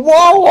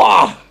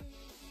 Chihuahua!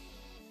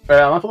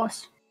 Not the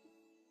less.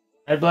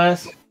 Red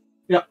Blast.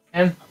 Yep.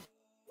 Tim?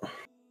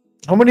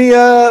 How many?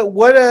 How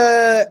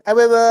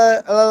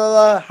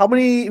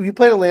many? If you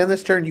played a land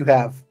this turn, you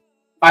have.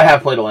 I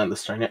have played a land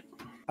this turn.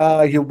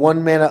 Yeah. You're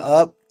 1 mana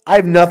up. I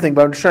have nothing,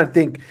 but I'm just trying to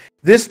think.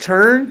 This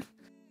turn,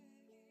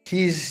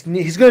 he's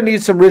going to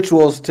need some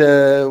rituals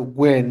to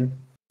win.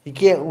 He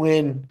can't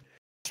win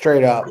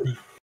straight up.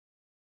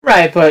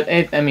 Right, but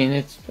I'm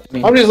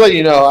just letting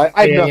you know.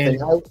 I have nothing.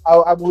 Yeah.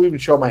 I won't even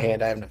show my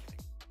hand. I have nothing.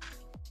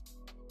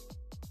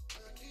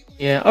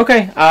 Yeah.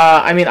 Okay.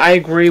 I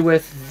agree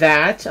with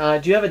that.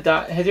 Do you have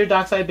a has your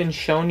dockside been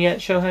shown yet,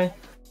 Shohei?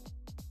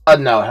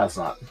 No, it has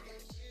not.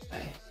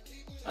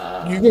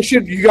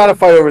 You gotta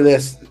fight over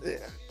this.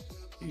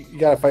 You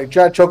gotta fight.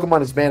 Try to choke him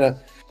on his mana.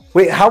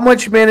 Wait, how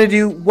much mana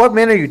what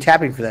mana are you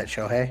tapping for that,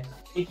 Shohei?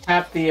 He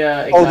tapped the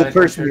the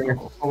person or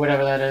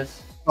whatever that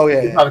is. Oh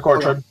yeah. Not a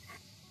Cortron.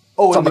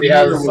 Oh, somebody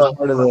has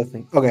part of the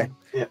thing. Okay.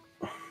 Yeah.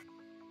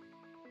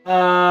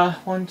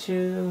 1,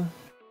 2.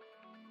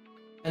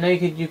 I know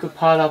you could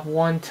pot up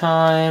one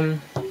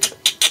time.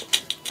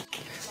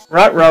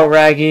 Ruh-roh,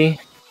 Raggy.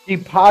 He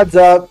pods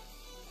up,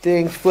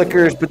 things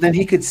flickers, but then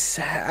he could.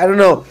 I don't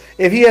know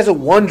if he has a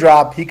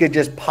 1-drop, he could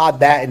just pod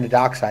that in the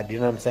dockside. Do you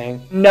know what I'm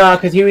saying? No,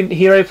 because he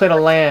already played a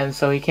land,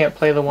 so he can't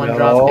play the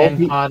 1-drop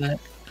and pod it.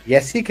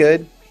 Yes, he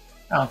could.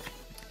 Oh,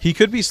 He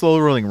could be slow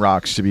rolling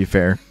rocks. To be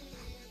fair,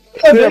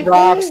 he could have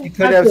rocks. He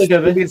could have.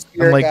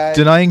 I'm like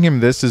denying him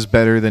this is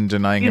better than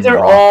denying him.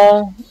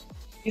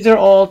 These are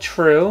all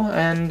true,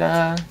 and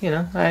I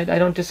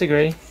don't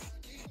disagree.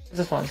 This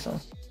is fun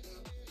stuff.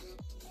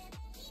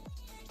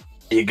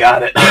 You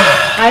got it.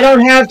 I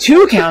don't have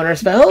 2 counter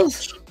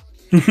spells.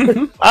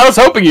 I was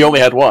hoping you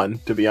only had 1,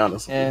 to be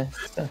honest. Yeah.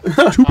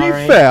 To be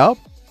fair,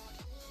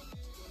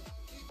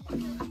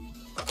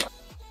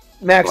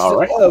 Max,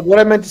 what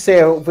I meant to say,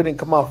 I hope it didn't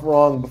come off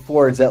wrong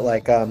before, is that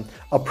like a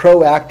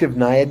proactive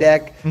Naya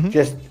deck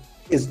just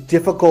is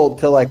difficult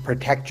to like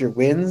protect your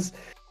wins.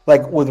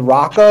 Like with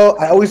Rocco,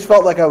 I always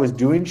felt like I was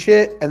doing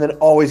shit and then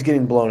always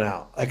getting blown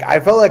out. Like I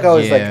felt like I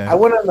was I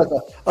went on like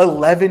a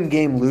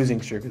 11-game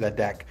losing streak with that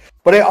deck,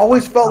 but I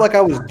always felt like I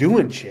was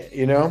doing shit.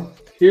 You know.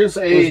 Here's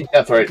a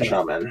Deathrite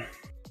Shaman.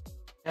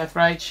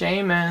 Deathrite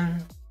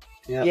Shaman.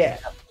 Yep. Yeah.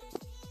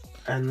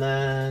 And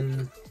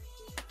then,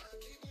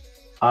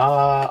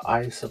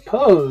 I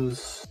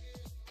suppose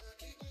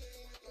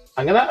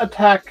I'm gonna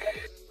attack.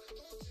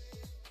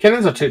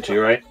 Cannon's a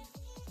 2/2, right?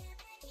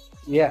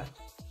 Yeah.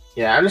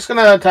 Yeah, I'm just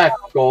gonna attack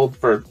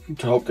gold to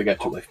hope to get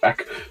 2 life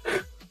back.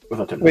 With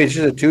a Wait, it's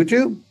just a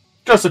 2/2?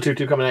 Just a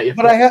 2/2 coming at you.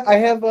 But I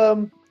have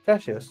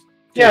Thrasios.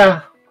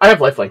 Yeah, I have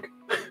lifelink.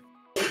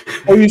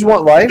 Oh, you just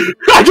want life?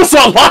 I just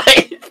want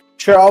life.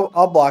 Sure,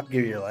 I'll block.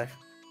 Give you your life.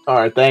 All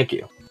right, thank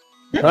you.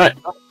 All right.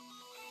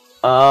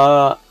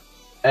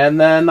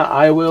 And then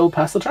I will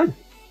pass the turn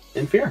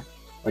in fear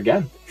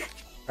again.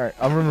 All right,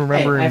 I'm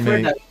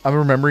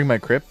remembering my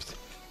crypt,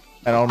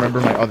 and I'll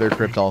remember my other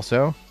crypt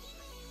also.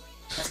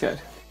 That's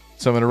good.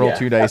 So I'm gonna roll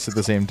 2 dice at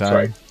the same time.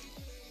 Right.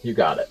 You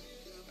got it.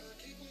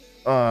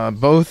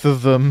 Both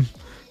of them.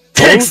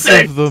 Both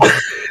of them.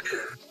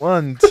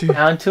 1, 2.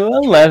 Down to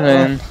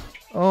 11.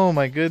 Oh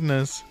my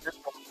goodness.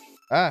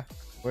 Ah,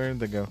 where did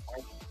they go?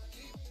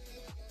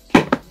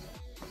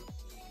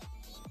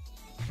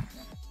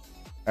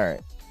 All right.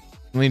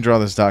 Let me draw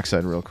this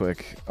dockside real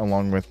quick,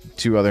 along with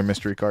 2 other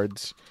mystery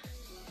cards.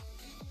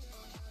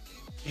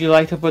 Would you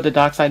like to put the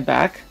dockside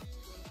back?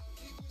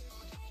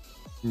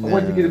 No. I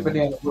wanted to get a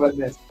banana. What I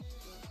missed.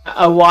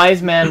 A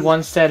wise man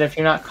once said, if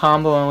you're not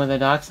comboing with a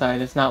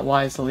dockside, it's not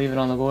wise to leave it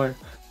on the board.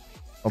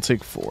 I'll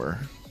take 4.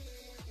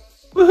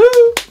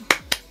 Woohoo!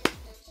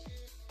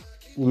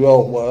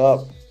 Yo, what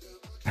up?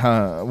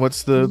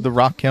 What's the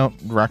rock count?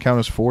 Rock count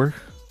is 4?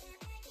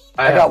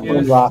 I got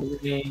 1 rock.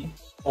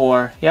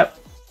 4. Yep.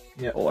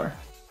 4.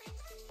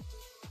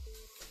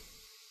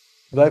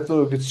 Life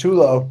low gets too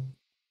low.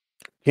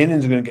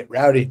 Cannon's gonna get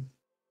rowdy.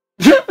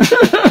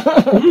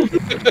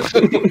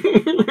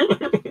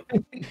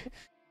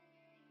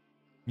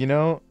 You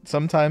know,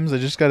 sometimes I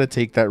just gotta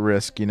take that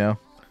risk, you know?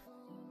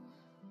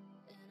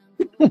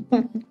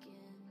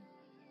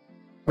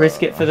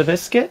 Risk it for the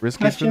biscuit? Risk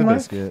it for the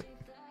biscuit.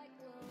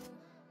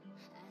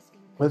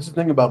 What's the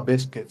thing about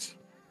biscuits?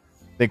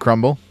 They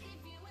crumble.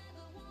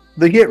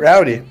 They get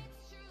rowdy.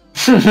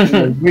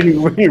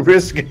 when you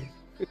risk it.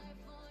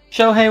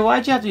 Shohei,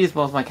 why'd you have to use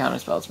both my counter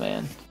spells,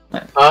 man?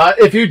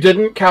 If you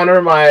didn't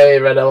counter my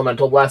red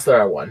elemental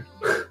blaster, I won.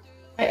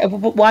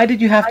 Why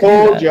did you have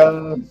to do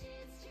that?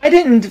 I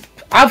didn't.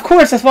 Of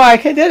course, that's why I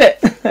did it.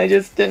 I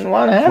just didn't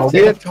want to have to.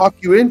 We had to talk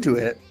you into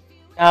it.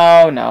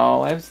 Oh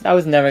no, I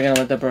was never gonna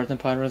let the birth and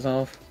pod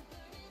resolve.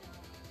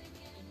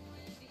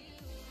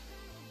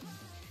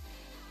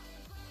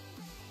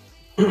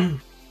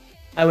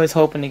 I was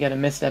hoping to get a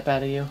misstep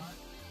out of you.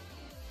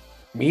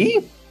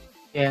 Me?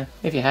 Yeah,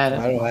 if you had it.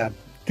 I don't have.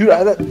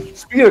 Dude,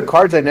 speaking of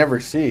cards I never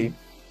see.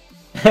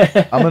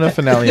 I'm gonna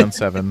finale on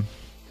 7.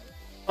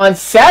 On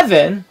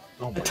 7?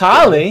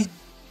 Atali?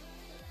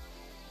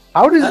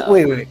 How does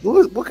wait?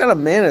 What kind of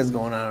mana is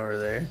going on over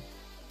there?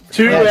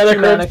 2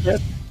 mana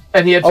crypt.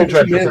 And he had Oh, two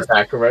treasures yeah. to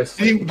sacrifice.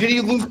 Did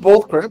he lose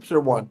both crypts or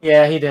one?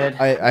 Yeah, he did.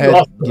 I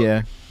had,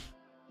 yeah.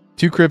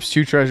 2 crypts,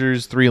 2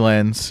 treasures, 3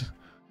 lands.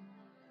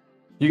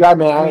 You got,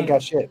 man. I I ain't mean-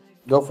 got shit.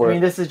 Go for I it.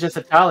 mean, this is just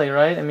a tally,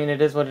 right? I mean,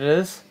 it is what it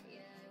is.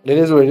 It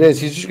is what it is.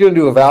 He's just gonna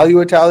do a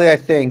value tally, I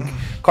think.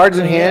 Cards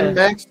in hand,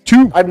 Yeah. Max.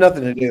 2. I have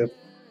nothing to do.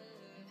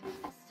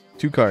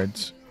 2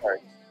 cards.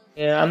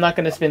 Yeah, I'm not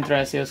gonna spin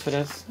Thrasios for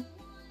this.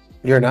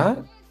 You're not?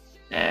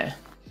 Nah.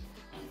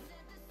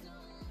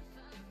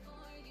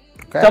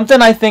 Okay.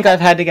 Something I think I've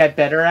had to get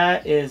better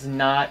at is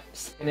not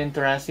spinning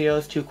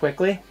Thrasios too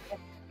quickly.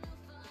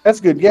 That's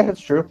good. Yeah,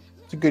 that's true.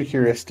 It's a good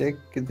heuristic.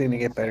 Good thing to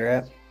get better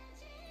at.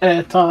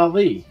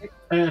 Italy.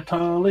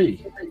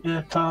 Italy.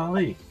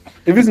 Italy.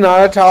 If it's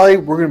not a tally,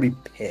 we're gonna be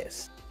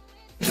pissed.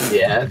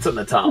 Yeah, it's an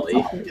Italy.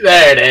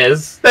 There it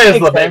is. There's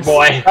the big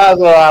boy. That's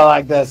what I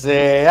like to see.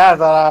 That's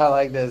what I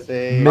like to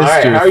see. Mr.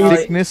 Alright, how are you-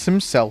 Thickness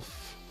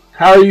himself.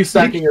 How are you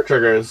stacking your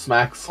triggers,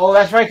 Max? Oh,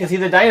 that's right, because he's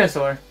a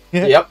dinosaur.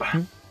 Yep.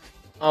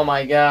 Oh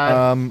my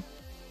god.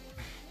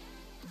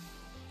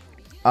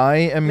 I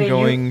am mean,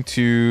 going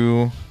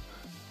to...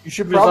 You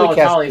should Resolve probably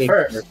cast Tally Ink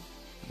first.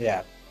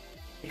 Yeah.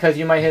 Because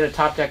you might hit a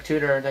top deck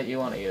tutor that you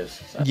want to use.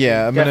 So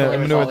Yeah, I'm definitely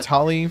gonna resolve it.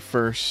 Atali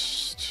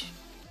first.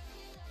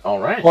 All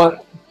right.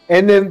 Well,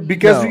 and then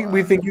because No.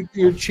 we think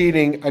you're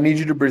cheating, I need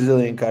you to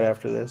Brazilian cut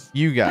after this.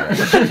 You got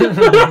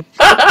it.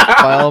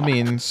 By all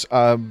means,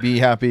 be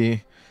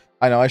happy.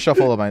 I know I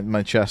shuffle all of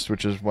my chest,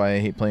 which is why I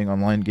hate playing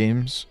online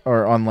games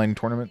or online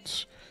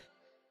tournaments.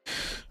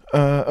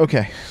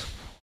 Okay.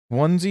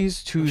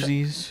 Onesies,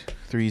 twosies,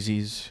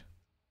 threesies,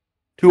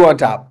 2 on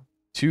top.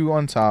 2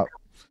 on top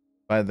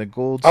by the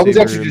gold. I was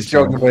saber actually just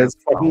himself. joking, but it's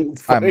fucking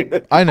funny.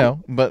 I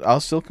know, but I'll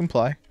still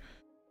comply.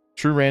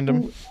 True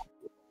random.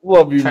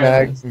 Love you, Try to-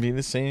 Max. Be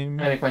the same.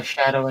 I make my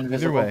shadow Either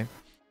invisible. way.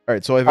 All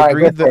right, so I've All right,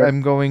 agreed go that for it.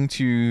 I'm going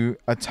to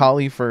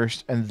Atali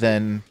first and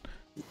then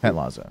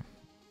Pantlaza.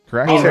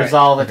 Correct? I mean, Okay.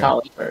 resolve Okay.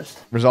 Atali first.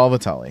 Resolve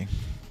Atali.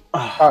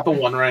 The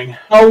One Ring.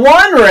 A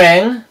one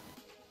ring!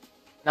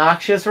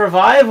 Noxious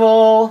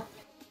Revival!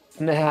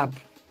 Snap.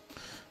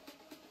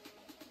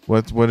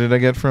 What did I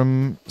get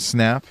from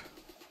Snap?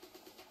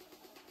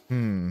 All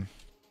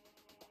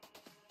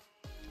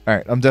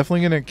right, I'm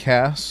definitely gonna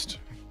cast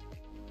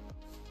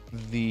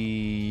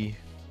the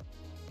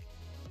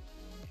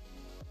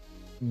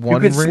You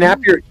one could ring. snap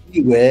your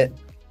E-Wit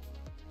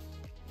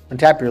and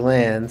tap your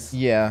lands.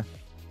 Yeah,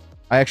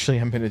 I actually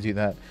am gonna do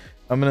that.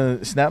 I'm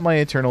gonna snap my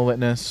Eternal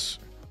Witness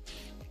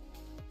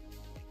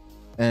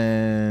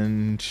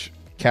and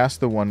cast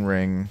the One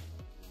Ring.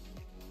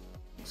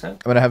 So, I'm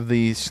gonna have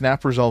the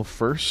Snap Resolve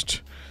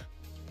first.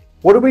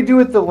 What do we do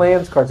with the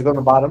lands cards? They go on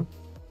the bottom?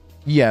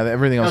 Yeah,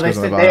 everything no, else they goes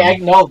on the stay,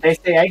 bottom. they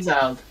stay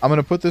exiled. I'm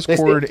gonna put this They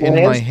stay cord in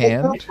my lands?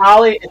 hand.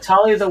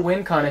 Atali is a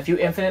win con. If you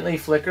infinitely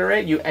flicker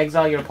it, you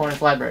exile your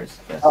opponent's libraries.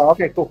 Yes. Oh,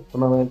 okay, cool. So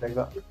my land takes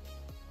out.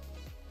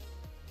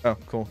 Oh,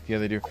 cool. Yeah,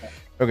 they do.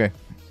 Okay.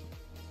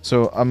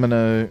 So I'm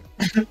gonna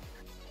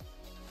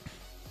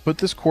put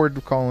this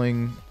cord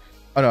calling.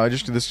 Oh no,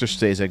 this just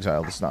stays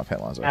exiled. It's not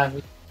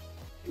Pantlaza.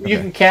 You Okay.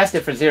 can cast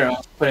it for 0.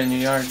 Put it in your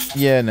yard.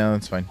 Yeah, no,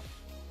 that's fine.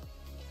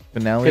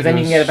 Finale. 'Cause then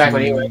you can get it back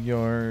with goes you. to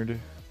yard.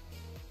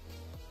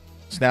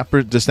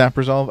 Snapper. Does Snap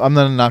Resolve? I'm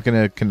not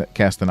gonna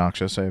cast the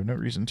Noxious. I have no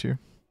reason to.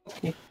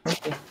 Okay.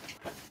 Could you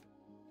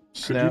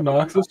Snap.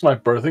 knock this my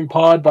birthing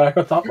pod back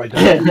atop my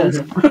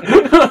desk?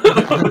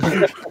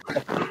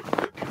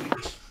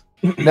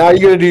 Now you're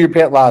going to do your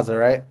Pantlaza,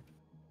 right?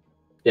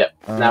 Yep.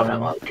 Now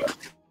Um, Pantlaza.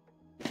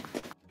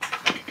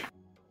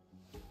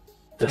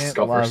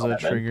 Discover Pantlaza something.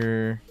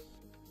 trigger.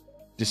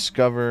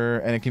 Discover,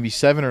 and it can be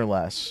 7 or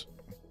less,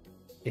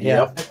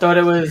 Yep. I thought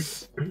it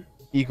was...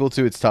 equal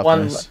to its One-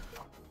 toughness.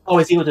 Oh,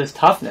 it's equal to his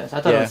toughness.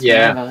 I thought it was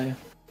Yeah. command value.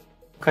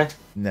 Okay.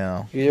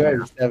 No. You're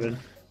right, 7.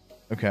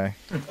 Okay.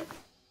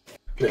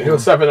 It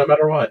was 7 no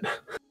matter what.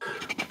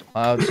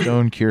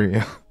 Cloudstone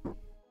Curio.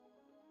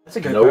 That's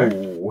a good card.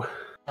 No.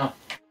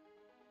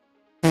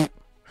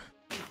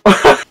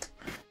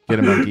 Get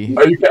a monkey.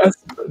 Are you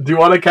cast? Do you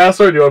want to cast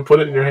or do you want to put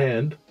it in your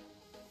hand?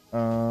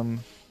 At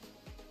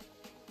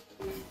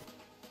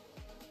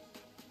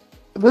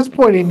this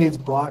point, he needs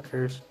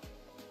blockers.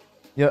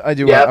 Yeah, I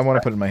do. Yeah, I want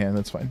to put it in my hand.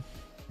 That's fine.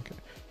 Okay.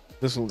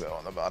 This will go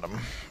on the bottom.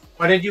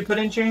 What did you put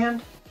into your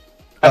hand?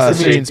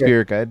 Serene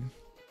Spirit Guide.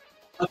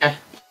 Okay.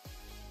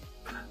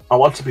 I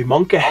want to be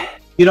monkey.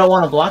 You don't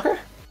want a blocker?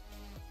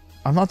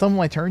 I'm not done with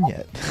my turn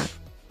yet.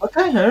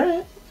 Okay,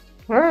 alright.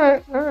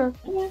 Alright.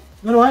 What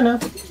do I know?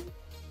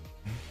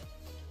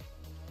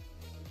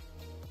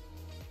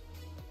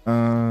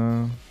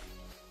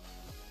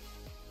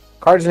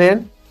 Cards in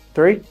hand.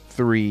 3.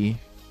 3.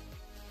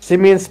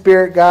 Simeon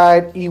Spirit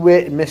Guide,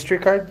 E-Wit, and Mystery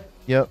card.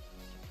 Yep.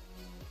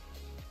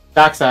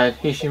 Backside.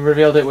 She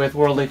revealed it with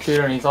Worldly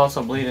Tutor, and he's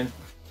also bleeding.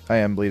 I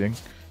am bleeding.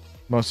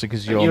 Mostly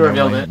because you You all know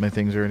revealed my, it. my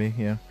things already.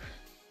 Yeah.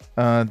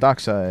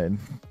 Dockside.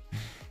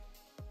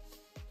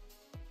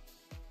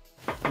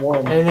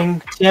 1.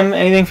 Anything, Tim?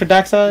 Anything for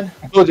Backside?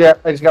 I told you,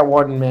 I just got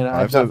 1 mana.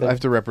 I have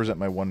to represent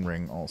my One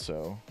Ring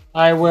also.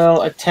 I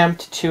will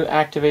attempt to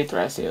activate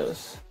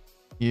Thrasios.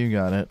 You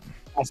got it.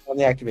 That's on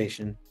the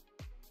activation.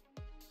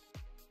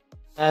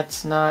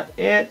 That's not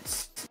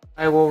it.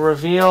 I will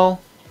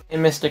reveal a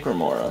Mystic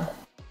Remora.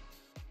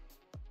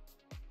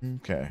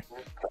 Okay.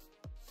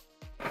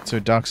 So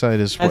Dockside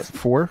is what,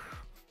 4?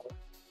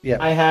 Yeah.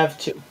 I have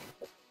 2.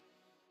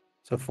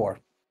 So 4.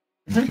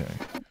 Okay.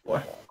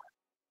 4.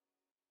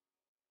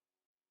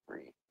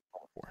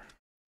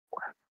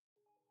 4.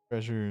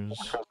 Treasures.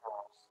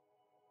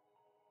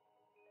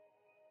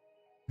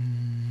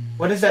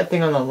 What is that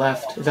thing on the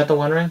left? Is that the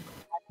One Ring?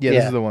 Yeah, this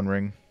Yeah. is the One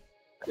Ring.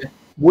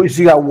 So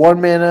you got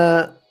 1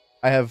 mana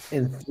I have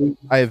and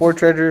I have 4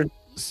 treasures.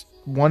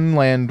 1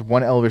 land,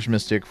 1 Elvish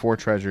Mystic, 4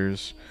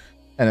 treasures,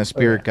 and a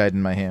Spirit Okay. Guide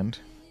in my hand.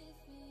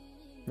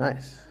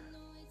 Nice.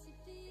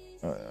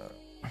 God,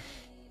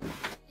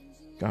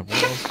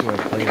 what else do I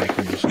play that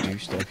can just do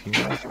stuff here?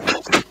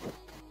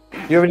 Do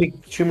you have any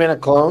 2 mana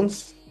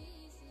clones?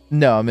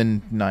 No, I'm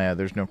in Naya.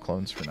 There's no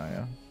clones for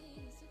Naya.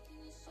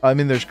 I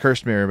mean, there's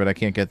Cursed Mirror, but I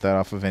can't get that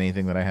off of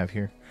anything that I have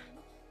here.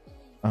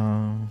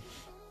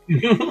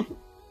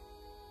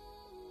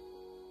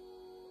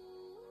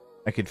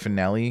 I could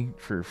Finale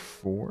for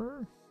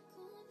 4?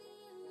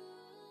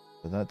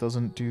 But that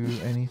doesn't do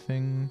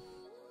anything.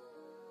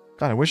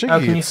 God, I wish I How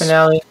could can you get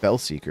Finale?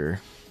 Spellseeker.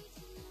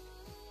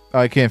 Oh,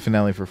 I can't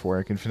Finale for 4.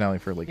 I can Finale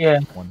for like Yeah.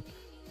 1.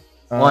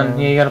 1.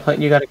 Yeah, you gotta play.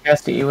 You gotta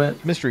cast it. You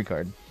it. Mystery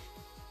card.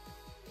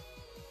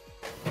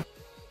 Does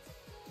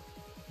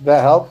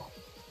that help?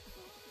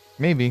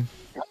 Maybe.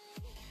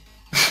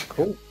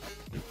 Cool.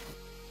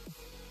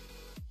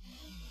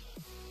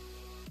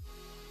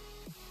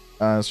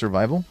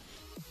 Survival.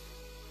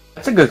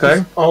 That's a good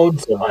card. Own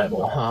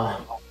survival, huh?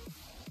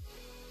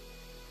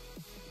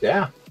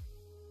 Yeah.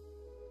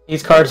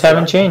 These cards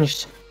haven't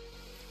changed.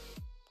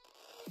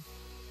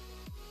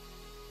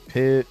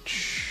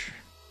 Pitch.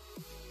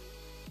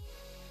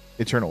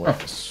 Eternal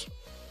Witness.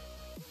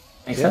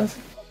 Makes Yeah. sense.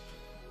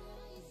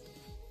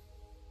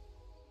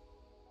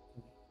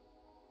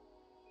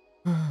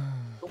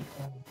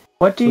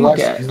 What do you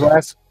get?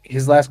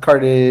 His last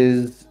card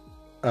is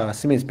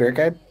Simian Spirit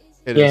Guide.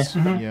 It Yeah. is.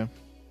 Mhm. Yeah.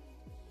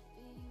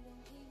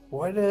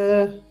 What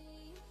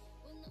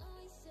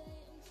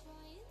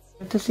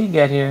What does he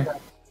get here?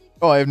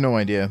 Oh, I have no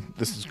idea.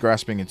 This is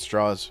grasping at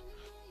straws.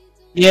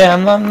 Yeah,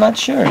 I'm not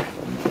sure.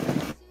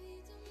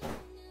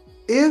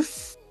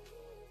 if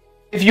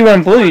If you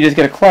run blue, you just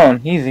get a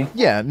clone. Easy.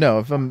 Yeah, no.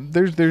 If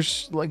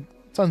there's like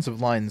tons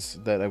of lines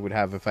that I would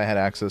have if I had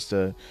access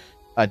to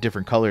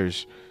different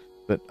colors,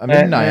 but I'm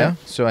in Naya, Yeah.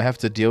 so I have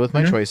to deal with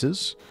my Mhm.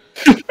 choices.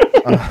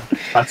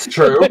 That's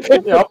true.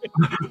 Yep.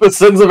 The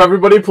sins of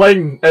everybody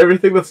playing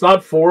everything that's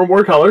not 4 or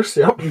more colors.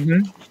 Yep.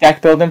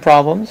 Deck building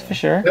problems for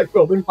sure. Deck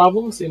building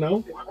problems, you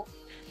know.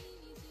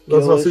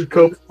 Those of us who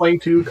cope with playing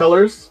 2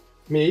 colors.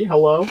 Me,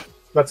 hello.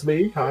 That's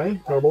me. Hi,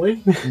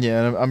 normally.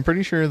 Yeah, and I'm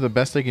pretty sure the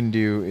best I can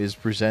do is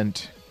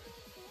present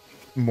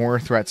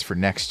more threats for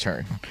next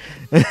turn.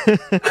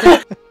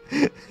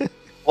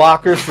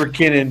 blockers for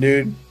Kinnan,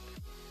 dude.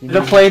 Should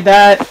have played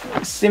that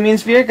Simian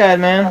Spirit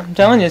Guide, man. I'm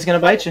telling you, it's gonna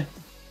bite you.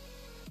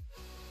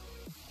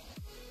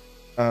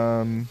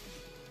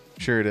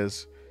 Sure it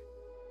is.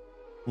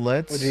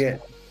 Let's What'd you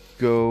get?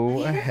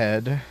 go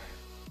ahead.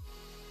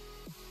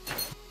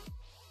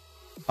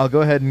 I'll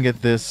go ahead and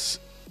get this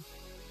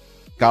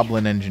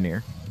Goblin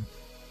Engineer,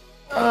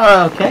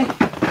 Okay.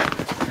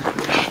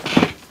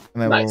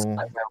 and I Nice. will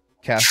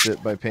cast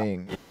it by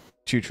paying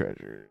 2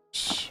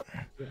 treasures.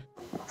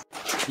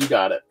 You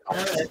got it.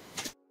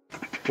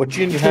 What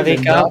you You have a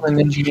Goblin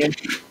Engineer.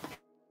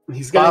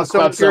 He's getting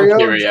Cloudstone Cloudstone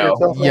Curio?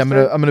 Curio. Yeah, I'm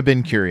gonna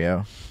bin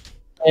Curio.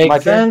 My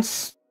Makes turn?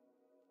 sense.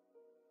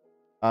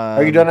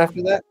 Are you done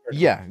after that?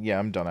 Yeah,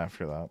 I'm done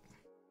after that.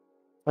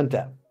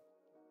 Untap.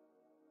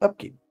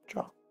 Upkeep.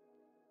 Draw.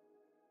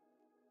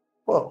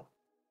 Whoa.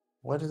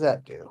 What does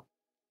that do?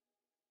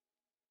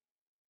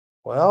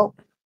 Well.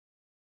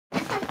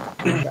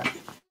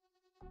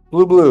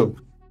 Blue.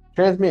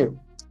 Transmute.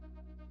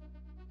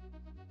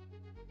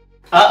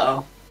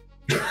 Uh-oh.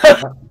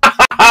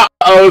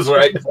 I was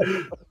right.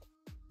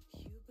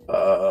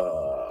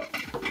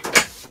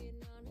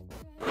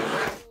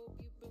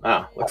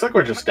 Looks like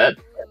we're just dead.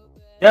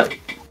 Yep.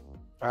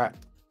 Alright.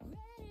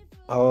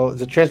 Oh, is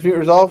the transmute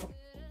resolve?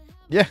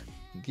 Yeah.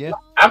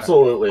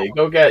 Absolutely.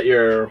 Go get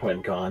your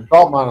win con.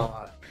 Salt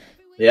monologue.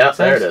 Yeah,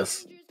 there it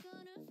is.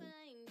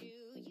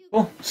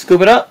 Cool.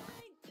 Scoop it up.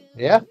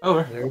 Yeah.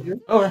 Over. There you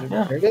go. Over.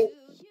 Yeah. There it is.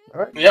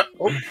 Alright. Yep.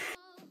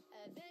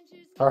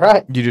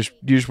 Alright. You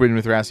just win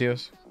with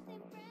Thrasios?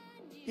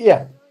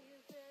 Yeah.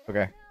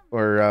 Okay.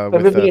 Or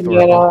But with maybe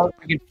Thor.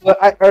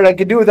 I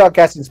could do without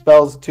casting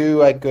spells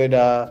too. I could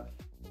Yeah.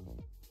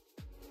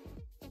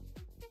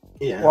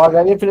 well, I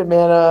got infinite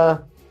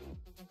mana.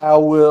 I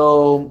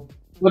will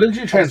What did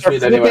you start transmute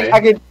flipping- anyway? I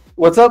could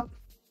what's up?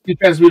 You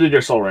transmuted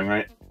your soul ring,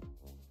 right?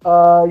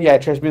 Yeah,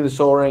 transmute the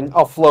soul ring.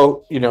 I'll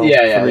float, you know.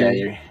 Yeah.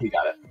 through- You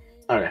got it.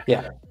 Okay.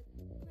 Yeah.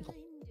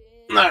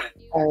 Alright.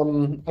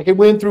 I can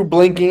win through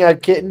blinking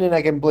at Kitten, and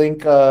I can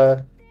blink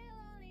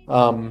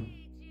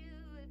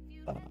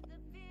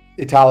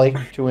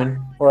Itali to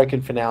win, or I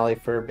can finale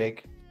for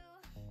big.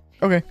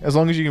 Okay, as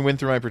long as you can win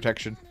through my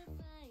protection.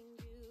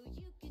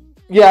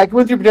 Yeah, I can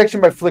win through protection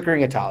by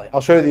flickering a tally.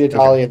 I'll show you the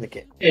tally and the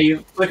kit. Yeah, you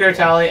flicker a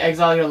tally,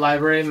 exile your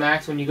library,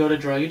 Max. When you go to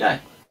draw, you die.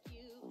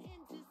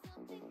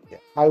 Yeah,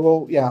 I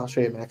will. Yeah, I'll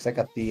show you, Max. I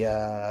got the.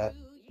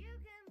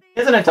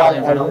 Isn't it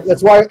tally?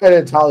 That's why I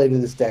added tally to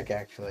this deck,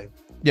 actually.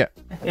 Yeah.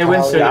 It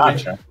wins through.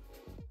 Gotcha.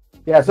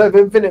 Yeah, so I have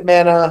infinite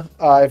mana.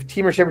 I have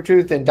Teamer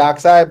Sabertooth and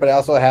Dockside, but I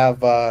also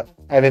have I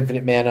have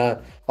infinite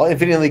mana. I'll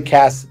infinitely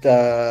cast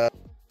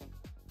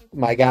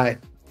my guy,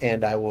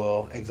 and I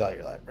will exile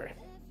your library.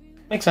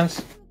 Makes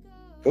sense.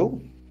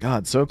 Cool.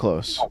 God, so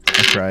close. I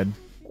tried.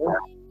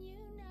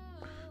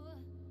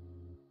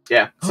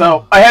 Yeah.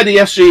 So I had the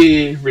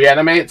SG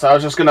reanimate, so I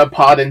was just gonna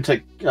pod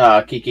into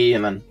Kiki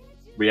and then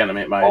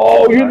reanimate my.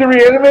 Oh, you had to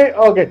reanimate?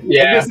 Okay.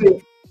 Yeah.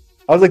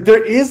 I was like,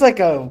 there is like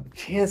a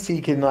chance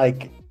he can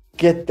like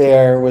get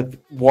there with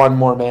one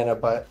more mana,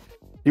 but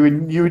you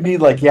would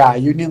need like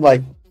you'd need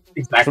like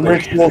some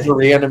rituals to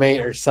reanimate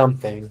or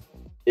something.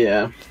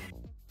 Yeah.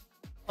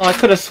 Well, I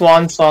could have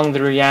swan song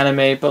the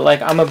reanimate, but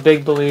like I'm a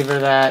big believer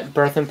that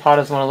Birth and Pot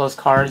is one of those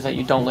cards that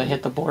you don't let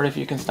hit the board if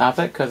you can stop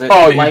it, because it's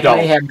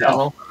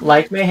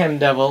like Mayhem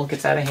Devil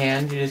gets out of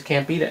hand, you just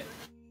can't beat it.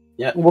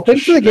 Yeah. Well,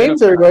 thanks for the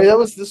games, everybody.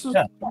 This was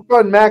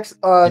fun, Max.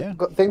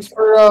 Thanks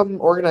for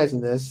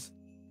organizing this.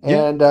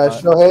 Yeah. And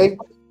Shohei,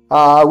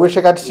 I wish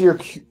I got to see your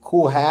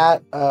cool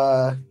hat.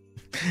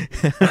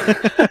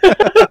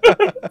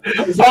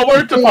 It's all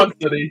work to Punt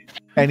City.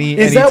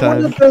 Is that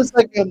one of those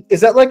like?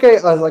 Is that like a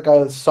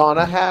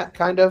sauna hat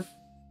kind of?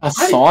 A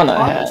sauna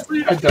hat.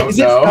 Honestly, I don't Is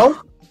know. it felt?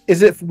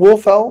 Is it wool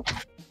felt?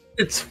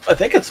 I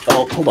think it's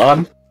felt. Hold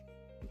on.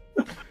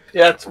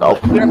 Yeah, it's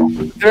felt.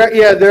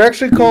 They're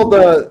actually called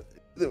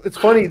it's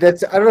funny. I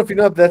don't know if you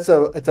know, but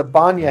it's a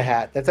banya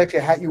hat. That's actually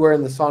a hat you wear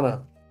in the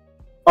sauna.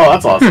 Oh,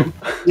 that's awesome.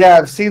 Yeah,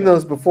 I've seen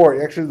those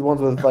before. Actually, the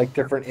ones with like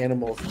different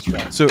animals and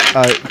stuff. So,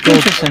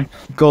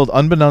 Gold,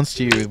 unbeknownst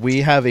to you, we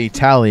have a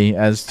tally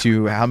as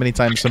to how many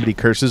times somebody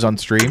curses on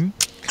stream.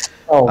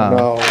 Oh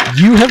no!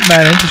 You have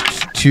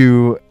managed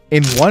to,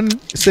 in one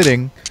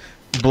sitting,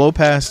 blow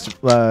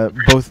past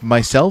both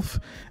myself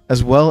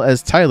as well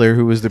as Tyler,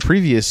 who was the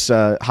previous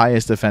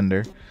highest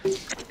offender.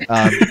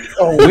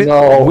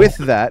 With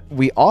that,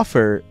 we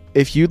offer,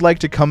 if you'd like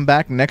to come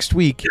back next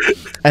week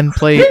and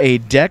play a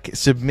deck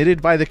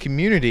submitted by the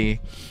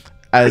community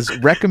as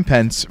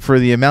recompense for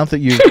the amount that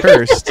you've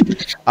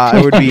cursed,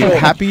 I would be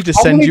happy to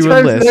send you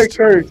a list.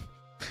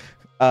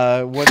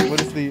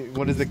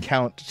 What is the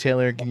count,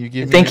 Taylor? Can you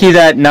give me? I think he's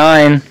at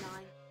 9. I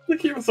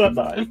think he was at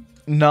 9.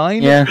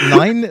 9? Yeah.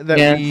 9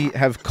 that we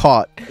have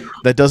caught.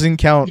 That doesn't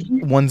count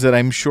ones that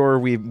I'm sure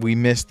we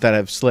missed that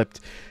have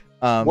slipped.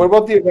 What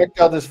about the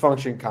erectile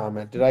dysfunction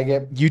comment? Did I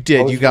get? You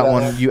did. You got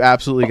one. You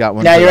absolutely got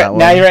one. Now you're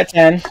at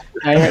 10.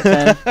 Now you're at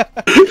 10.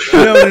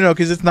 No,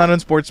 because it's not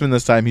Unsportsman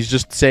this time. He's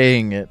just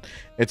saying it.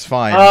 It's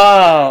fine.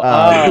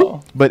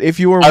 But if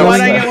you are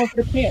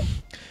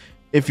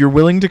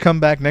willing to come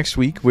back next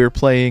week, we're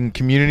playing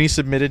community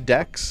submitted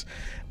decks.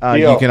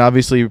 You can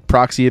obviously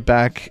proxy it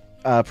back,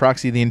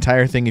 proxy the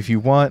entire thing if you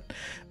want.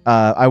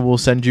 I will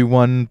send you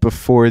one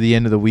before the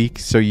end of the week,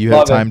 so you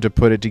have time to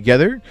put it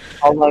together.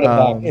 I'll run it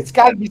back. It's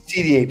got to be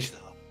cEDH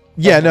though.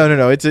 Yeah,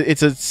 no. It's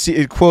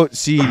a quote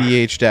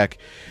cEDH deck.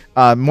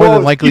 More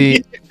than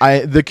likely,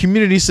 the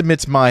community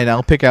submits mine.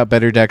 I'll pick out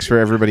better decks for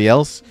everybody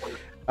else.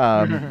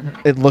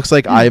 It looks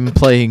like I'm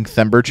playing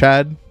Thember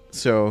Chad,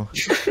 so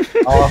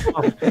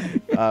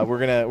we're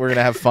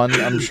gonna have fun,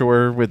 I'm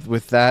sure,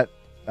 with that.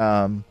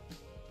 Love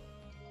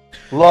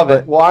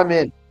it. Well, I'm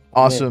in.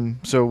 Awesome.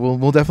 So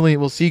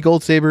we'll see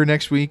Gold Saber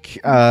next week.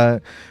 I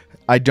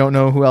don't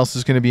know who else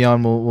is going to be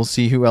on. We'll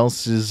see who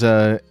else is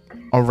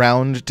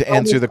around to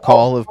answer the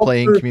call of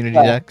playing community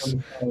decks.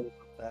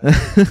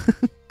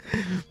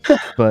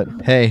 But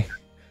hey,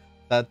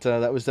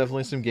 that was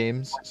definitely some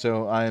games.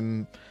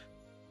 So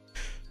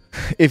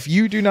if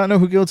you do not know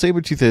who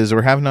GoldSabertooth is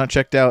or have not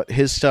checked out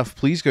his stuff,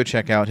 please go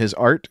check out his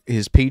art,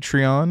 his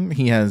Patreon.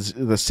 He has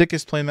the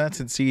sickest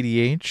playmats at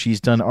cEDH. He's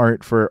done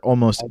art for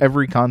almost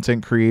every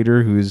content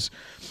creator who's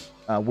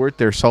worth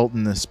their salt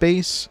in the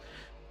space.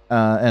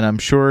 And I'm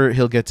sure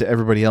he'll get to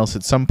everybody else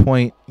at some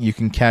point. You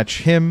can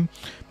catch him,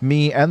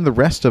 me, and the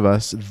rest of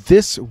us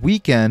this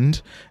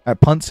weekend at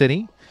Punt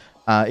City.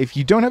 If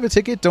you don't have a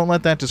ticket, don't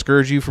let that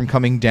discourage you from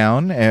coming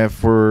down.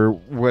 For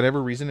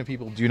whatever reason, if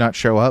people do not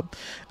show up,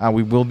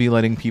 we will be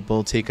letting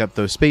people take up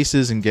those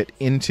spaces and get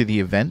into the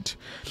event.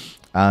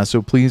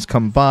 So please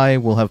come by.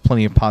 We'll have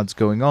plenty of pods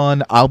going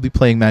on. I'll be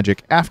playing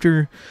Magic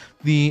after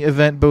the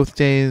event both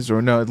days,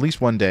 or no, at least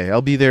one day.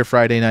 I'll be there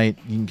Friday night.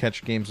 You can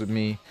catch games with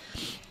me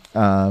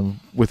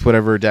with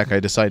whatever deck I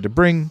decide to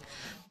bring.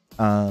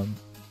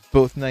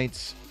 Both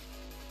nights,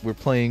 we're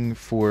playing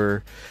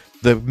for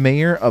the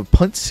mayor of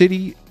Punt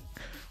City,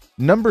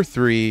 number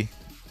 3,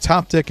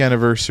 top deck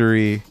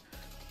anniversary.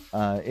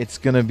 It's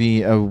gonna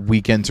be a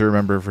weekend to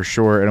remember for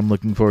sure, and I'm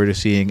looking forward to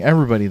seeing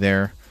everybody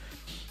there.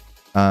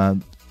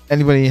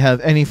 Anybody have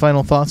any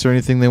final thoughts or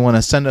anything they want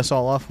to send us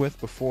all off with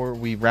before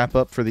we wrap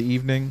up for the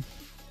evening?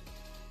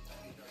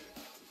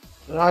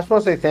 No, I just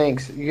want to say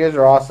thanks. You guys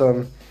are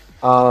awesome.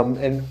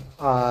 And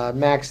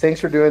Max, thanks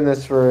for doing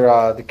this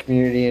for the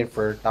community and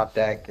for Top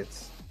Deck.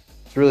 It's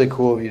really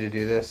cool of you to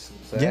do this.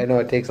 So Yeah. I know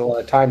it takes a lot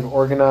of time to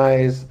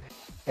organize,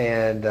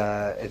 and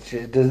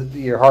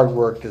your hard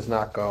work does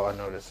not go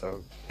unnoticed.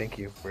 So thank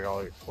you for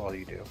all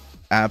you do.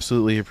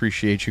 Absolutely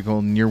appreciate you,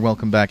 Golden. You're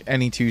welcome back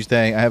any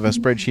Tuesday. I have a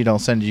spreadsheet I'll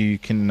send you. You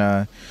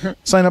can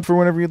sign up for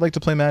whenever you'd like to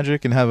play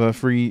Magic and have a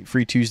free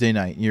Tuesday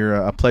night. You're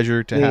a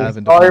pleasure to have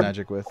and to play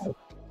Magic with.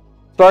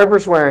 Sorry for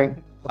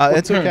swearing.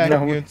 It's okay.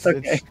 No, it's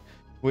okay.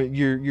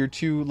 You're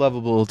too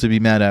lovable to be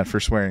mad at for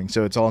swearing,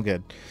 so it's all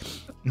good.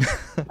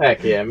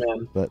 Heck yeah,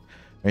 man. But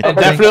And thank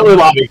definitely you.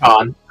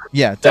 LobbyCon.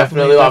 Yeah,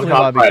 Definitely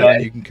LobbyCon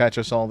Friday. You can catch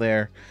us all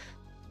there.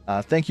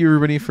 Thank you,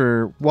 everybody,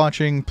 for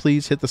watching.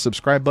 Please hit the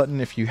subscribe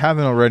button if you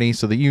haven't already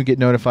so that you get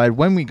notified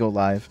when we go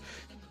live,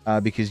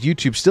 because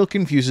YouTube still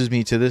confuses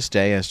me to this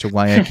day as to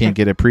why I can't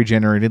get a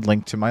pre-generated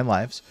link to my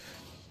lives.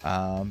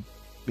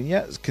 But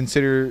yeah,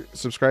 consider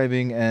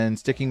subscribing and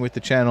sticking with the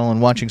channel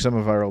and watching some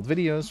of our old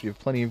videos. We have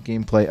plenty of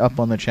gameplay up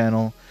on the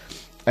channel.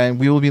 And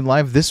we will be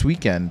live this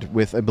weekend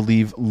with, I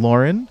believe,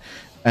 Lauren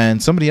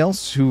and somebody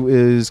else who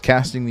is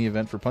casting the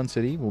event for Punt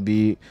City. Will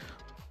be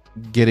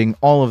getting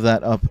all of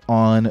that up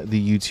on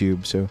the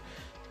YouTube. So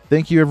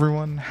thank you,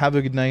 everyone. Have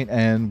a good night,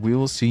 and we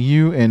will see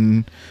you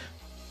in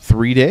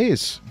 3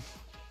 days.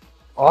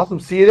 Awesome.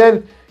 See you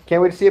then.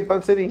 Can't wait to see you at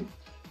Punt City.